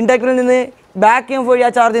ഇൻഡക്ടറിൽ നിന്ന് ബാക്ക് ചെയ്യുമ്പോൾ വഴി ആ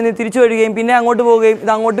ചാർജ് നിന്ന് തിരിച്ചു വരികയും പിന്നെ അങ്ങോട്ട് പോവുകയും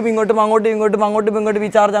ഇത് അങ്ങോട്ടും ഇങ്ങോട്ടും ഈ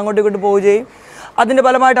ചാർജ് അങ്ങോട്ടും ഇങ്ങോട്ട് പോവുകയും അതിൻ്റെ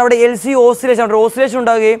ഫലമായിട്ട് അവിടെ LC ഓസിലേഷൻ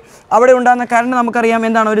ഉണ്ടാകുകയും അവിടെ ഉണ്ടാകുന്ന കറണ്ട് നമുക്കറിയാം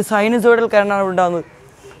എന്താണ്? ഒരു സൈനുസോയിഡൽ കറണ്ടാണ് ഉണ്ടാകുന്നത്.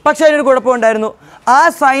 പക്ഷേ അതിനൊരു കുഴപ്പമുണ്ടായിരുന്നു. ആ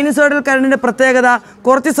സൈനുസോയിഡൽ കറണ്ടിൻ്റെ പ്രത്യേകത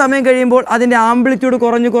കുറച്ച് സമയം കഴിയുമ്പോൾ അതിൻ്റെ ആംപ്ലിറ്റ്യൂഡ്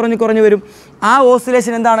കുറഞ്ഞു വരും. ആ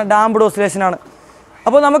ഓസിലേഷൻ എന്താണ്? ഡാംപ്ഡ് ഓസിലേഷനാണ്.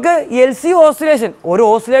 അപ്പോൾ നമുക്ക് LC ഓസിലേഷൻ ഒരു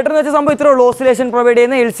ഓസിലേറ്റർ എന്ന് വെച്ച സംഭവം ഇത്രേ ഉള്ളൂ. ഓസിലേഷൻ പ്രൊവൈഡ്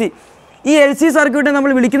ചെയ്യുന്ന LC. ഈ LC സർക്യൂട്ടിനെ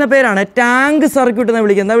നമ്മൾ വിളിക്കുന്ന പേരാണ് ടാങ്ക് സർക്യൂട്ട് എന്ന്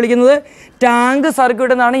വിളിക്കുന്നത്. ടാങ്ക്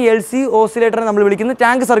സർക്യൂട്ട് എന്നാണ് LC ഓസിലേറ്ററിനെ നമ്മൾ വിളിക്കുന്നത്.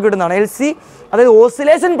 ടാങ്ക് സർക്യൂട്ട് എന്നാണ് LC, അതായത്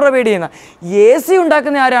ഓസിലേഷൻ പ്രൊവൈഡ് ചെയ്യുന്ന. AC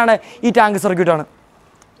ഉണ്ടാക്കുന്ന ആരാണ്? ഈ ടാങ്ക് സർക്യൂട്ടാണ്.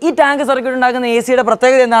 ഈ ടാങ്ക് സർക്യൂട്ട് ഉണ്ടാക്കുന്ന AC-യുടെ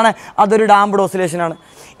പ്രത്യേകത എന്താണ്? അതൊരു ഡാംപ്ഡ് ഓസിലേഷനാണ്.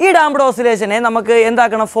 ഈ ഡാംപ്ഡ് ഓസിലേഷനെ നമുക്ക്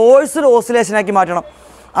എന്താക്കണം? ഫോഴ്സ്ഡ് ഓസിലേഷനാക്കി മാറ്റണം.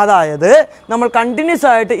 അതായത് നമ്മൾ കണ്ടിന്യൂസ്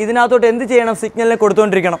ആയിട്ട് ഇതിനകത്തോട്ട് എന്ത് ചെയ്യണം? സിഗ്നലിനെ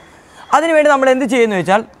കൊടുത്തുകൊണ്ടിരിക്കണം. അതിനുവേണ്ടി നമ്മൾ എന്ത് ചെയ്യുന്നു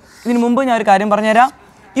വെച്ചാൽ ഇതിന് മുമ്പ് ഞാൻ ഒരു കാര്യം പറഞ്ഞുതരാം.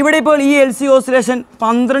 ഇവിടെ ഇപ്പോൾ ഈ LC ഓസിലേഷൻ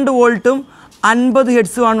 12 വോൾട്ടും 50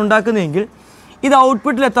 ഹെർട്സുമാണ് ഉണ്ടാക്കുന്നതെങ്കിൽ ഇത്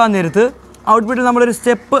ഔട്ട്പുട്ടിലെത്താൻ നേരത്ത് ഔട്ട്പുട്ടിൽ നമ്മളൊരു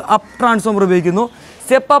സ്റ്റെപ്പ് അപ്പ് ട്രാൻസ്ഫോമർ ഉപയോഗിക്കുന്നു.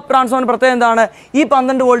 സ്റ്റെപ്പ് അപ്പ് ട്രാൻസ്ഫോമർ പ്രത്യേകം എന്താണ്? ഈ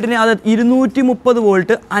 12 വോൾട്ടിന് അത് 230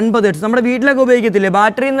 വോൾട്ട് 50 ഹെർട്സ് നമ്മുടെ വീട്ടിലൊക്കെ ഉപയോഗിക്കത്തില്ലേ?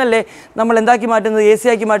 ബാറ്ററിയിൽ നിന്നല്ലേ നമ്മൾ എന്താക്കി മാറ്റുന്നത്? AC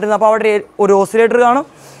ആക്കി മാറ്റുന്നത്. അപ്പോൾ അവിടെ ഒരു ഓസിലേറ്റർ കാണും.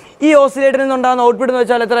 ഈ ഓസിലേറ്ററിൽ നിന്നുണ്ടാകുന്ന ഔട്ട്പുട്ട് എന്ന്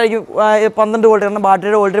വെച്ചാൽ എത്ര ആയിരിക്കും? 12 വോൾട്ട്. കാരണം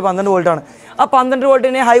ബാറ്ററിയുടെ വോൾട്ടേജ് 12 വോൾട്ടാണ്. ആ 12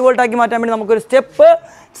 വോൾട്ടിനെ ഹൈ വോൾട്ടാക്കി മാറ്റാൻ വേണ്ടി നമുക്കൊരു സ്റ്റെപ്പ്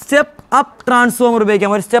അപ്പ് ട്രാൻസ്ഫോമർ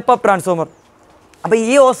ഉപയോഗിക്കാം. ഒരു സ്റ്റെപ്പ് അപ്പ് ട്രാൻസ്ഫോമർ. അപ്പോൾ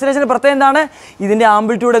ഈ ഓസിലേഷൻ്റെ പ്രത്യേകം എന്താണ്? ഇതിൻ്റെ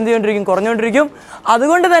ആംപ്ലിറ്റ്യൂഡ് എന്ത് ചെയ്തുകൊണ്ടിരിക്കും? കുറഞ്ഞുകൊണ്ടിരിക്കും.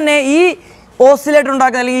 അതുകൊണ്ട് തന്നെ ഈ ഓസിലേറ്റർ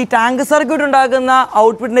ഉണ്ടാക്കുന്ന അല്ലെങ്കിൽ ഈ ടാങ്ക് സർക്യൂട്ട് ഉണ്ടാക്കുന്ന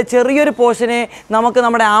ഔട്ട്പുട്ടിൻ്റെ ചെറിയൊരു പോർഷനെ നമുക്ക്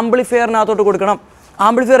നമ്മുടെ ആംപ്ലിഫയറിനകത്തോട്ട് കൊടുക്കണം.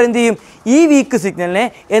 ആംപ്ലിഫയർ എന്ത് ചെയ്യും? ഈ വീക്ക് സിഗ്നലിനെ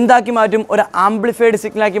എന്താക്കി മാറ്റും? ഒരു ആംപ്ലിഫൈഡ്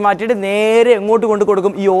സിഗ്നലാക്കി മാറ്റിയിട്ട് നേരെ എങ്ങോട്ട് കൊണ്ട്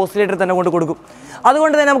കൊടുക്കും? ഈ ഓസിലേറ്റർ തന്നെ കൊണ്ട് കൊടുക്കും.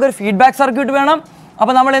 അതുകൊണ്ട് തന്നെ നമുക്കൊരു ഫീഡ്ബാക്ക് സർക്യൂട്ട് വേണം.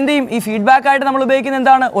 അപ്പോൾ നമ്മൾ എന്ത് ചെയ്യും? ഈ ഫീഡ്ബാക്ക് ആയിട്ട് നമ്മൾ ഉപയോഗിക്കുന്നത്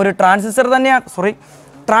എന്താണ്? ഒരു ട്രാൻസിസ്റ്റർ തന്നെയാണ്.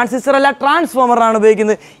 ട്രാൻസിസ്റ്റർ അല്ല, ട്രാൻസ്ഫോമറാണ്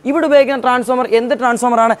ഉപയോഗിക്കുന്നത്. ഇവിടെ ഉപയോഗിക്കുന്ന ട്രാൻസ്ഫോമർ എന്ത്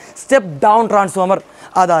ട്രാൻസ്ഫോമറാണ്? Step down transformer.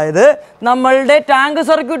 അതായത് നമ്മളുടെ ടാങ്ക്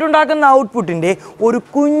സർക്യൂട്ട് ഉണ്ടാക്കുന്ന ഔട്ട്പുട്ടിൻ്റെ ഒരു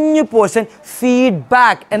കുഞ്ഞു പോർഷൻ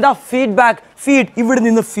ഫീഡ്ബാക്ക്. എന്താ ഫീഡ്ബാക്ക്? ഇവിടെ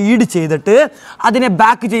നിന്ന് ഫീഡ് ചെയ്തിട്ട് അതിനെ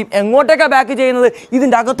ബാക്ക് ചെയ്യും. എങ്ങോട്ടേക്കാണ് ബാക്ക് ചെയ്യുന്നത്?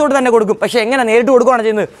 ഇതിൻ്റെ അകത്തോട്ട് തന്നെ കൊടുക്കും. പക്ഷേ എങ്ങനെ? നേരിട്ട് കൊടുക്കുകയാണ്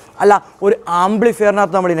ചെയ്യുന്നത്? അല്ല, ഒരു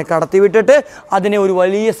ആംപ്ലിഫയറിനകത്ത് നമ്മൾ ഇതിനെ കടത്തി വിട്ടിട്ട് അതിനെ ഒരു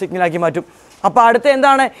വലിയ സിഗ്നലാക്കി മാറ്റും. അപ്പോൾ അടുത്ത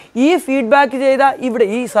എന്താണ്? ഈ ഫീഡ്ബാക്ക് ചെയ്ത ഇവിടെ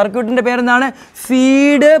ഈ സർക്യൂട്ടിൻ്റെ പേരെന്താണ്?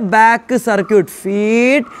 Feedback circuit.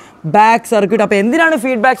 അപ്പോൾ എന്തിനാണ്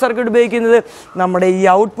ഫീഡ്ബാക്ക് സർക്യൂട്ട് ഉപയോഗിക്കുന്നത്? നമ്മുടെ ഈ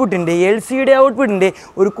ഔട്ട്പുട്ടിൻ്റെ LC-യുടെ ഔട്ട്പുട്ടിൻ്റെ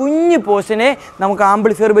ഒരു കുഞ്ഞു പോർഷനെ നമുക്ക്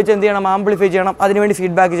ആംപ്ലിഫയർ വെച്ച് എന്ത് ചെയ്യണം? ആംപ്ലിഫൈ ചെയ്യണം. അതിനുവേണ്ടി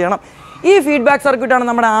ഫീഡ്ബാക്ക് ചെയ്യണം. ഈ ഫീഡ്ബാക്ക് സർക്യൂട്ടാണ്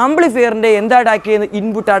നമ്മുടെ ആംപ്ലിഫയറിൻ്റെ എന്തായിട്ട് ആക്ട് ചെയ്യുന്നത്?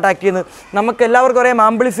 ഇൻപുട്ടായിട്ട് ആക്ട് ചെയ്യുന്നത്. നമുക്ക് എല്ലാവർക്കും അറിയാം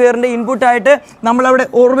ആംപ്ലിഫയറിൻ്റെ ഇൻപുട്ടായിട്ട് നമ്മളവിടെ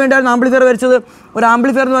ഓർമ്മയുണ്ടായിരുന്നു ആംപ്ലിഫയർ വരച്ചത്. ഒരു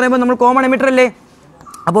ആംപ്ലിഫയർ എന്ന് പറയുമ്പോൾ നമ്മൾ കോമൺ എമിറ്റർ അല്ലേ?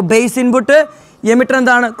 അപ്പോൾ ബേസ് ഇൻപുട്ട്, എമിറ്റർ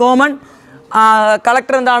എന്താണ്? കോമൺ,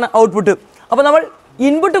 കളക്ടർ എന്താണ്? ഔട്ട്പുട്ട്. അപ്പോൾ നമ്മൾ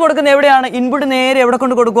ഇൻപുട്ട് കൊടുക്കുന്ന എവിടെയാണ്? ഇൻപുട്ട് നേരെ എവിടെ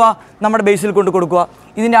കൊണ്ട് കൊടുക്കുക? നമ്മുടെ ബേസിൽ കൊണ്ട് കൊടുക്കുക.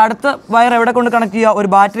 ഇതിൻ്റെ അടുത്ത വയർ എവിടെ കൊണ്ട് കണക്ട് ചെയ്യുക?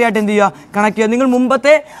 ഒരു ബാറ്ററി ആയിട്ട് എന്ത് ചെയ്യുക? കണക്ട് ചെയ്യുക. നിങ്ങൾ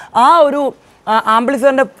മുമ്പത്തെ ആ ഒരു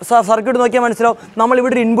ആംപ്ലിഫയറിൻ്റെ സർക്യൂട്ട് നോക്കിയാൽ മനസ്സിലാവും.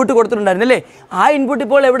 നമ്മളിവിടെ ഒരു ഇൻപുട്ട് കൊടുത്തിട്ടുണ്ടായിരുന്നു അല്ലേ? ആ ഇൻപുട്ട്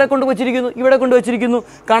ഇപ്പോൾ എവിടെ കൊണ്ട് വെച്ചിരിക്കുന്നു? ഇവിടെ കൊണ്ട് വെച്ചിരിക്കുന്നു.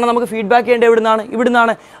 കാരണം നമുക്ക് ഫീഡ്ബാക്ക് ചെയ്യേണ്ടത്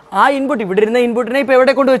ഇവിടുന്നാണ്. ആ ഇൻപുട്ട് ഇവിടെ ഇരുന്ന ഇൻപുട്ടിനെ ഇപ്പോൾ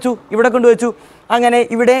എവിടെ കൊണ്ട് വെച്ചു? ഇവിടെ കൊണ്ട് വെച്ചു. അങ്ങനെ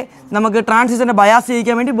ഇവിടെ നമുക്ക് ട്രാൻസിസ്റ്ററിനെ ബയാസ്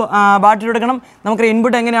ചെയ്യിക്കാൻ വേണ്ടി ബാറ്ററി എടുക്കണം. നമുക്ക്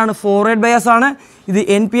ഇൻപുട്ട് എങ്ങനെയാണ്? ഫോർവേഡ് ബയാസ് ആണ്. ഇത്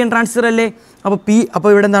NPN ട്രാൻസിസ്റ്റർ അല്ലേ? അപ്പോൾ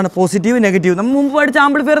ഇവിടെ എന്താണ്? Positive, negative. നമ്മൾ മുമ്പ് പഠിച്ച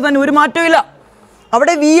ആംപ്ലിഫയർ തന്നെ, ഒരു മാറ്റവും ഇല്ല.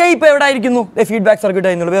 അവിടെ വി ഐ ഇപ്പോൾ എവിടെ ആയിരിക്കുന്നു? ഫീഡ്ബാക്ക് സർക്യൂട്ട്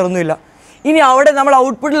ആയിരുന്നുള്ളൂ, വേറെ ഒന്നുമില്ല. ഇനി അവിടെ നമ്മൾ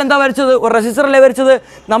ഔട്ട്പുട്ടിൽ എന്താ വരച്ചത്? ഒരു റെസിസ്റ്ററല്ലേ വരച്ചത്.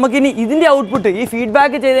 നമുക്കിനി ഇതിൻ്റെ ഔട്ട്പുട്ട് ഈ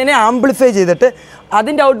ഫീഡ്ബാക്ക് ചെയ്തതിനെ ആംപ്ലിഫൈ ചെയ്തിട്ട്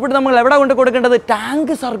അതിൻ്റെ ഔട്ട്പുട്ട് നമ്മൾ എവിടെ കൊണ്ട് കൊടുക്കേണ്ടത്?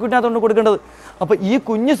 ടാങ്ക് സർക്യൂട്ടിനകത്ത് കൊണ്ട് കൊടുക്കേണ്ടത്. അപ്പോൾ ഈ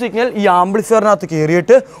കുഞ്ഞു സിഗ്നൽ ഈ ആംപ്ലിഫയറിനകത്ത്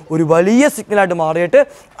കയറിയിട്ട് ഒരു വലിയ സിഗ്നലായിട്ട് മാറിയിട്ട്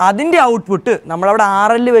അതിൻ്റെ ഔട്ട്പുട്ട് നമ്മളവിടെ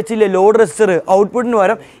RL വെച്ചില്ലേ, ലോഡ് റെസിസ്റ്റർ, ഔട്ട്പുട്ടിന്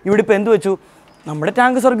പകരം ഇവിടെ ഇപ്പോൾ എന്ത് വെച്ചു? നമ്മുടെ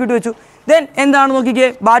ടാങ്ക് സർക്യൂട്ട് വെച്ചു. ദെൻ എന്താണ് നോക്കിക്കേ,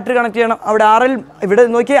 ബാറ്ററി കണക്ട് ചെയ്യണം. അവിടെ RL, ഇവിടെ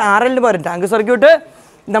നോക്കിയേ RLന് പകരം ടാങ്ക് സർക്യൂട്ട്,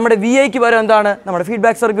 നമ്മുടെ വി ഐക്ക് പകരം എന്താണ്? നമ്മുടെ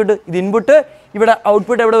ഫീഡ്ബാക്ക് സർക്യൂട്ട്. ഇത് ഇൻപുട്ട്, ഇവിടെ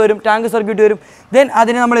ഔട്ട്പുട്ട് എവിടെ വരും? ടാങ്ക് സർക്യൂട്ട് വരും. ദെൻ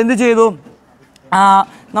അതിന് നമ്മൾ എന്ത് ചെയ്തു?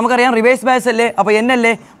 നമുക്കറിയാം റിവേഴ്സ് ബയസ് അല്ലേ, അപ്പോൾ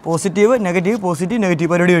എന്നല്ലേ? പോസിറ്റീവ് നെഗറ്റീവ് പോസിറ്റീവ് നെഗറ്റീവ്,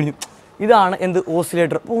 പരിപാടി കഴിഞ്ഞു. ഇതാണ് എന്ത്?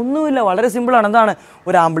 ഓസിലേറ്റർ. അപ്പോൾ ഒന്നുമില്ല, വളരെ സിമ്പിളാണ്. എന്താണ്?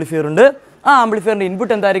 ഒരു ആംപ്ലിഫയർ ഉണ്ട്. ആ ആംപ്ലിഫയറിൻ്റെ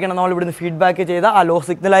ഇൻപുട്ട് എന്തായിരിക്കണം? നമ്മൾ ഇവിടുന്ന് ഫീഡ്ബാക്ക് ചെയ്ത ആ ലോ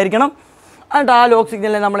സിഗ്നൽ ആയിരിക്കണം. എന്നിട്ട് ആ ലോ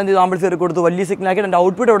സിഗ്നലിനെ നമ്മൾ എന്ത് ചെയ്തു? ആംപ്ലിഫയർ കൊടുത്തു, വലിയ സിഗ്നലാക്കി. എൻ്റെ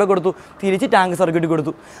ഔട്ട്പുട്ട് എവിടെ കൊടുത്തു? തിരിച്ച് ടാങ്ക് സർക്യൂട്ട്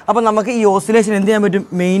കൊടുത്തു. അപ്പോൾ നമുക്ക് ഈ ഓസിലേഷൻ എന്ത് ചെയ്യാൻ പറ്റും?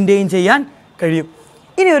 മെയിൻറ്റെയിൻ ചെയ്യാൻ കഴിയും.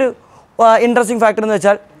 ഇനി ഒരു ഇൻട്രസ്റ്റിംഗ് ഫാക്ടർ എന്ന്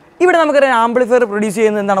വെച്ചാൽ ഇവിടെ നമുക്കറിയാം ആംപ്ലിഫയർ പ്രൊഡ്യൂസ്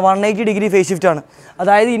ചെയ്യുന്നത് എന്താണ്? 180 ഡിഗ്രി ഫേസ് ഷിഫ്റ്റ് ആണ്.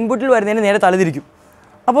 അതായത് ഇൻപുട്ടിൽ വരുന്നതിന് നേരെ തലതിരിക്കും.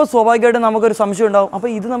 അപ്പോൾ സ്വാഭാവികമായിട്ടും നമുക്കൊരു സംശയം ഉണ്ടാവും, അപ്പോൾ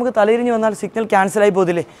ഇത് നമുക്ക് തലതിരിഞ്ഞ് വന്നാൽ സിഗ്നൽ ക്യാൻസലായി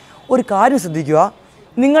പോകത്തില്ലേ? ഒരു കാര്യം ശ്രദ്ധിക്കുക,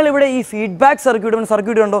 നിങ്ങളിവിടെ ഈ ഫീഡ്ബാക്ക്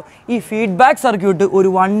സർക്യൂട്ട് ഉണ്ടോ? ഈ ഫീഡ്ബാക്ക് സർക്യൂട്ട്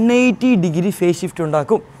ഒരു 180 ഡിഗ്രി ഫേസ് ഷിഫ്റ്റ്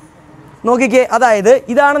ഉണ്ടാക്കും. നോക്കിക്കേ, അതായത്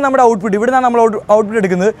ഇതാണ് നമ്മുടെ ഔട്ട്പുട്ട്, ഇവിടെ നിന്നാണ് നമ്മൾ ഔട്ട്പുട്ട്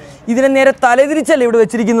എടുക്കുന്നത്. ഇതിനെ നേരെ തലതിരിച്ചല്ലേ ഇവിടെ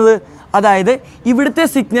വെച്ചിരിക്കുന്നത്. അതായത് ഇവിടുത്തെ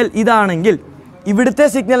സിഗ്നൽ ഇതാണെങ്കിൽ ഇവിടുത്തെ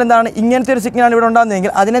സിഗ്നൽ എന്താണ്? ഇങ്ങനത്തെ ഒരു സിഗ്നലാണ് ഇവിടെ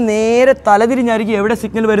ഉണ്ടാകുന്നതെങ്കിൽ അതിനെ നേരെ തലതിരിഞ്ഞായിരിക്കും എവിടെ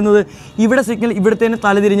സിഗ്നൽ വരുന്നത്? ഇവിടെ സിഗ്നൽ ഇവിടുത്തെ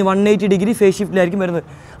തലതിരിഞ്ഞ് 180 ഡിഗ്രി ഫേസ് ഷിഫ്റ്റിലായിരിക്കും വരുന്നത്.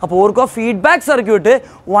 അപ്പോൾ ഓർക്കുക, feedback circuit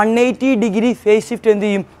 180 degree phase shift എന്ത്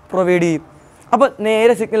ചെയ്യും? പ്രൊവൈഡ് ചെയ്യും. അപ്പോൾ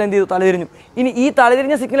നേരെ സിഗ്നൽ എന്ത് ചെയ്തു? തലതിരിഞ്ഞു. ഇനി ഈ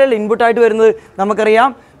തലതിരിഞ്ഞ സിഗ്നൽ ഇൻപുട്ടായിട്ട് വരുന്നത് നമുക്കറിയാം,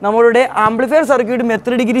 നമ്മളുടെ ആംപ്ലിഫയർ സർക്യൂട്ടും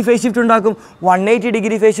എത്ര ഡിഗ്രി ഫേസ് ഷിഫ്റ്റ് ഉണ്ടാക്കും? 180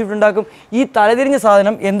 ഡിഗ്രി ഫേസ് ഷിഫ്റ്റ് ഉണ്ടാക്കും. ഈ തലതിരിഞ്ഞ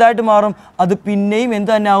സാധനം എന്തായിട്ട് മാറും? അത് പിന്നെയും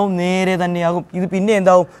എന്ത് തന്നെ ആവും? നേരെ തന്നെയാകും. ഇത് പിന്നെ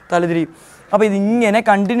എന്താവും? തലതിരിയും. അപ്പോൾ ഇതിങ്ങനെ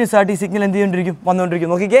കണ്ടിന്യൂസ് ആയിട്ട് ഈ സിഗ്നൽ എന്ത് ചെയ്തുകൊണ്ടിരിക്കും? വന്നുകൊണ്ടിരിക്കും.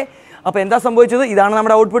 നോക്കിക്കേ, അപ്പോൾ എന്താ സംഭവിച്ചത്? ഇതാണ്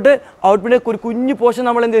നമ്മുടെ ഔട്ട്പുട്ട്. ഔട്ട്പുട്ടിൻ്റെ ഒരു കുഞ്ഞു പോർഷൻ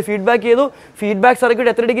നമ്മൾ എന്ത് ചെയ്തു? ഫീഡ്ബാക്ക് ചെയ്തു. ഫീഡ്ബാക്ക്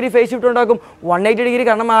സർക്യൂട്ട് എത്ര ഡിഗ്രി ഫേസ് ഷിഫ്റ്റ് ഉണ്ടാക്കും? 180 ഡിഗ്രി.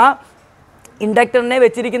 കാരണം ആ ഇൻഡക്ടറിനെ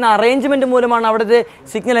വെച്ചിരിക്കുന്ന അറേഞ്ച്മെൻറ്റ് മൂലമാണ് അവിടുത്തെ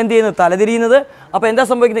സിഗ്നൽ എന്ത് ചെയ്യുന്നത്? തലതിരിയുന്നത്. അപ്പോൾ എന്താ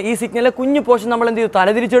സംഭവിക്കുന്നത്? ഈ സിഗ്നലിലെ കുഞ്ഞു പോർഷൻ നമ്മൾ എന്ത് ചെയ്തു?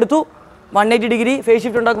 തലതിരിച്ചെടുത്തു. 180 ഡിഗ്രി ഫേസ്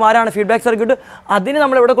ഷിഫ്റ്റ് ഉണ്ടാക്കും. ആരാണ്? Feedback circuit. അതിന്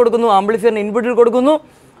നമ്മൾ എവിടെ കൊടുക്കുന്നു? ആംപ്ലിഫയറിന് ഇൻപുട്ടിൽ കൊടുക്കുന്നു.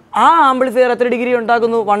 ആ ആംപ്ലിഫയർ എത്ര ഡിഗ്രി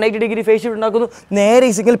ഉണ്ടാക്കുന്നു? 180 ഡിഗ്രി ഫേസ് ഷിഫ്റ്റ് ഉണ്ടാക്കുന്നു. നേരെ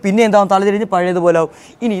ഈ സിഗ്നൽ പിന്നെ എന്താവും? തലതിരിഞ്ഞ് പഴയതുപോലെ ആവും.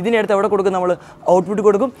 ഇനി ഇതിനടുത്ത് എവിടെ കൊടുക്കും? നമ്മൾ ഔട്ട്പുട്ട്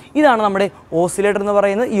കൊടുക്കും. ഇതാണ് നമ്മുടെ ഓസിലേറ്റർ എന്ന്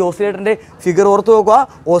പറയുന്നത്. ഈ ഓസിലേറ്ററിൻ്റെ ഫിഗർ ഓർത്ത് നോക്കുക.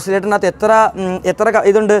 ഓസിലേറ്ററിനകത്ത് എത്ര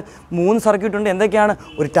ഇതുണ്ട്? 3 സർക്യൂട്ട് ഉണ്ട്. എന്തൊക്കെയാണ്?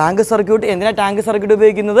 ഒരു ടാങ്ക് സർക്യൂട്ട്. എന്തിനാണ് ടാങ്ക് സർക്യൂട്ട്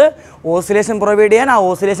ഉപയോഗിക്കുന്നത്? ഓസിലേഷൻ പ്രൊവൈഡ് ചെയ്യാൻ. ആ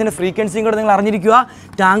ഓസിലേഷൻ്റെ ഫ്രീക്വൻസിയും കൂടെ നിങ്ങൾ അറിഞ്ഞിരിക്കുക.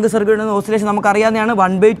 ടാങ്ക് സർക്യൂട്ട് എന്ന ഓസിലേഷൻ നമുക്കറിയാവുന്നതാണ്.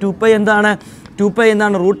 1/2π എന്താണ്? 2π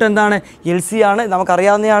എന്താണ്? റൂട്ട് എന്താണ്? LC ആണ്,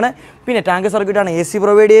 നമുക്കറിയാവുന്നതാണ്. പിന്നെ ടാങ്ക് സർക്യൂട്ടാണ് AC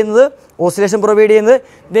പ്രൊവൈഡ് ചെയ്യുന്നത്, ഓസിലേഷൻ പ്രൊവൈഡ് ചെയ്യുന്നത്.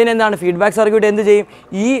 ദെൻ എന്താണ്? ഫീഡ്ബാക്ക് സർക്യൂട്ട് എന്ത് ചെയ്യും?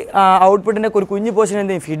 ഈ ഔട്ട്പുട്ടിൻ്റെ ഒരു കുഞ്ഞു പോർഷൻ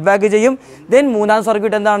എന്ത് ചെയ്യും? ഫീഡ്ബാക്ക് ചെയ്യും. ദെൻ മൂന്നാം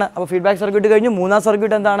സർക്യൂട്ട് എന്താണ്? അപ്പോൾ ഫീഡ്ബാക്ക് സർക്യൂട്ട് കഴിഞ്ഞു. മൂന്നാം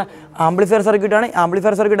സർക്യൂട്ട് എന്താണ്? ആംപ്ലിഫയർ സർക്യൂട്ടാണ്.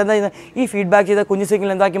 ആംപ്ലിഫയർ സർക്യൂട്ട് എന്താ ചെയ്യുന്നത്? ഈ ഫീഡ്ബാക്ക് ചെയ്ത കുഞ്ഞു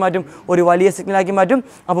സിഗ്നൽ എന്താക്കി മാറ്റും? ഒരു വലിയ സിഗ്നലാക്കി മാറ്റും.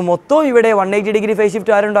 അപ്പോൾ മൊത്തം ഇവിടെ 180 degree phase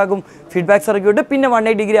shift ആരുണ്ടാക്കും? Feedback circuit. പിന്നെ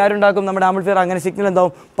 180 ഡിഗ്രി ആരുണ്ടാക്കും? നമ്മുടെ ആംപ്ലിഫയർ. അങ്ങനെ സിഗ്നൽ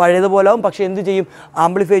എന്താവും? പഴയതുപോലെ ആവും. പക്ഷേ എന്ത് ചെയ്യും?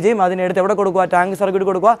 ആംപ്ലിഫൈ ചെയ്യും. അതിനെടുത്ത് എവിടെ കൊടുക്കുക? ടാങ്ക് സർക്യൂട്ട്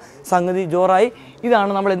കൊടുക്കുക. സംഗതി ജോറായി.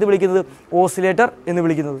 ഇതാണ് നമ്മൾ എന്ത് വിളിക്കുന്നത്? ഓസിലേറ്റർ എന്ന്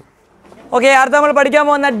വിളിക്കുന്നത്. ഓക്കെ, അടുത്ത നമ്മൾ പഠിക്കാൻ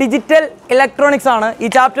പോകുന്ന ഡിജിറ്റൽ ഇലക്ട്രോണിക്സ് ആണ്. ഈ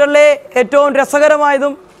ചാപ്റ്ററിലെ ഏറ്റവും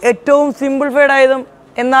രസകരമായതും ഏറ്റവും സിംപിൾഫൈഡ് ആയതും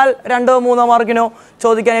എന്നാൽ 2-3 മാർക്കിനോ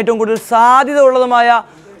ചോദിക്കാൻ ഏറ്റവും കൂടുതൽ സാധ്യത ഉള്ളതുമായ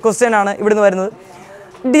ക്വസ്റ്റ്യൻ ആണ് ഇവിടുന്ന് വരുന്നത്.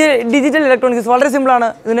 ഡിജിറ്റൽ ഇലക്ട്രോണിക്സ് വളരെ സിമ്പിളാണ്.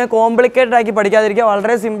 ഇതിനെ കോംപ്ലിക്കേറ്റഡ് ആക്കി പഠിക്കാതിരിക്കുക.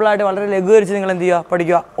 വളരെ സിമ്പിളായിട്ട് വളരെ ലഘൂകരിച്ച് നിങ്ങൾ എന്ത് ചെയ്യുക?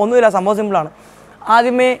 പഠിക്കുക. ഒന്നുമില്ല, സംഭവം സിമ്പിളാണ്.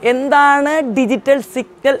 ആദ്യമേ എന്താണ് ഡിജിറ്റൽ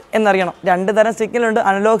സിഗ്നൽ എന്നറിയണം. 2 തരം സിഗ്നലുണ്ട്,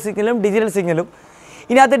 അനലോഗ് സിഗ്നലും ഡിജിറ്റൽ സിഗ്നലും.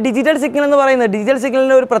 ഇതിനകത്ത് ഡിജിറ്റൽ സിഗ്നൽ എന്ന് പറയുന്നത് ഡിജിറ്റൽ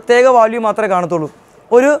സിഗ്നലിന് ഒരു പ്രത്യേക വാല്യൂ മാത്രമേ കാണത്തുള്ളൂ.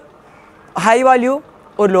 ഒരു ഹൈ വാല്യൂ,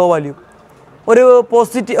 ഒരു ലോ വാല്യൂ,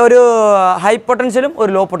 ഒരു ഹൈ പൊട്ടൻഷ്യലും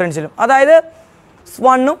ഒരു ലോ പൊട്ടൻഷ്യലും. അതായത്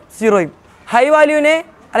 1ഉം 0ഉം. ഹൈ വാല്യൂവിനെ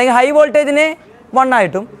അല്ലെങ്കിൽ ഹൈ വോൾട്ടേജിനെ 1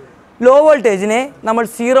 ആയിട്ടും ലോ വോൾട്ടേജിനെ നമ്മൾ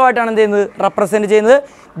 0 ആയിട്ടാണ് എന്ത് ചെയ്യുന്നത്? റെപ്രസെൻറ്റ് ചെയ്യുന്നത്.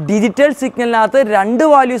 ഡിജിറ്റൽ സിഗ്നലിനകത്ത് 2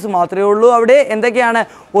 വാല്യൂസ് മാത്രമേ ഉള്ളൂ. അവിടെ എന്തൊക്കെയാണ്?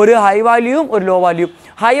 ഒരു ഹൈ വാല്യൂവും ഒരു ലോ വാല്യൂവും.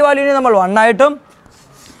 ഹൈ വാല്യൂവിനെ നമ്മൾ 1 ആയിട്ടും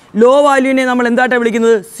ലോ വാല്യൂവിനെ നമ്മൾ എന്തായിട്ടാണ്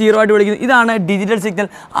വിളിക്കുന്നത്? 0 ആയിട്ട് വിളിക്കുന്നത്. ഇതാണ് ഡിജിറ്റൽ സിഗ്നൽ.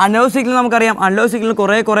 അനലോഗ് സിഗ്നൽ നമുക്കറിയാം. അനലോഗ് സിഗ്നൽ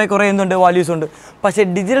കുറേ എന്തുണ്ട്? വാല്യൂസ് ഉണ്ട്. പക്ഷേ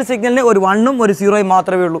ഡിജിറ്റൽ സിഗ്നലിന് ഒരു 1ഉം ഒരു 0ഉം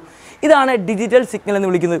മാത്രമേ ഉള്ളൂ. ഇതാണ് ഡിജിറ്റൽ സിഗ്നൽ എന്ന്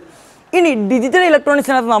വിളിക്കുന്നത്. ഇനി ഡിജിറ്റൽ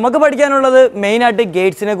ഇലക്ട്രോണിക്സിനകത്ത് നമുക്ക് പഠിക്കാനുള്ളത് മെയിനായിട്ട്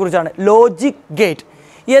ഗേറ്റ്സിനെ കുറിച്ചാണ്. Logic gate.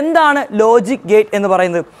 എന്താണ് ലോജിക് ഗേറ്റ് എന്ന്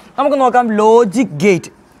പറയുന്നത്? നമുക്ക് നോക്കാം. ലോജിക്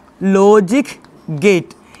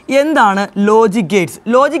ഗേറ്റ് എന്താണ്? ലോജിക് ഗേറ്റ്സ്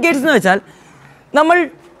എന്ന് വെച്ചാൽ നമ്മൾ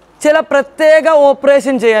ചില പ്രത്യേക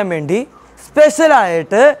ഓപ്പറേഷൻ ചെയ്യാൻ വേണ്ടി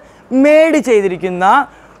സ്പെഷ്യലായിട്ട് മേഡ് ചെയ്തിരിക്കുന്ന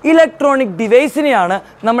ഇലക്ട്രോണിക് ഡിവൈസിനെയാണ്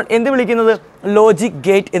നമ്മൾ എന്ത് വിളിക്കുന്നത്? ലോജിക്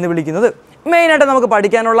ഗേറ്റ് എന്ന് വിളിക്കുന്നത്. മെയിനായിട്ട് നമുക്ക്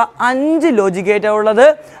പഠിക്കാനുള്ള 5 ലോജിക് ഗേറ്റാണ് ഉള്ളത്.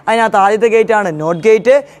 അതിനകത്ത് ആദ്യത്തെ ഗേറ്റാണ് നോട്ട്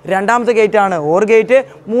ഗേറ്റ്, രണ്ടാമത്തെ ഗേറ്റാണ് or gate,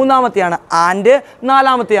 മൂന്നാമത്തെയാണ് and,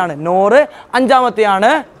 നാലാമത്തെയാണ് nor, അഞ്ചാമത്തെയാണ്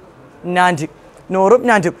NAND. നോറും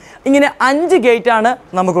നാൻഡും ഇങ്ങനെ 5 ഗേറ്റാണ്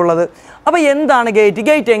നമുക്കുള്ളത്. അപ്പോൾ എന്താണ് ഗേറ്റ്?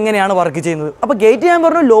 ഗേറ്റ് എങ്ങനെയാണ് വർക്ക് ചെയ്യുന്നത്? അപ്പോൾ ഗേറ്റ് ഞാൻ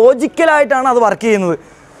പറഞ്ഞു ലോജിക്കലായിട്ടാണ് അത് വർക്ക് ചെയ്യുന്നത്.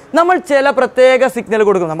 നമ്മൾ ചില പ്രത്യേക സിഗ്നൽ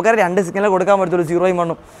കൊടുക്കും. നമുക്കറിയാം 2 സിഗ്നൽ കൊടുക്കാൻ പറ്റത്തുള്ളൂ, 0യും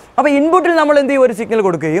 1ഉം. അപ്പോൾ ഇൻപുട്ടിൽ നമ്മൾ എന്ത് ചെയ്യും? ഒരു സിഗ്നൽ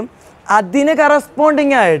കൊടുക്കുകയും അതിന്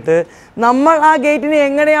കറസ്പോണ്ടിങ് ആയിട്ട് നമ്മൾ ആ ഗേറ്റിനെ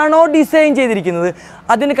എങ്ങനെയാണോ ഡിസൈൻ ചെയ്തിരിക്കുന്നത്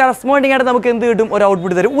അതിന് കറസ്പോണ്ടിങ് ആയിട്ട് നമുക്ക് എന്ത് കിട്ടും? ഒരു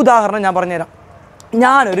ഔട്ട്പുട്ട് തരും. ഉദാഹരണം ഞാൻ പറഞ്ഞുതരാം.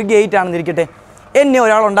 ഞാനൊരു ഗേറ്റ് ആണെന്നിരിക്കട്ടെ, എന്നെ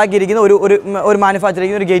ഒരാൾ ഉണ്ടാക്കിയിരിക്കുന്ന ഒരു മാനുഫാക്ചർ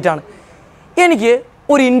ചെയ്യുന്ന ഒരു ഗേറ്റാണ്. എനിക്ക്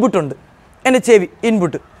ഒരു ഇൻപുട്ടുണ്ട്, എൻ്റെ ചെവി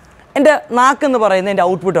ഇൻപുട്ട്, എൻ്റെ നാക്കെന്ന് പറയുന്നത് എൻ്റെ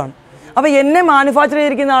ഔട്ട്പുട്ടാണ്. അപ്പോൾ എന്നെ മാനുഫാക്ചർ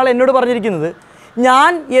ചെയ്തിരിക്കുന്ന ആൾ എന്നോട് പറഞ്ഞിരിക്കുന്നത്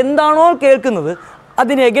ഞാൻ എന്താണോ കേൾക്കുന്നത്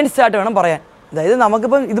അതിന് എഗൻസ്റ്റ് ആയിട്ട് വേണം പറയാൻ. അതായത്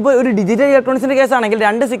ഇതിപ്പോൾ ഒരു ഡിജിറ്റൽ ഇലക്ട്രോണിക്സിൻ്റെ കേസാണെങ്കിൽ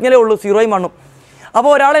 2 സിഗ്നലേ ഉള്ളൂ, 0യും 1ഉം. അപ്പോൾ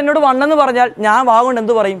ഒരാൾ എന്നോട് 1 എന്ന് പറഞ്ഞാൽ ഞാൻ വാഗോണ്ട്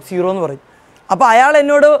എന്ത് പറയും? 0 എന്ന് പറയും. അപ്പോൾ അയാൾ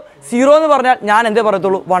എന്നോട് 0 എന്ന് പറഞ്ഞാൽ ഞാൻ എന്തേ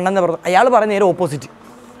പറയത്തുള്ളൂ? 1 എന്ന് പറയും. അയാൾ പറയുന്ന നേരെ ഓപ്പോസിറ്റ്.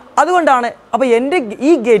 അതുകൊണ്ടാണ് അപ്പോൾ എൻ്റെ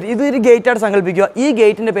ഈ ഗേറ്റ് ഇതൊരു ഗേറ്റായിട്ട് സങ്കല്പിക്കുക. ഈ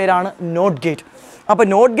ഗേറ്റിൻ്റെ പേരാണ് നോട്ട് ഗേറ്റ്. അപ്പോൾ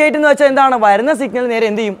നോട്ട് ഗേറ്റ് എന്ന് വെച്ചാൽ എന്താണ്? വരുന്ന സിഗ്നൽ നേരെ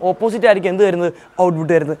എന്ത് ചെയ്യും? ഓപ്പോസിറ്റ് ആയിരിക്കും എന്ത് വരുന്നത്?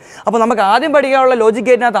 ഔട്ട്പുട്ട് വരുന്നത്. അപ്പോൾ നമുക്ക് ആദ്യം പഠിക്കാനുള്ള ലോജിക്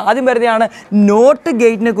ഗേറ്റിനകത്ത് ആദ്യം വരുന്നതാണ് നോട്ട്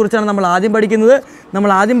ഗേറ്റിനെ കുറിച്ചാണ് നമ്മൾ ആദ്യം പഠിക്കുന്നത്. നമ്മൾ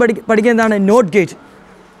ആദ്യം പഠിക്കുന്നത് എന്താണ്? Not gate.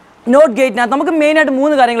 നോട്ട് ഗേറ്റിനകത്ത് നമുക്ക് മെയിനായിട്ട്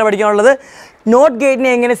 3 കാര്യങ്ങൾ പഠിക്കാനുള്ളത്. നോട്ട്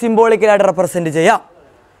ഗേറ്റിനെ എങ്ങനെ സിംബോളിക്കലായിട്ട് റെപ്രസെൻറ്റ് ചെയ്യാം,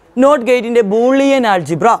 നോട്ട് ഗേറ്റിൻ്റെ ബൂളിയൻ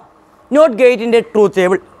ആൾജിബ്ര, നോട്ട് ഗേറ്റിൻ്റെ ട്രൂത്ത്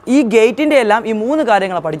ടേബിൾ. ഈ ഗേറ്റിൻ്റെ എല്ലാം ഈ 3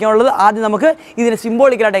 കാര്യങ്ങളാണ് പഠിക്കാനുള്ളത്. ആദ്യം നമുക്ക് ഇതിനെ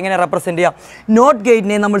സിംബോളിക്കലായിട്ട് എങ്ങനെ റെപ്രസെൻറ്റ് ചെയ്യാം. നോട്ട്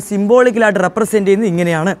ഗേറ്റിനെ നമ്മൾ സിംബോളിക്കലായിട്ട് റെപ്രസെൻറ്റ് ചെയ്യുന്നത്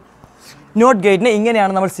ഇങ്ങനെയാണ്. നോട്ട് ഗേറ്റിനെ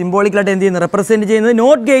ഇങ്ങനെയാണ് നമ്മൾ സിംബോളിക്കലായിട്ട് എന്ത് ചെയ്യുന്നത്? റെപ്രസെൻറ്റ് ചെയ്യുന്നത്.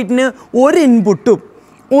 നോട്ട് ഗേറ്റിന് ഒരു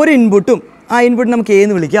ഇൻപുട്ടും ആ ഇൻപുട്ട് നമുക്ക്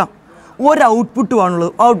എന്ന് വിളിക്കാം, ഒരു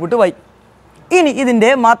ഔട്ട്പുട്ടുമാണുള്ളത്, ഔട്ട്പുട്ട് വൈ. ഇനി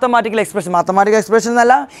ഇതിൻ്റെ മാത്തമാറ്റിക്കൽ എക്സ്പ്രഷൻ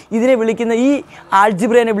എന്നല്ല, ഇതിനെ വിളിക്കുന്ന ഈ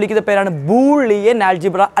ആൾജിബ്രയെ വിളിക്കുന്ന പേരാണ് ബൂളിയൻ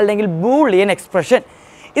ആൾജിബ്ര അല്ലെങ്കിൽ ബൂളിയൻ എക്സ്പ്രഷൻ.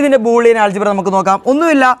 ഇതിൻ്റെ ബൂളിയൻ ആൾജിബ്ര നമുക്ക് നോക്കാം.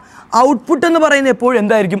 ഒന്നുമില്ല, ഔട്ട്പുട്ട് എന്ന് പറയുന്നത് എപ്പോഴും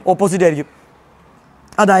എന്തായിരിക്കും? ഓപ്പോസിറ്റ് ആയിരിക്കും.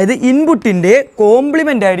 അതായത് ഇൻപുട്ടിൻ്റെ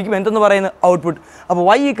കോംപ്ലിമെൻ്റ് ആയിരിക്കും എന്തെന്ന് പറയുന്നത്? ഔട്ട്പുട്ട്. അപ്പോൾ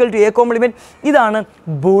y = a കോംപ്ലിമെൻറ്റ്. ഇതാണ്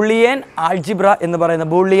ബൂളിയൻ ആൾജിബ്ര എന്ന്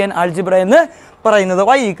പറയുന്നത്.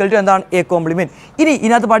 y = എന്താണ്? a compliment. ഇനി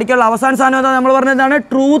ഇതിനകത്ത് പഠിക്കാനുള്ള അവസാന സാധനം എന്താ? നമ്മൾ പറഞ്ഞത് എന്താണ്?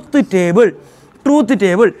 ട്രൂത്ത് ടേബിൾ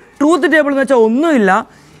എന്ന് വെച്ചാൽ ഒന്നുമില്ല,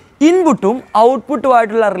 ഇൻപുട്ടും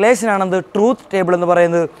ഔട്ട്പുട്ടുമായിട്ടുള്ള റിലേഷനാണെന്ത്? ട്രൂത്ത് ടേബിൾ എന്ന്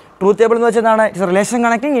പറയുന്നത്. ട്രൂത്ത് ടേബിൾ എന്ന് വെച്ചാൽ എന്താണ്? Relation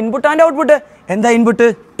connecting input and output. എന്താ ഇൻപുട്ട്?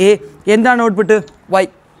 എ. എന്താണ് ഔട്ട്പുട്ട്? വൈ.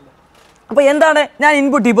 അപ്പോൾ എന്താണ്? ഞാൻ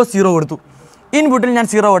ഇൻപുട്ട് ഇപ്പോൾ 0 കൊടുത്തു. ഇൻപുട്ടിൽ ഞാൻ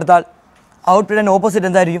 0 കൊടുത്താൽ ഔട്ട്പുട്ടിൻ്റെ ഓപ്പോസിറ്റ്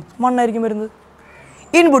എന്തായിരിക്കും? 1 ആയിരിക്കും വരുന്നത്.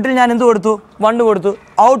 ഇൻപുട്ടിൽ ഞാൻ എന്ത് കൊടുത്തു? 1 കൊടുത്തു.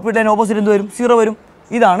 ഔട്ട്പുട്ടിൻ്റെ ഓപ്പോസിറ്റ് എന്ത് വരും? 0 വരും.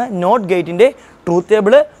 ഇതാണ് നോട്ട് ഗേറ്റിൻ്റെ truth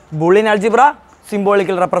table, Boolean algebra,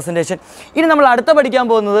 symbolical representation. ഇനി നമ്മൾ അടുത്ത പഠിക്കാൻ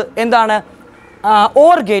പോകുന്നത് എന്താണ്?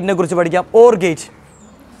 ഓർ ഗേറ്റിനെ കുറിച്ച് പഠിക്കാം. ഓർ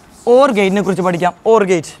ഗേറ്റിനെ കുറിച്ച് പഠിക്കാം. ഓർ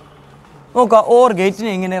ഗേറ്റ് നോക്കുക. ഓർ ഗേറ്റിനെ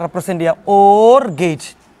എങ്ങനെ റെപ്രസെൻറ്റ് ചെയ്യാം?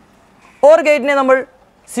 ഓർ ഗേറ്റിനെ നമ്മൾ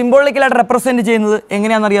സിംബോളിക്കലായിട്ട് റെപ്രസെൻറ്റ് ചെയ്യുന്നത്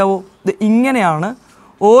എങ്ങനെയാണെന്നറിയാവോ? ഇത് ഇങ്ങനെയാണ്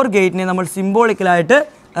ഓർ ഗേറ്റിനെ നമ്മൾ സിംബോളിക്കലായിട്ട്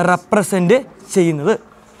റെപ്രസെൻറ്റ് ചെയ്യുന്നത്.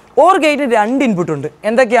 ഓർ ഗേറ്റിന് 2 ഇൻപുട്ടുണ്ട്.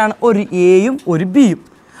 എന്തൊക്കെയാണ്? ഒരു എയും ഒരു ബിയും.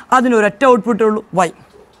 അതിനൊരൊറ്റ ഔട്ട്പുട്ടേ ഉള്ളൂ, വൈ.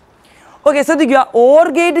 ഓക്കെ, ശ്രദ്ധിക്കുക. ഓർ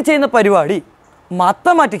ഗേറ്റ് ചെയ്യുന്ന പരിപാടി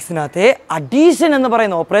മാത്തമാറ്റിക്സിനകത്തെ അഡീഷൻ എന്ന്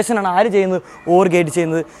പറയുന്ന ഓപ്പറേഷനാണ് ആര് ചെയ്യുന്നത്? ഓർ ഗേറ്റ്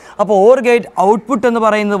ചെയ്യുന്നത്. അപ്പോൾ ഓർ ഗേറ്റ് ഔട്ട്പുട്ട് എന്ന്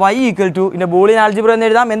പറയുന്നത് y = ഇതിൻ്റെ ബൂളിയൻ ആൾജിബ്ര എന്ന്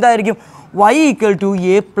എഴുതാം. എന്തായിരിക്കും? y =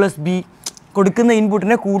 a + b. കൊടുക്കുന്ന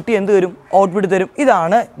ഇൻപുട്ടിനെ കൂട്ടി എന്ത് തരും? ഔട്ട്പുട്ട് തരും.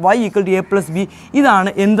 ഇതാണ് y = a + b. ഇതാണ്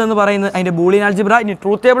എന്തെന്ന് പറയുന്നത് അതിൻ്റെ ബൂളിയൻ ആൾജിബ്ര. ഇനി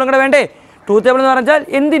ട്രൂത്ത് ടേബിളും കൂടെ വേണ്ടേ? ട്രൂത്ത് ടേബിൾ എന്ന് പറഞ്ഞാൽ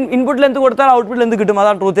ഇൻപുട്ടിൽ എന്ത് കൊടുത്താൽ ഔട്ട്പുട്ടിൽ എന്ത് കിട്ടും?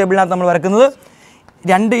 അതാണ് ട്രൂത്ത് ടേബിളിനകത്ത് നമ്മൾ വരക്കുന്നത്.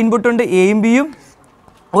 2 ഇൻപുട്ടുണ്ട്, എയും ബിയും.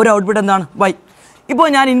 ഒരു ഔട്ട്പുട്ട് എന്താണ്? വൈ. ഇപ്പോൾ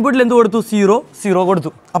ഞാൻ ഇൻപുട്ടിൽ എന്ത് കൊടുത്തു? 0 കൊടുത്തു.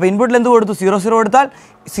 അപ്പോൾ ഇൻപുട്ടിൽ എന്ത് കൊടുത്തു? 0 കൊടുത്താൽ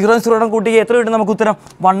 0 കൂട്ടി എത്ര കിട്ടും നമുക്ക് ഉത്തരം?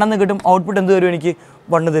 1 എന്ന് കിട്ടും. ഔട്ട്പുട്ട് എന്ത് തരും? എനിക്ക്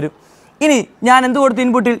 1 തരും. ഇനി ഞാൻ എന്ത് കൊടുത്തു?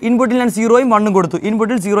 ഇൻപുട്ടിൽ ഞാൻ 0യും 1ഉം കൊടുത്തു.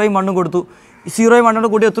 ഇൻപുട്ടിൽ 0യും 1ഉം കൊടുത്തു. 0യും 1ഉം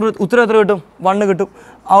കൂട്ടി ഉത്തരം എത്ര കിട്ടും? 1 കിട്ടും.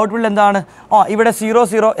 ഔട്ട്പുട്ടിൽ എന്താണ്? ഇവിടെ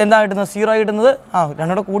 0 എന്താണ് കിട്ടുന്നത്? 0 കിട്ടുന്നത്.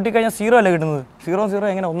 രണ്ടോടെ കൂട്ടിക്കഴിഞ്ഞാൽ 0 അല്ലേ കിട്ടുന്നത്?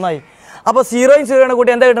 0 എങ്ങനെ 1 ആയി? അപ്പോൾ 0യും 0യും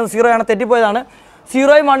കൂട്ടി എന്താ കിട്ടുന്നത്? 0 ആണ്, തെറ്റിപ്പോയതാണ്.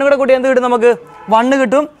 0യും 1ഉം കൂടെ കൂട്ടി എന്ത് കിട്ടും നമുക്ക്? 1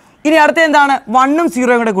 കിട്ടും. ഇനി അടുത്ത എന്താണ്? 1ഉം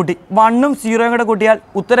 0യും കൂടെ കൂട്ടി. 1ഉം 0യും കൂടെ കൂട്ടിയാൽ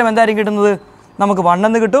ഉത്തരം എന്തായിരിക്കും കിട്ടുന്നത്? നമുക്ക് 1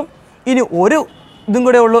 എന്ന് കിട്ടും. ഇനി ഒരു ഇതും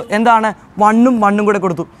കൂടെ ഉള്ളൂ. എന്താണ്? 1ഉം 1ഉം കൂടെ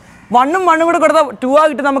കൊടുത്തു. 1ഉം 1ഉം കൂടെ കൊടുത്താൽ 2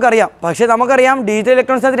 കിട്ടും നമുക്കറിയാം. പക്ഷേ നമുക്കറിയാം ഡിജിറ്റൽ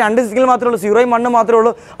ഇലക്ട്രോണിക്സിനകത്ത് 2 സിഗ്നൽ മാത്രമേ ഉള്ളൂ, 0യും 1ഉം മാത്രമേ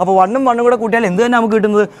ഉള്ളൂ. അപ്പോൾ 1ഉം 1ഉം കൂടെ കൂട്ടിയാൽ എന്ത് തന്നെ നമുക്ക്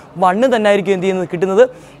കിട്ടുന്നത്? 1 തന്നെ ആയിരിക്കും എന്ത് ചെയ്യുന്നത്? കിട്ടുന്നത്.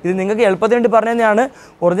 ഇത് നിങ്ങൾക്ക് എളുപ്പത്തിന് വേണ്ടി പറഞ്ഞു തന്നെയാണ്.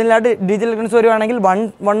 ഒറിജിനലായിട്ട് ഡിജിറ്റൽ ഇലക്ട്രോണിക്സ് വരുവാണെങ്കിൽ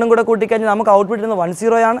 1ഉം കൂടെ കൂട്ടിക്കഴിഞ്ഞാൽ നമുക്ക് ഔട്ട്പുട്ട് കിട്ടുന്നത്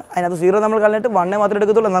 1 ആണ്. അതിനകത്ത് 0 നമ്മൾ കളഞ്ഞിട്ട് 1 മാത്രമേ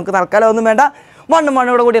എടുക്കത്തുള്ളൂ. നമുക്ക് തൽക്കാലം ഒന്നും വേണ്ട. 1ഉം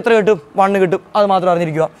 1ഉം കൂടെ കൂട്ടി എത്ര കിട്ടും? 1 കിട്ടും. അത് മാത്രം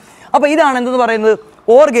അറിഞ്ഞിരിക്കുക. അപ്പോൾ ഇതാണ് എന്തെന്ന് പറയുന്നത്?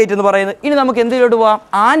 ഓർ ഗേറ്റ് എന്ന് പറയുന്നത്. ഇനി നമുക്ക് എന്തിലോട്ട് പോകാം?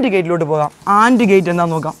 ആൻഡ് ഗേറ്റിലോട്ട് പോകാം. ആൻഡ് ഗേറ്റ്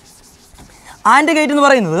എന്താണെന്ന് നോക്കാം. ആൻഡ് ഗേറ്റ് എന്ന്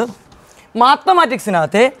പറയുന്നത്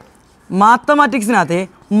മാത്തമാറ്റിക്സിനകത്തെ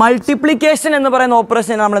മൾട്ടിപ്ലിക്കേഷൻ എന്ന് പറയുന്ന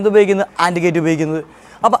ഓപ്പറേഷൻ നമ്മൾ എന്ത് ഉപയോഗിക്കുന്നത്? ആൻഡ് ഗേറ്റ് ഉപയോഗിക്കുന്നത്.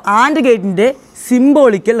 അപ്പോൾ ആൻഡ് ഗേറ്റിൻ്റെ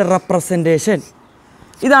സിംബോളിക്കൽ റെപ്രസെൻറ്റേഷൻ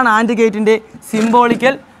ഇതാണ്. ആൻഡ് ഗേറ്റിൻ്റെ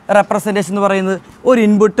സിംബോളിക്കൽ റെപ്രസെൻറ്റേഷൻ എന്ന് പറയുന്നത്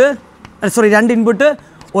രണ്ട് ഇൻപുട്ട്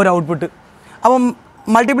ഒരു ഔട്ട്പുട്ട്. അപ്പം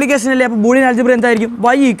മൾട്ടിപ്ലിക്കേഷൻ അല്ലേ, അപ്പോൾ ബൂളിയൻ ആൽജിബ്ര എന്തായിരിക്കും? y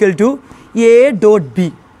 = a.b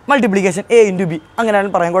multiplication a × b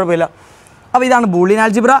അങ്ങനെയാണെന്ന് പറയാൻ കുഴപ്പമില്ല. അപ്പോൾ ഇതാണ് ബൂളിയൻ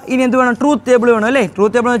ആൽജിബ്ര. ഇനി എന്ത് വേണം? ട്രൂത്ത് ടേബിൾ വേണം അല്ലേ?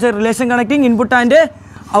 ട്രൂത്ത് ടേബിൾ എന്ന് വെച്ചാൽ relation connecting input and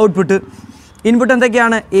output. Input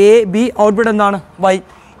എന്തൊക്കെയാണ്? a b, ഔട്ട്പുട്ട് എന്താണ്? y.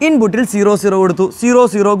 ഇൻപുട്ടിൽ 0 0 കൊടുത്തു, 0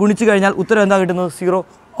 0 ഗുണിച്ച് കഴിഞ്ഞാൽ ഉത്തരം എന്താ കിട്ടുന്നത്? 0.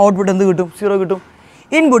 ഔട്ട്പുട്ട് എന്ത് കിട്ടും? 0 കിട്ടും.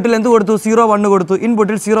 ഇൻപുട്ടിൽ എന്ത് കൊടുത്തു? 0 1 കൊടുത്തു.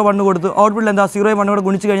 ഇൻപുട്ടിൽ 0 1 കൊടുത്തു. ഔട്ട്പുട്ടിൽ എന്താ? 0 1 കൂടെ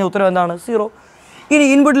ഗുണിച്ച് കഴിഞ്ഞാൽ ഉത്തരം എന്താണ്? 0. ഇനി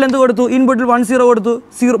ഇൻപുട്ടിൽ എന്ത് കൊടുത്തു? ഇൻപുട്ടിൽ 1 0 കൊടുത്തു.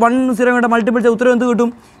 1 0 കൂടെ മൾട്ടിപ്പിൾ ചെയ്ത് ഉത്തരം എന്ത് കിട്ടും?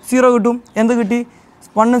 0 കിട്ടും. എന്ത് കിട്ടി?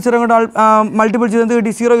 1 0 കൂടെ മൾട്ടിപ്പിൾ ചെയ്ത് എന്ത്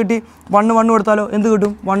കിട്ടി? 0 കിട്ടി. 1 1 കൊടുത്താലോ എന്ത്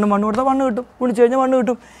കിട്ടും? 1 1 കൊടുത്താൽ 1 കിട്ടും. ഗുണിച്ച് കഴിഞ്ഞാൽ 1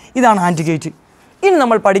 കിട്ടും. ഇതാണ് ആൻഡ് ഗേറ്റ്. ഇനി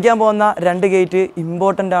നമ്മൾ പഠിക്കാൻ പോകുന്ന 2 ഗേറ്റ്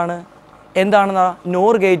ഇമ്പോർട്ടൻ്റ് ആണ്. എന്താണെന്നാ?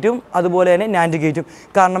 നോർ ഗേറ്റും അതുപോലെ തന്നെ നാൻഡ് ഗേറ്റും.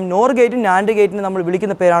 കാരണം നോർ ഗേറ്റും നാൻഡ് ഗേറ്റിന് നമ്മൾ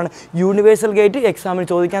വിളിക്കുന്ന പേരാണ് യൂണിവേഴ്സൽ ഗേറ്റ്. എക്സാമിന്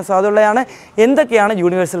ചോദിക്കാൻ സാധ്യതയുള്ളതാണ്. എന്തൊക്കെയാണ്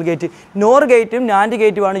യൂണിവേഴ്സൽ ഗേറ്റ്? നോർ ഗേറ്റും നാൻഡ്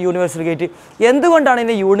ഗേറ്റുമാണ് യൂണിവേഴ്സൽ ഗേറ്റ്. എന്തുകൊണ്ടാണ്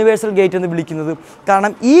ഇതിനെ യൂണിവേഴ്സൽ ഗേറ്റ് എന്ന് വിളിക്കുന്നത്?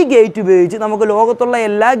 കാരണം ഈ ഗേറ്റ് ഉപയോഗിച്ച് നമുക്ക് ലോകത്തുള്ള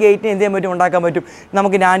എല്ലാ ഗേറ്റിനും എന്ത് ചെയ്യാൻ പറ്റും? ഉണ്ടാക്കാൻ പറ്റും.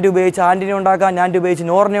 നമുക്ക് നാൻഡ് ഉപയോഗിച്ച് ആൻഡിനെ ഉണ്ടാക്കാം, നാൻഡ് ഉപയോഗിച്ച്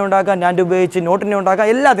നോറിനെ ഉണ്ടാക്കാം, നാൻഡ് ഉപയോഗിച്ച് നോട്ടിനെ ഉണ്ടാക്കാം,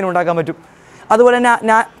 എല്ലാത്തിനും ഉണ്ടാക്കാൻ പറ്റും. അതുപോലെ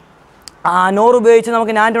തന്നെ നോർ ഉപയോഗിച്ച്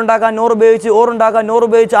നമുക്ക് നാൻഡ് ഉണ്ടാക്കാം, നോർ ഉപയോഗിച്ച് ഓർ ഉണ്ടാക്കാം, നോർ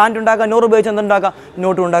ഉപയോഗിച്ച് ആൻഡ് ഉണ്ടാക്കാം, നോർ ഉപയോഗിച്ച് എന്തുണ്ടാക്കാം?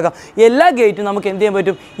 നോട്ടും ഉണ്ടാക്കാം. എല്ലാ ഗേറ്റും നമുക്ക് എന്ത് ചെയ്യാൻ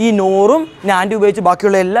പറ്റും? ഈ നോറും നാൻഡും ഉപയോഗിച്ച്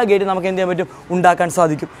ബാക്കിയുള്ള എല്ലാ ഗേറ്റും നമുക്ക് എന്ത് ചെയ്യാൻ പറ്റും? ഉണ്ടാക്കാൻ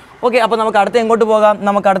സാധിക്കും. ഓക്കെ, അപ്പോൾ നമുക്ക് അടുത്ത് എങ്ങോട്ട് പോകാം?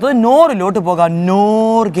 നമുക്ക് അടുത്തത് നോറിലോട്ട് പോകാം.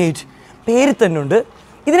 നോർ ഗേറ്റ് പേര് തന്നെ ഉണ്ട്.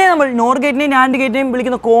 ഇതിനെ നമ്മൾ നോർ ഗേറ്റിനെയും നാൻഡ് ഗേറ്റിനെയും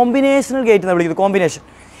വിളിക്കുന്ന കോമ്പിനേഷണൽ ഗേറ്റ് എന്ന് വിളിക്കുന്നത്. കോമ്പിനേഷൻ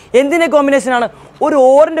എന്തിൻ്റെ കോമ്പിനേഷനാണ്? ഒരു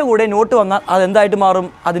ഓറിൻ്റെ കൂടെ നോട്ട് വന്നാൽ അതെന്തായിട്ട് മാറും?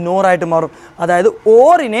 അത് നോറായിട്ട് മാറും. അതായത്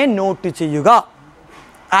ഓറിനെ നോട്ട് ചെയ്യുക,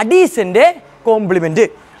 അഡീഷൻ്റെ കോംപ്ലിമെൻറ്റ്.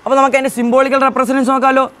 അപ്പോൾ നമുക്ക് അതിൻ്റെ സിംബോളിക്കൽ റെപ്രസെൻറ്റേഷൻ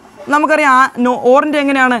നോക്കാമല്ലോ. നമുക്കറിയാം ഓറിൻ്റെ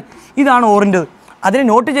എങ്ങനെയാണ്? ഇതാണ് ഓറിൻ്റെത്. അതിനെ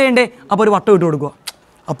നോട്ട് ചെയ്യണ്ടേ? അപ്പോൾ ഒരു വട്ടം ഇട്ട് കൊടുക്കുക.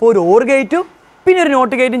 അപ്പോൾ ഒരു ഓർ ഗേറ്റും പിന്നെ ഒരു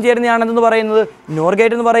നോട്ട് ഗേറ്റും ചേരുന്നതാണെന്ന് പറയുന്നത് നോർ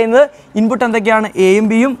ഗേറ്റ് എന്ന് പറയുന്നത്. ഇൻപുട്ട് എന്തൊക്കെയാണ്? എയും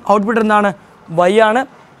ബിയും. ഔട്ട്പുട്ട് എന്താണ്? y ആണ്.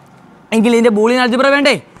 എങ്കിൽ ഇതിൻ്റെ ബൂളിയൻ ആൽജിബ്ര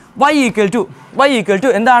വേണ്ടേ? y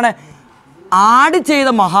 = എന്താണ്? ആഡ് ചെയ്ത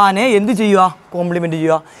മഹാനെ എന്ത് ചെയ്യുക? കോംപ്ലിമെൻറ്റ്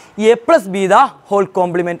ചെയ്യുക. a+b²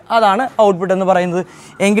 compliment. അതാണ് ഔട്ട്പുട്ട് എന്ന് പറയുന്നത്.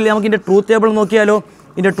 എങ്കിൽ നമുക്ക് ഇതിൻ്റെ ട്രൂത്ത് ടേബിൾ നോക്കിയാലോ.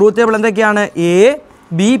 ഇതിൻ്റെ ട്രൂത്ത് ടേബിൾ എന്തൊക്കെയാണ്? a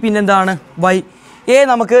b പിന്നെന്താണ്? y. a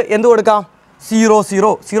നമുക്ക് എന്ത് കൊടുക്കാം? 0 0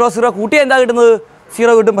 0 0 കൂട്ടിയാൽ എന്താ കിട്ടുന്നത്?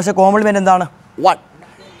 0 കിട്ടും. പക്ഷേ കോംപ്ലിമെൻറ്റ് എന്താണ്? 1.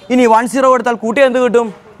 ഇനി 1 0 കൊടുത്താൽ കൂട്ടിയാൽ എന്ത് കിട്ടും?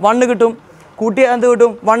 1 കിട്ടും. കൂട്ടിയാൽ എന്ത്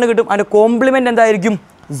കിട്ടും? 1 കിട്ടും. അതിൻ്റെ കോംപ്ലിമെൻറ്റ് എന്തായിരിക്കും?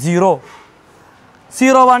 0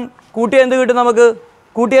 0 1 കൂട്ടിയാൽ എന്ത് കിട്ടും? നമുക്ക്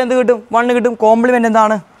കൂട്ടിയാൽ എന്ത് കിട്ടും? 1 കിട്ടും. കോംപ്ലിമെൻറ്റ്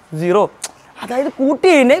എന്താണ്? 0. അതായത്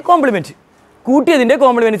കൂട്ടിയതിൻ്റെ കോംപ്ലിമെൻറ്റ്, കൂട്ടിയതിൻ്റെ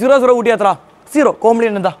കോംപ്ലിമെൻറ്റ്. 0 0 കൂട്ടിയാൽ എത്ര? 0.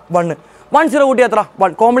 കോംപ്ലിമെൻറ്റ് എന്താ? 1. 1 0 കൂട്ടിയാൽ എത്ര?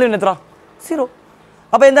 1. കോംപ്ലിമെൻറ്റ് എത്ര? 0.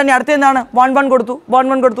 അപ്പോൾ എന്താണ് അടുത്ത? എന്താണ്? 1 1 കൊടുത്തു, 1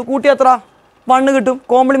 1 കൊടുത്തു, കൂട്ടിയാൽ എത്ര? 1 കിട്ടും.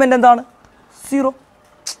 കോംപ്ലിമെൻറ്റ് എന്താണ്? 0.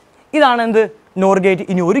 ഇതാണ് എന്ത്? Nor gate.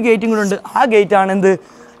 ഇനി ഒരു ഗേറ്റും കൂടെ ഉണ്ട്. ആ ഗേറ്റാണ് എന്ത്?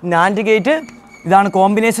 NAND gate. ഇതാണ്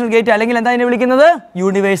കോമ്പിനേഷണൽ ഗേറ്റ്, അല്ലെങ്കിൽ എന്താ ഇതിനെ വിളിക്കുന്നത്?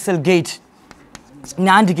 Universal gate,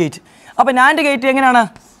 NAND gate. അപ്പോൾ നാൻഡ് ഗേറ്റ് എങ്ങനെയാണ്?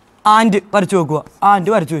 ആൻഡ് വരച്ചു വെക്കുക. ആൻഡ്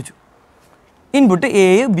വരച്ചു വെച്ചു. ഇൻപുട്ട് എ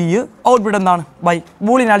ബി, ഔട്ട്പുട്ട് എന്താണ്? y.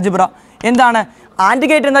 ബൂളിയൻ ആൽജിബ്ര എന്താണ്? ആൻഡ്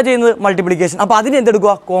ഗേറ്റ് എന്താ ചെയ്യുന്നത്? മൾട്ടിപ്ലിക്കേഷൻ. അപ്പോൾ അതിന്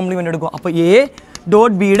എന്തെടുക്കുക? കോംപ്ലിമെൻറ്റ് എടുക്കുക. അപ്പോൾ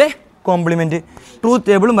a.b കോംപ്ലിമെൻറ്റ്. ട്രൂത്ത്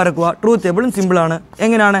ടേബിളും വരക്കുക. ട്രൂത്ത് ടേബിളും സിമ്പിളാണ്.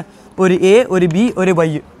 എങ്ങനെയാണ്? ഒരു a, ഒരു b, ഒരു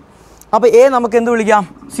y. അപ്പോൾ a നമുക്ക് എന്ത് വിളിക്കാം?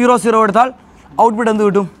 0 0 കൊടുത്താൽ ഔട്ട്പുട്ട് എന്ത്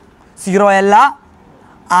കിട്ടും? 0 അല്ല.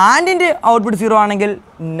 ആൻഡിൻ്റെ ഔട്ട്പുട്ട് 0 ആണെങ്കിൽ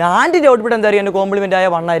നാൻഡിൻ്റെ ഔട്ട്പുട്ട് എന്തായിരിക്കും? എൻ്റെ കോംപ്ലിമെൻ്റ് ആയ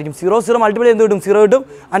 1 ആയിരിക്കും. 0 0 മൾട്ടിപ്പിൾ എന്ത് കിട്ടും? 0 കിട്ടും.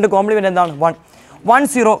 അതിൻ്റെ കോംപ്ലിമെൻറ്റ് എന്താണ്? 1. 1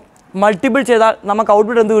 0 മൾട്ടിപ്പിൾ ചെയ്താൽ നമുക്ക്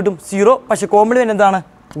ഔട്ട്പുട്ട് എന്ത് കിട്ടും? 0. പക്ഷേ കോംപ്ലിമെൻറ്റ് എന്താണ്?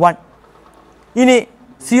 1. ഇനി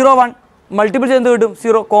 0 1 മൾട്ടിപ്പിൾ ചെയ്ത് എന്ത് കിട്ടും?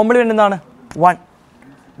 0. കോംപ്ലിമെൻറ്റ് എന്താണ്? 1.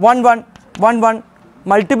 1 1 1 1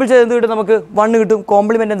 മൾട്ടിപ്പിൾ ചെയ്ത് എന്ത് കിട്ടും? നമുക്ക് 1 കിട്ടും.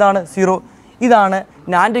 കോംപ്ലിമെൻറ്റ് എന്താണ്? 0. ഇതാണ്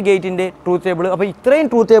നാൻഡ് ഗേറ്റിൻ്റെ ട്രൂത്ത് ടേബിൾ. അപ്പോൾ ഇത്രയും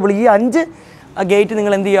ട്രൂത്ത് ടേബിൾ, ഈ 5 ഗേറ്റ്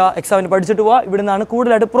നിങ്ങൾ എന്ത് ചെയ്യുക? എക്സാമിന് പഠിച്ചിട്ട് പോവുക. ഇവിടെ നിന്നാണ്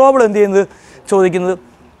കൂടുതലായിട്ട് പ്രോബ്ലം എന്ത് ചെയ്യുന്നത്? ചോദിക്കുന്നത്.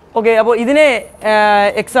 ഓക്കെ, അപ്പോൾ ഇതിനെ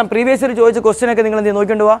എക്സാം പ്രീവിയസ് ഇയർ ചോദിച്ച ക്വസ്റ്റ്യനൊക്കെ നിങ്ങൾ എന്ത് ചെയ്യുക?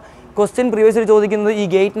 നോക്കിക്കൊണ്ട് പോവുക. ക്വസ്റ്റ്യൻ പ്രീവിയസ് ഇയർ ചോദിക്കുന്നത് ഈ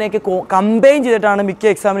ഗേറ്റിനെയൊക്കെ കമ്പൈൻ ചെയ്തിട്ടാണ് മിക്ക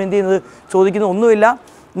എക്സാമിന് എന്ത് ചെയ്യുന്നത്? ചോദിക്കുന്നത്. ഒന്നുമില്ല,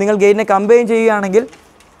 നിങ്ങൾ ഗേറ്റിനെ കമ്പൈൻ ചെയ്യുകയാണെങ്കിൽ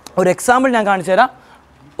ഒരു എക്സാമ്പിൾ ഞാൻ കാണിച്ചു തരാം.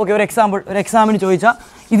 ഓക്കെ, ഒരു എക്സാമിന് ചോദിച്ചാൽ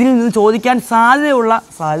ഇതിൽ നിന്ന് ചോദിക്കാൻ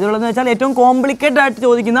സാധ്യതയുള്ളതെന്ന് വെച്ചാൽ ഏറ്റവും കോംപ്ലിക്കേറ്റഡ് ആയിട്ട്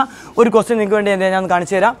ചോദിക്കുന്ന ഒരു ക്വസ്റ്റ്യൻ നിങ്ങൾക്ക് വേണ്ടി ഞാൻ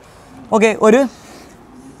കാണിച്ചു തരാം. ഓക്കെ, ഒരു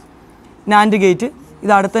നാൻഡ് ഗേറ്റ്,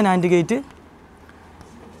 ഇത് അടുത്ത നാൻഡ് ഗേറ്റ്.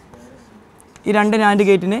 ഈ 2 നാൻഡ്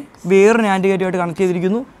ഗേറ്റിനെ വേറൊരു നാൻഡ് ഗേറ്റുമായിട്ട് കണക്ട്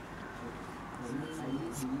ചെയ്തിരിക്കുന്നു.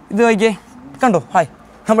 ഇത് നോക്കിയേ, കണ്ടോ? ഹായ്,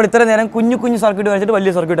 നമ്മൾ ഇത്ര നേരം കുഞ്ഞു സർക്യൂട്ട് വരച്ചിട്ട്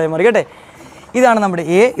വലിയ സർക്യൂട്ടായി മാറി കേട്ടെ. ഇതാണ് നമ്മുടെ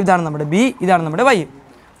എ, ഇതാണ് നമ്മുടെ ബി, ഇതാണ് നമ്മുടെ വൈ.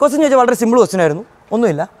 ക്വസ്റ്റ്യൻ ചോദിച്ചാൽ വളരെ സിമ്പിൾ ക്വസ്റ്റ്യൻ ആയിരുന്നു,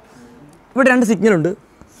 ഒന്നുമില്ല. ഇവിടെ രണ്ട് സിഗ്നലുണ്ട്.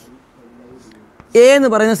 എ എന്ന്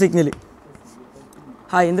പറയുന്ന സിഗ്നൽ,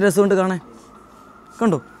 ഹായ് എന്ത് രസമുണ്ട് കാണാൻ,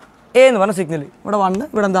 കണ്ടോ? എ എന്ന് പറഞ്ഞ സിഗ്നൽ ഇവിടെ 1,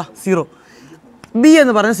 ഇവിടെ എന്താ 0. ബി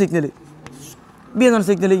എന്ന് പറയുന്ന സിഗ്നൽ, ബി എന്ന് പറഞ്ഞ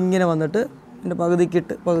സിഗ്നൽ ഇങ്ങനെ വന്നിട്ട് ഇതിൻ്റെ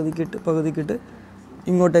പകുതിക്കിട്ട്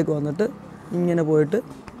ഇങ്ങോട്ടേക്ക് വന്നിട്ട് ഇങ്ങനെ പോയിട്ട്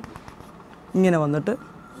ഇങ്ങനെ വന്നിട്ട്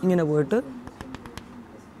ഇങ്ങനെ പോയിട്ട്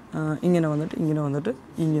ഇങ്ങനെ വന്നിട്ട്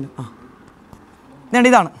ഇങ്ങനെ ഞാൻ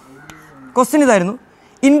ഇതാണ് ക്വസ്റ്റ്യൻ. ഇതായിരുന്നു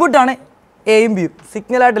ഇൻപുട്ടാണ് എയും ബിയും,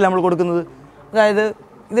 സിഗ്നലായിട്ടല്ല നമ്മൾ കൊടുക്കുന്നത്. അതായത്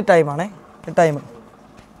ഇത് ടൈമാണേ, ടൈം.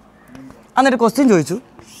 എന്നിട്ട് ക്വസ്റ്റ്യൻ ചോദിച്ചു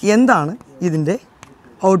എന്താണ് ഇതിൻ്റെ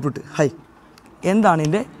ഔട്ട്പുട്ട്, എന്താണ്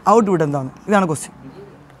ഇതിൻ്റെ ഔട്ട്പുട്ട് എന്താണ്, ഇതാണ് ക്വസ്റ്റ്യൻ.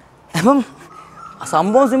 അപ്പം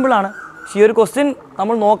സംഭവം സിമ്പിളാണ്. പക്ഷേ ഈ ഒരു ക്വസ്റ്റ്യൻ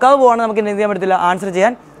നമ്മൾ നോക്കാതെ പോവുകയാണെങ്കിൽ നമുക്ക് എന്ത് ചെയ്യാൻ പറ്റത്തില്ല, ആൻസർ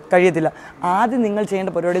ചെയ്യാൻ കഴിയത്തില്ല. ആദ്യം നിങ്ങൾ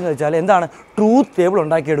ചെയ്യേണ്ട പരിപാടി എന്ന് വെച്ചാൽ എന്താണ്, ട്രൂത്ത് ടേബിൾ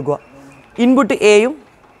ഉണ്ടാക്കിയെടുക്കുക. ഇൻപുട്ട് എയും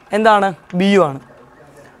എന്താണ് ബിയും ആണ്,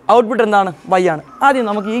 ഔട്ട്പുട്ട് എന്താണ് വൈ ആണ്. ആദ്യം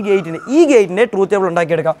നമുക്ക് ഈ ഗേറ്റിൻ്റെ ട്രൂത്ത് ടേബിൾ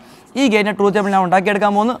ഉണ്ടാക്കിയെടുക്കാം. ഈ ഗേറ്റിൻ്റെ ട്രൂത്ത് ടേബിൾ ഞാൻ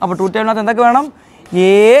ഉണ്ടാക്കിയെടുക്കാൻ പോകുന്നു. അപ്പോൾ ട്രൂത്ത് ടേബിളിനകത്ത് എന്തൊക്കെ വേണം,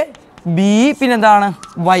 എ ബി പിന്നെന്താണ്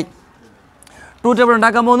വൈ. ട്രൂത്ത് ടേബിൾ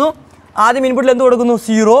ഉണ്ടാക്കാൻ പോകുന്നു. ആദ്യം ഇൻപുട്ടിൽ എന്ത് കൊടുക്കുന്നു,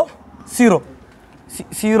 0 0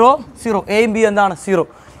 0 0. എയും ബി എന്താണ് 0.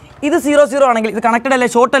 ഇത് 0 0 ആണെങ്കിൽ ഇത് കണക്റ്റഡ് അല്ലേ,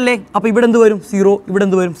 ഷോർട്ട് അല്ലേ. അപ്പോൾ ഇവിടെ എന്ത് വരും 0, ഇവിടെ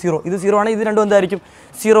എന്ത് വരും 0. ഇത് 0 ആണെങ്കിൽ ഇത് രണ്ടും എന്തായിരിക്കും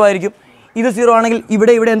 0 ആയിരിക്കും. ഇത് 0 ആണെങ്കിൽ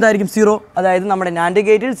ഇവിടെ എന്തായിരിക്കും 0. അതായത് നമ്മുടെ നാൻഡ്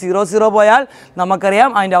ഗേറ്റിൽ 0 0 പോയാൽ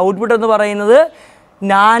നമുക്കറിയാം അതിൻ്റെ ഔട്ട്പുട്ട് എന്ന് പറയുന്നത്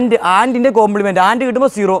ആൻഡിൻ്റെ കോംപ്ലിമെൻറ്റ്. ആൻഡ്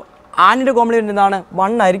കിട്ടുമ്പോൾ 0, ആൻഡിൻ്റെ കോംപ്ലിമെൻറ്റ് എന്താണ്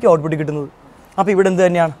 1 ആയിരിക്കും ഔട്ട്പുട്ട് കിട്ടുന്നത്. അപ്പോൾ ഇവിടെ എന്ത്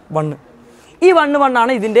തന്നെയാണ് 1. ഈ 1 1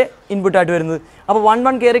 ആണ് ഇതിൻ്റെ ഇൻപുട്ടായിട്ട് വരുന്നത്. അപ്പോൾ 1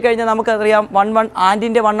 1 കയറി കഴിഞ്ഞാൽ നമുക്കറിയാം 1 1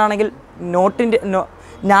 ആൻഡിൻ്റെ 1 ആണെങ്കിൽ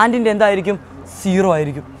നാൻഡിൻ്റെ എന്തായിരിക്കും 0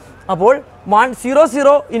 ആയിരിക്കും. അപ്പോൾ 1 0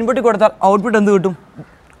 0 ഇൻപുട്ട് കൊടുത്താൽ ഔട്ട്പുട്ട് എന്ത് കിട്ടും,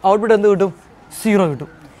 0 കിട്ടും.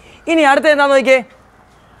 ഇനി അടുത്ത എന്താണെന്ന് നോക്കിയേ,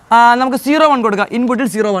 നമുക്ക് 0 1 കൊടുക്കാം. ഇൻപുട്ടിൽ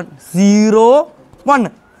 0 1 0 1.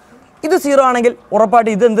 ഇത് 0 ആണെങ്കിൽ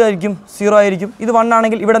ഉറപ്പായിട്ട് ഇത് എന്തായിരിക്കും 0 ആയിരിക്കും. ഇത് 1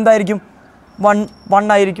 ആണെങ്കിൽ ഇവിടെ എന്തായിരിക്കും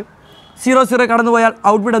 1 ആയിരിക്കും. 0 0 കടന്നു പോയാൽ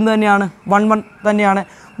ഔട്ട്പുട്ട് എന്ത് തന്നെയാണ് 1 1 തന്നെയാണ്.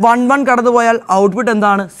 1 1 കടന്നു പോയാൽ ഔട്ട്പുട്ട്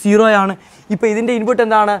എന്താണ് 0 ആണ്. ഇപ്പോൾ ഇതിൻ്റെ ഇൻപുട്ട്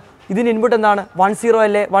എന്താണ്, 1 0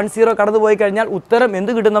 അല്ലേ. 1 0 കടന്നു പോയി കഴിഞ്ഞാൽ ഉത്തരം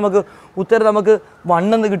എന്ത് കിട്ടും, ഉത്തരം നമുക്ക്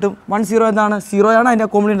 1 എന്ന് കിട്ടും. 1 0 എന്താണ് 0 ആണ്, അതിൻ്റെ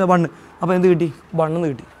കോംപ്ലിമെൻറ്റ് 1. അപ്പോൾ എന്ത് കിട്ടി 1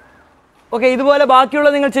 എന്ന് കിട്ടി. ഓക്കെ, ഇതുപോലെ ബാക്കിയുള്ള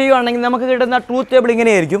നിങ്ങൾ ചെയ്യുകയാണെങ്കിൽ നമുക്ക് കിട്ടുന്ന ട്രൂത്ത് ടേബിൾ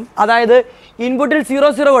ഇങ്ങനെയായിരിക്കും. അതായത് ഇൻപുട്ടിൽ 0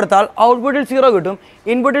 0 കൊടുത്താൽ ഔട്ട്പുട്ടിൽ 0 കിട്ടും.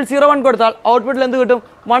 ഇൻപുട്ടിൽ 0 1 കൊടുത്താൽ ഔട്ട്പുട്ടിൽ എന്ത് കിട്ടും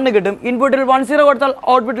 1 കിട്ടും. ഇൻപുട്ടിൽ 1 0 കൊടുത്താൽ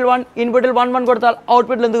ഔട്ട്പുട്ടിൽ 1, ഇൻപുട്ടിൽ 1 1 കൊടുത്താൽ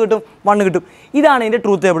ഔട്ട്പുട്ടിൽ എന്ത് കിട്ടും 1 കിട്ടും. ഇതാണ് ഇതിൻ്റെ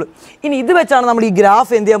ട്രൂത്ത് ടേബിൾ. ഇനി ഇത് വെച്ചാണ് നമ്മൾ ഈ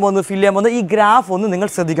ഗ്രാഫ് എന്ത് ചെയ്യാൻ പോകുന്നത്, ഫിൽ ചെയ്യാൻ പോകുന്നത്. ഈ ഗ്രാഫ് ഒന്ന് നിങ്ങൾ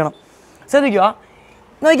ശ്രദ്ധിക്കുക.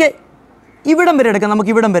 നോക്കിയേ, ഇവിടം വരെ എടുക്കാം,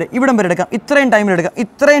 നമുക്ക് ഇവിടം വരെ എടുക്കാം. ഇത്രയും ടൈമിൽ എടുക്കാം.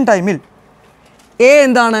 ഇത്രയും ടൈമിൽ എ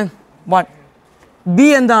എന്താണ് 1, ബി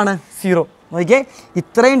എന്താണ് 0. നോക്കിയേ,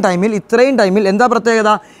 ഇത്രയും ടൈമിൽ എന്താ പ്രത്യേകത,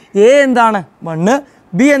 എ എന്താണ് 1,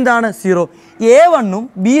 ബി എന്താണ് 0. A1 ഉം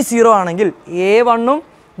B0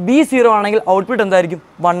 ആണെങ്കിൽ ഔട്ട്പുട്ട് എന്തായിരിക്കും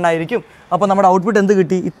 1 ആയിരിക്കും. അപ്പോൾ നമ്മുടെ ഔട്ട്പുട്ട് എന്ത്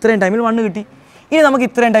കിട്ടി, ഇത്രയും ടൈമിൽ 1 കിട്ടി. ഇനി നമുക്ക്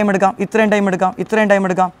ഇത്രയും ടൈം എടുക്കാം.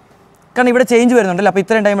 കാരണം ഇവിടെ ചേഞ്ച് വരുന്നുണ്ടല്ലോ. അപ്പോൾ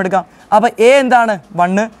ഇത്രയും ടൈം എടുക്കാം. അപ്പോൾ എ എന്താണ്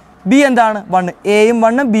 1, ബി എന്താണ് 1, എയും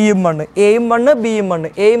 1 ബിയും 1, എയും 1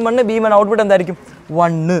 ബിയും 1, ഔട്ട്പുട്ട് എന്തായിരിക്കും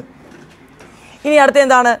 1. ഇനി അടുത്ത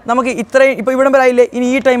എന്താണ്, നമുക്ക് ഇത്രയും ഇപ്പോൾ ഇവിടം വരെ ആയില്ലേ. ഇനി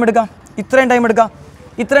ഈ ടൈം എടുക്കാം, ഇത്രയും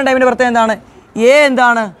ടൈമിൻ്റെ പ്രത്യേകം എന്താണ്, എ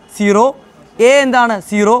എന്താണ് 0,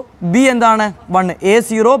 ബി എന്താണ് 1,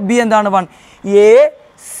 A0 B എന്താണ് 1,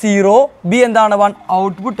 A0 B എന്താണ് 1,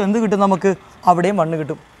 ഔട്ട്പുട്ട് എന്ത് കിട്ടും നമുക്ക്, അവിടെയും 1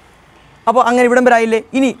 കിട്ടും. അപ്പോൾ അങ്ങനെ ഇവിടം വരെ ആയില്ലേ.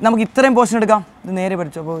 ഇനി നമുക്ക് ഇത്രയും പോർഷൻ എടുക്കാം. ഇത് നേരെ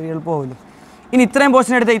പഠിച്ചു, അപ്പോൾ എളുപ്പമാവില്ല. ഇനി ഇത്രയും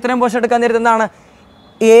പോർഷൻ എടുക്കാൻ നേരത്തെ എന്താണ്,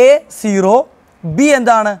 A0 B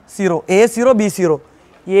എന്താണ് 0, A0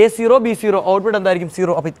 B0, ഔട്ട്പുട്ട് എന്തായിരിക്കും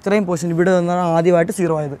 0. അപ്പോൾ ഇത്രയും പോർഷൻ ഇവിടെ നിന്നാണ് ആദ്യമായിട്ട്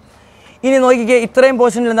 0 ആയത്. ഇനി നോക്കിക്കേ, ഇത്രയും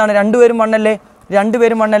പോർഷനിൽ എന്താണ്, രണ്ടുപേരും 1 അല്ലേ.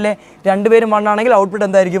 1 ആണെങ്കിൽ ഔട്ട്പുട്ട്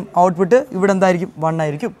എന്തായിരിക്കും, ഔട്ട്പുട്ട് ഇവിടെ എന്തായിരിക്കും 1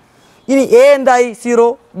 ആയിരിക്കും. ഇനി എ എന്തായി 0,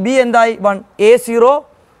 ബി എന്തായി 1, A0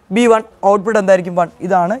 B1, ഔട്ട്പുട്ട് എന്തായിരിക്കും 1.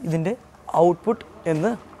 ഇതാണ് ഇതിൻ്റെ ഔട്ട്പുട്ട്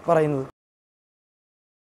എന്ന് പറയുന്നത്.